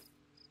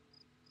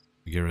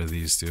 Get rid of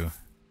these too.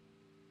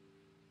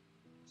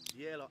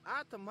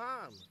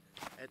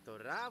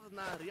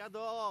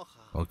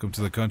 Welcome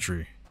to the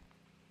country.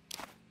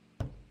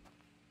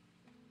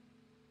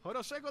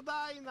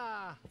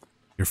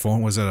 Your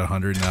phone was at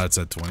 100, now it's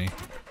at 20.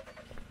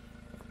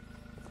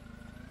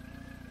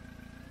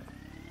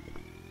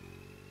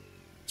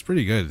 It's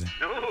pretty good.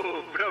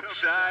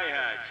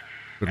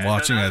 Been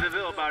watching it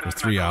for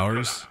 3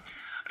 hours.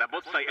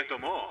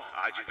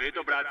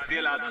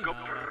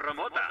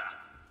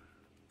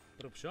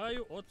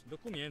 Пропшаю от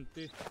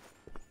документи.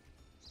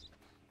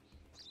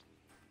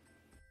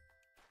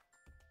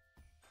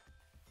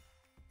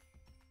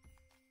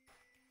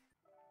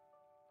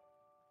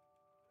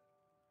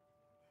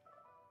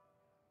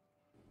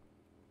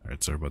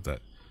 Alright, sorry about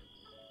that.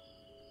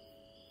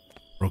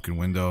 Broken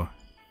window.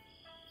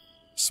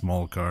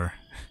 Small car.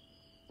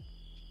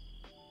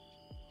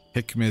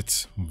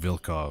 Hikmet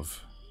Vilkov.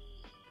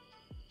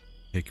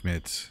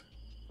 Hikmet.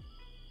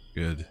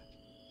 Good.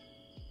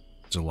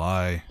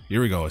 July.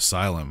 Here we go.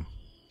 Asylum.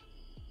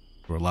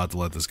 We're allowed to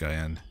let this guy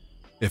in.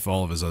 If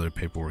all of his other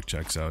paperwork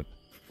checks out.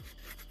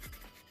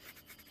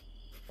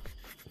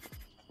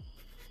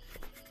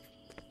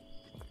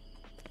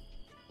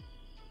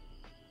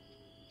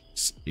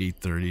 It's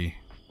 8:30.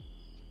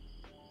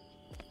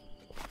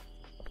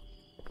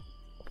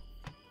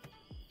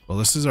 Well,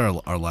 this is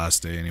our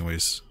last day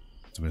anyways.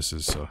 It's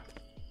misses, so.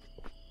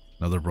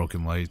 Another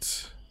broken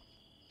light.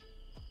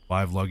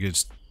 5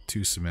 luggage,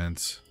 2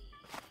 cement.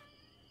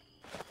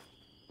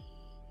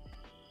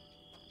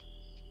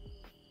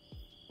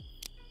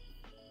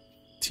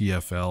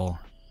 TFL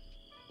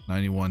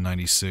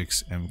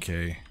 9196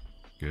 MK.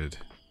 Good.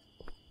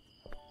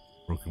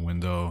 Broken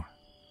window.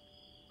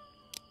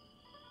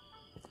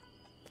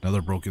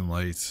 Another broken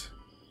light.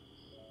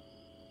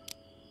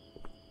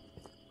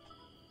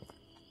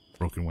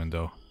 Broken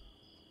window.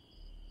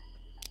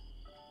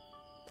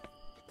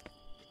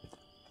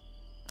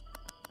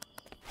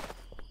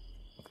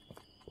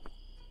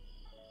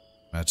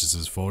 Matches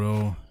his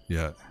photo.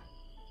 Yeah.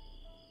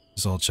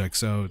 This all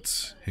checks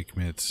out.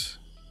 Hikmet.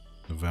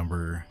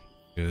 November.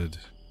 Good.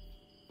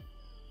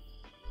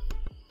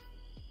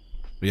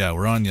 But yeah,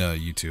 we're on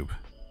YouTube.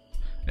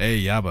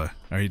 Hey, Yaba.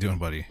 How are you doing,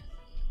 buddy?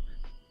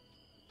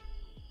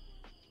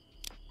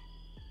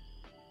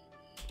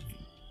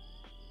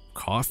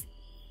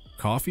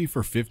 Coffee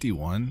for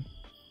 51?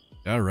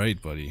 Yeah,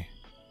 right, buddy.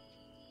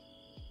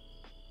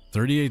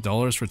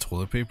 $38 for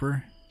toilet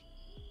paper?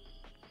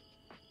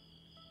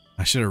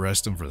 I should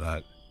arrest him for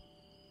that.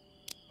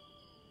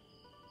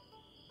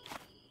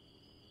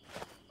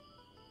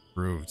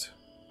 Proved.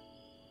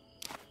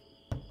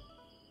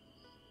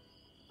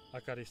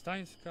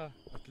 Акаристанська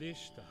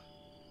отлічта.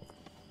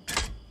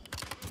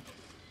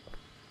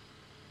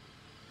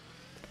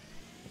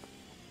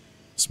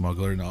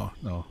 Smuggler? No,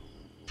 no.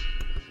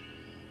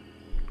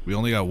 We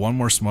only got one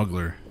more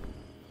smuggler.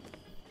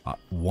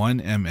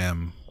 1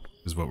 mm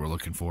is what we're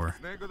looking for.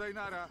 Nego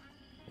dejnara.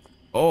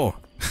 Oh,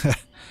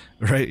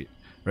 right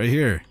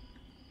here.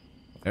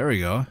 There we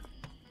go.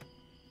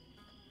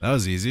 That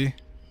was easy.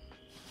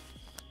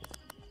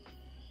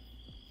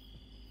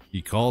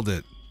 He called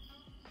it.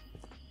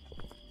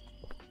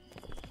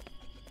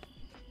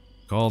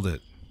 Called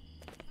it.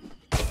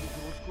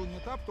 Дружку не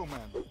тапту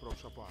мен,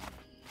 проша пане.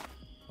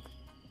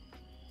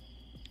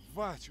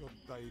 Вач от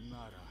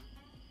дайнара.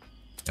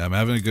 Yeah, I'm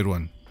having a good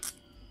one.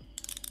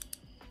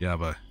 Yeah,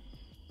 but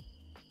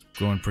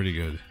going pretty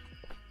good.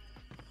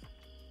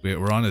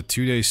 We're on a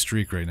 2-day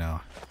streak right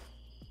now.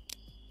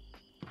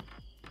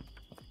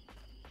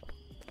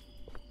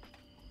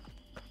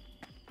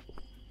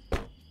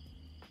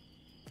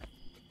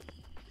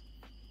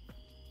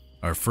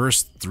 Our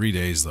first 3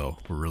 days, though,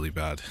 were really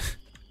bad.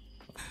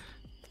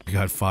 We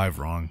got 5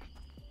 wrong.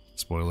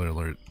 Spoiler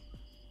alert.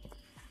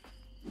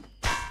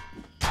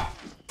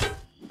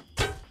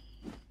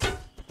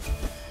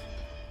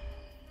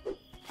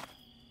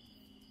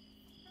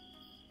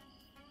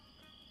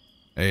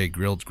 Hey,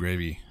 grilled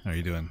gravy. How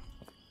you doing?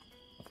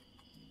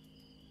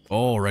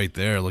 Oh, right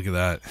there. Look at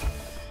that.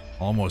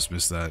 Almost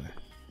missed that.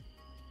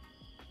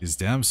 These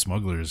damn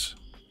smugglers.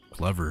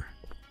 Clever.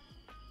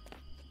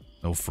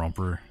 No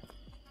frumper.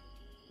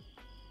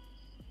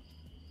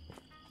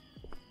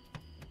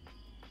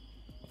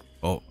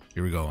 Oh,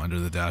 here we go. Under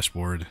the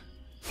dashboard.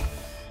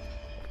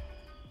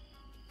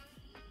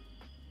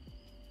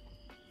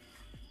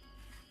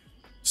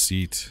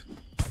 Seat.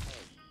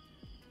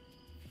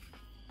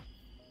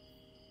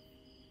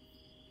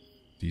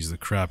 Use the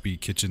crappy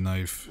kitchen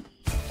knife.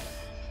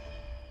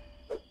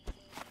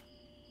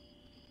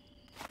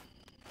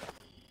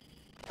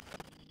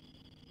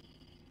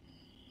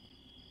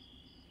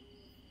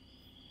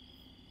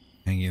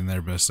 Hang in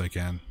there best I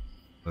can.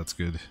 That's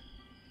good.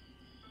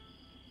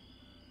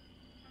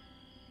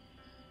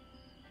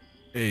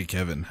 Hey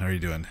Kevin, how are you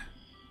doing?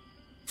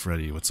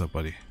 Freddy, what's up,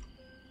 buddy?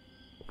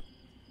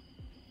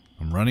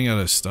 I'm running out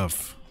of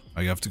stuff.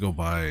 I have to go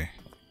buy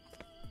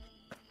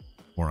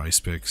more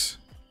ice picks.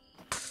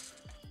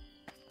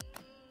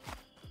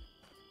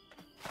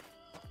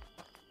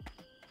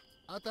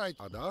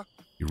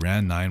 You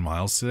ran 9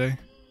 miles today?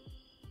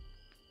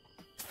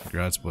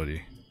 Congrats,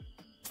 buddy.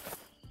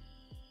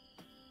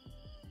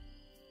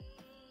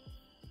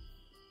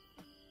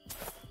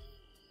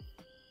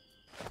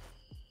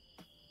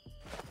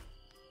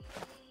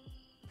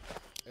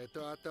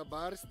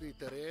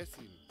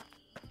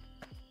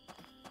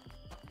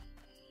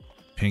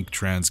 Pink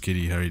trans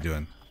kitty, how are you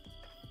doing?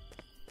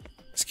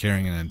 He's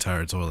carrying an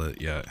entire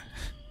toilet, yeah.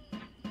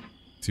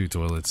 2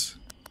 toilets.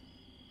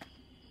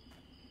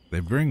 They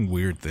bring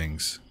weird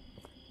things.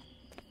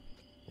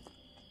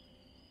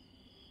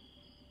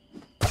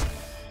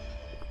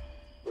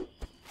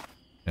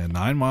 And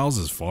 9 miles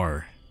is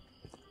far.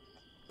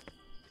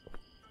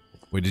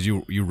 Wait, did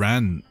you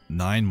ran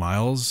 9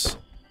 miles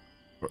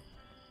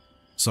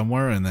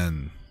somewhere and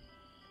then,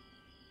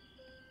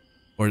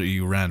 or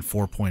you ran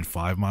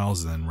 4.5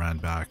 miles and then ran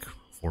back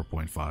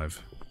 4.5?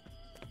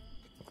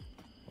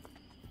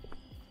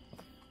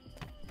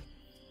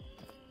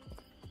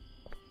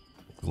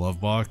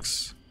 Glove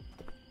box.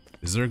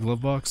 Is there a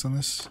glove box on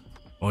this?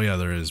 Oh yeah,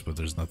 there is, but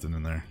there's nothing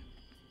in there.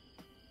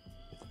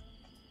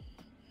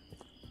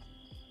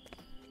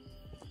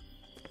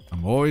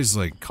 I'm always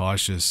like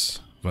cautious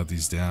about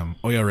these damn...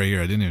 Oh yeah, right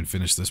here. I didn't even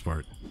finish this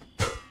part.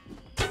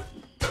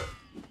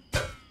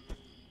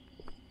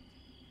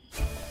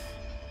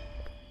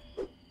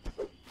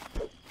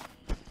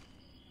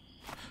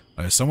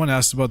 Someone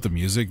asked about the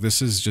music.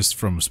 This is just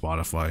from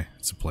Spotify.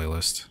 It's a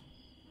playlist.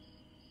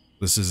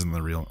 This isn't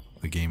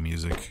the game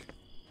music.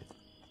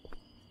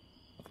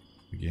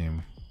 The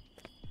game.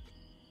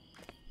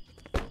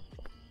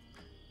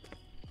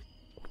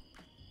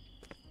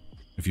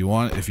 If you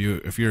want, if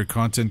you're a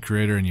content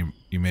creator and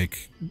you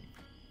make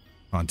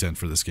content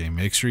for this game,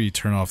 make sure you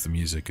turn off the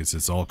music.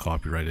 It's all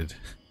copyrighted.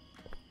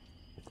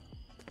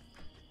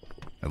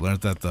 I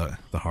learned that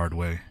the hard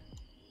way.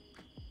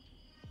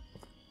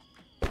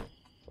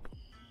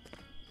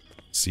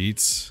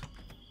 Seats.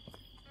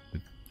 I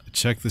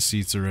checked the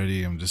seats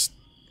already. I'm just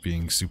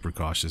being super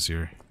cautious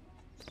here.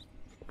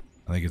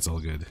 I think it's all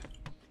good.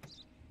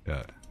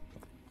 Yeah.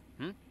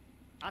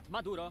 At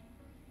Maduro.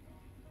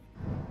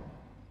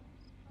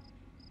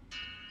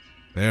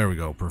 There we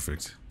go.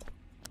 Perfect.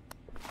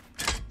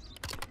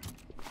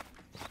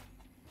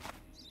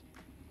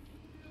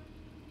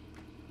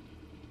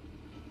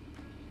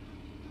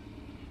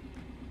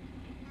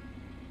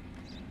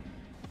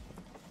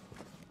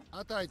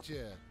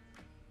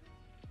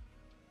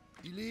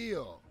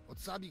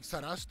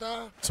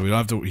 So we don't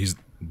have to. He's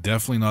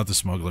definitely not the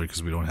smuggler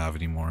because we don't have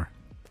any more.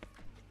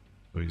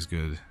 So he's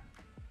good.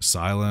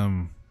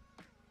 Asylum.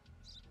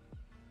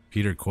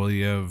 Peter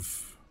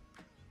Koliev.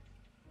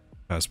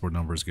 Passport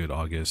number is good.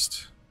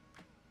 August.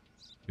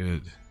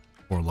 Good.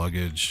 4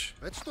 luggage.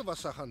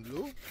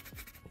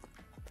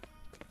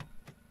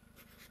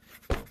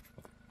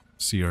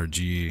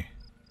 CRG,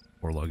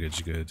 4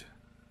 luggage, good.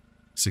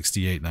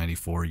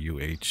 6894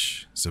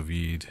 UH,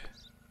 Zavid.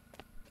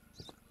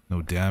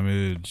 No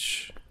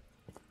damage.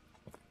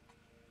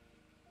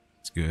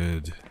 It's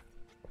good.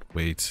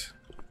 Weight.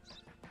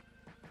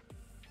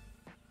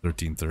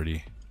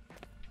 1330.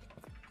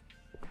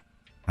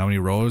 How many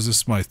rows? This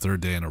is my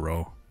 3rd day in a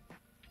row.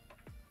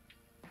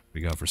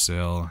 We got for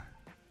sale.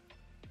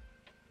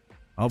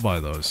 I'll buy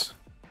those.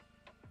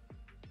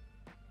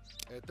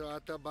 Это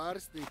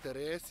атабарсный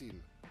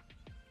тересин.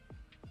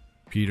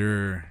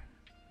 Peter,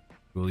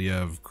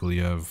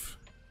 Kuliev,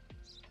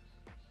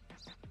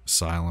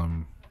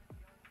 Asylum.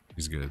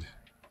 He's good.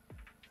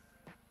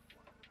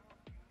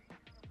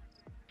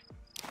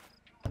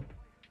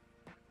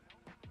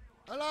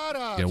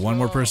 Alara. Yeah, one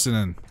more person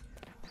in.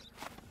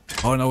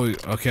 Oh no,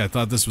 okay, I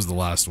thought this was the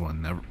last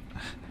one. Never.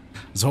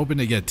 I was hoping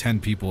to get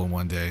 10 people in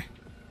one day.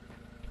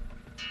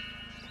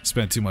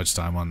 Spent too much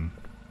time on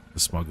the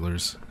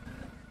smugglers.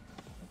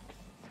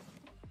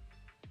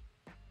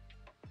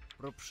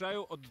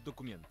 Пропшаю от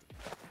документы.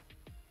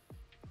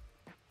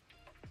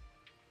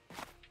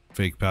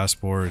 Fake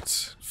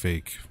passport,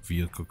 fake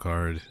vehicle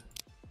card,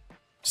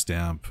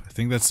 stamp. I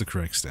think that's the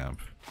correct stamp.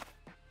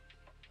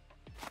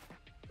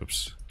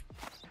 Oops.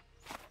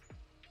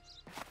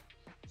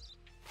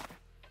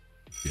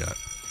 Yeah.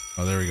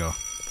 Oh, there we go.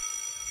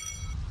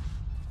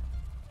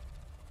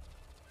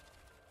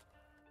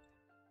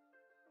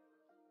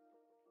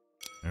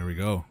 There we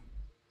go.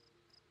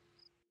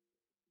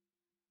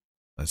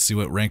 Let's see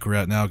what rank we're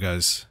at now,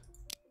 guys.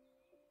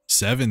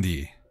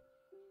 70.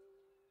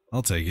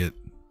 I'll take it.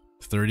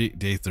 30,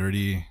 day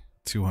 30,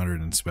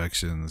 200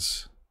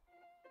 inspections.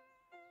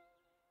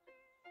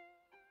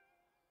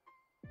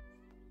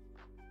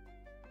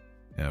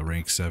 Yeah,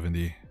 rank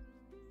 70.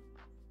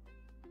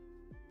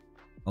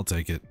 I'll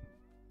take it.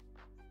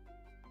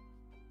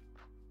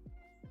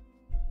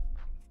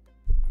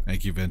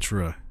 Thank you,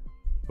 Ventura,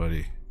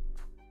 buddy.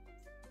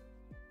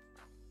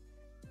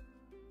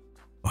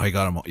 Oh, I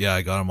got them all. Yeah,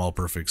 I got them all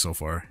perfect so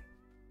far.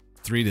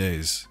 3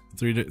 days.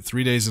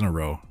 3 days in a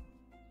row.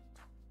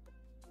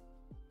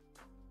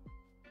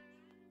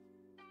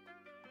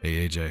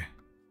 Hey, AJ.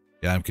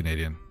 Yeah, I'm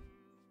Canadian.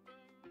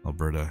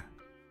 Alberta.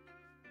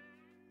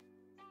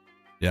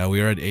 Yeah, we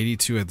were at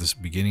 82 at the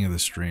beginning of the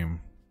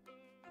stream.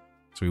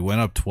 So we went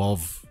up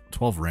 12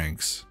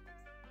 ranks.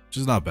 Which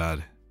is not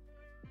bad.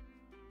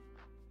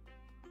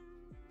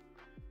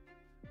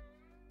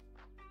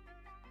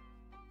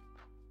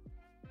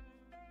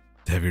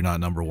 Dev, you're not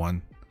number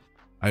 1.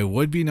 I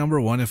would be number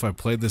 1 if I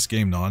played this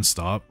game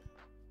non-stop.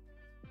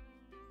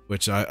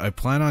 Which I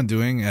plan on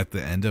doing at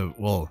the end of,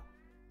 well,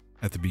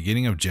 at the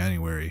beginning of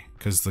January.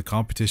 Because the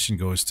competition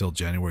goes till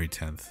January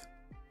 10th.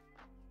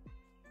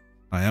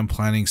 I am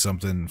planning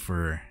something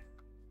for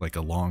like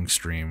a long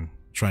stream.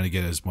 Trying to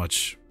get as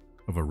much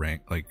of a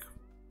rank, like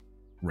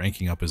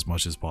ranking up as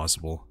much as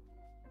possible.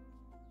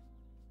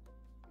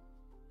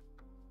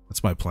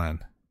 That's my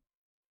plan.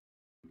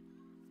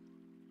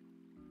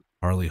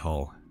 Harley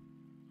Hall.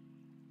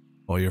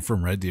 Oh, you're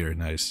from Red Deer,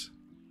 nice.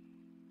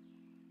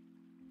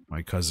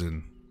 My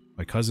cousin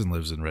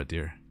lives in Red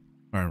Deer.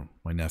 Or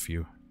my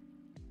nephew.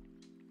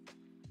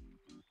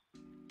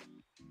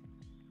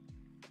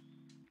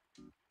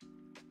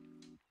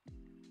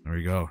 There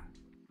we go.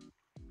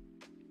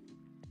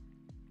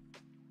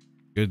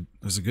 Good.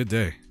 It was a good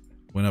day.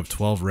 Went up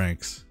 12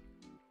 ranks.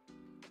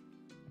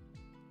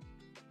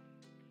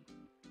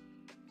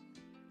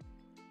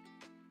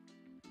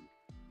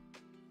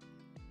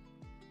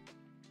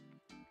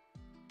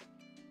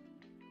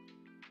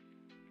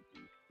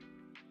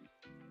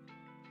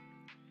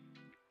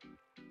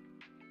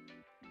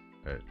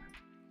 Alright.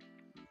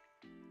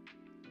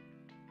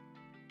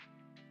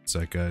 What's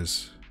that,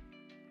 guys?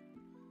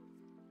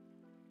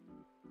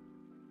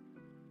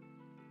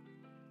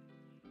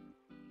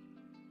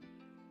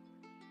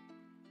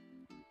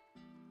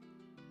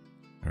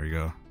 There we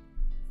go.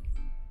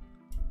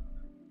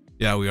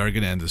 Yeah, we are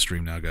going to end the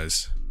stream now,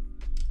 guys.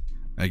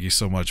 Thank you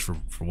so much for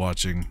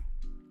watching.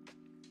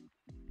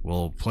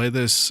 We'll play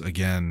this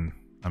again.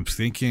 I'm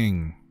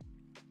thinking,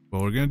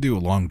 well, we're going to do a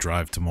long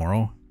drive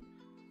tomorrow.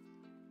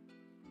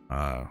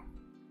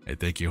 Hey,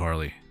 thank you,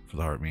 Harley, for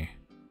the heart me.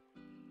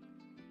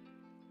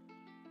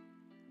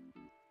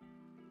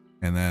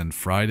 And then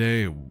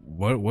Friday,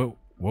 what were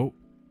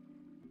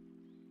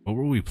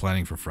we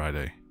planning for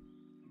Friday?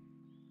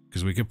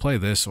 Because we could play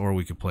this or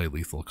we could play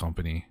Lethal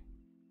Company.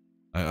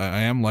 I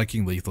am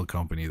liking Lethal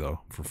Company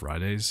though for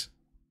Fridays.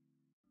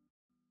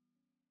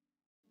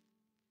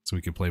 So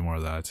we could play more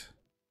of that.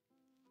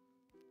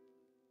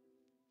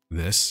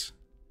 This.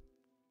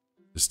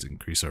 Just to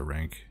increase our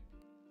rank.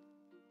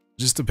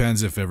 Just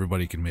depends if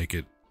everybody can make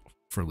it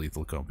for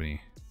Lethal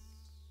Company.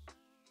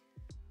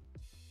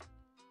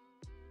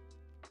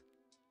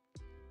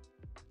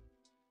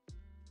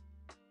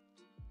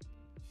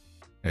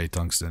 Hey,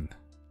 Tungsten.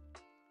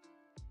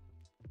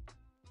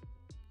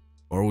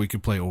 Or we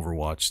could play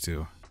Overwatch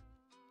too.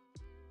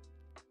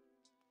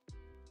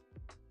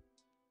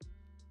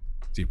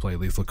 Do you play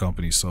Lethal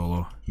Company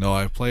solo? No,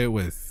 I play it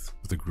with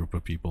a group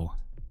of people.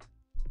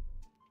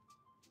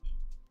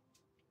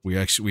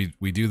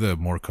 we do the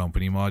more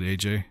company mod,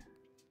 AJ.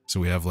 So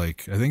we have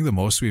like, I think the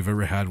most we've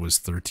ever had was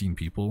 13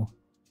 people.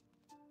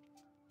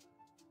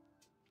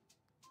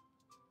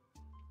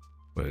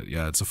 But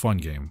yeah, it's a fun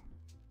game.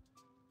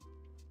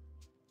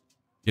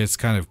 Yeah, it's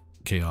kind of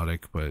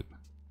chaotic, but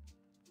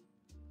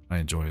I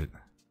enjoy it.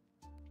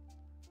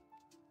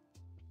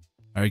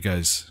 Alright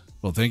guys,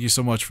 well thank you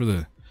so much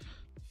for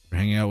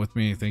hanging out with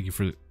me. Thank you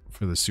for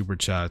the super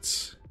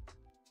chats.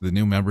 The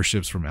new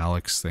memberships from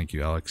Alex. Thank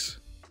you, Alex.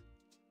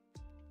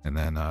 And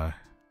then yeah,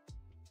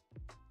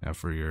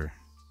 for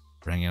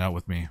hanging out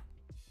with me.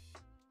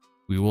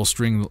 We will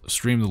stream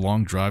the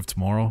long drive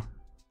tomorrow.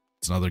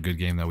 It's another good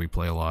game that we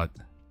play a lot.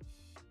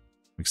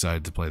 I'm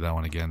excited to play that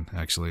one again,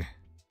 actually.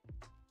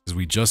 Because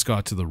we just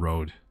got to the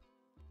road.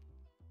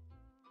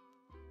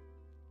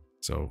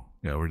 So,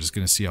 yeah, we're just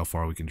gonna see how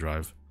far we can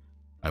drive.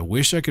 I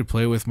wish I could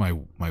play with my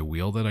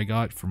wheel that I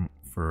got for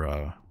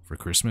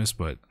Christmas,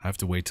 but I have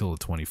to wait till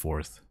the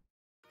 24th.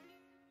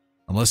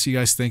 Unless you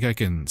guys think I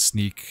can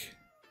sneak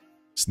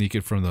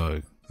it from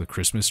the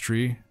Christmas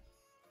tree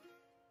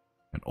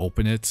and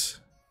open it,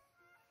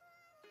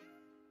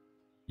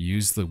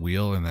 use the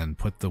wheel, and then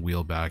put the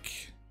wheel back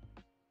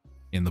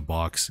in the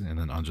box and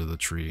then under the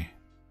tree.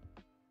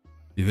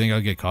 Do you think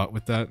I'll get caught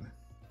with that?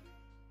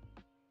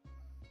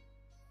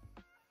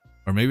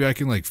 Or maybe I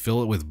can like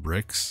fill it with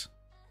bricks.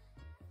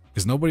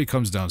 Because nobody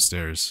comes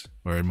downstairs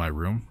or in my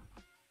room.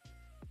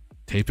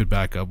 Tape it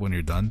back up when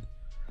you're done.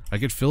 I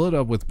could fill it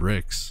up with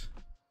bricks.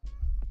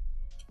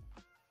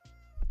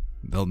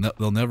 They'll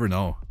never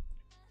know.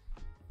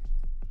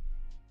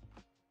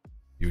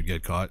 You would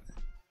get caught.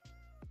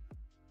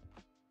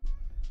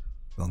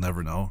 They'll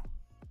never know.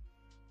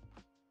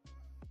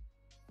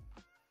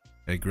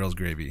 Hey, Grill's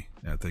Gravy.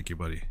 Yeah, thank you,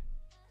 buddy.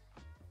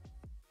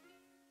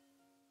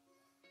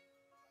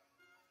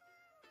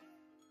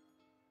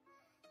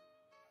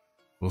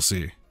 We'll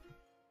see.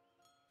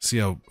 See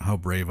how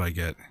brave I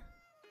get.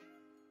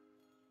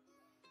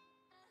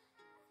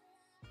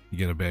 You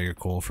get a bag of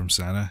coal from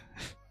Santa?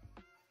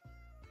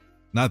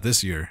 Not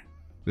this year.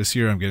 This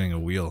year I'm getting a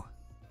wheel.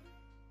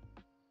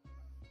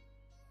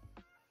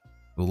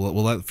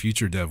 We'll let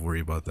future dev worry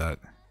about that.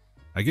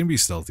 I can be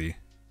stealthy.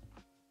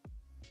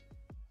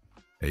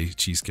 Hey,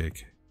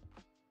 cheesecake.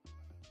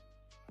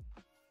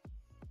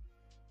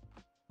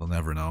 They'll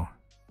never know.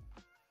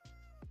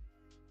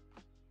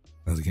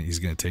 He's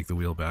gonna take the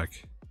wheel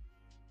back.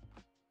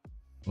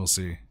 We'll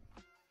see.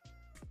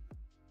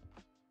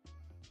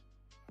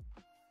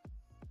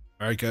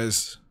 Alright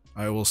guys,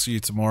 I will see you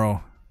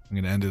tomorrow. I'm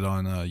gonna end it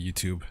on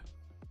YouTube.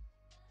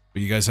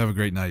 But you guys have a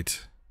great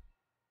night.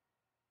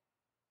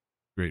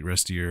 Great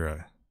rest of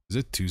your... is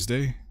it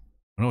Tuesday?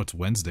 Oh no, it's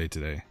Wednesday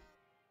today.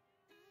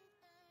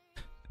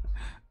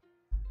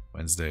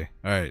 Wednesday.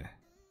 Alright.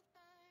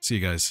 See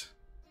you guys.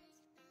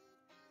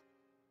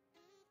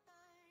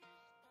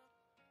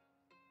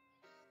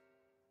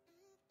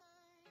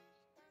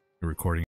 Recording.